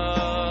blow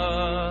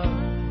up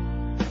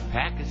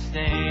Pakistan?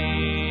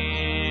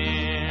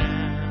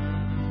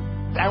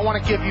 I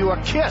want to give you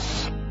a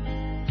kiss.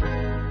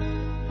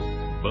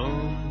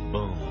 Boom,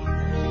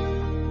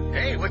 boom.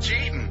 Hey, what you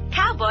eating?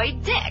 Cowboy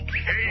Dick.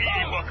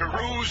 Hey,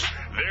 buckaroos.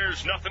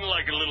 There's nothing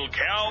like a little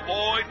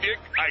Cowboy Dick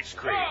ice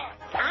cream.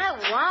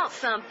 I want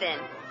something.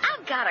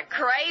 I've got a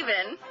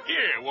craving.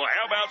 Yeah, well,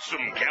 how about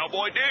some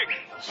Cowboy Dick?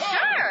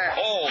 Sure.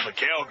 All the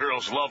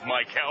cowgirls love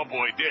my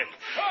Cowboy Dick.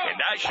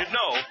 And I should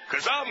know,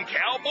 'cause I'm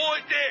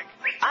Cowboy Dick.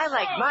 I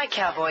like my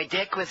Cowboy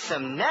Dick with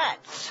some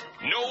nuts.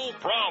 No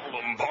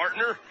problem,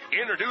 partner.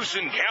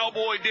 Introducing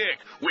Cowboy Dick,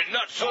 with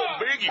nuts so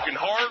big you can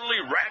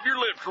hardly wrap your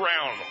lips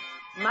around them.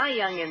 My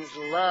youngins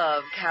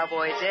love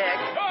Cowboy Dick.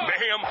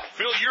 Ma'am,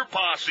 fill your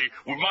posse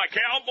with my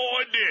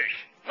Cowboy Dick.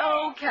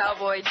 Oh,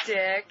 Cowboy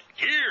Dick.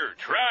 Here,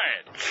 try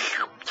it.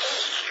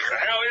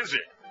 How is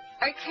it?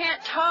 I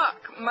can't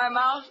talk. My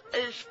mouth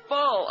is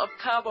full of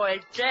Cowboy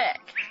Dick.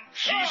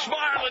 She's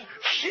smiling.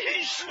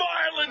 She's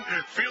smiling.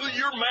 Fill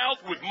your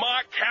mouth with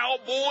my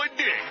Cowboy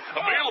Dick.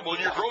 Available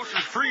in your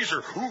grocer's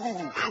freezer.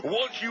 Ooh,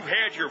 once you've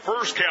had your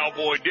first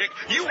Cowboy Dick,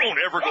 you won't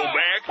ever go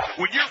back.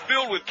 When you're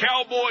filled with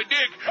Cowboy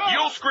Dick,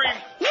 you'll scream,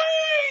 whee!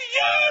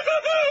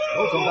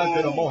 Welcome back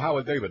to the Mo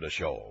Howard David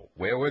Show,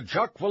 where we're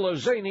chock full of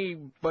zany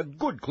but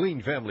good,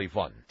 clean family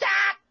fun.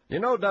 You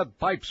know that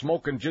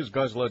pipe-smoking jizz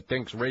guzzler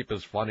thinks rape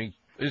is funny?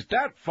 Is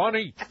that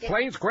funny?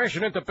 Planes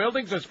crashing into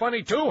buildings is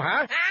funny too,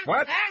 huh?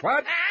 What?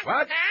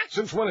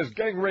 Since when is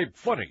gang rape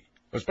funny?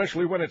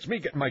 Especially when it's me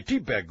getting my tea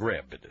bag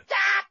grabbed.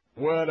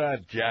 What a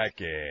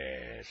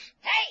jackass.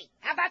 Hey,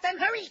 how about them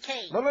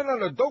hurricanes?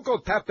 No, don't go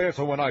tap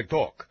dancing when I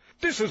talk.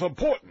 This is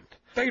important.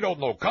 They don't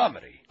know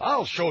comedy.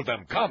 I'll show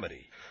them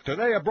comedy.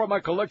 Today I brought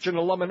my collection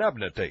of Lum and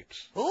Abner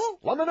tapes. Who?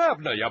 Lum and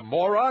Abner, you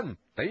moron.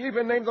 They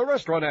even named the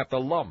restaurant after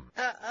Lum.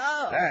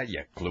 Oh.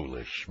 You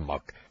clueless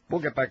schmuck.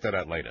 We'll get back to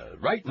that later.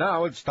 Right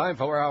now, it's time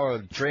for our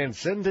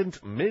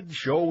transcendent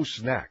mid-show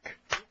snack.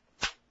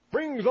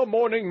 Bring the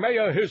morning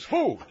mayor his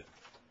food.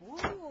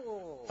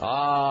 Ooh.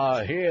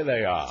 Here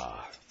they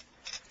are.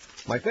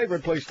 My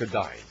favorite place to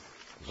dine,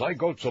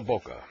 Zygotes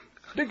Boca.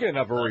 Dig in,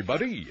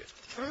 everybody.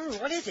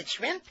 What is it,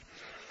 shrimp?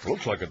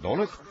 Looks like a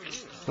donut.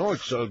 No,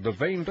 it's the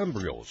veined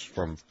embryos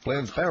from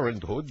Planned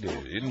Parenthood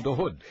in the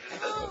hood.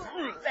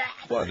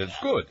 But it's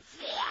good.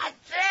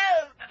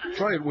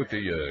 Try it with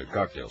the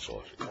cocktail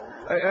sauce.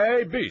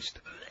 Hey, Beast,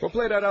 go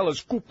play that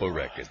Alice Cooper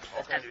record.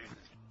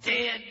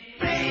 Dead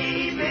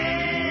babies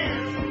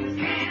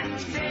can't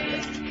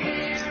take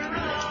care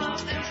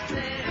of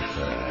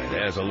themselves.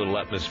 There's a little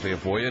atmosphere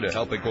for you to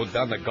help it go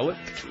down the gullet.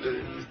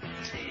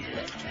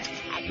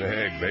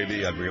 Hey,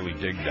 baby, I really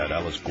dig that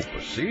Alice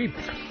Cooper. See?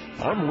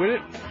 I'm with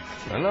it,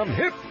 and I'm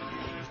hip.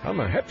 I'm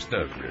a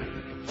hipster.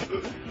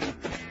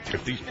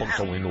 If these punks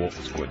only knew what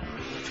was good.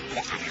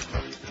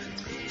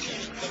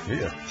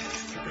 Here,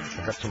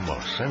 I got some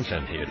sense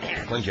in here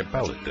to cleanse your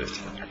palate.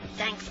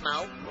 Thanks,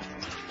 Mo.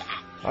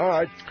 All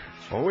right.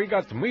 Well, we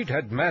got the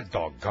Meathead Mad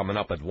Dog coming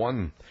up at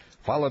 1,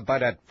 followed by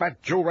that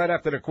Fat Joe right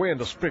after the Queen and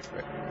the Spit.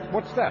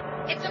 What's that?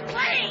 It's a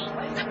plane!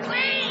 It's a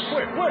plane!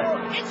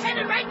 Where? It's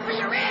headed right for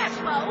your ass,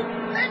 Mo!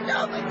 Bend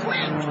over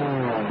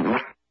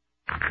quick!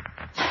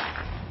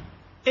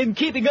 In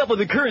keeping up with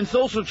the current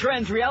social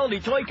trends,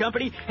 Reality Toy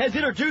Company has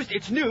introduced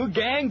its new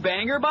Gang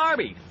Banger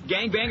Barbie.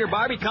 Gang Banger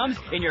Barbie comes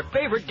in your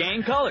favorite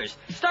gang colors.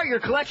 Start your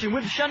collection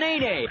with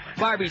Shanae,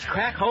 Barbie's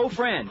crack hoe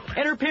friend,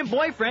 and her pimp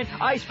boyfriend,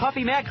 Ice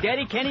Puffy Mac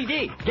Daddy Kenny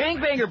D. Gang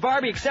Banger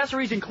Barbie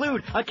accessories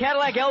include a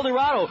Cadillac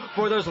Eldorado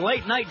for those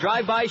late-night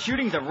drive-by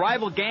shootings of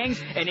rival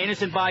gangs and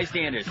innocent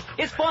bystanders.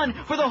 It's fun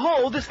for the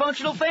whole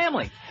dysfunctional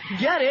family.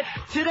 Get it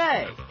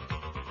today.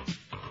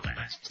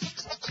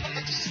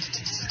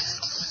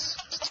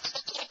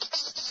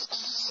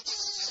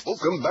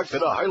 Welcome back to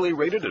the highly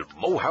rated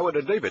Mo Howard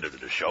and David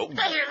Show.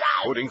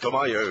 According to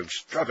my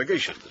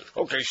extravagation.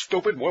 Okay,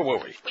 stupid, where were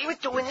we? We were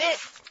doing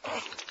this.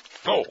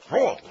 Oh,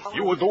 wrong.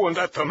 You were doing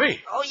that to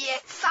me. Oh, yeah.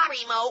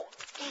 Sorry, Mo.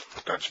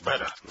 That's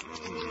better.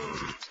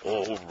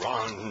 Oh,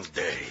 Ronde.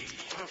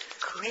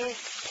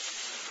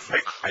 Chris.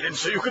 Hey, I didn't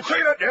say you could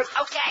say that yet.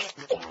 Okay.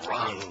 Oh,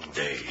 Ronde.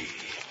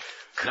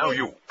 Now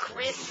you.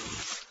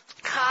 Chris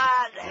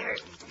Carter.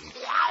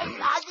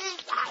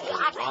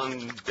 Oh,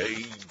 Ronde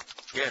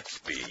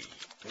Gatsby.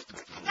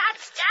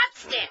 That's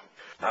Gadsden.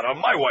 Not on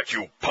my watch,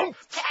 you punk.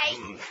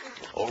 Hey.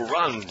 Oh,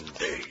 Ronde.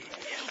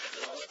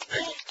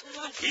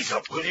 Ease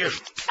up, will you?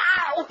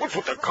 Ow. What's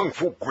with the kung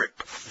fu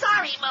grip?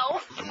 Sorry, Mo.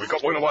 And we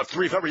got one of our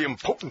 3 very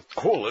important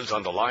callers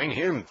on the line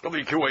here.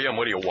 WQAM,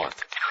 what do you want?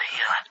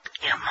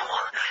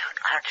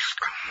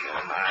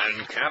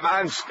 Come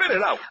on, spit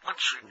it out.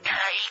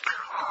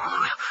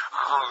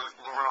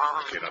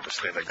 I can't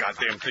understand a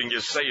goddamn thing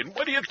you're saying.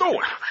 What are you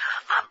doing?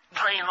 I'm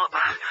playing with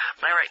my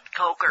Larry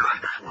Coker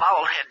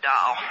ballhead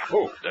doll.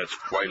 Oh, that's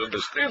quite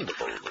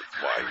understandable.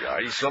 Why,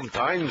 I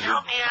sometimes...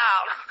 Help me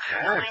out.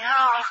 Help me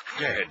out.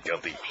 Go ahead,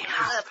 Guilty.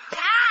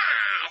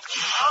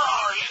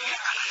 Oh, yeah.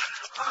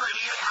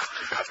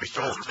 Got me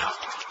going now.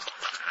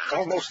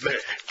 Almost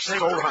there. Say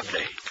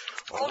Orande.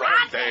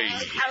 Orande.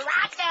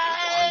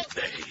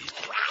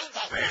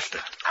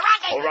 Faster.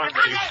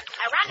 Orande.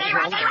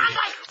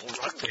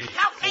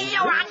 Help me,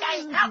 Orande.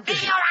 Help me,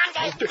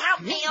 Orande.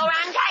 Help me,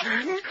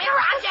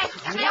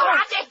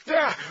 Orande.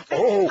 Yeah.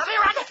 Oh,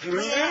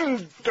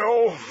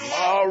 Lindo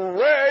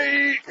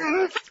Mare.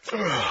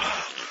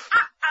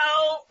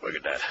 Uh-oh. Look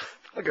at that.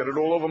 I got it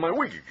all over my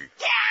wig.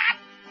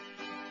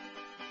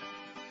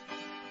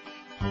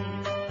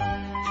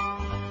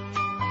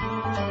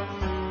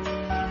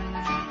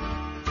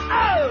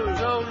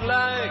 Don't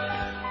like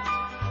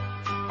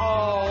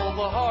all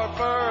the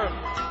heartburn.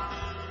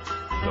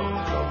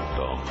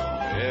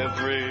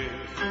 Every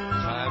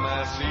time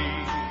I see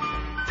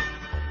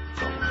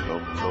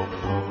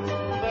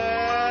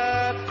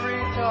that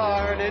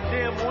retarded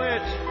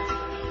dimwit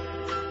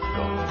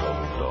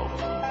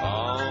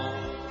on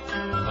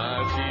my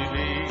TV.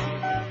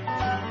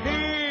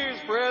 He's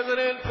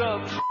President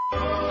Dumb.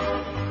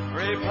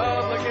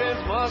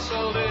 Republicans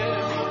muscled in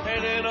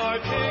an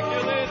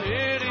inarticulate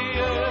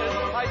idiot.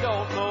 I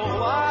don't know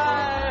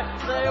why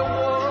they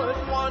would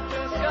want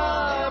this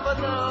guy, but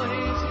now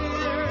he's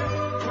here.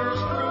 We're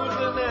screwed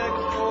the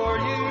next 4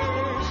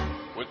 years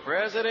with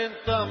President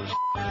Dumb.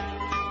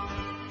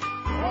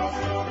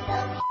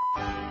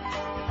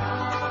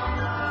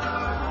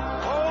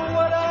 Oh,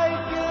 what I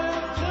give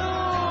to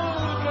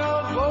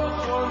count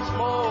votes once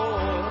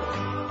more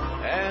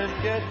and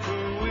get who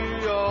we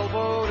all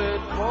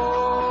voted for.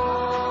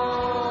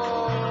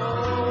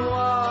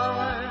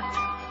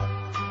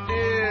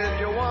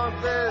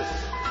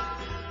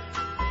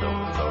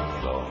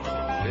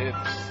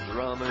 Lips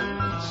thrumming,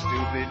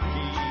 stupid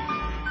key.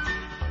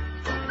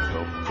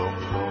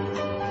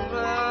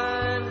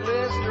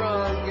 Mindless,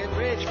 drunk, and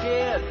rich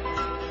kid.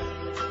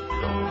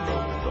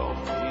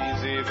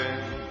 He's even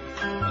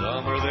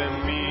dumber than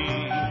me.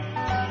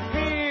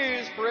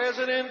 He's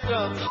President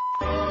Dumb.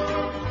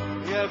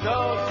 You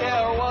don't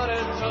care what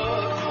it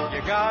took.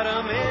 You got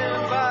him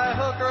in by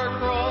hook or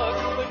crook.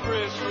 The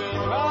Christian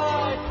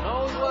right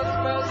knows what's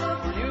best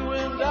for you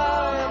and I,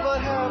 but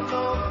have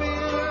no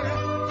fear.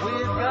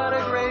 We've got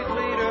a great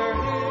leader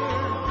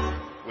here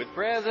with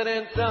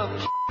President Dumb.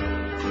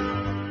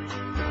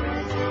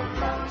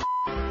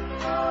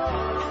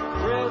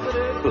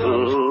 President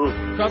Dumb.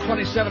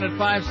 12:27 at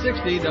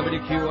 560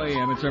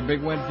 WQAM. It's our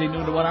big Wednesday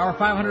noon to 1 hour.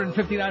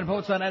 559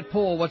 votes on that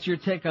poll. What's your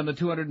take on the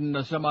 200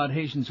 and some odd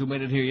Haitians who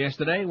made it here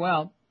yesterday?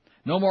 Well,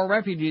 no more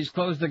refugees.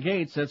 Close the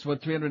gates. That's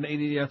what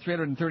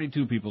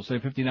 332 people say.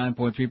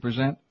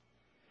 59.3%.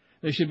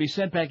 They should be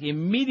sent back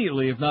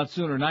immediately, if not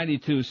sooner.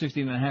 92,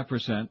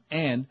 16.5%.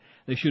 And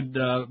they should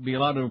be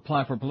allowed to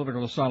apply for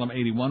political asylum.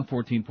 81,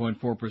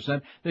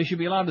 14.4%. They should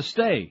be allowed to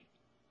stay.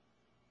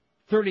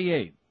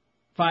 38,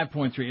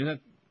 5.3.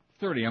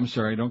 30, I'm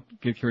sorry, don't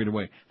get carried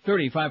away.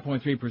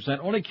 35.3%.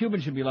 Only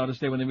Cubans should be allowed to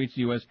stay when they reach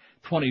the U.S.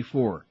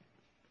 24,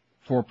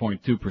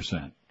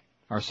 4.2%.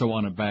 Are so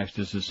unabashed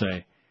as to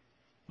say,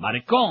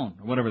 maricon,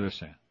 or whatever they're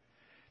saying.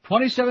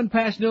 27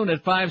 past noon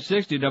at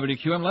 560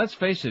 WQM. Let's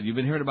face it, you've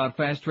been hearing about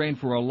Fast Train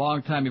for a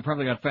long time. You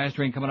probably got Fast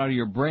Train coming out of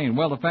your brain.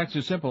 Well, the facts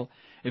are simple.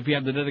 If you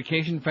have the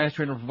dedication, Fast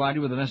Train will provide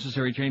you with the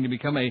necessary training to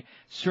become a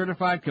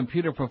certified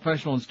computer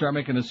professional and start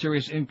making a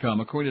serious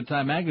income. According to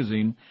Time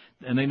Magazine,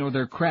 and they know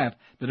their crap,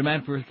 the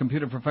demand for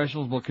computer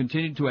professionals will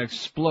continue to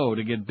explode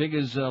to get big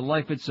as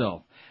life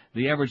itself.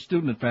 The average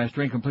student at Fast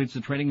Train completes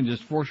the training in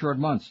just 4 short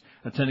months,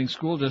 attending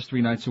school just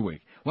 3 nights a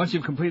week. Once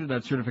you've completed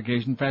that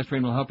certification, Fast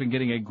Train will help in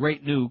getting a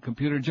great new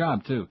computer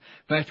job, too.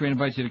 Fast Train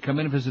invites you to come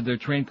in and visit their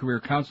trained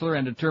career counselor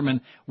and determine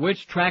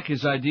which track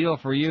is ideal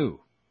for you.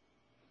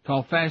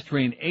 Call Fast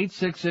Train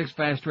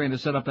 866-FAST-TRAIN to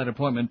set up that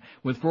appointment.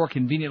 With 4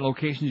 convenient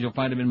locations, you'll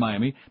find them in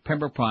Miami,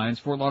 Pembroke Pines,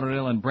 Fort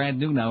Lauderdale, and brand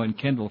new now in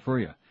Kendall for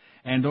you.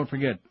 And don't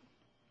forget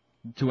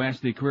to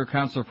ask the career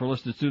counselor for a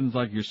list of students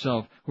like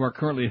yourself who are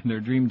currently in their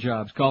dream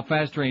jobs. Call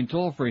Fast Train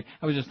toll free.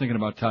 I was just thinking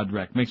about Todd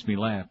Dreck. Makes me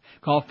laugh.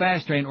 Call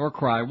Fast Train or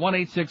cry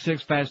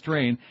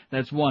 1-866-FAST-TRAIN.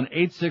 That's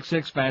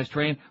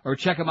 1-866-FAST-TRAIN. Or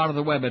check them out on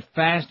the web at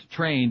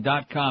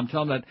fasttrain.com.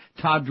 Tell them that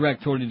Todd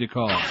Dreck told you to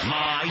call.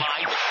 Live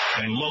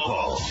and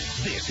local.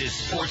 This is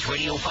Sports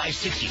Radio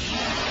 560.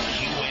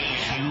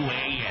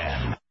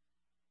 QAM.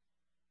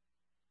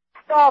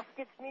 Stuff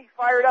gets me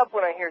fired up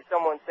when I hear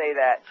someone say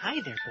that. Hi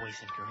there, boys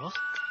and girls.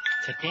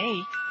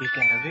 Today, we've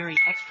got a very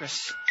extra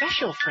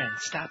special friend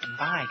stopping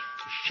by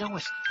to show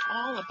us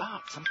all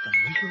about something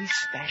really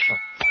special.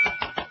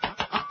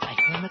 I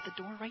hear him at the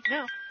door right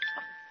now.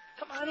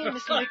 Come on in,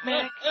 Mr.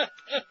 McMack.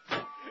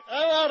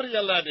 How are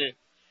you, laddie?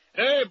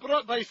 Hey,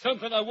 brought by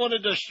something I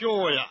wanted to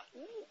show you.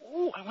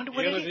 Ooh, I wonder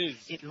what it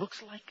is. It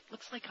looks like an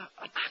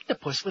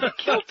octopus with a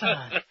kilt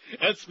on.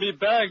 That's me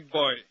bag,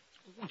 boy.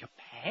 Ooh, your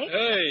bag?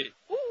 Hey.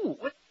 Ooh,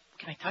 what?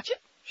 Can I touch it?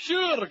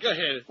 Sure, go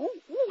ahead. Ooh,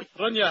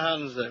 Run your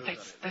hands out.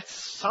 That's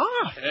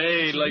soft.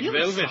 Hey, it's like really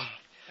velvet. Soft.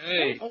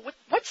 Hey. Oh,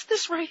 what's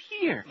this right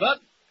here? That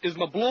is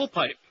my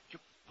blowpipe.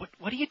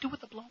 What do you do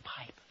with the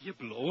blowpipe? You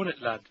blow on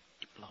it, lad.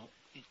 You blow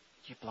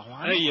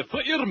on Hey, it? you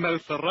put your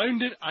mouth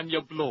around it and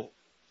you blow.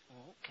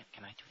 Oh,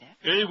 can I do that?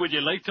 Hey, would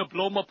you like to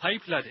blow my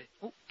pipe, laddie?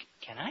 Oh,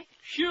 can I?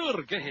 Sure,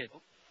 go ahead.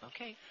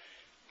 Okay.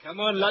 Come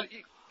on, lad.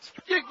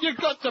 You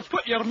got to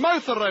put your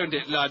mouth around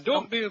it, lad.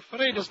 Don't be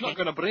afraid it's not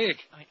going to break.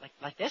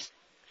 Like this?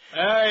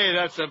 Hey,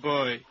 that's a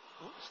boy.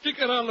 Stick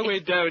it all the way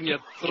down your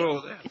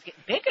throat there. It's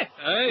getting bigger.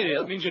 Hey,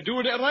 that means you're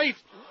doing it right.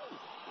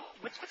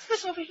 What's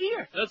this over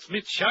here? That's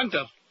me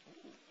chanter.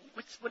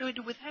 What do I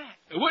do with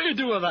that? What you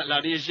do with that,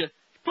 laddie, is you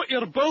put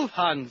your both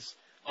hands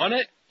on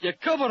it, you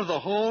cover the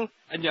hole,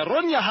 and you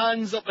run your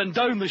hands up and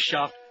down the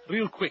shaft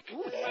real quick.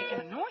 Ooh, it's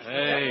making a noise.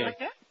 Hey. Like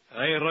that?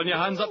 Hey, run your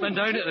hands up and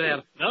down it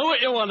there. Now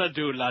what you want to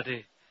do,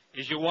 laddie,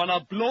 is you want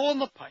to blow on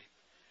the pipe.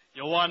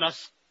 You want to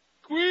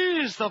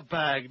squeeze the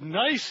bag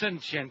nice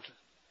and gentle.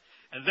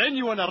 And then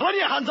you want to run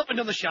your hands up and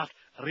down the shaft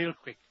real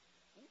quick.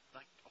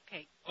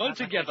 Okay. All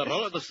together,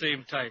 all at the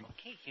same time.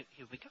 Okay, here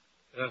we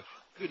go.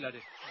 Good,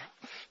 laddie.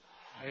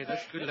 Hey,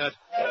 that's good, lad.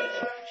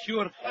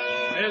 Sure.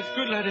 Hey, that's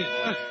good, laddie.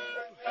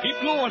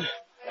 Keep blowing.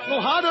 Blow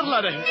harder,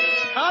 laddie.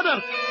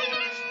 Harder.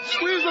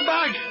 Squeeze the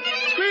bag.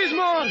 Squeeze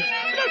more.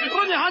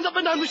 Run your hands up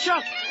and down the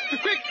shaft.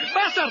 Quick,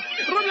 faster.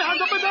 Run your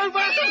hands up and down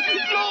faster.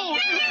 Blow.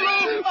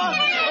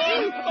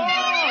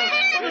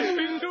 It's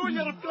been doing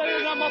your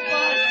playing on my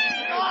back.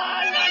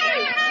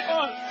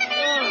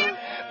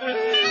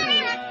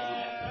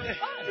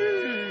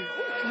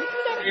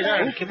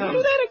 Can we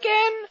do that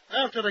again?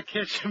 After the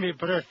catch of me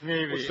breath,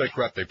 maybe. What's that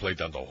crap they play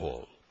down the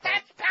hall?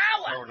 That's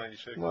power.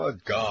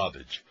 What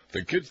garbage.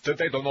 The kids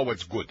today don't know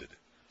what's good.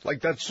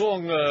 Like that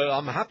song,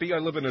 I'm happy I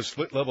live in a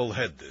split-level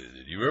head.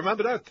 You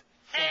remember that?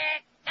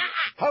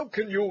 How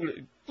can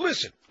you...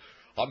 Listen.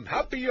 I'm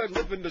happy I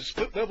live in a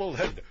split-level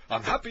head.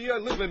 I'm happy I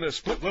live in a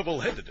split-level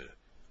head.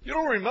 You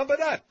don't remember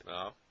that?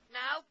 No.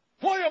 No.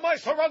 Why am I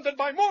surrounded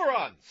by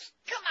morons?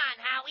 Come on,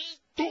 Howie.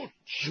 Don't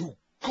you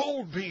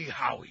call me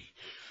Howie.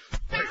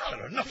 I've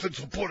had enough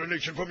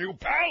insubordination from you,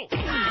 pal.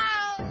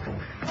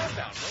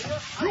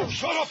 You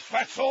shut up,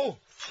 fatso.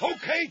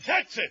 Okay,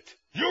 that's it.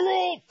 You're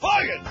all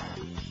fired.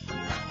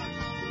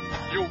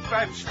 You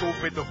fat,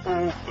 stupid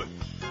boob.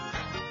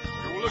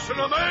 You listen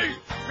to me.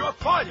 You're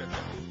fired.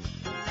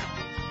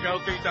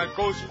 Guilty that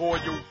goes for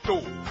you,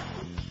 too.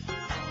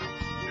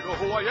 You know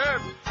who I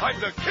am? I'm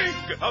the king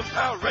of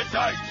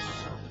paradise.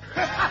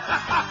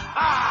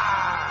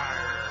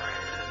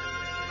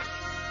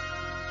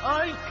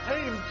 I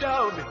came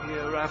down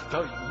here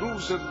after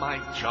losing my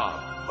job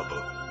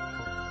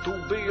to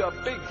be a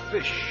big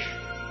fish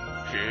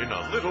in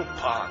a little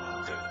pond.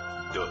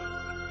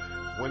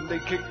 When they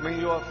kicked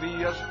me off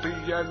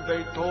ESPN,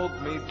 they told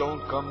me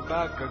don't come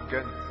back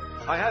again.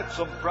 I had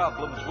some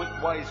problems with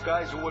wise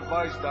guys who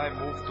advised I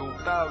move to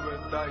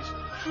paradise.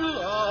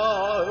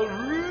 Florida.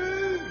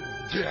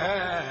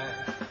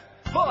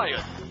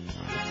 Fired.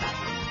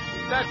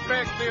 That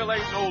McNeil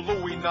ain't no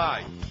Louis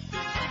Nye.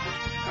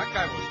 That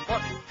guy was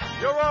funny.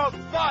 You're all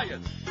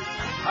fired.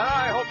 And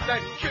I hope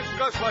that Kiss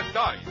Guzzler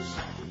dies.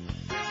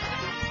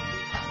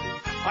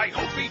 I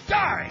hope he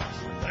dies.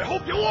 I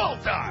hope you all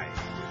die.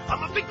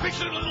 I'm a big fish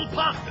in a little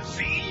pond,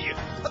 see?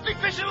 A big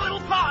fish in a little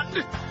pond.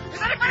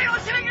 Is anybody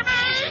listening to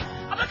me?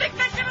 I'm a big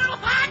fish in a little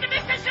pond. A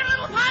big fish in a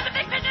little pond. A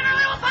big fish in a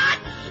little pond.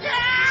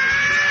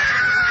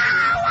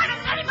 Yeah! Why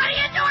doesn't anybody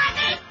into me?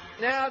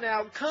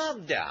 Now,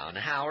 calm down,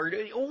 Howard.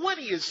 What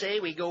do you say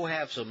we go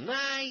have some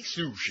nice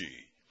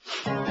sushi?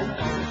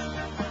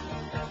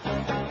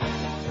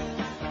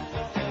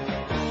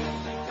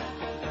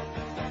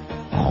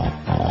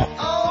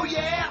 Oh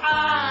yeah,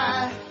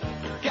 I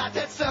got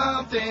that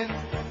something.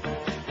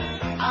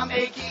 I'm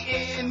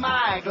achy in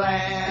my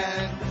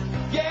gland.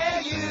 Yeah,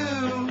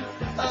 you,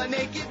 a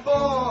naked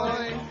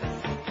boy,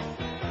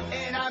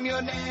 and I'm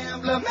your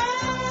Nambler man.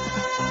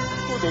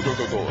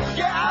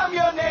 Yeah, I'm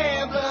your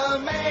Nambler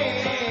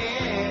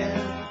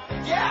man.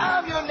 Yeah,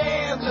 I'm your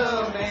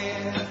Nambler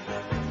man.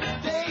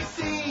 They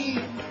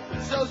seem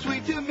so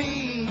sweet to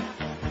me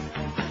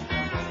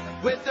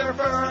with their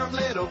firm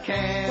little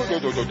cans.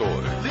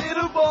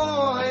 Little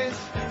boys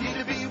need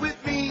to be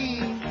with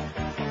me,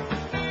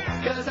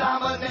 'cause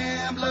I'm a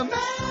Nambler man.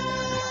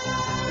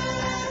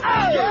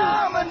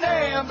 Yeah, I'm a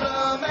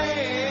Nambler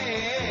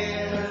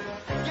man.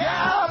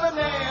 Yeah, I'm a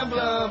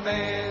Nambler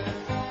man.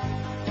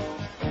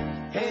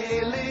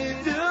 Hey,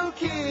 little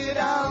kid,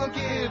 I'll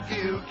give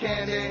you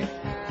candy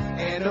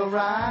and a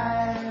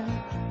ride.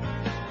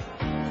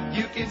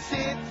 You can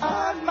sit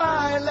on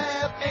my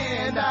lap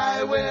and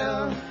I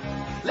will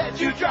let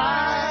you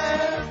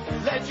drive,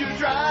 let you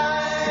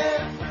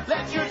drive,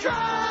 let you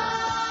drive.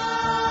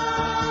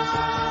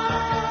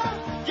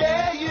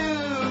 Yeah,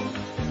 you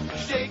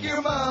shake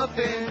your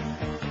muffin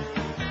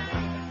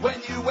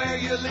when you wear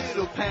your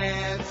little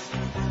pants.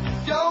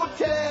 Don't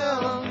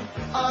tell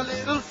a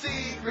little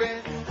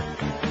secret,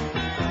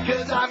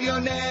 'cause I'm your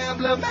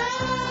Nambler man.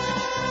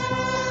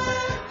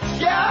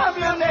 Yeah, I'm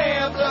your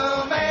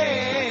Nambler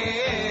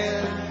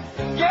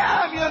man.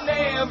 Yeah, I'm your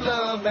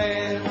Nambler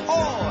man.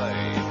 Oi!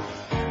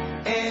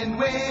 And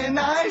when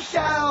I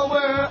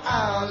shower,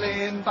 I'll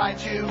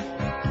invite you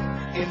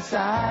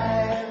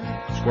inside.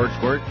 Squirt,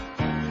 squirt.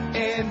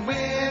 And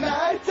when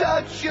I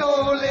touch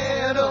your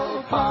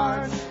little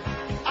parts,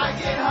 I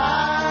get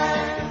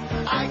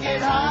high, I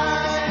get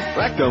high.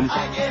 Rectum.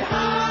 I get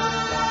high.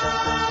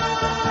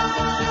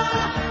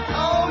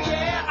 Oh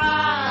yeah,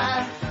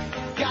 I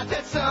got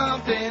that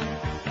something.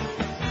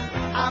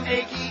 I'm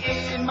achy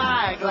in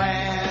my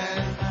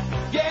gland.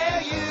 Yeah,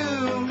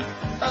 you,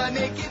 a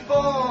naked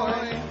boy.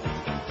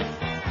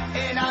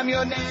 And I'm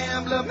your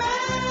Nambler man.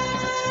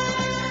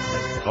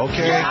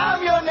 Okay. Yeah,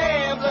 I'm your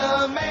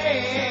Nambler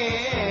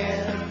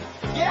man.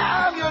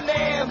 Yeah, I'm your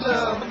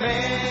Nambler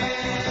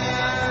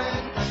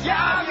man. Yeah,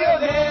 I'm your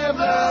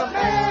Nambler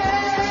man.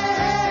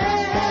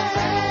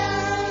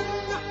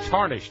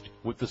 Tarnished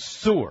with the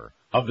sewer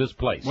of this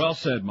place. Well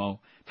said, Mo.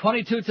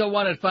 22 till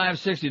 1 at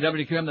 560.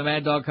 WQM, the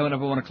Mad Dog, coming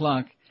up at 1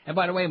 o'clock. And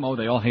by the way, Mo,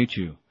 they all hate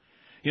you.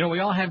 You know, we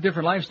all have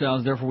different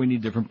lifestyles, therefore we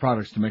need different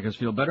products to make us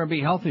feel better and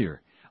be healthier.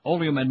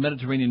 Oleum and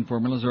Mediterranean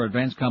formulas are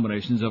advanced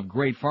combinations of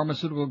great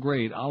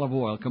pharmaceutical-grade olive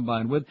oil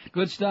combined with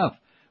good stuff.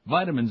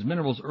 Vitamins,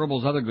 minerals,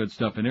 herbals, other good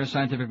stuff in there,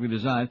 scientifically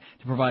designed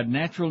to provide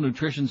natural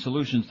nutrition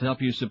solutions to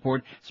help you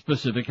support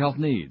specific health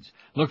needs.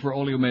 Look for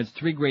Oleomed's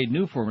 3 great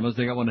new formulas.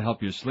 They got one to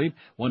help you sleep,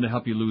 one to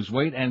help you lose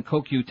weight, and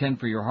CoQ10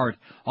 for your heart,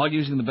 all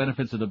using the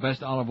benefits of the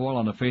best olive oil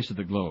on the face of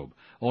the globe.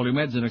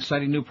 Oleomed's an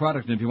exciting new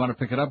product, and if you want to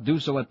pick it up, do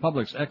so at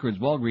Publix, Eckerd's,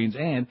 Walgreens,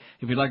 and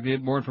if you'd like to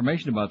get more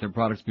information about their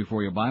products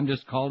before you buy them,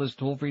 just call this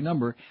toll-free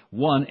number,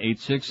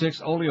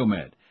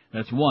 1-866-OLEOMED.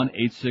 That's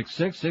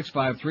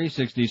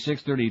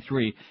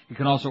 1-866-653-6633. You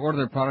can also order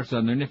their products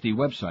on their nifty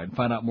website and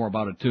find out more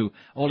about it, too,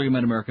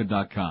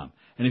 OleoMedAmerica.com.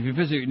 And if you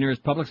visit your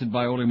nearest Publix and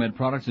buy Oleomed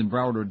products in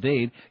Broward or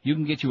Dade, you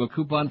can get you a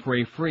coupon for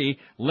a free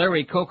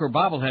Larry Coker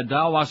bobblehead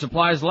doll while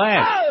supplies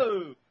last.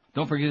 Oh!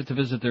 Don't forget to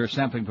visit their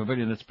sampling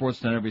pavilion at Sports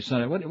Center every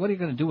Sunday. What are you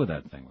going to do with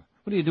that thing?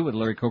 What do you do with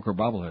Larry Coker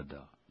bobblehead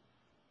doll?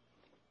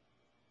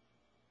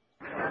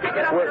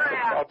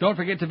 Don't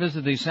forget to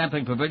visit the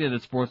sampling pavilion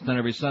at Sports Center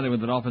every Sunday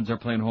when the Dolphins are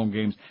playing home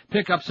games.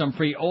 Pick up some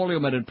free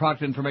Oleomed and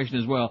product information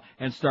as well,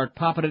 and start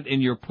popping it in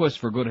your puss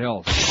for good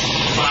health.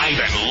 Live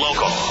and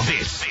local.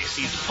 This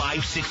is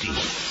 560.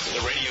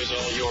 The radio's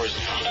all yours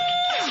now.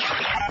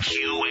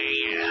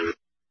 QAM.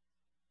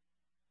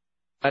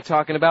 Not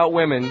talking about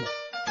women.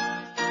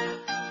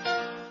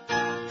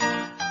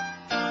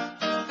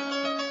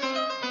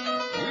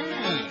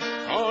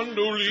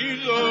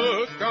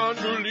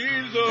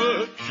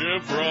 Condoleezza,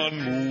 Chevron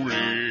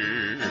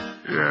Mooley.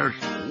 Yes.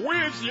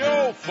 With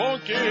your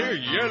funky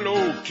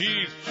yellow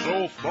teeth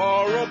so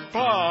far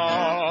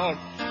apart.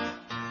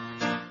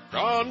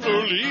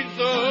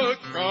 Condoleezza,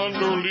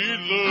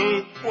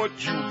 what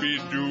you be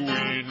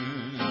doing?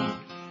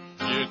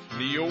 Yes,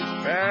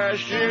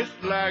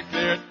 neo-fascists like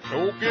that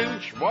token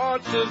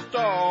Schwarz's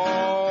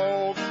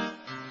dog.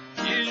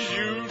 Is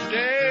you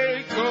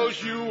dead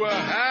 'cause you a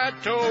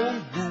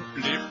high-toned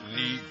boot-lip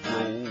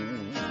Negro?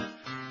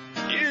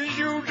 Is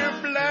you the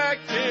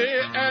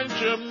blackie and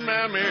your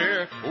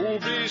mammy who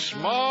be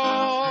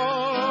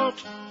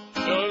smart?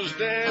 Does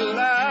they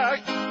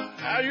like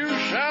how you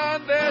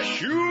shine their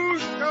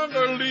shoes,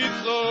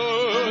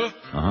 Condoleezza?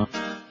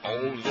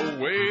 All the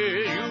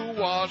way you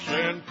wash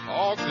and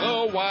park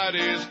the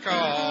whitest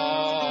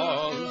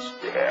cars.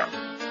 Yeah.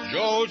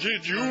 Georgie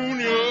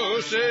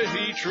Jr. said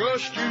he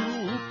trusts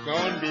you,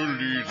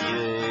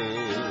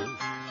 Condoleezza,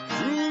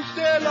 to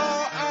sell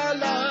our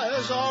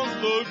allies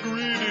on the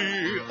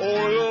greedy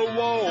oil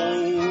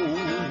wall.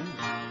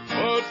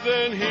 But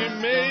then he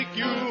make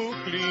you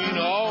clean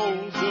all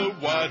the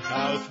White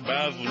House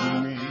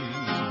bathrooms,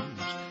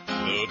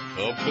 the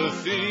tub, the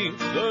sink,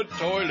 the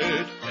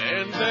toilet,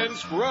 and then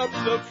scrub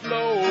the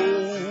floor.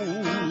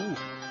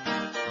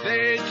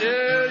 They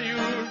tell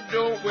you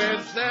don't wear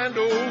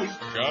sandals,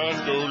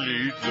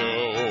 Condoleezza.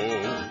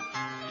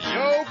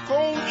 Your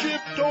cold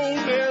chip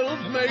toenails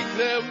make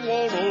them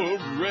wanna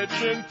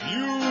retch and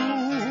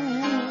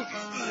puke.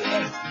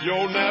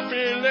 Your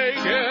nappy leg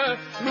hair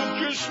look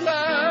just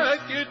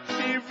like it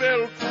be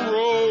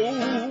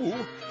Velcro.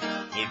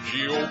 The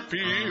GOP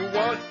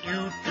want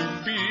you to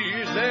be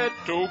their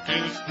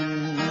token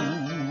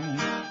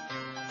stooge.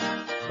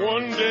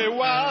 One day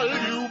while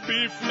you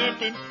be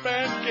flipping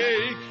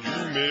pancakes,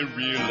 you may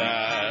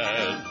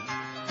realize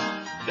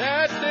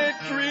that they're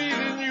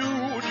treating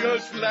you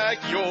just like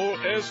your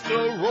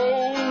Esther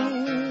Roll.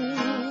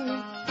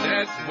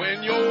 That's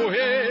when your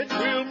head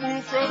will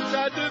move from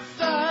side to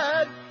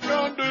side,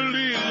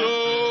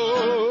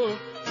 Condoleezza.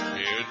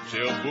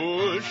 Tell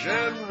Bush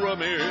and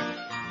Rummy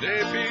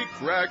they be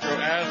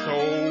cracker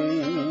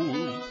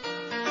assholes.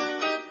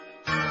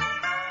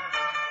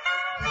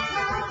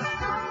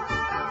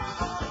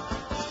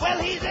 Well,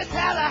 he's a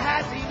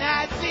Tallahassee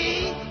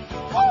Nazi,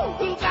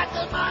 who got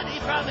the money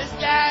from his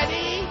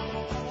daddy,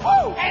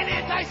 an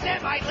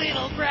anti-Semite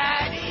little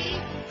bratty,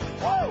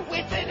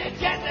 with an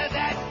agenda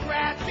that's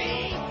crappy.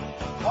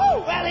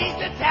 Woo! Well, he's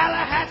the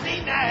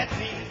Tallahassee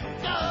Nazi,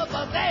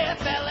 of the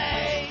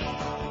FLA.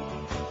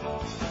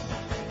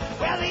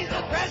 Well, he's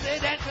the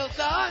presidential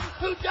son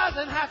who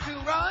doesn't have to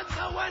run.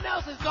 No one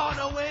else is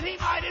gonna win. He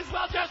might as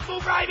well just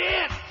move right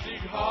in.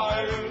 Sieg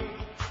Heil,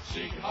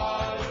 Sieg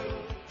Heil,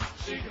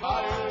 Sieg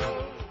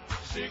Heil,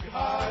 Sieg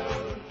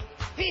Heil.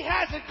 He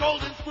has a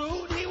golden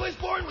spoon. He was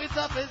born with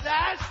up his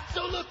ass.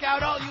 So look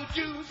out, all you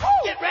Jews.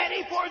 Get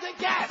ready for the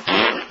gas.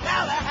 He's the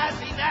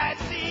Tallahassee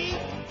Nazi.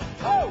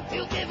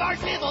 He'll give our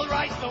civil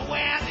rights the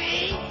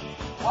whammy.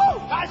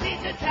 'Cause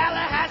he's the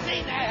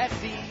Tallahassee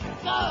Nazi,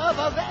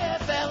 of the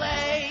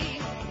FLA.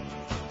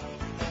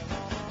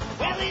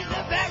 Well, he's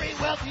a very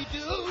wealthy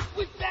dude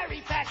with very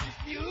fascist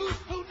views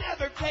who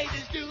never paid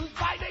his dues.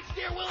 By next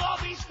year, we'll all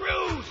be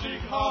screwed.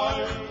 Sieg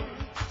Heil,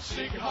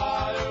 Sieg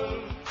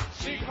Heil,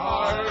 Sieg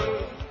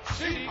Heil,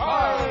 Sieg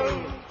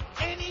Heil.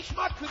 Any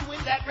schmuck could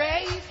win that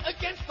race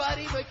against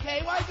Buddy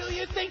McKay. Why do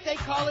you think they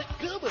call it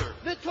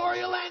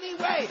gubernatorial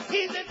anyway?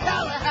 He's a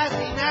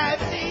Tallahassee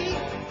Nazi.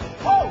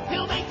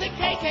 He'll make the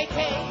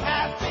KKK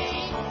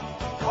happy.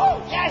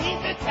 Yeah,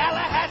 he's the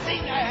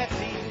Tallahassee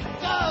Nazi,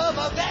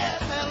 of the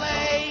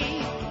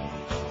FLA.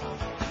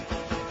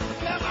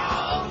 Come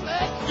on,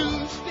 let's do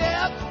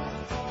step.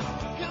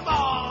 Come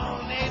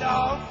on,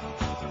 Adolf.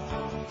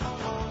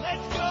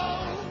 Let's go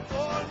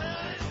for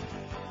none.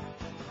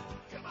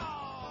 Come on,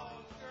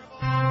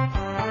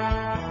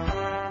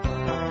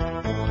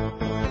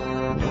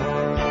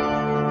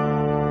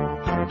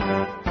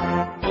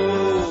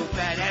 Oh,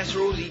 fat ass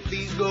Rosie,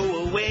 please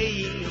go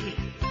away.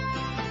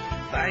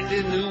 Find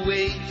a new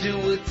way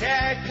to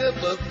attack a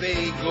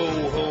buffet.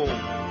 Go home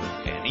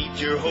and eat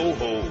your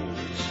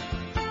ho-hos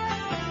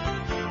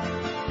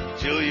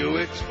till you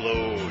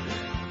explode.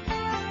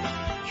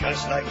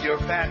 Just like your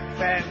fat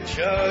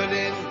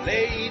shut-in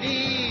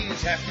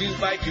ladies have to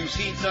buy 2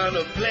 seats on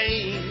a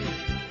plane.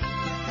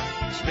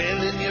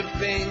 Spinning your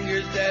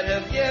fingers that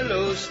have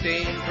yellow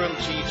stain from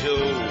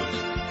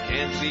Cheetos.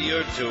 Can't see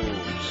your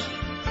toes.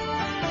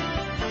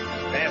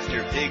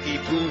 Master Piggy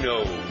Poo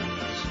Nose.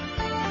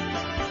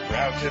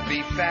 Proud to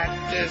be fat,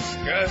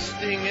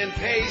 disgusting, and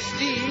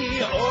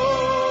pasty.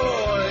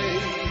 Oi!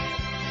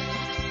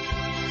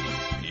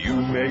 You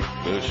make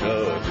the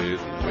shut-in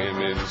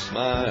women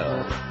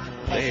smile.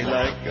 They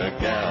like a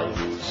gal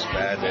who's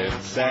fat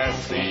and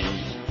sassy.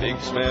 Big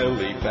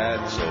smelly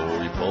fat, so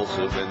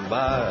repulsive and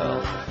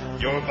vile.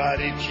 Your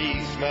body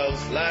cheese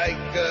smells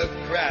like a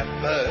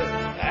crapper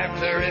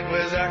after it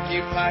was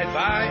occupied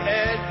by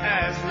Ed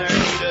Asner.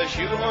 Need a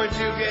shoehorn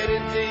to get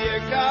into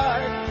your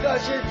car,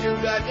 'cause you're too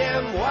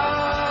goddamn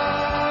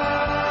wide.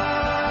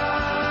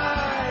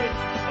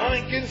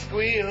 Oink and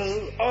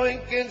squeal,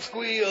 oink and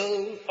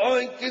squeal,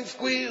 oink and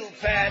squeal,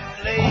 fat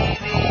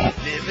lady,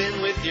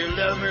 living with your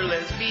lover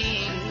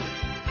lesbian.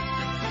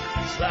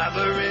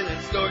 Slobbering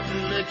and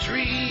snorting a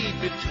tree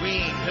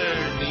between her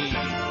knees.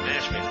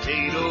 Mashed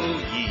potato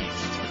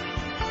yeast.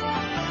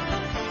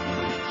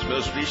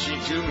 Smells fishy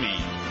to me.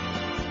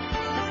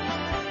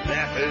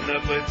 Lapping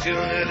up a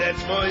tuna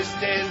that's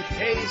moist and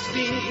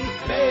tasty.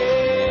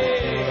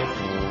 Babe.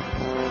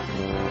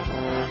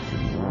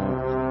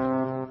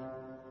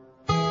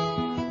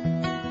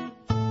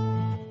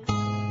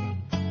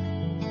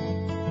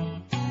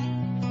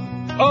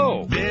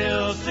 Oh!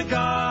 Bill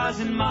cigars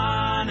in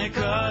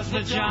Monica's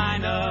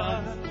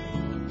vagina.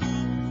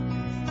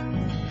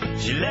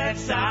 She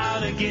lets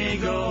out a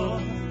giggle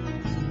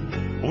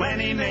when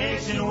he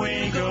makes it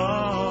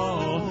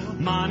wiggle.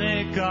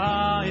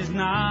 Monica is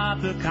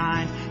not the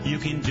kind you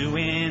can do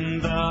in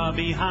the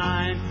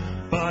behind,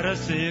 but a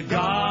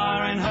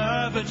cigar in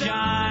her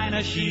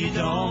vagina she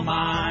don't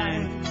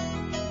mind.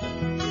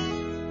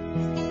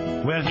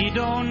 Well, he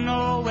don't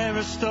know where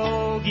a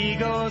stogie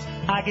goes.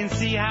 I can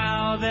see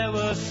how there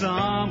was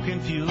some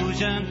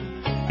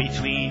confusion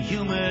between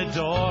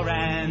humidor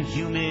and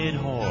humid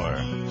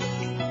whore.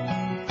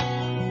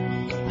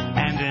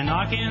 And in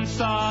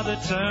Arkansas, the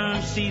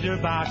term cedar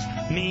box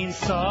means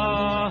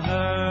saw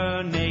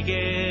her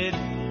naked.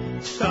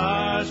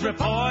 Stars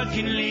report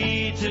can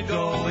lead to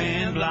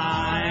going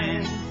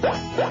blind.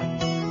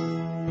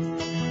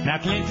 Now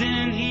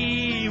Clinton,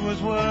 he was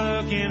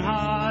working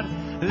hard,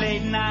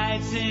 late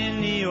nights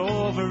in the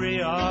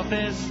ovary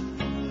office,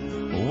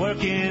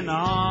 working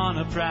on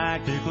a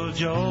practical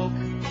joke.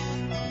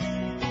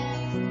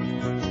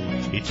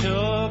 He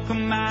took a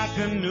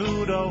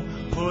Macanudo,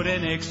 put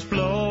an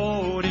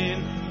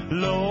exploding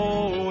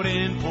load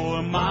in.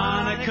 Poor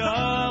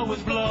Monica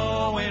was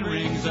blowing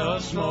rings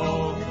of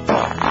smoke.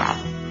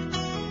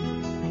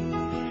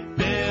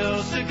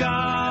 Bill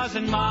cigars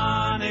in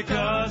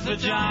Monica's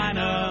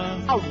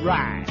vagina. All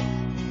right.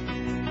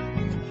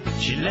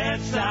 She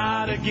lets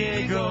out a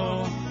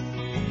giggle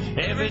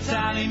every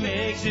time he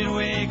makes it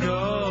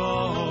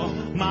wiggle.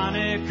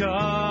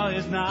 Monica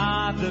is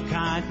not the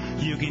kind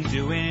you can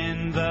do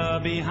in the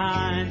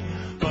behind,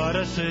 but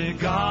a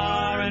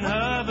cigar in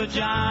her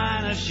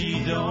vagina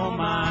she don't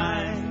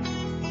mind.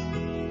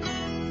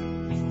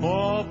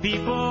 Oh,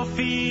 people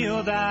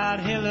feel that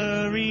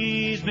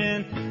Hillary's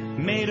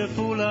been made a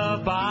fool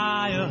of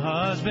by her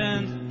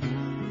husband.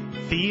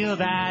 feel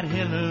that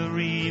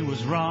Hillary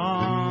was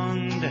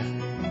wronged.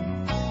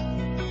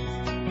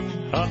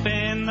 Up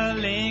in the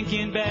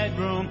Lincoln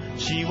bedroom,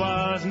 she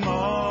was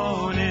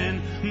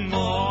moaning,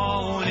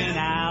 moaning.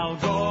 Al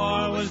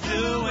Gore was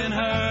doing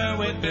her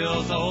with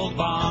Bill's old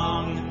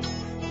bong.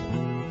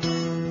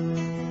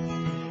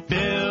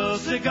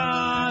 Bill's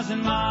cigars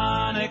and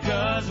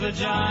Monica's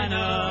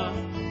vagina.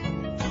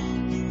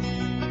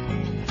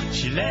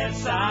 She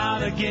lets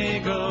out a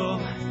giggle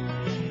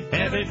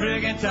every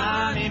friggin'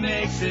 time he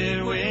makes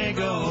it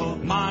wiggle.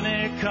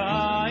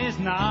 Monica is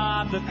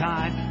not the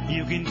kind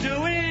you can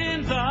do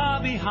in the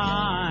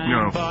behind.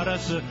 No. But a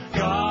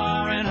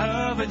cigar in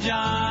her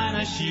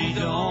vagina, she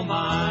don't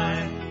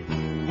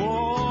mind.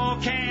 Oh,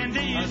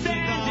 Candy is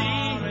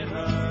dandy.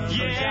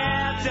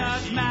 Yeah,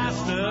 Dutch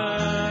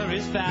Master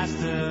is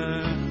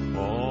faster.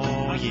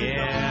 Oh,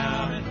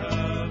 yeah.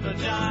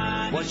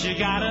 What you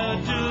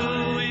gotta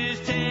do is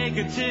take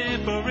a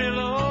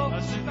Tipperillo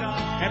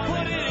and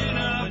put it in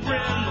a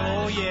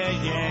Brillo. Yeah,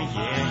 yeah,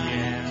 yeah,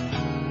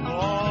 yeah.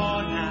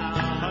 Oh,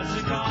 now a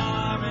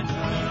cigar in her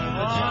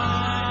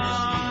vagina.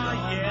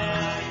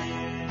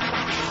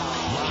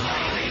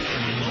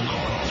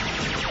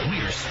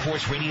 We're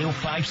Sports Radio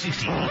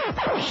 560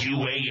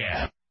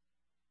 QAM.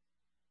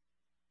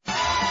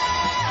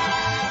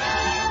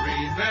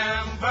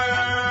 Remember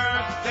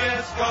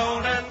this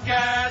golden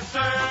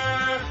gasser.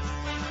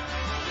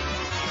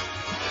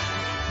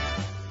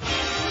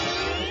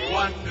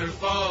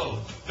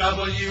 Wonderful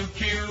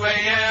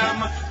WQAM.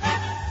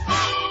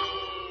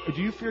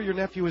 Do you fear your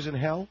nephew is in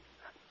hell?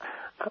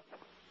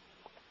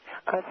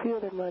 I feel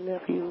that my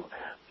nephew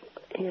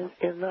is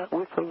not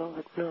with the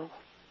Lord, no.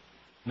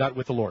 Not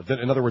with the Lord.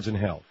 In other words, in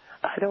hell.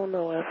 I don't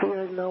know. I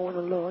feel he's not with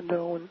the Lord,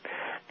 no.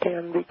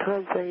 And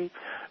because they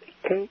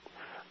ate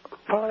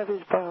part of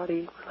his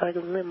body like a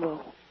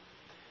limbo.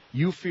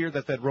 You fear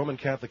that Roman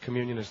Catholic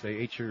communion is they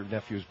ate your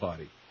nephew's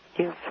body?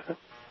 Yes, sir.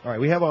 All right,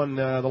 we have on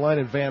the line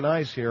in Van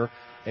Nuys here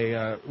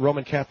a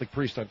Roman Catholic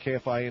priest on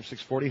KFI AM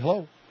 640.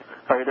 Hello.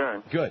 How you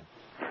doing? Good.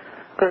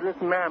 Good.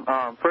 Listen, ma'am,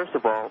 first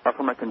of all, I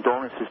offer my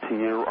condolences to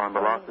you on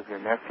the loss of your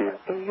nephew.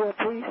 Are you a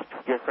priest?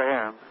 Yes, I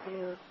am.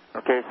 Yeah.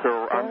 Okay,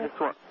 so I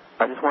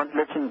just want to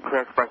let you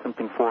clarify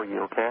something for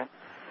you, okay?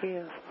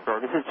 Yes. So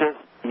this is just,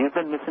 you've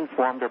been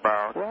misinformed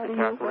about the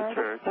Catholic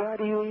Church. Why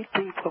do you eat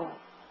people?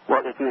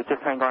 Well, if you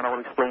just hang on, I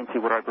will explain to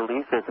you what our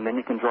belief is, and then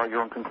you can draw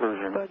your own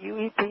conclusion. But you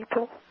eat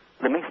people?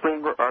 Let me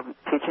explain what our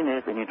teaching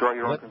is, and you draw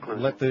your own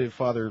conclusion. Let the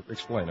father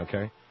explain,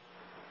 okay?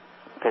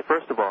 Okay,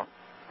 first of all,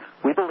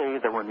 we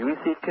believe that when we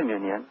receive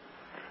communion,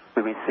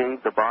 we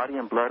receive the body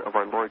and blood of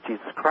our Lord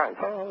Jesus Christ.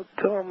 Oh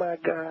my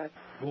God.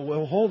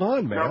 Well, hold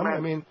on, ma'am. No, ma'am. I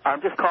mean,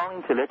 I'm just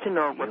calling to let you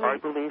know what our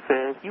belief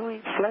is. You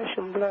eat flesh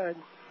and blood.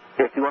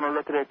 If you want to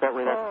look at it that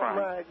way, that's fine.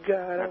 Oh, my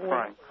God. That's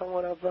fine. I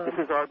want to vomit.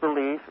 This is our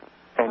belief,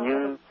 and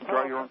you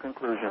draw your own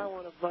conclusion. I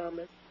want to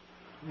vomit.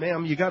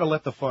 ma'am, you got to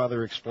let the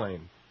father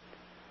explain.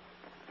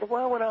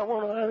 Why would I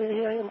want to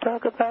hear him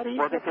talk about eating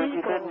because people?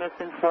 you've been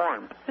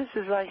misinformed. This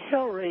is like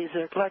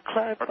Hellraiser, like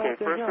Clive Okay,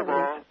 Barker first of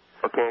all,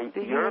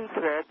 you're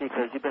upset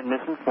because you've been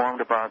misinformed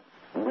about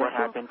what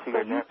happened to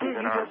your nephew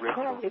in our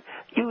ritual.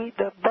 You eat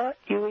the butt,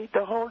 you eat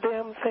the whole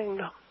damn thing.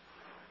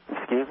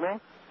 Excuse me?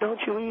 Don't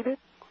you eat it?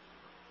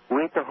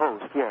 We eat the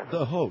host, yes.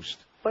 The host.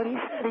 But he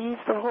said he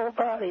eats the whole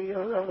body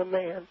of the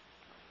man.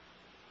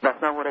 That's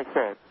not what I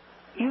said.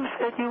 You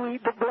said you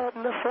eat the blood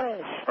and the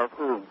flesh. Of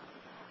who?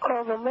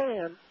 Of the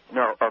man.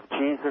 No, of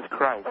Jesus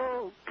Christ.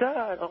 Oh,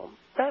 God.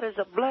 That is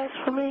a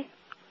blasphemy.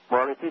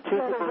 Well, if you choose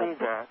to believe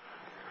that,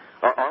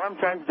 all I'm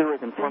trying to do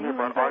is inform you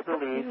about our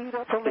belief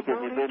because you've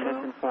been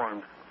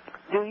misinformed.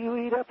 Do you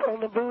eat up on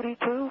the booty,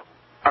 too?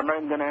 I'm not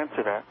even going to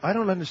answer that. I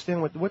don't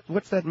understand.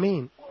 What's that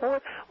mean?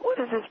 What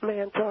is this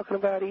man talking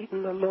about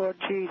eating the Lord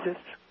Jesus?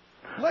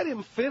 Let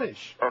him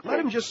finish. Okay. Let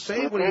him just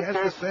say what he has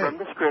to say. From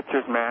the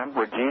scriptures, man,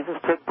 where Jesus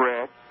took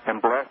bread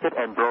and blessed it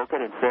and broke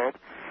it and said,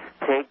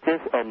 "Take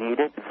this and eat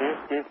it.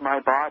 This is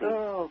my body."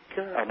 Oh,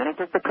 God. And then he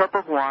took the cup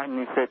of wine and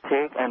he said,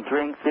 "Take and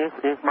drink. This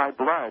is my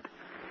blood."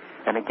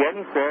 And again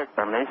he says,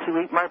 "Unless you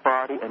eat my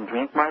body and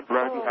drink my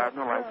blood, you have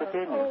no life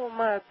within you." Oh,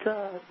 my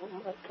God. Oh,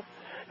 my God.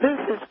 This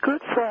is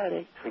Good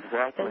Friday.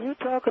 Exactly. And you're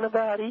talking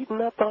about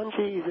eating up on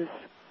Jesus.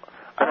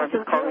 I'm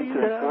just calling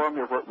to inform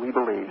you of what we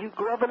believe. You're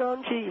grubbing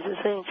on Jesus,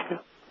 ain't you?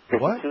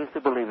 If you choose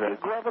to believe that. You're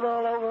grubbing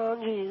all over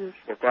on Jesus.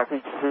 If that's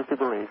what you choose to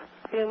believe.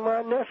 And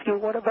my nephew,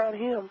 what about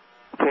him?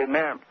 Okay,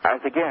 ma'am,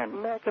 as again.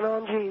 Macking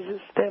on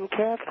Jesus. Them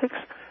Catholics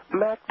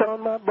macked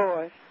on my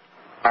boy.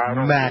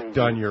 Macked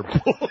on your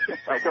boy.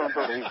 I don't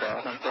believe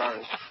that. I'm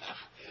sorry.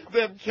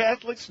 Them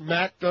Catholics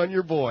macked on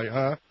your boy,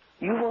 huh?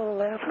 You want to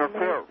laugh No, at me?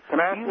 Phil, can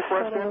I ask you a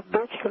question? You son of a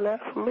bitch, you laugh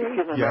at me?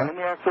 Excuse me, Yeah. let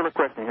me ask you a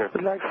question here.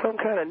 Like some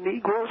kind of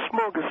Negro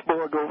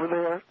smorgasbord over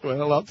there.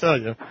 Well, I'll tell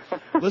you.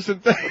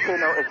 Listen. Okay,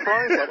 now, as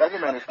far as that other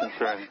man is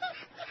concerned.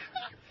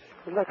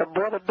 Like a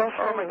brother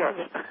buffalo. Oh, my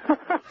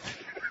gosh.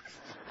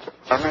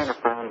 I'm on the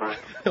phone,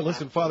 but...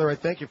 Listen, Father, I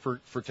thank you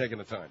for taking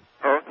the time.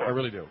 Okay. I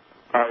really do.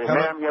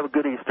 Ma'am, you have a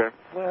good Easter.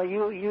 Well,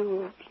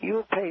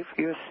 you'll pay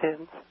for your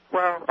sins.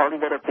 Well, I'll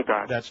leave that up to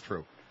God. That's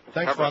true.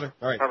 Thanks, Father.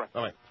 All right. Bye-bye.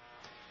 Bye-bye.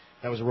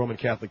 That was a Roman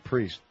Catholic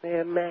priest.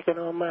 They're macking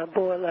on my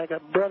boy like a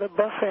brother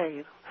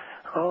buffet.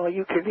 Oh,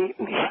 you can eat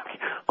me.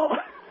 Oh.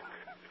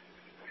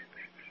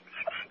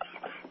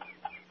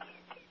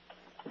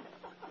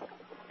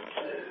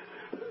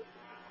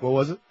 What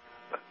was it?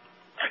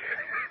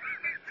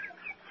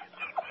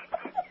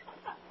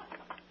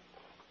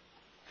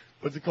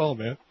 What's it called,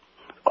 man?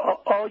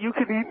 All you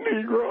can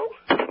eat Negro.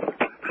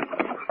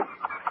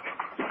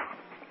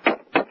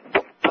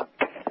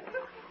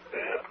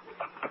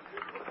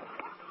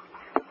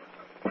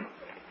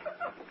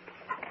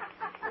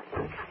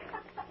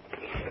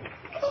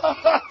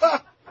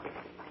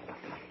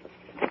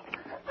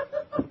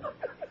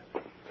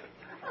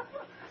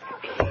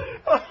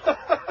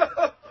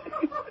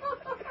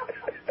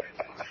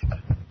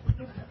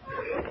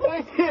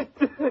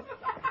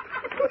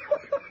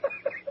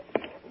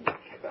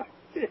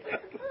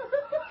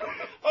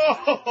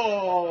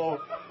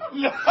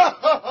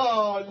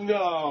 Oh,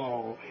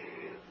 no.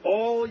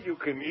 All you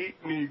can eat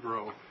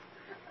Negro.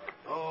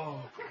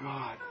 Oh,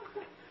 God.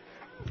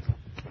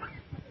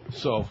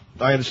 So,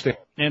 I understand.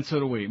 And so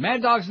do we.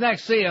 Mad Dog's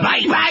next. See ya.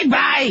 Bye, bye,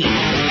 bye.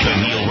 The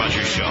Neil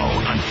Rogers Show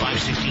on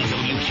 560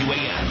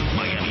 WQAM,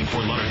 Miami,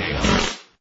 Fort Lauderdale.